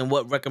shit is and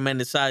what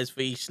recommended size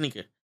for each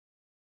sneaker.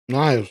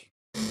 Nice.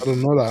 I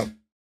didn't know that.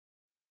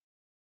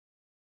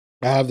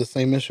 I have the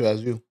same issue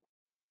as you.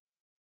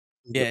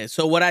 Yeah.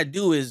 So what I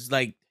do is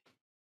like,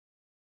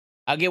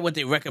 I get what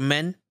they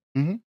recommend,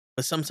 Mhm.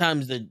 but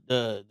sometimes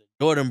the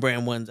Jordan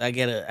brand ones, I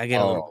get a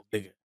little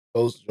bit bigger.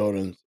 Those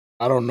Jordans.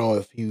 I don't know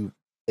if he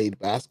played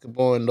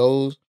basketball in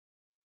those.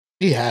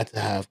 He had to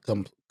have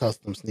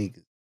custom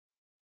sneakers.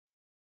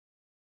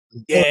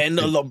 Yeah, and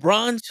the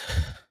LeBrons.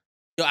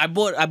 Yo, I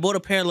bought a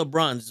pair of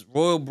LeBrons,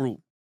 Royal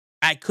Brew.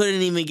 I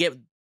couldn't even get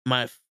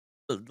my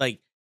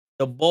like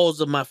the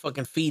balls of my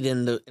fucking feet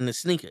in the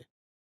sneaker.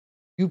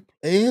 You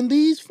playing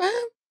these, fam?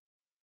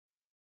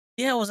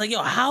 Yeah, I was like,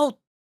 yo, how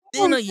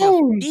thin are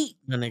your feet,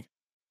 my nigga?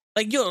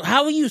 Like, yo,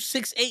 how are you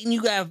 6'8" and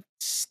you got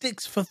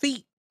sticks for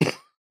feet?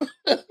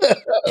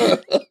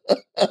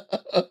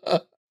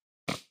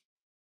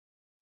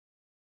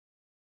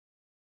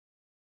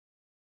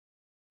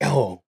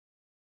 Yo,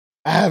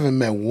 I haven't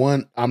met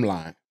one. I'm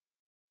lying.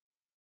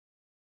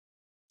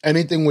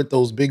 Anything with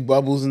those big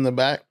bubbles in the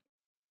back,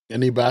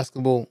 any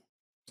basketball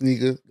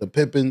sneakers, the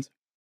Pippins,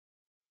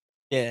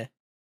 Yeah.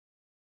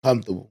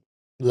 comfortable.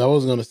 'Cause I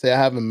was gonna say I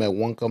haven't met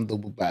one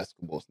comfortable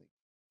basketball sneaker.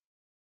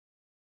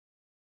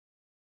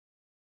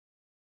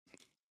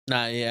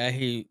 Nah, yeah, I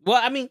hear you.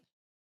 Well, I mean,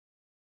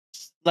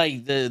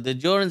 like the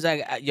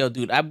Jordans, yo,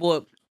 dude, I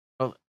bought.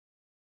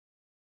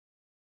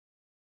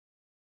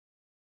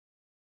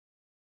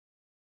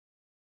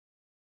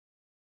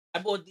 I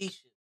bought these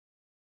shit.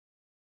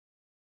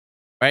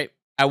 Right?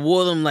 I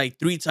wore them like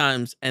 3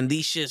 times and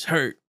these shits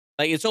hurt.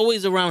 Like it's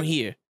always around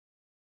here.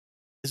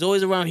 It's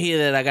always around here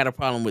that I got a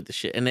problem with the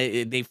shit. And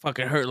they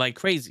fucking hurt like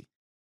crazy.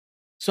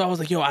 So I was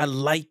like, yo, I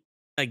like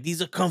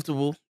these are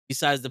comfortable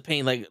besides the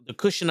pain. Like the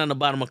cushion on the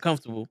bottom are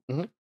comfortable.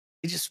 Mhm.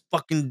 It's just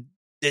fucking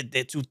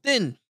they're too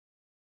thin.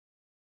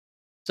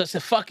 So I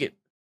said, fuck it.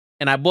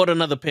 And I bought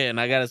another pair and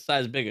I got a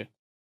size bigger.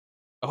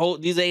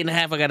 These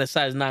 8.5, I got a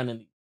size 9 in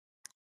these.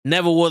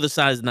 Never wore the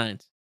size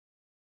 9s.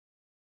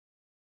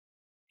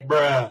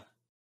 Bruh.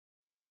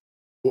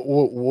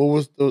 What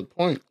was the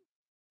point?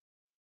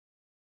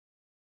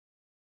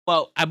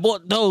 Well, I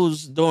bought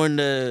those during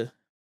the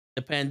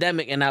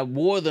pandemic and I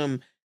wore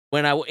them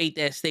when I ate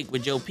that steak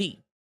with Joe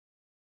P.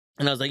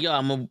 And I was like, yo,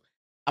 I'm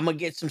gonna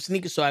get some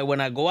sneakers so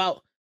when I go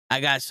out, I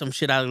got some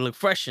shit I look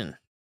fresh in.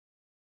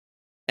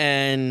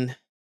 And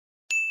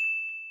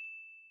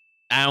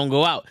I don't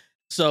go out.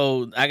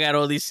 So I got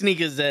all these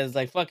sneakers that's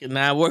like, fuck it,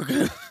 now I work.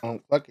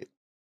 Fuck it.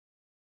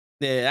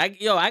 Yeah,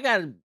 I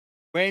got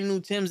brand new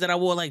Timbs that I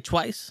wore like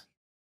twice.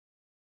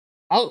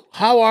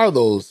 How are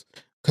those?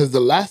 Because the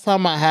last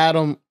time I had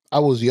them, I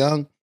was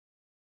young,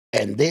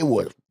 and they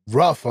were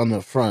rough on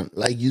the front.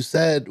 Like you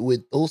said,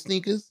 with those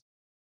sneakers,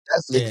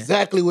 that's Yeah.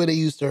 exactly where they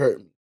used to hurt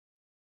me.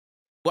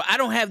 Well, I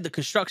don't have the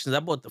constructions. I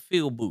bought the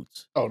field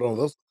boots. Oh no,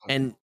 those.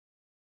 And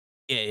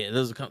Yeah.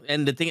 Those are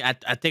and the thing, I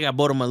think I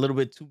bought them a little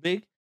bit too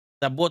big.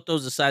 I bought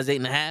those a size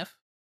 8.5,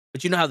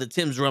 but you know how the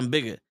Tims run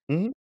bigger,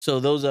 Mhm. so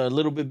those are a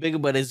little bit bigger.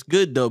 But it's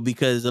good though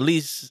because at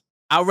least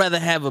I'd rather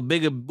have a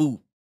bigger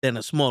boot than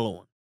a smaller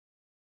one.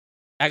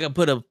 I can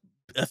put a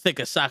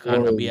thicker sock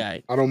on. I'll be Word.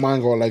 alright. I don't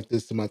mind going like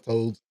this to my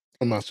toes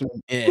and my shoes.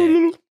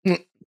 Yeah.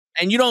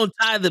 And you don't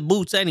tie the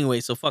boots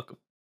anyway, so fuck them.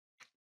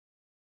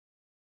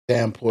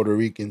 Damn Puerto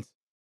Ricans.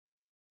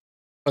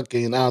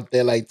 Fucking out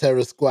there like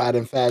Terror Squad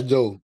and Fat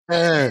Joe.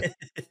 Man,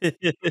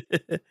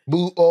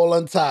 boot all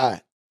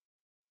untied.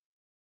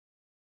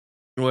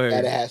 Word.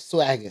 Gotta have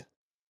swagger.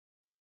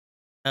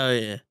 Oh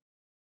yeah.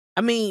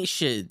 I mean,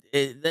 shit.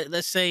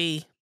 Let's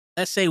say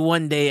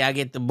one day I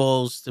get the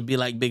balls to be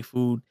like Big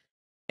Food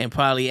and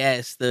probably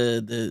ask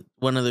the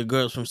one of the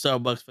girls from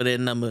Starbucks for their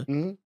number,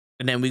 Mhm.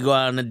 and then we go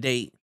out on a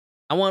date.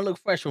 I want to look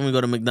fresh when we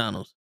go to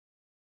McDonald's.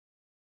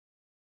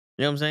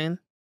 You know what I'm saying?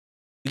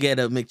 We get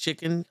a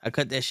McChicken. I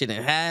cut that shit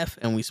in half,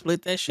 and we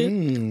split that shit.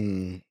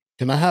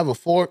 Can I have a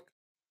fork?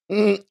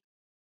 Mm.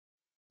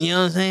 You know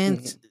what I'm saying?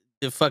 Mhm.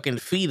 The fucking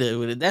feeder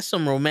with it. That's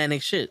some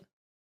romantic shit.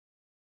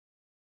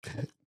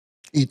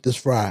 Eat this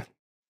fry.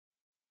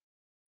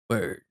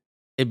 Word.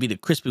 It'd be the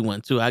crispy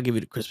one too. I'll give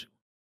you the crispy.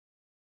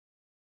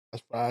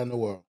 Best fry in the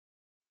world.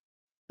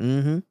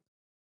 Mm-hmm.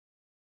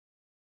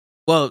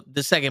 Well,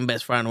 the second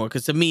best fry in the world.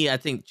 Because to me, I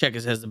think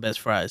Checkers has the best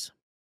fries.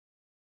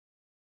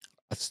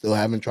 I still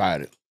haven't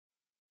tried it.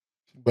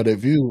 But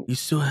if you You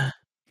still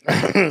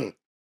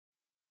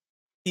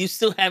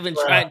haven't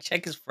tried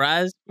Checkers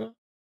fries, bro?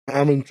 I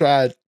haven't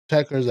tried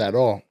Checkers at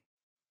all.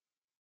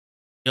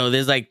 Yo,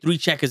 there's like 3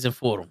 Checkers in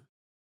Fordham.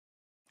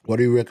 What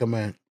do you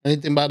recommend?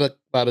 Anything about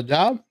a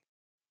job?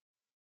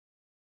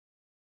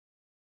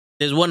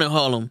 There's one in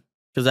Harlem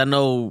because I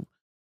know.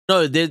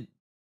 No,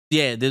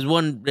 there's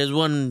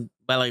one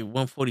by like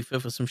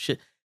 145th or some shit.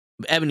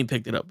 Ebony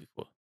picked it up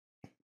before.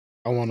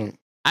 I want to.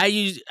 I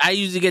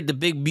usually get the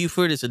Big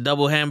Buford. It's a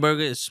double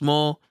hamburger. It's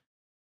small,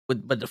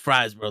 but the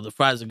fries, bro, the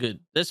fries are good.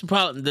 That's the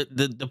problem.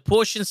 The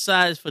portion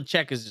size for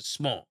Checkers is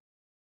small.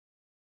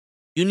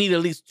 You need at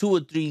least 2 or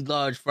 3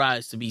 large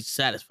fries to be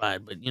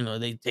satisfied, but you know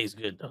they taste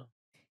good though.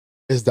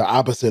 It's the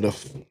opposite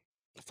of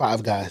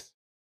Five Guys.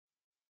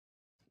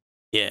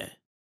 Yeah.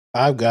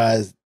 Five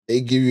Guys, they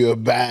give you a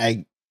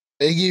bag.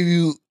 They give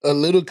you a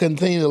little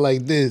container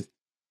like this.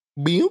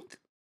 Beep.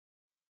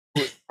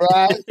 With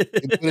fries.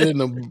 They put it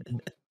in a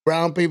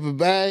brown paper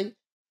bag.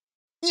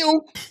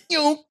 Yo,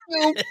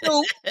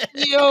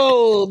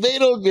 they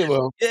don't give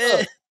a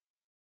Yeah.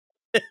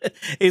 fuck.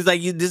 It's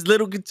like this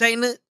little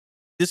container.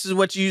 This is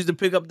what you use to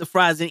pick up the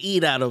fries and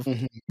eat out of.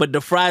 Mhm. But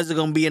the fries are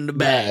gonna be in the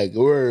bag.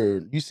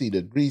 Word. You see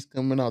the grease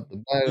coming out the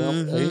bag.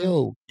 I'm like, Mhm.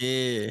 yo.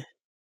 Yeah.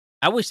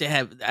 I wish they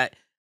had.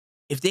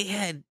 If they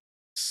had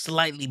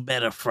slightly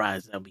better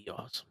fries, that'd be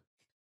awesome.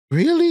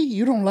 Really?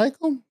 You don't like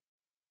them?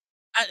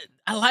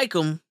 I like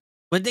them,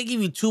 but they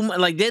give you too much.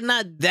 Like they're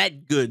not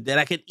that good that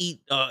I could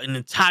eat an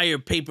entire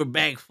paper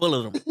bag full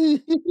of them.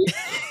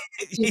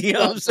 You know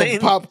what I'm saying?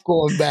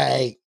 Popcorn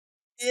bag.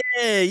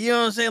 Yeah, you know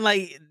what I'm saying?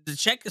 Like the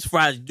Checkers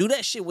fries, do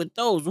that shit with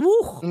those.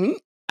 Woo! Mhm.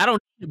 I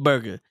don't need a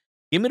burger.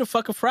 Give me the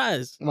fucking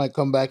fries. I might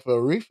come back for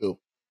a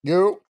refill.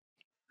 Yo.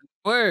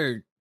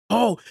 Word.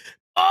 Oh.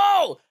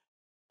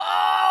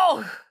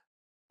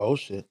 Oh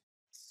shit.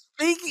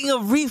 Speaking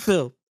of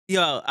refill,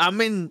 yo, I'm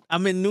in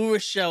New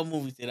Rochelle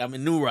movie theater. I'm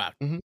in New Rock.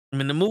 Mhm.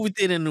 I'm in the movie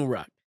theater in New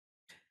Rock.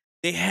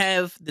 They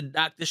have the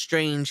Doctor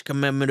Strange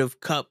commemorative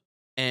cup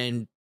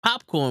and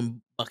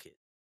popcorn bucket,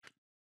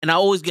 and I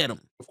always get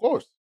them. Of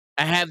course.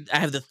 I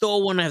have the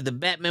Thor one, I have the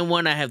Batman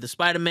one, I have the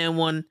Spider-Man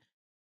one,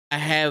 I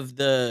have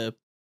the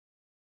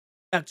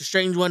Doctor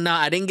Strange one. Now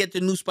I didn't get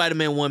the new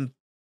Spider-Man one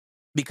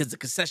because the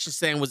concession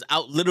stand was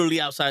literally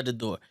outside the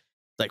door.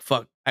 It's like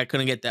fuck, I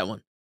couldn't get that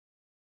one.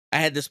 I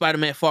had the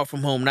Spider-Man Far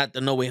From Home, not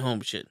the No Way Home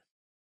shit.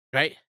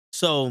 Right?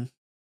 So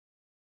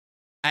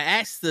I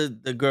asked the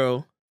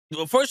girl.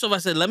 Well, first off, I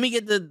said, let me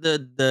get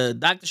the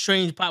Doctor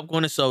Strange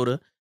popcorn and soda,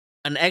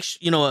 an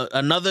extra,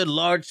 another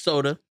large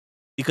soda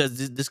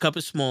because this cup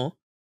is small.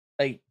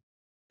 Like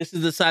this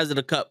is the size of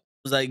the cup. I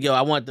was like, yo,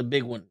 I want the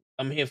big one.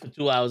 I'm here for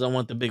 2 hours. I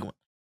want the big one.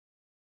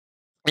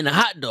 And a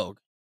hot dog.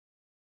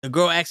 The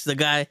girl asks the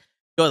guy,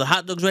 yo, the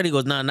hot dog's ready? He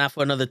goes, nah, not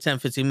for another 10,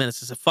 15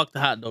 minutes. I said, fuck the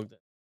hot dog then.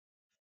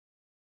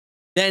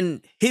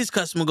 Then his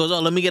customer goes,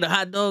 oh, let me get a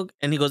hot dog.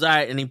 And he goes, all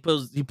right.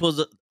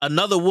 And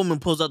another woman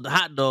pulls out the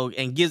hot dog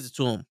and gives it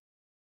to him.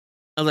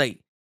 I was like,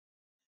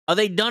 are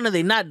they done or are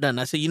they not done?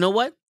 I said, you know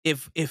what?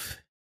 If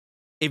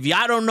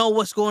y'all don't know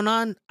what's going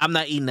on, I'm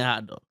not eating the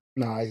hot dog.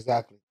 Nah,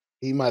 exactly.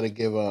 He might have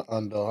given an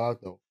under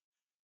hot dog.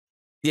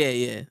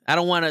 Yeah. I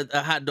don't want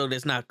a hot dog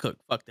that's not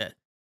cooked. Fuck that.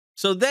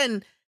 So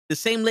then the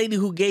same lady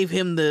who gave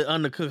him the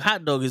undercooked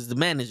hot dog is the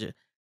manager.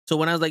 So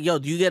when I was like, yo,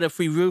 do you get a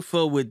free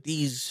refill with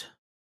these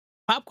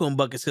popcorn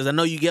buckets? Because I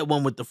know you get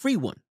one with the free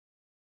one.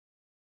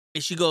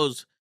 And she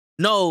goes,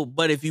 no,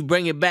 but if you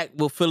bring it back,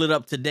 we'll fill it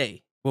up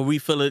today. We'll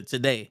refill it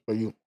today. For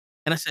you.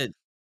 And I said,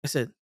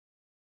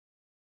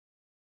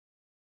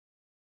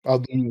 I'll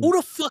do you. who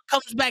the fuck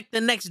comes back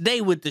the next day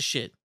with the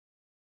shit?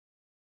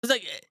 It's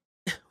like,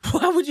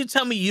 Why would you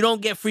tell me you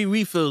don't get free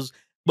refills,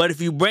 but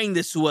if you bring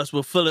this to us,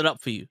 we'll fill it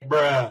up for you?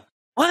 Bruh.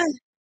 What?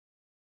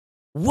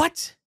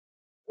 What?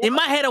 In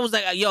my head, I was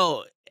like,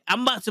 yo,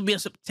 I'm about to be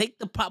take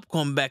the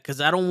popcorn back because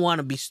I don't want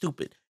to be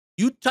stupid.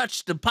 You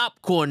touch the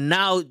popcorn,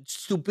 now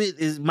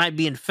stupid might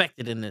be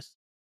infected in this.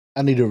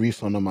 I need a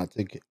refund on my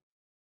ticket.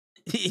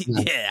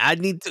 Yeah, I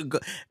need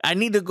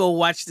to go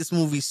watch this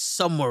movie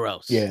somewhere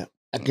else. Yeah,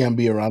 I can't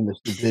be around the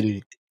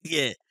stupidity.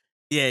 Yeah.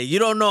 You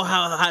don't know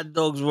how hot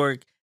dogs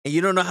work, and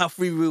you don't know how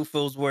free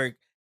refills work.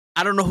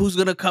 I don't know who's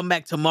gonna come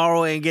back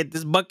tomorrow and get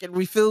this bucket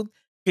refilled.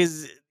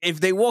 Because if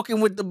they walk in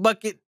with the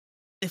bucket,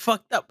 they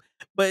fucked up.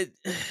 But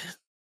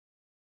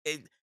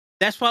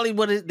that's probably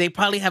what they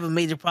probably have a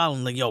major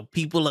problem. Like, yo,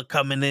 people are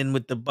coming in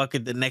with the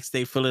bucket the next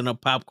day, filling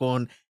up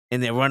popcorn,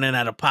 and they're running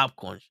out of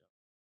popcorn.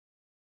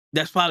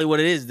 That's probably what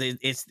it is.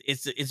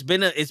 It's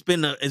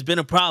been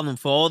a problem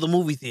for all the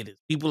movie theaters.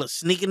 People are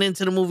sneaking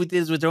into the movie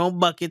theaters with their own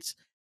buckets,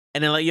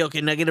 and they're like, "Yo,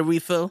 can I get a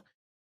refill?"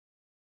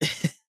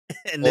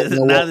 And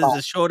now there's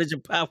a shortage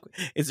of popcorn.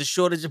 It's a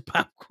shortage of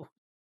popcorn.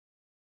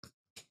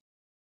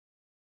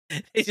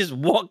 They just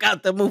walk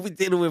out the movie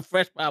theater with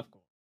fresh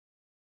popcorn.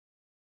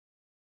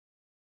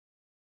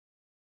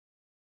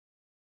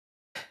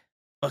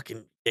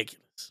 Fucking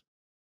ridiculous.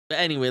 But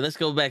anyway, let's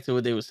go back to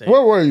what they were saying.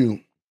 Where were you?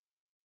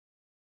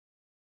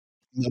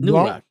 New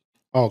Rock.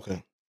 Oh,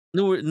 okay.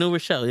 New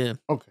Rochelle, yeah.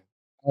 Okay.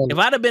 If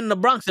I'd have been in the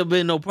Bronx, there'd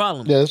been no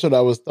problem. Yeah, that's what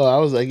I was thought. I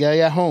was like,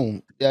 yeah,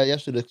 home. Yeah, y'all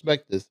should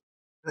expect this.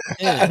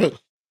 Yeah.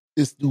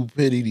 This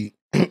stupidity.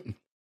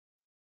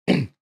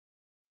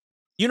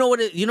 You know what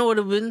it would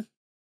have been?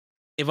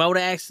 If I would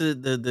have asked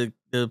the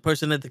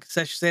person at the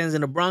concession stands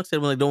in the Bronx, they'd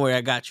be like, "Don't worry,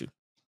 I got you."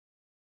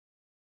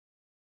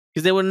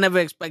 Because they would never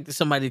expected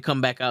somebody to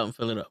come back out and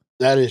fill it up.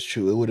 That is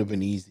true. It would have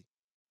been easy.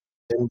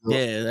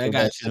 Yeah, I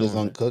got you. Shit is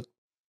uncooked.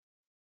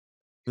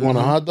 You want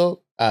a hot dog?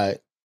 All right.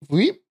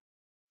 Weep.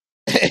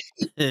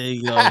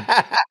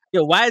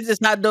 Yo, why is this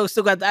hot dog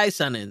still got the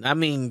ice on it? I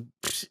mean,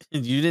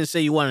 you didn't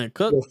say you wanted to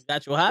cook. You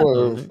got your hot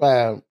dog.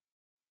 Fam.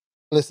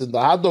 Listen, the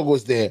hot dog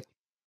was there.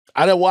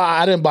 I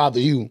didn't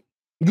bother you.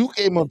 You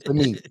came up to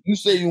me. You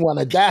said you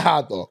wanted that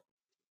hot dog.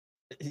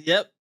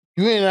 Yep.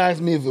 You didn't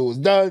ask me if it was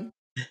done.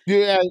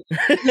 You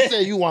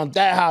said you want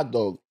that hot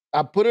dog.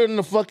 I put it in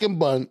the fucking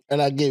bun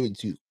and I gave it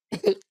to you.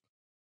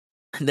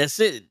 That's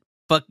it.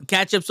 Fucking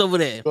ketchup's over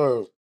there.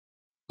 Sir,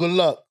 good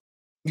luck.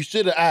 You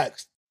should have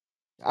asked.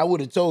 I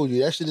would have told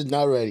you. That shit is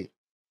not ready.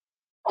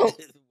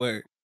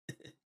 Word.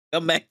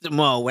 Come back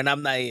tomorrow when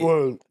I'm not here.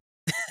 Word.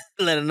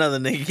 Let another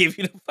nigga give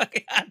you the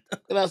fucking hot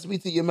dog. Can I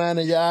speak to your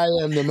manager? I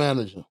am the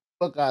manager.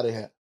 Fuck out of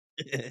here.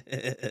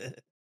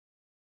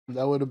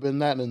 That would have been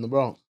that in the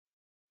Bronx.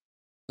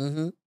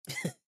 Mm-hmm.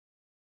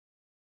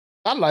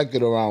 I like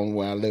it around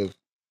where I live.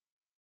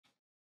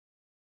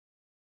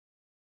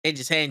 They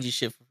just hand you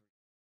shit.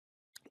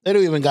 They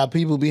don't even got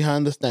people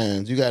behind the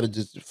stands. You got to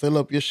just fill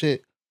up your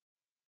shit.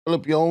 Fill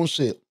up your own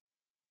shit.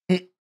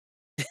 Pay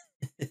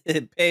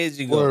as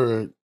you go.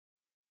 Word.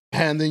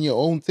 Hand in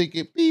your own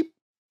ticket. Beep.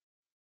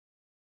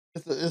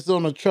 It's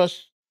on a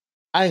trust.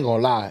 I ain't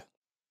gonna lie.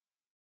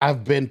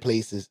 I've been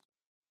places.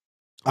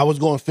 I was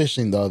going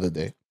fishing the other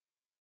day.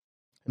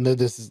 And then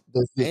there's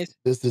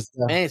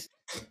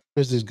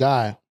this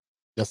guy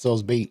that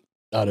sells bait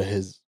out of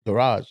his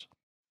garage.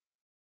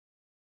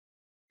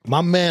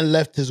 My man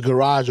left his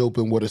garage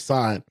open with a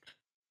sign.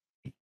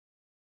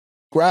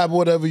 Grab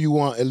whatever you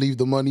want and leave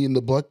the money in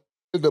the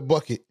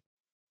bucket.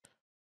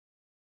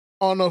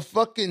 On a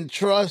fucking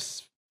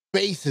trust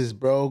basis,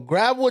 bro.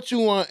 Grab what you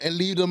want and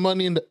leave the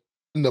money in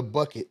the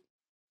bucket.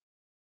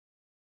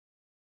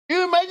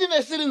 You imagine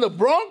that shit in the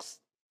Bronx?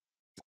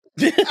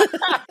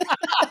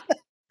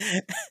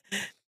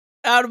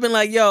 I would have been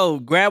like, yo,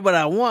 grab what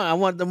I want. I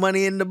want the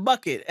money in the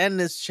bucket and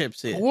this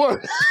chips here. What?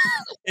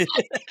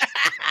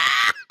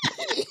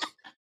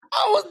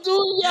 I was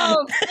doing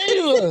y'all a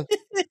favor.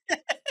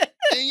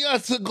 And y'all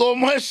took all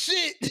my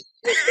shit.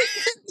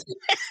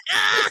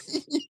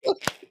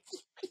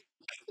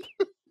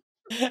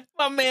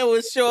 My man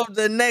would show up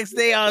the next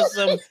day on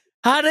some,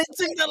 how they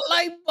took the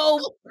light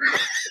bulb.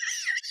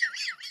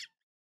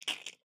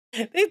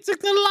 They took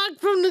the lock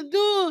from the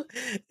door.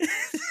 They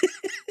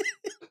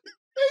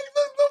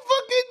took the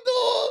fucking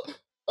door.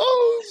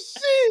 Oh,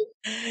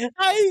 shit.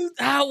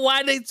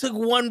 Why they took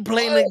one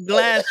pane of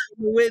glass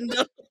from the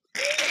window?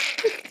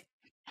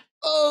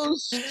 Oh,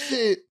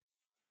 shit.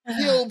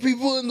 Yo,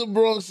 people in the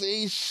Bronx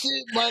ain't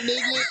shit, my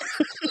nigga.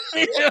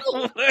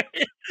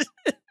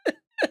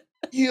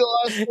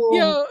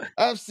 Yo,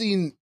 I've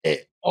seen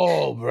it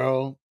all,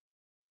 bro.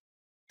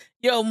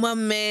 Yo, my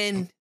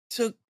man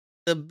took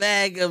the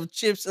bag of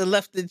chips and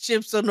left the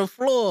chips on the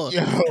floor.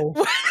 Yo.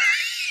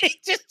 He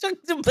just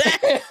took the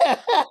bag.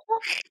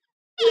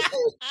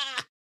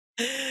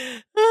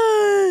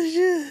 Oh,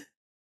 shit.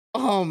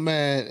 Oh,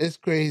 man, it's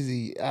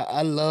crazy.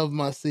 I love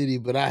my city,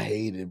 but I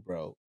hate it,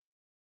 bro.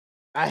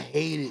 I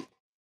hate it.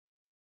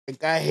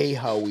 Like, I hate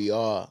how we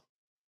are.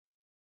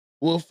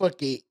 We'll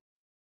fucking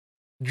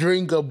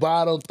drink a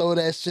bottle, throw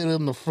that shit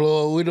on the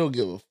floor. We don't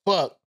give a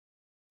fuck.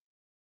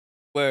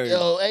 Word.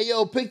 Yo, hey,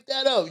 yo, pick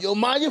that up. Yo,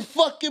 mind your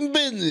fucking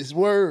business.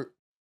 Word.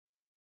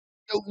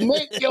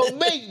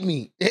 Make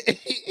me.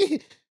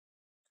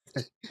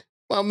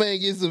 My man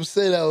gets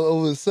upset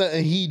over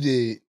something he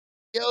did.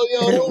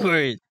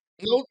 Word.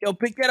 Yo,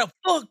 pick that up.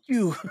 Fuck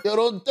you. Yo,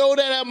 don't throw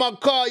that at my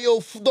car.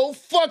 Yo, don't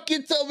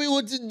fucking tell me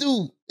what to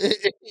do.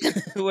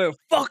 Where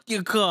fuck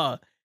your car.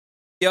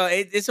 Yo,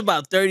 it's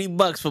about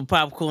 $30 for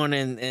popcorn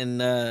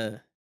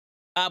and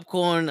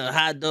popcorn, a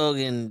hot dog,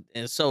 and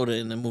soda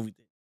in the movie theater.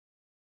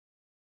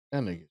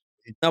 That nigga.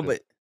 No,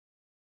 but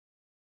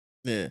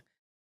yeah.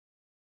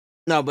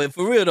 No, but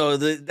for real though,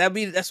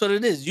 that's what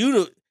it is.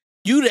 You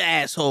the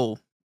asshole.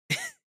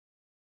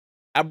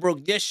 I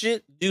broke your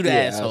shit. You the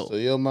asshole. So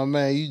yo, my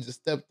man, you just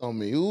stepped on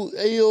me. Who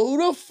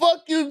the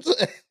fuck you?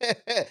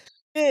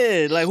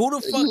 Yeah, like who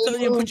the fuck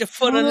told you to put your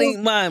foot underneath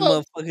mine,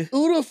 motherfucker?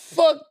 Who the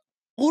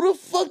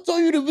fuck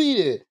told you to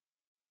be there?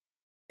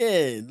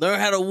 Yeah, learn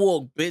how to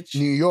walk, bitch.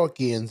 New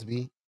Yorkians,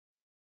 be.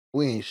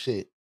 We ain't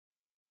shit.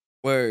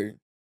 Word.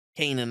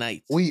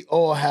 Canaanites. We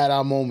all had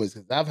our moments.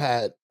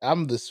 Cause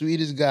I'm the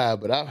sweetest guy,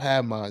 but I've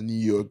had my New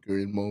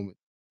Yorker moment.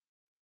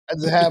 I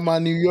just had my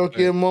New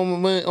Yorker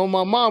moment on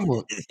my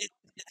mama.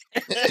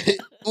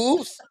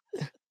 Oops.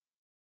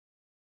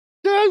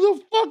 There's a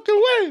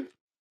fucking way.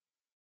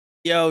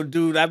 Yo,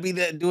 dude, I be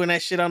doing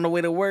that shit on the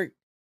way to work.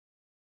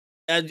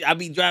 I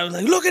be driving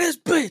like, look at this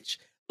bitch.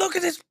 Look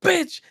at this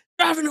bitch.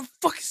 Driving the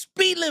fucking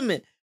speed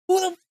limit. Who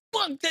the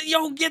fuck that?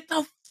 Yo, get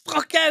the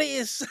fuck out of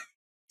here.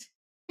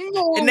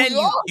 And then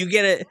you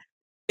get it.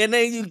 And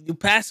then you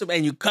pass him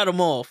and you cut him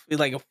off. It's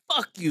like,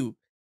 fuck you.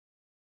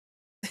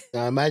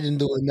 Now imagine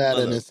doing that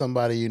and it's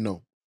somebody you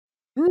know.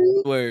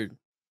 Word.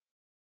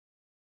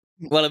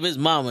 Well, if it's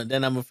mama,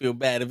 then I'm gonna feel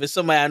bad. If it's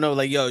somebody I know,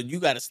 like, yo,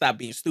 you gotta stop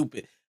being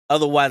stupid.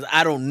 Otherwise,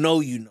 I don't know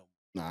you know.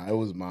 Nah, it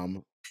was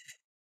mama.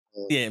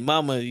 Yeah,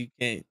 mama, you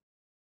can't.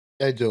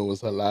 That joke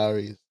was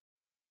hilarious.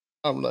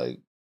 I'm like,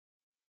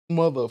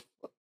 motherfucker.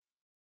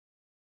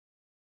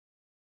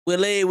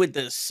 Willie with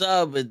the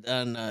sub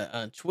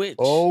on Twitch.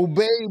 Oh,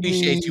 baby.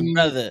 Appreciate you,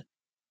 brother.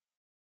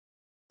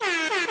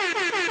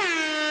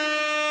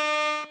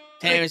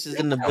 Terrence is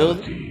in the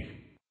building.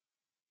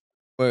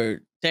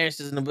 Word. Terrence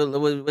is in the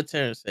building. What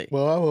Terrence say?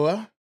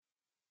 What?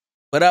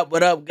 What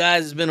up,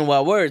 guys? It's been a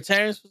while. Word.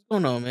 Terrence, what's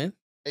going on, man?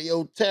 Hey,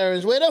 yo,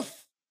 Terrence, where the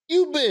f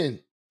you been?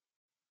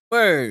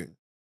 Word.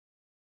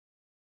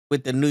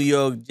 With the New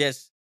York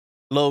Jets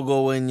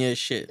logo in your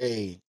shit.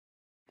 Hey,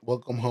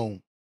 welcome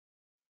home.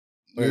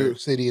 Word. New York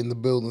City in the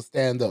building.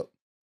 Stand up.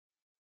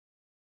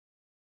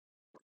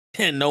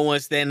 And no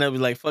one stand up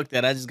and like, fuck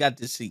that. I just got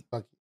this seat.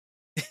 Fuck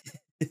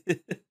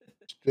it.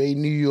 Straight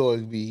New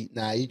York, B.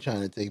 Nah, you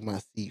trying to take my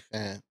seat,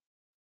 fam.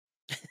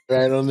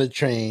 Right on the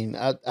train.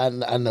 I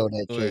know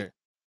that trick.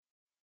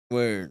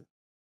 Word.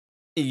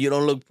 You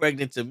don't look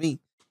pregnant to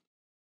me.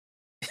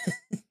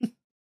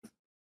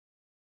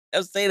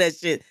 I'll say that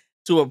shit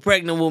to a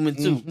pregnant woman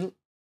too. Mm-hmm.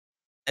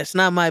 That's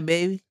not my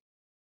baby.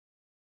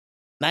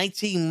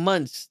 19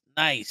 months.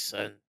 Nice,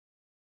 son.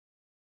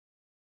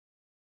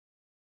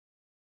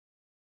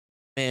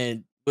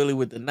 Man, Willie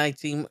with the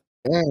 19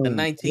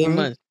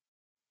 months.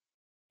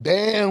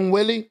 Damn,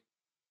 Willie.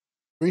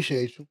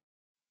 Appreciate you.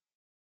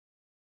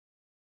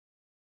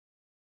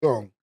 Go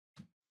on.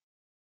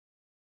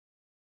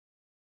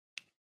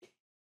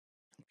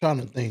 I'm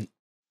trying to think.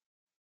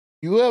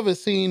 You ever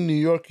seen New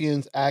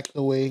Yorkians act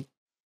the way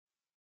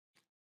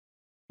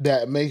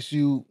that makes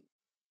you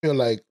feel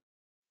like,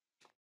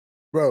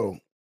 bro,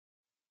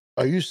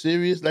 are you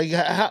serious? Like,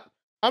 how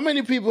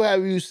many people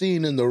have you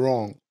seen in the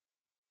wrong?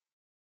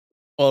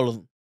 All of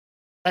them.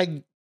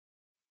 Like,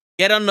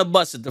 get on the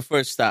bus at the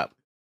first stop.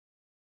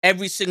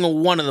 Every single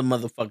one of the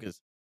motherfuckers.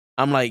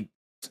 I'm like,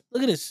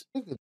 look at this.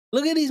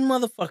 Look at these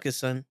motherfuckers,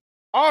 son.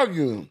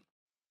 Arguing.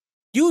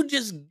 You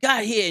just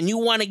got here and you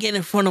want to get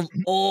in front of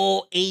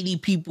all 80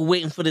 people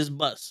waiting for this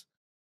bus.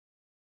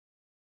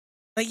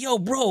 Like, yo,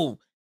 bro,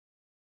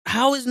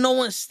 how has no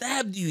one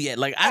stabbed you yet?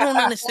 Like, I don't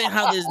understand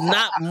how there's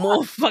not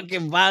more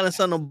fucking violence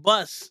on the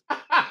bus.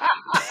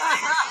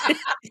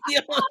 You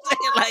know what I'm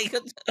saying? Like,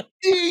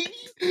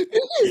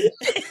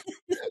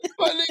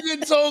 my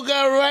nigga Toe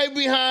got right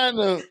behind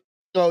him.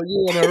 So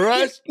you in a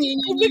rush?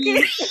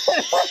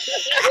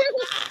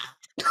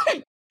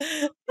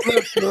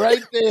 Look,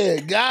 right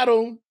there. Got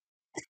him.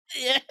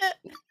 Yeah.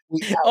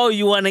 Oh,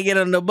 you want to get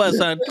on the bus,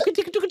 huh?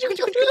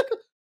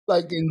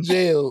 Like in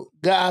jail.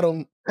 Got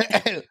him.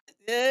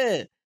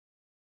 Yeah.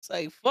 It's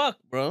like, fuck,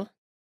 bro.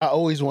 I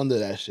always wonder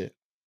that shit.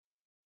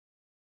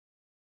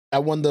 I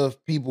wonder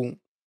if people...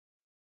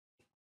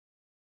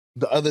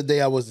 The other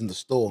day I was in the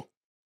store.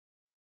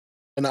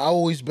 And I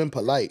always been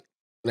polite.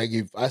 Like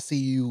if I see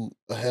you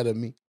ahead of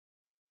me,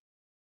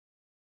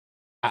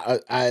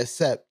 I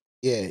accept,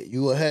 yeah,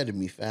 you ahead of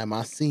me, fam.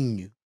 I seen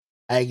you.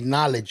 I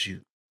acknowledge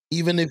you.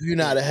 Even if you're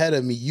not ahead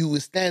of me, you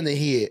was standing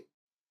here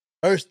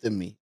first than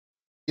me.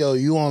 Yo,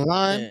 you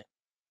online? Yeah.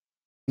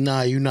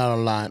 Nah, you not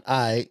online. All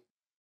right.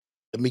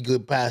 Let me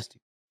get past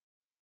you.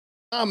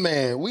 Nah,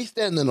 man, we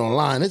standing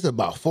online. It's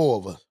about 4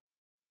 of us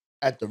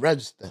at the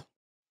register.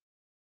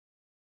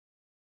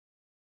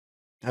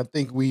 I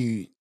think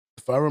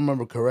if I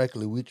remember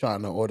correctly, we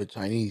trying to order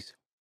Chinese.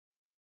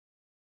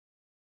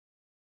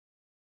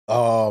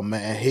 Oh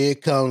man, here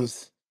it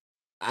comes.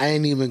 I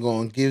ain't even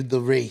gonna give the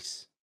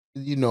race.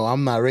 You know,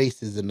 I'm not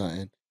racist or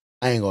nothing.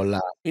 I ain't gonna lie.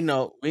 We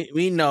know.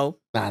 We know.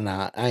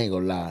 Nah, I ain't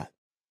gonna lie.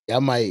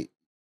 Y'all might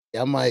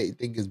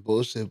think it's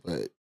bullshit,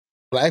 but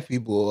black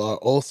people are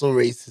also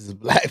racist as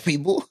black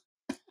people.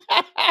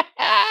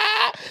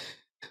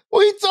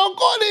 We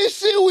talk all this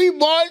shit. We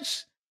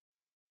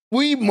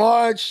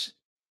march,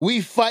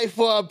 we fight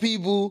for our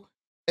people,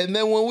 and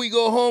then when we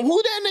go home,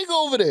 who that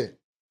nigga over there?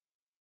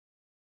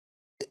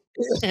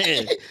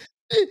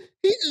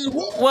 He just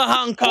What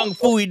Hong Kong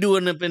fool he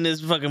doing up in this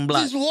fucking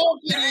block? just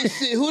walking and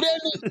shit. Who that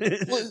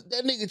nigga?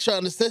 That nigga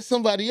trying to set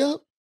somebody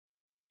up?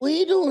 What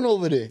he doing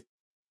over there?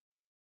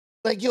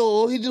 Like, yo,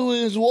 all he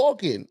doing is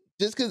walking.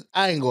 Just cause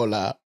I ain't gonna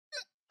lie.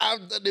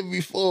 I've done it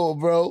before,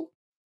 bro.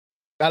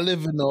 I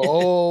live in an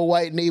all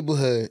white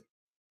neighborhood.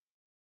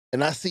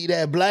 And I see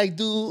that black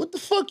dude. What the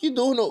fuck you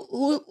doing?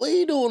 What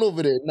you doing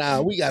over there?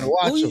 Nah, we gotta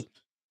watch him.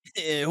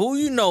 Yeah, who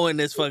you know in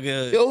this fucking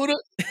hood? Yo,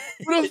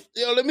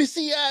 yo, let me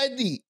see your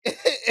ID.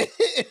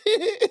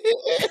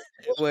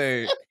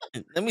 Word.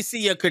 Let me see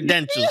your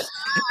credentials.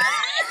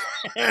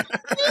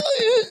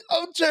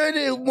 I'm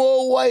turning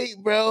more white,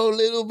 bro,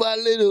 little by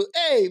little.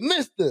 Hey,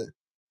 mister,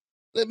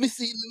 let me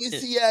see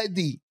your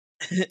ID.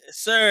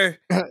 Sir.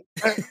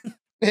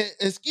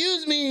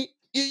 Excuse me,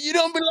 you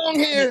don't belong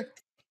here.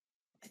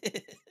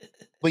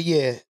 But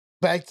yeah,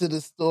 back to the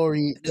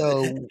story.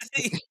 Yo,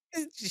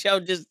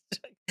 just,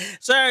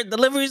 sir,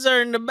 deliveries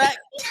are in the back.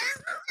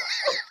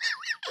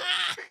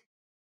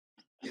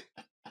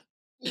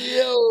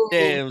 Yo,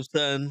 damn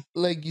son.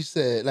 Like you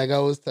said, like I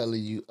was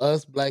telling you,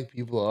 us black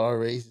people are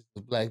racist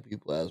to black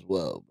people as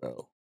well,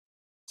 bro.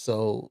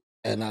 So,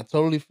 and I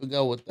totally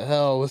forgot what the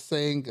hell I was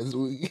saying because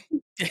we.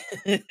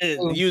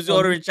 You was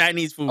ordering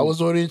Chinese food. I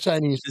was ordering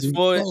Chinese It's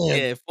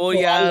food. four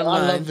y'all I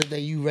online. love it that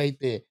you right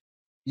there.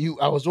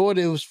 I was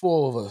ordering. It was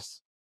 4 of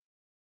us,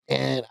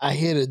 and I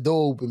hear the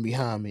door open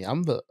behind me.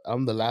 I'm the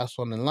last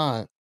one in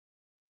line,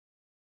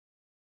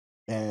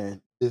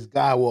 and this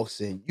guy walks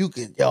in.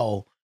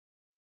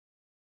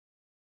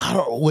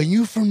 When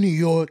you from New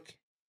York,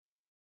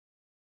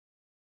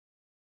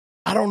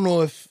 I don't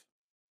know if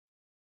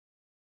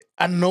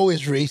I know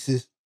it's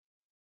racist,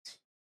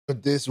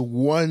 but there's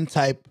one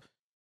type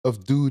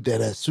of dude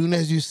that as soon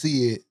as you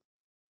see it,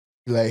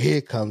 you're like,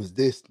 here comes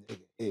this nigga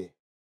here.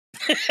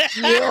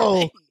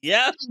 Yo,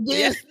 yeah,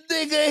 this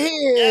nigga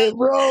here,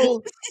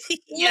 bro.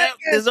 Yep,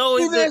 there's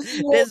always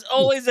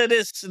a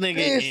this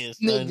nigga here,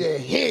 son. Nigga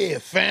here,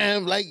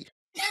 fam. Like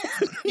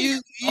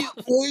you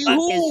Fucking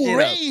who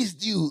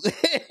raised you?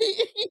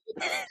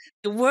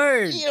 The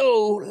word.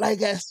 Yo,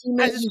 like as soon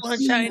I as just you want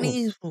see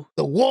Chinese food.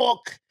 the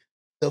walk,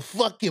 the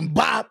fucking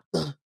bop,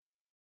 the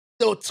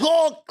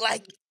talk,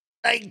 like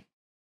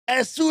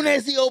as soon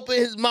as he opened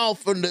his mouth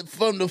from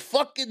the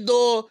fucking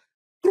door,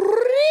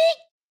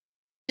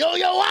 yo,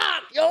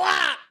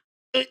 ah.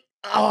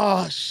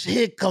 Oh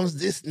shit, comes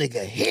this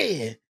nigga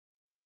here.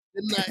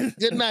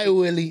 Good night,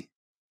 Willie.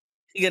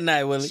 Good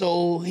night, Willie.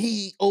 So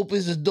he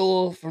opens the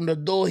door. From the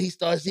door, he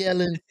starts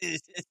yelling,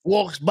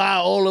 walks by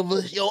all of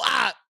us. Yo,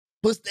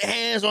 puts the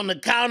hands on the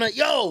counter.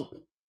 Yo.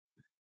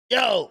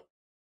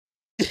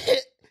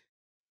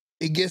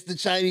 It gets the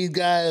Chinese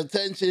guy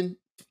attention.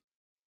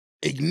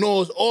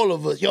 Ignores all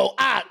of us. Yo,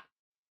 I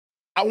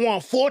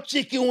want 4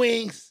 chicken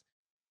wings,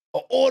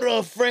 an order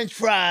of French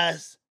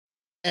fries,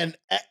 and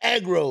an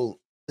egg roll.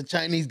 The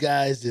Chinese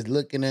guy is just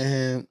looking at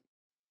him.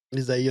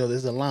 He's like, yo,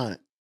 there's a line.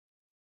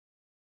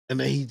 And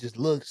then he just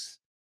looks.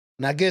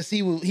 And I guess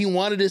he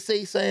wanted to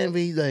say something, but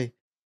he's like,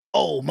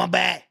 oh, my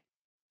bad.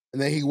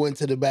 And then he went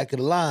to the back of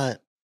the line.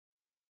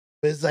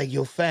 But it's like,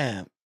 yo,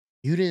 fam,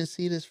 you didn't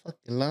see this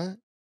fucking line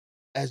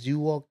as you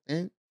walked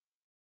in?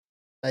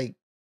 Like,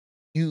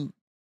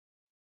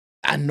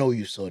 I know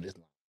you saw this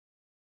line.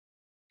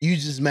 You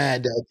just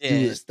mad that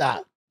you would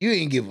stop. You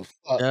ain't give a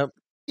fuck. Yep.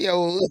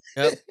 Yo,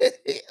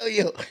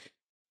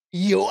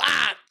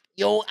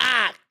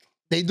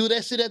 They do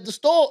that shit at the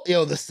store.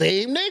 Yo, the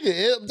same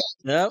nigga.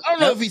 Yep. I don't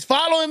know if he's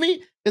following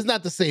me. It's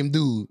not the same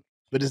dude,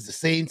 but it's the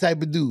same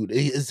type of dude.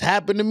 It's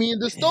happened to me in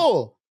the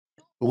store.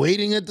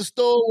 Waiting at the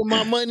store with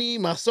my money,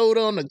 my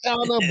soda on the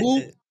counter,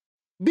 boop,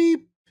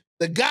 beep.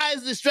 The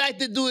guy's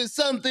distracted doing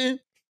something.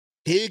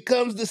 Here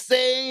comes this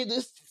same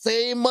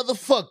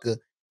motherfucker.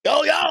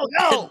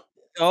 Yo.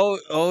 Oh,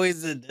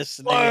 always this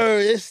nigga.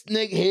 Word, this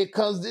nigga, here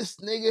comes this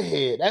nigga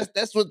here.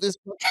 That's what this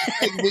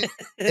segment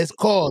is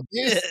called.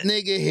 This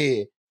nigga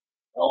here.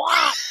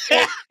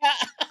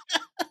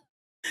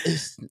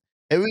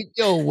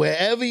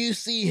 Wherever you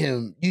see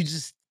him, you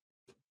just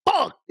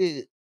fuck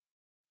it.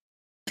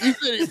 You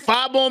said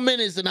 5 more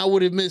minutes and I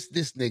would have missed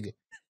this nigga.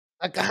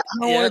 Like I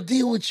don't want to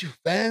deal with you,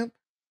 fam.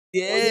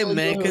 Yeah,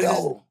 man.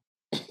 Yo.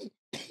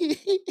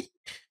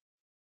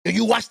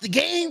 You watch the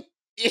game?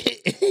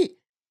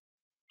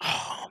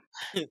 Oh,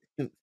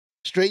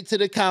 straight to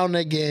the counter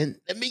again.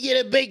 Let me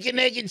get a bacon,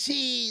 egg, and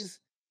cheese.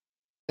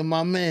 And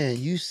my man,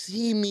 you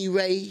see me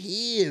right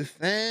here,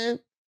 fam.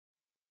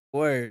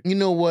 Word. You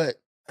know what?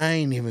 I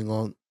ain't even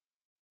gonna.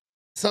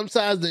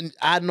 Sometimes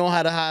I know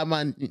how to hide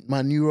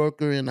my New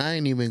Yorker, and I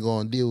ain't even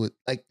gonna deal with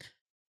like.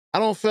 I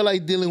don't feel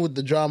like dealing with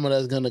the drama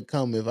that's gonna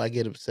come if I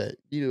get upset.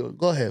 You know,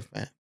 go ahead,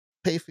 fam.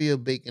 Pay for your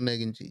bacon,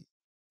 egg, and cheese.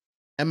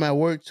 Am I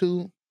work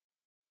too?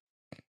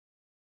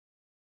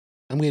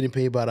 I'm getting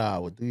paid by the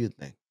hour. Do your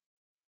thing.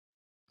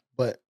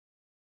 But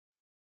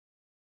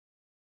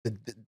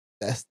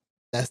that's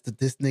the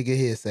this nigga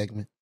here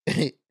segment.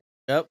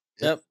 Yep.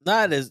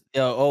 That is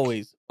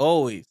always.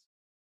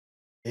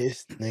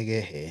 This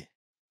nigga here.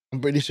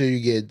 I'm pretty sure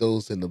you get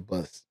those in the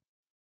bus.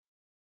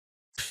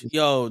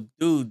 Yo,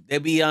 dude, they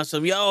be on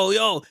some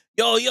yo.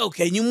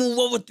 Can you move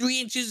over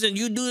 3 inches and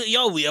you do it?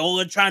 Yo, we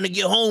all trying to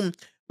get home.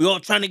 We all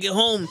trying to get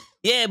home.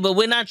 Yeah, but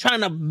we're not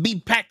trying to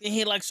be packed in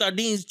here like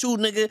sardines too,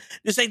 nigga.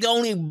 This ain't the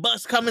only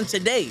bus coming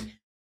today.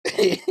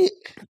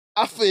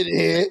 I fit in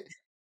here.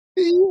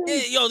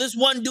 Yeah, yo, this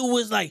one dude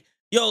was like,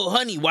 yo,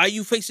 honey, why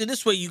you facing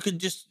this way? You could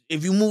just,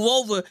 if you move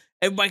over,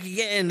 everybody can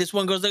get in. This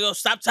one goes like, yo,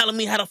 stop telling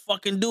me how to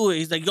fucking do it.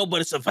 He's like, yo,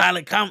 but it's a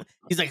valid comment.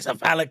 He's like, it's a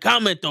valid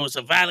comment, though. It's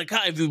a valid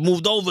comment. If you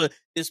moved over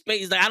this space,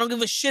 he's like, I don't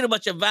give a shit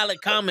about your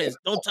valid comments.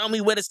 Don't tell me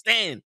where to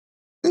stand.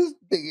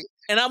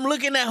 And I'm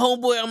looking at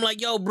homeboy. I'm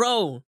like, yo,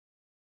 bro,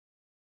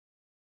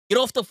 get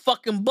off the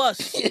fucking bus.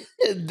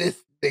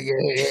 This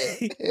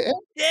nigga.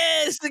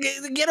 Yes,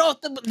 get off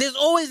the. There's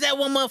always that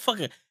one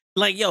motherfucker.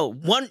 Like, yo,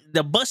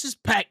 the bus is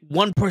packed.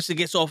 One person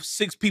gets off.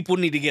 6 people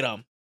need to get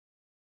on.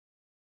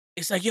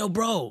 It's like, yo,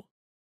 bro,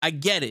 I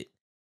get it.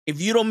 If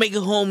you don't make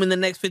it home in the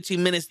next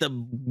 15 minutes, the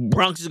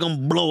Bronx is gonna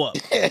blow up.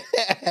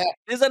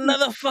 There's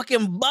another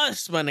fucking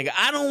bus, my nigga.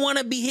 I don't want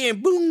to be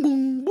hearing boom,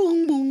 boom,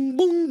 boom, boom,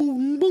 boom,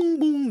 boom, boom,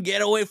 boom.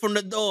 Get away from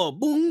the door.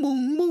 Boom,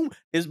 boom, boom.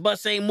 This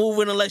bus ain't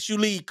moving unless you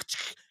leave.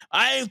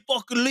 I ain't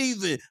fucking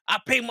leaving. I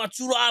paid my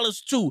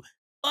 $2 too.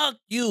 Fuck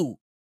you.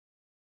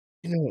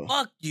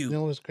 Fuck you. You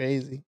know what's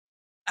crazy?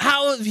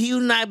 How have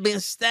you not been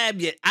stabbed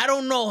yet? I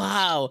don't know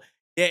how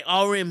they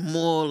aren't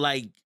more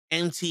like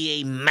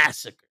MTA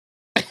massacre.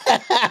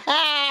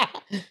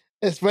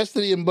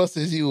 Especially in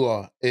buses you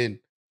are in.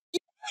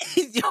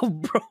 Yo,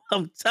 bro,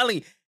 I'm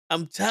telling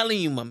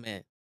you, my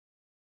man.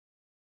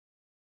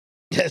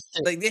 Yes.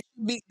 Like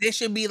there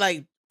should be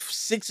like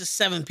 6 or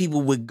 7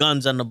 people with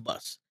guns on the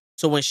bus.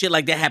 So when shit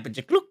like that happens,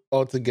 just look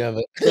all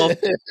together. Get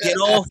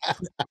off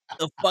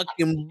the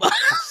fucking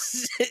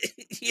bus.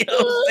 You know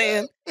what I'm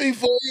saying?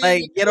 Before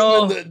like get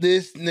off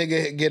this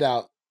nigga, get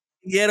out.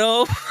 Get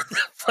off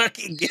the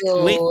fucking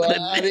wait for the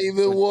I didn't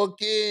even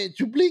walk in.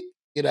 Chublik,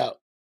 get out.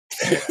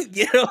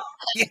 Get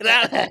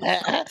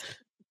out.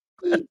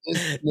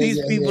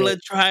 These people are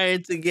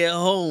trying to get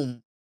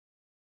home.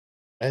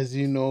 As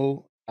you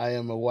know, I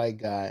am a white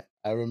guy.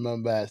 I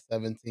remember at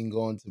 17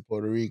 going to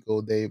Puerto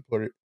Rico Day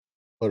Parade.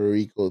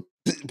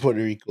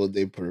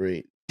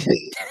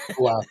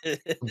 Wow.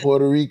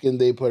 Puerto Rican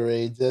Day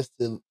Parade just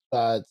to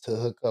try to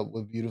hook up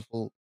with a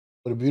beautiful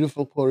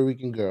Puerto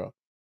Rican girl.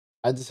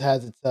 I just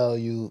had to tell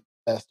you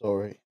that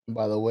story. And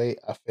by the way,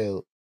 I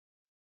failed.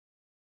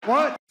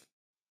 What?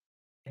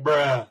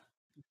 Bruh.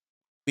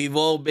 We've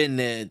all been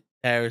there,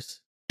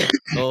 Harris.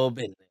 All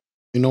been there.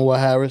 You know what,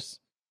 Harris?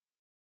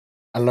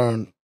 I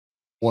learned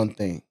one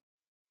thing.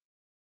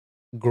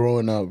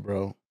 Growing up,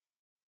 bro,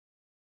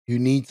 you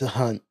need to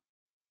hunt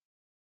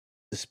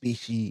the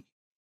species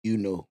you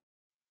know.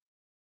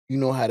 You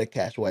know how to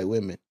catch white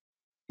women.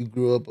 You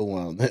grew up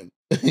around them.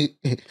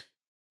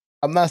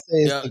 I'm not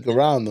saying stick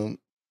around them,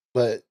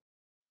 but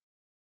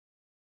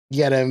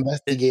you gotta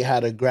investigate how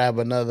to grab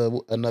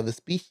another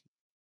species.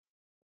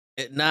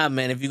 Nah,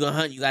 man. If you're gonna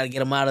hunt, you gotta get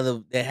them out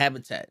of their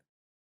habitat.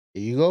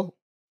 There you go.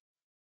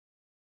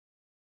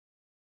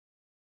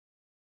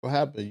 What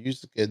happened? You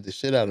scared the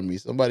shit out of me.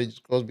 Somebody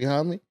just goes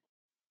behind me.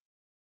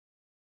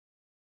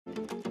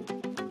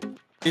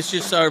 This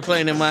shit started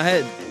playing in my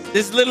head.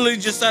 This literally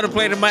just started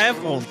playing in my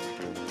headphones.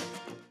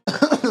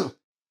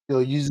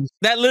 Yo,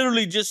 that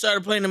literally just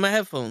started playing in my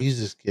headphones. You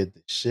just scared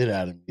the shit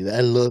out of me.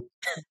 That look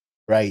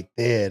right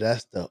there,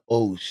 that's the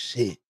oh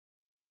shit.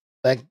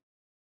 Like,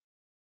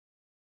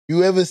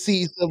 you ever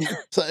see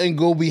something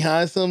go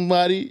behind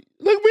somebody?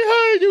 Look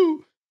behind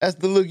you. That's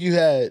the look you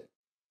had.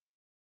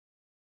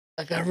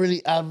 Like, I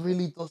really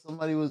thought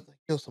somebody was like,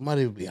 yo,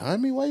 somebody was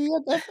behind me? Why you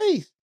got that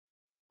face?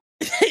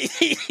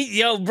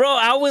 Yo, bro,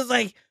 I was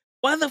like,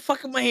 why the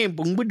fuck am I hearing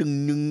boom ba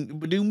ding I'm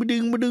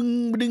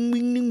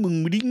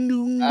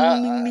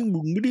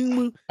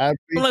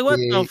like, what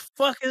the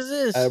fuck is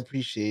this? I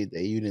appreciate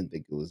that you didn't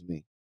think it was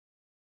me.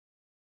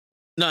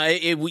 No,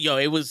 it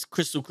was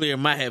crystal clear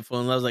in my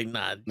headphones. I was like,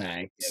 nah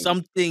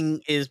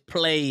something is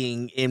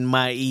playing in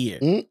my ear.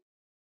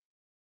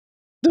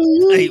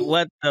 Like,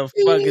 what the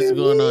fuck is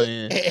going on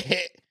here?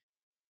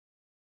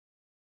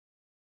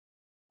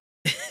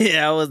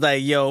 Yeah, I was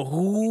like, yo,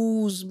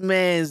 whose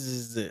man's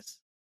is this?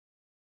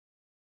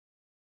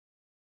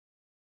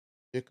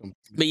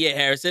 But yeah,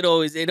 Harris, it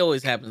always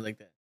happens like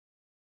that.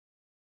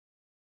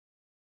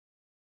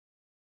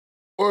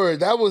 Word,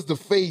 that was the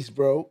face,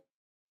 bro.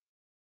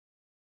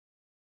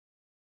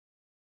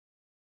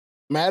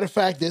 Matter of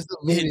fact, there's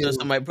a video.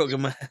 Somebody broke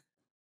in my.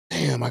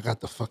 Damn, I got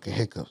the fucking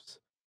hiccups.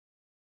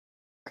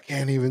 I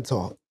can't even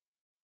talk.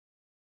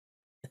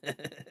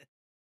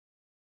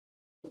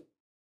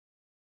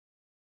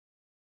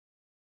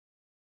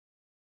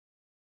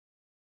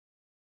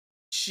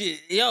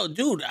 Shit, yo,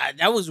 dude,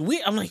 that was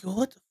weird. I'm like,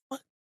 what the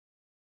fuck?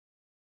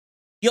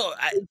 Yo,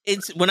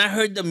 it's when I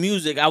heard the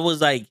music, I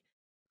was like,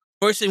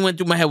 first thing went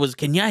through my head was,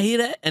 can y'all hear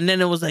that? And then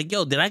it was like,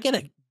 yo, did I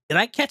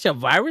catch a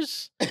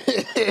virus?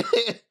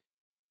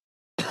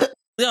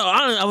 Yo,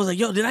 I was like,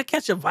 yo, did I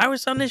catch a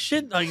virus on this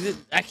shit? Like,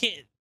 I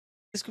can't.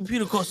 This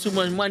computer costs too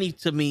much money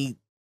to me.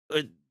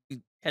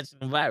 Catching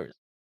a virus.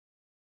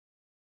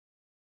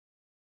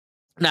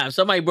 Now, if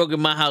somebody broke in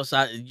my house,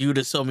 you'd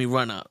have saw me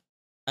run out.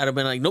 I'd have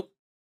been like, nope.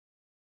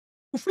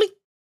 Fleek.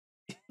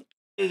 It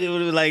would have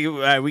been like, all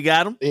right, we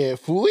got him. Yeah,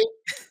 fooey.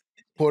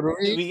 Puerto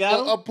Rico. We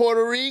got him.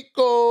 Puerto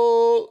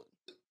Rico.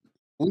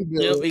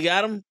 Yep, we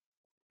got him.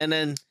 And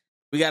then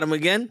we got him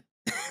again.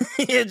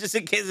 Yeah, just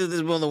in case if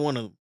there's more than one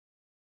of them.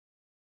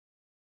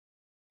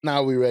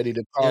 Now we ready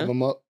to carve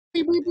them up.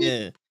 Beep, beep, beep.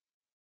 Yeah.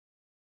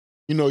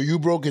 You know, you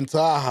broke into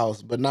our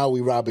house, but now we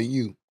robbing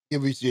you.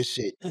 Give us your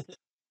shit.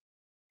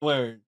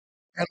 Word.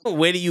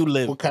 Where do you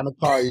live? What kind of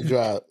car you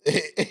drive?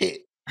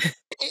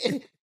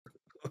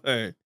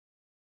 Word.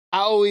 I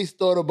always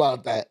thought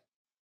about that.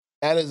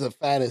 That is a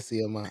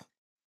fantasy of mine.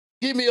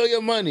 Give me all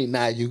your money.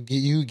 Nah, you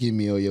give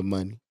me all your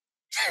money.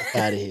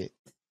 Out of here.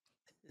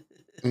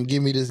 And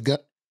give me this gun.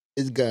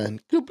 This gun.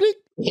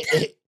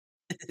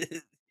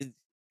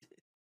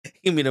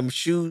 Give me them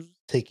shoes.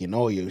 Taking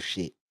all your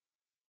shit.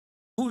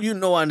 Who you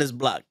know on this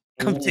block?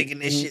 I'm taking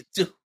this shit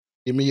too.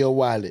 Give me your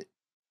wallet.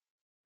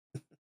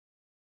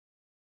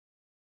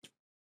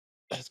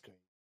 That's great.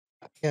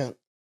 I can't.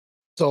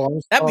 So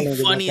I'm That'd be starting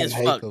to funny get as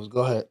some fuck. hiccups.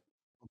 Go ahead.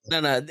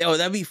 No,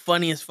 that'd be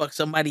funny as fuck.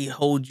 Somebody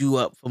hold you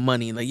up for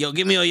money. Like, yo,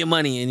 give me all your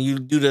money. And you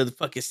do the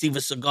fucking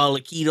Steven Seagal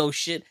Aikido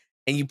shit.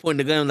 And you point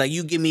the gun like,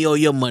 you give me all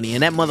your money.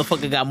 And that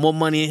motherfucker got more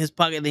money in his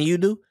pocket than you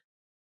do.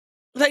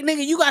 Like,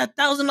 nigga, you got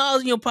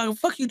 $1,000 in your pocket.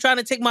 Fuck you trying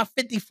to take my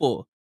 50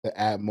 for? To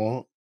add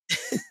more.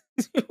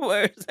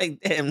 Where it's like,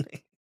 damn,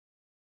 nigga.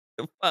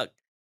 The fuck.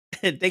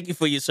 Thank you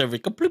for your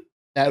service. Complete.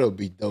 That'll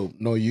be dope.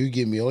 No, you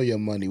give me all your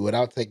money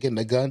without taking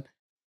the gun.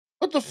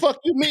 What the fuck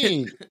you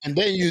mean? And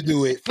then you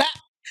do it. Flap.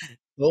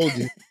 Told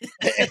you.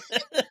 I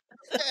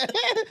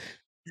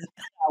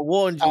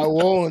warned you. I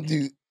warned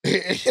you.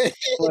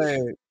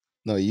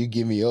 No, you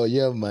give me all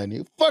your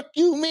money. Fuck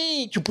you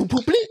mean? Told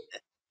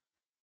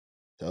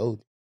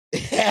you.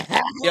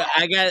 Yo,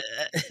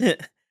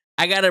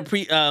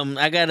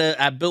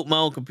 I built my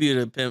own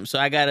computer, pimp. So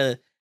I got a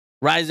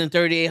Ryzen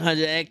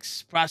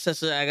 3800X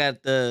processor. I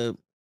got the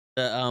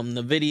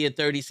NVIDIA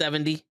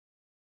 3070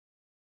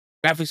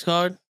 graphics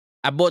card.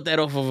 I bought that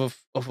off of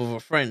a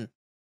friend.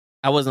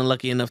 I wasn't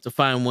lucky enough to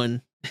find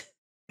one,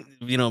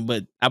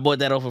 but I bought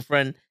that off a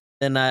friend.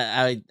 Then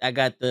I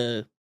got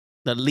the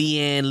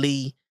Leanne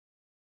Lee.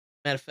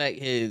 Matter of fact,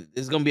 here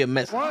it's gonna be a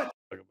mess. What?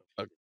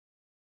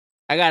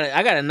 I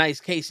got a nice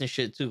case and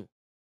shit too.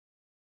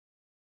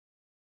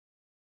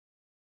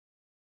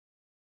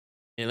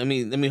 Yeah, let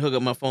me hook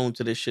up my phone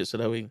to this shit so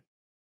that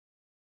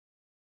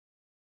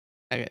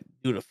I got to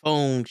do the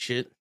phone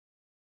shit.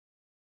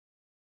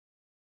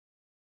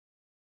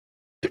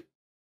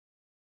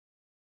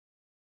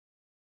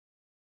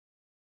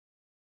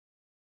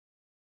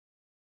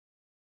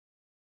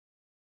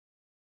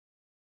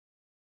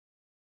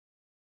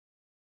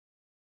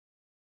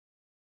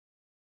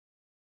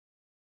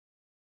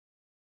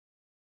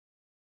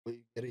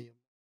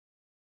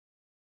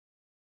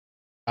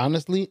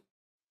 Honestly,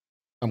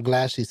 I'm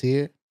glad she's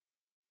here.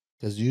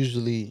 Because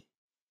usually,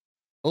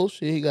 oh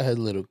shit, he got his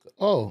little.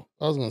 Oh,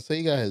 I was gonna say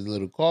he got his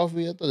little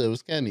coffee. I thought it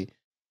was Kenny.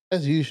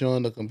 That's you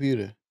showing the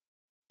computer.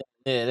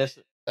 Yeah, that's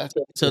That's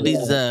so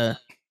these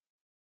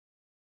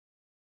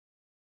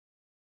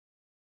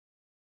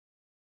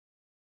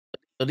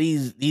So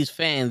these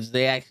fans,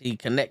 they actually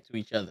connect to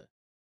each other.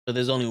 So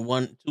there's only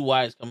two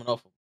wires coming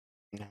off them.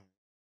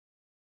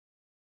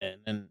 And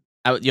then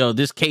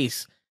this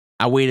case,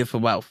 I waited for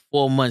about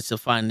 4 months to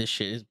find this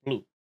shit. It's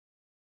blue.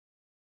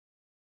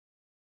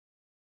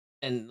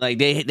 And like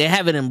they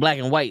have it in black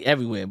and white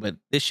everywhere, but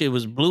this shit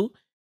was blue.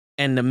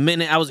 And the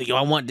minute I was like, yo,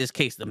 I want this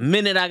case. The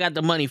minute I got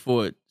the money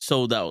for it,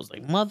 sold out. I was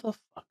like, motherfucker.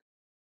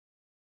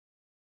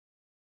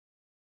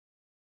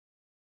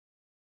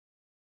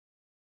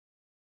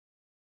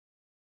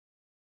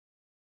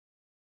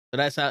 So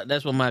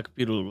that's what my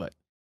computer looked like.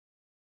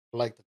 I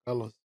like the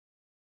colors.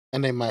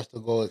 And they match the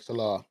Go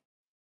XLR.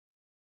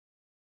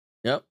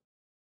 Yep.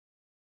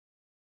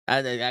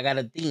 I got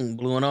a theme,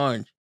 blue and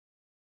orange.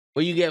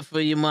 What you get for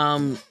your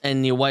mom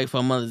and your wife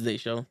on Mother's Day,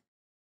 show?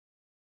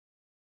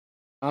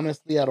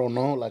 Honestly, I don't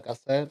know. Like I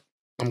said,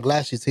 I'm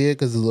glad she's here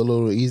because it's a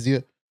little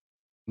easier.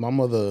 My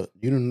mother,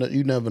 you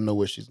never know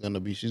where she's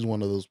gonna be. She's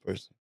one of those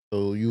persons,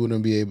 so you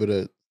wouldn't be able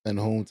to send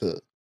home to.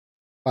 If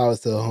I was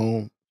to her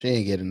home, she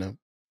ain't getting them.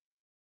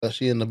 But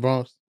she in the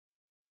Bronx.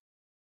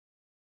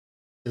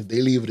 If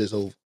they leave it, it's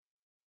over.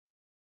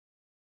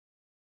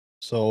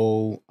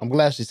 So I'm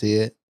glad she's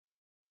here.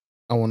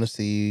 I want to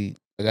see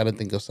I gotta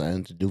think of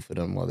something to do for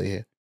them while they're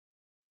here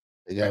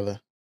together.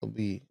 It'll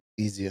be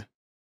easier.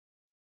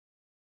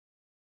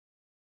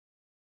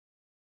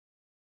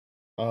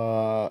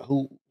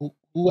 Who?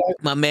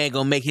 My man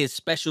gonna make his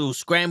special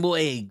scrambled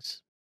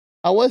eggs.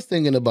 I was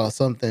thinking about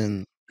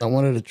something. I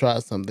wanted to try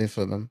something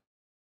for them.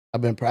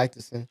 I've been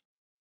practicing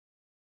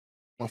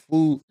my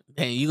food.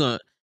 Hey, you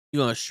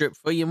gonna strip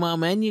for your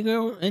mama and your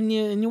girl and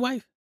your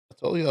wife? I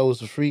told you I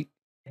was a freak.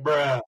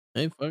 Bruh.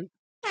 Hey, fuck.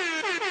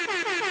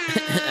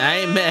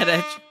 I ain't mad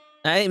at you.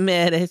 I ain't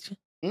mad at you.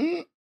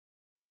 Mm.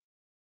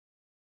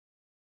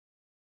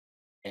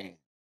 Damn.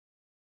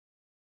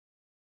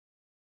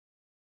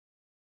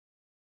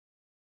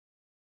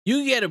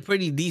 You get a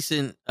pretty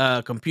decent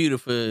computer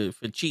for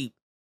cheap.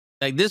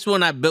 Like this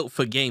one I built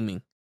for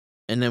gaming.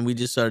 And then we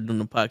just started doing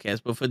the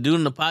podcast. But for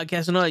doing the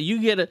podcast and all that, you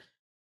get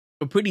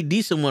a pretty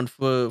decent one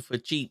for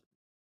cheap.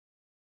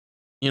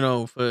 You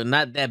know, for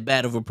not that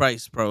bad of a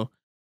price, bro.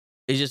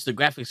 It's just the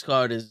graphics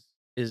card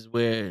is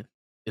where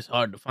it's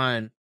hard to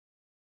find.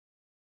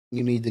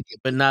 You need to get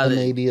But now that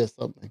 1080 or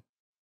something.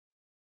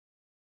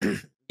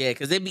 yeah,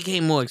 because they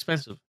became more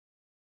expensive.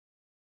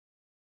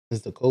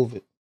 It's the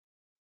COVID.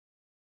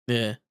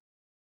 Yeah.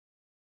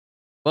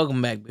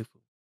 Welcome back, Big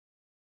Food.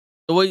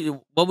 So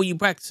what were you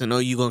practicing?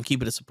 Or you gonna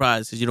keep it a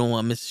surprise because you don't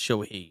want to miss the show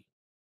with you?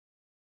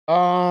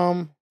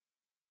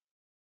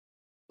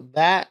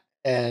 That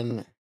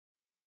and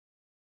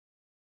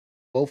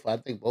both. I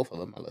think both of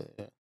them. I love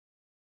it.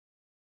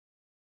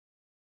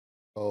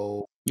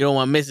 So You don't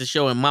want to miss the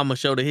show and Mama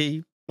show to hear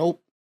you?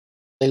 nope.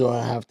 They're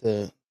gonna have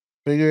to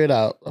figure it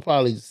out. I'll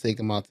probably just take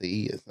them out to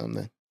eat or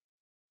something.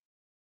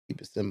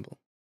 Keep it simple.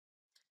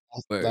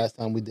 Word. Last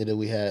time we did it,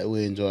 we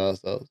enjoyed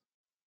ourselves.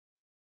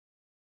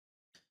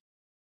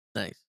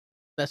 Nice.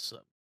 That's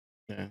up.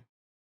 Yeah.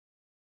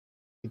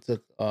 We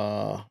took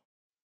my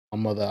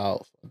mother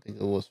out. I think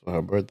it was for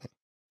her birthday.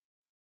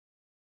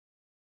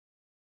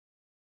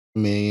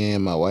 Me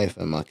and my wife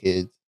and my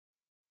kids.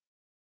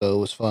 So it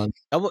was fun.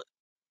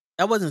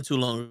 That wasn't too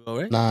long ago,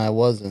 right? Nah, it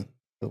wasn't.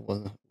 It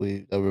wasn't.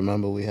 I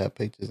remember we had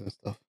pictures and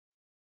stuff.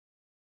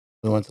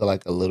 We went to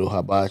like a little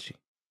hibachi.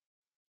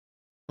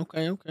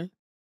 Okay.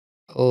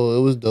 Oh,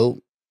 it was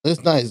dope.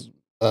 It's nice,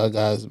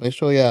 guys. Make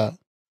sure y'all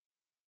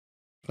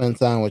spend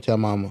time with your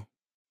mama.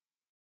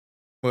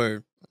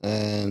 Word.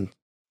 And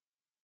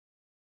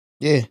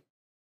yeah,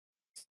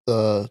 it's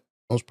the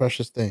most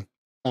precious thing.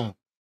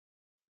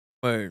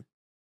 Word.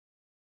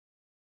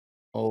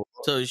 Oh,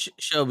 So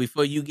show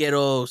before you get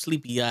all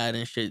sleepy eyed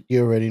and shit.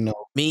 you already know.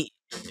 Me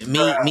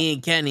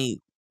and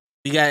Kenny,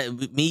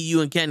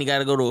 you and Kenny got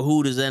to go to a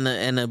Hooters and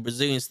a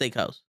Brazilian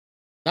steakhouse.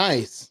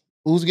 Nice.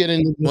 Who's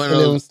getting the One of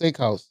Brazilian those-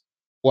 steakhouse?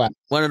 What?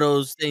 One of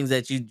those things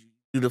that you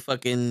do the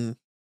fucking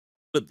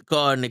flip the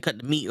car and they cut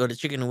the meat or the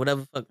chicken or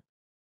whatever. Fuck.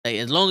 Like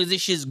as long as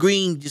this shit's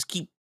green, just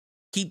keep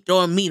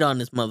throwing meat on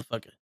this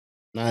motherfucker.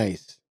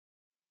 Nice.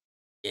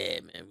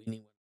 Yeah, man, we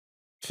need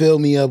Fill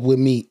me up with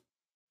meat.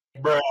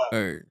 Bruh. one.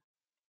 Word.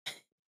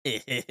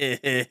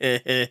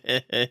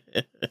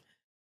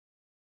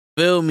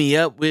 Fill me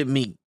up with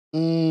meat.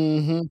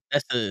 Mm-hmm.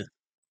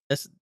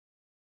 That's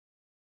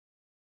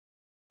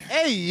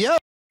Hey, yo.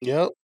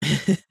 Yep.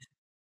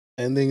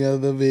 Ending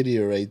of the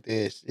video right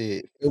there.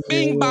 Shit. Fill me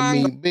Bing up with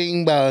bong. meat.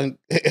 Bing bong.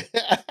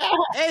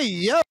 Hey,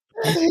 yo.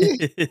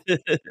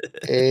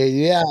 Hey,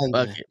 yeah.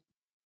 Fuck it.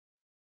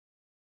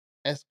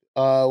 That's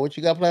what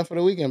you got planned for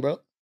the weekend, bro?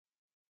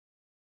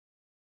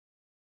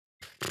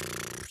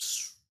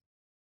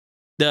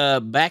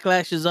 The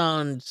Backlash is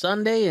on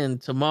Sunday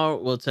and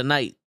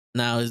tonight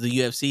now is the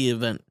UFC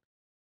event.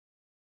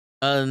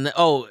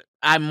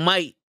 I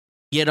might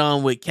get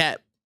on with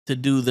Cap to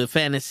do the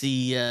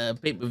fantasy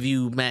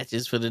pay-per-view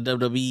matches for the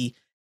WWE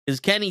because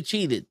Kenny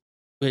cheated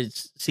with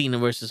Cena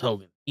versus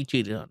Hogan. He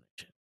cheated on that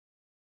shit.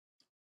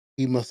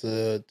 He must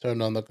have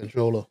turned on the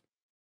controller.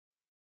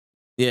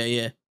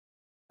 Yeah.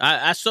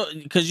 I saw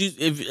because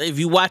if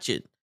you watch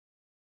it,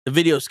 the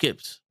video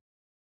skips.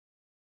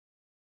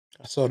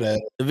 I saw that.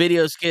 The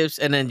video skips,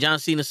 and then John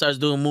Cena starts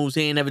doing moves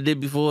he ain't never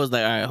did before. It's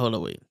like, all right, hold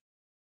on, wait.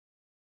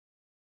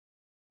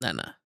 Nah.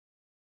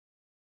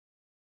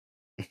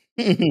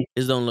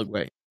 This don't look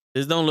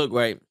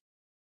right.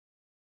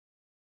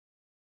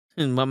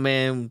 And my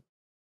man,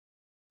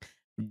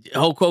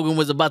 Hulk Hogan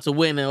was about to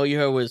win, and all you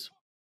heard was,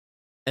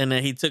 and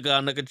then he took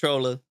on the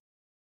controller.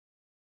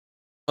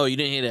 Oh, you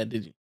didn't hear that,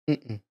 did you?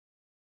 Mm-mm.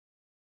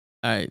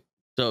 All right.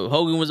 So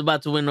Hogan was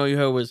about to win, all you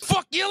heard was,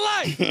 Fuck your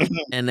life.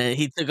 and then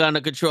he took on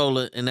the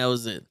controller, and that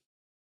was it.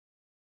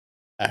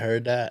 I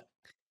heard that.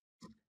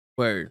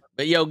 Word.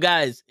 But yo,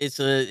 guys, this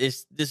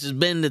has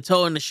been the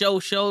Toe in the Show,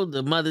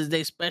 the Mother's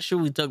Day special.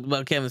 We talked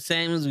about Kevin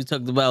Samuels. We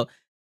talked about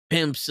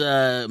Pimp's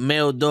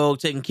male dog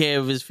taking care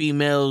of his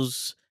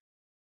females,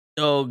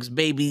 dogs,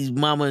 babies,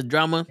 mama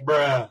drama.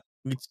 Bruh.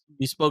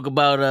 We spoke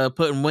about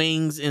putting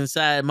wings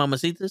inside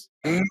mamacitas.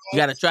 You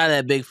gotta try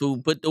that, Big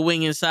Food. Put the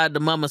wing inside the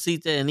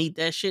mamacita and eat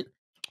that shit.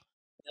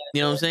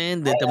 You know what I'm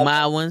saying? The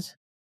mild ones.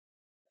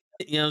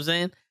 You know what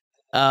I'm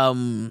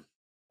saying?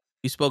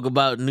 We spoke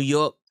about New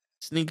York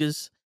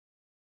sneakers.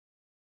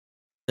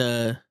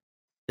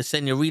 the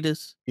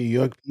senoritas, New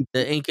York people.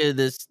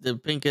 the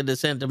Pinka, the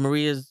Santa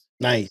Marias.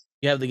 Nice.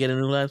 You have to get a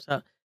new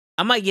laptop.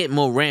 I might get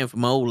more RAM for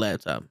my old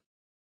laptop.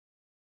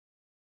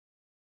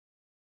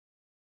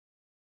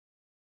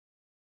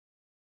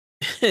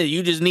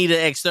 You just need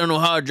an external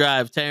hard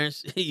drive,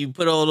 Terrence. You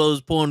put all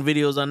those porn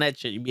videos on that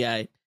shit, you be all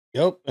right.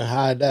 Yep, and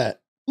hide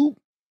that. Oop.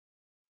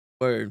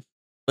 Word.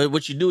 But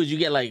what you do is you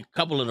get like a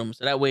couple of them,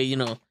 so that way, you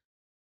know,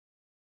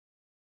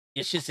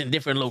 it's just in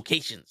different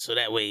locations. So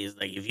that way, it's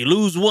like if you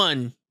lose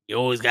one, you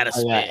always got to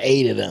I got spare.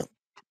 8 of them.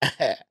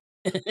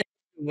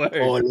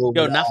 Word. All over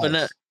Yo, the not for house.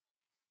 nothing.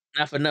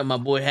 Not for nothing. My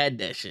boy had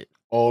that shit.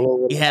 All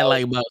over He the had house.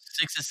 like about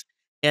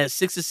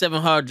 6 or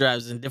 7 hard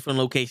drives in different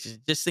locations,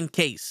 just in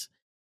case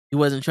he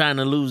wasn't trying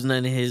to lose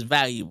none of his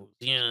valuables.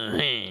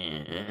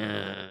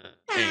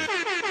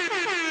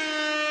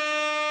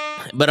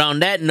 But on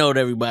that note,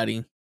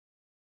 everybody,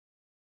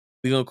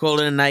 we're gonna call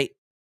it a night.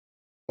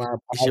 My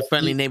It's your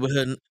friendly apologies.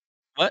 neighborhood.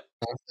 What?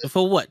 I said,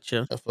 For what,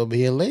 Chill? for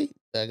being late.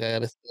 I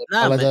gotta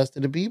Nah, man. apologize to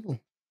the people.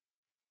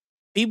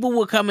 People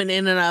were coming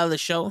in and out of the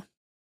show,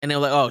 and they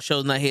were like, "Oh,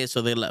 show's not here,"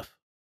 so they left.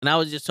 And I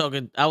was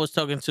talking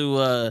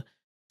to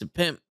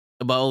Pimp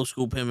about old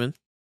school pimping,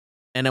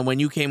 and then when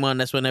you came on,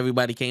 that's when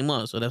everybody came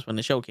on. So that's when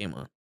the show came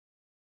on.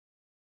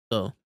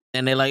 So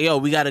and they're like, "Yo,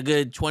 we got a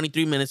good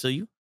 23 minutes of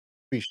you,"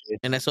 Appreciate it.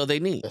 and that's all they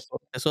need.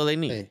 That's all they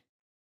need. Hey,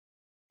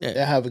 Yeah.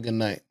 y'all have a good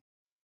night.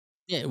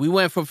 Yeah, we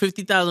went from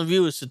 50,000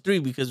 viewers to 3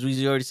 because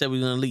we already said we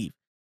were gonna leave.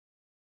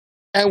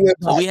 And we're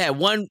So we back. had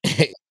one.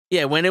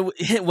 Yeah, when it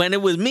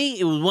was me,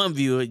 it was 1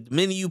 viewer. The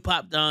minute you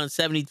popped on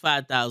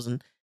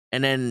 75,000,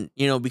 and then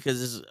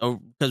because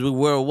we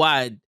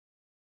worldwide.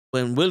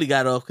 When Willie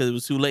got off because it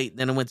was too late,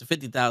 then it went to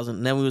 50,000.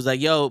 And then we was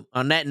like, "Yo,"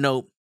 on that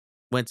note,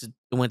 it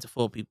went to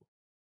 4 people.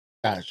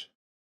 Gosh,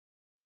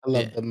 I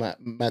love Yeah. the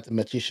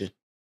mathematician.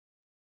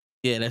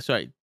 Yeah, that's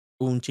right.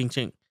 Boom, ching,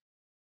 ching.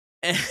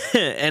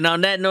 And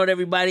on that note,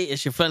 everybody,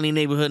 it's your friendly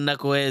neighborhood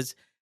knuckleheads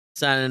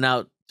signing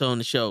out on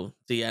the show.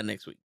 See y'all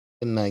next week.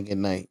 Good night. Good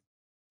night.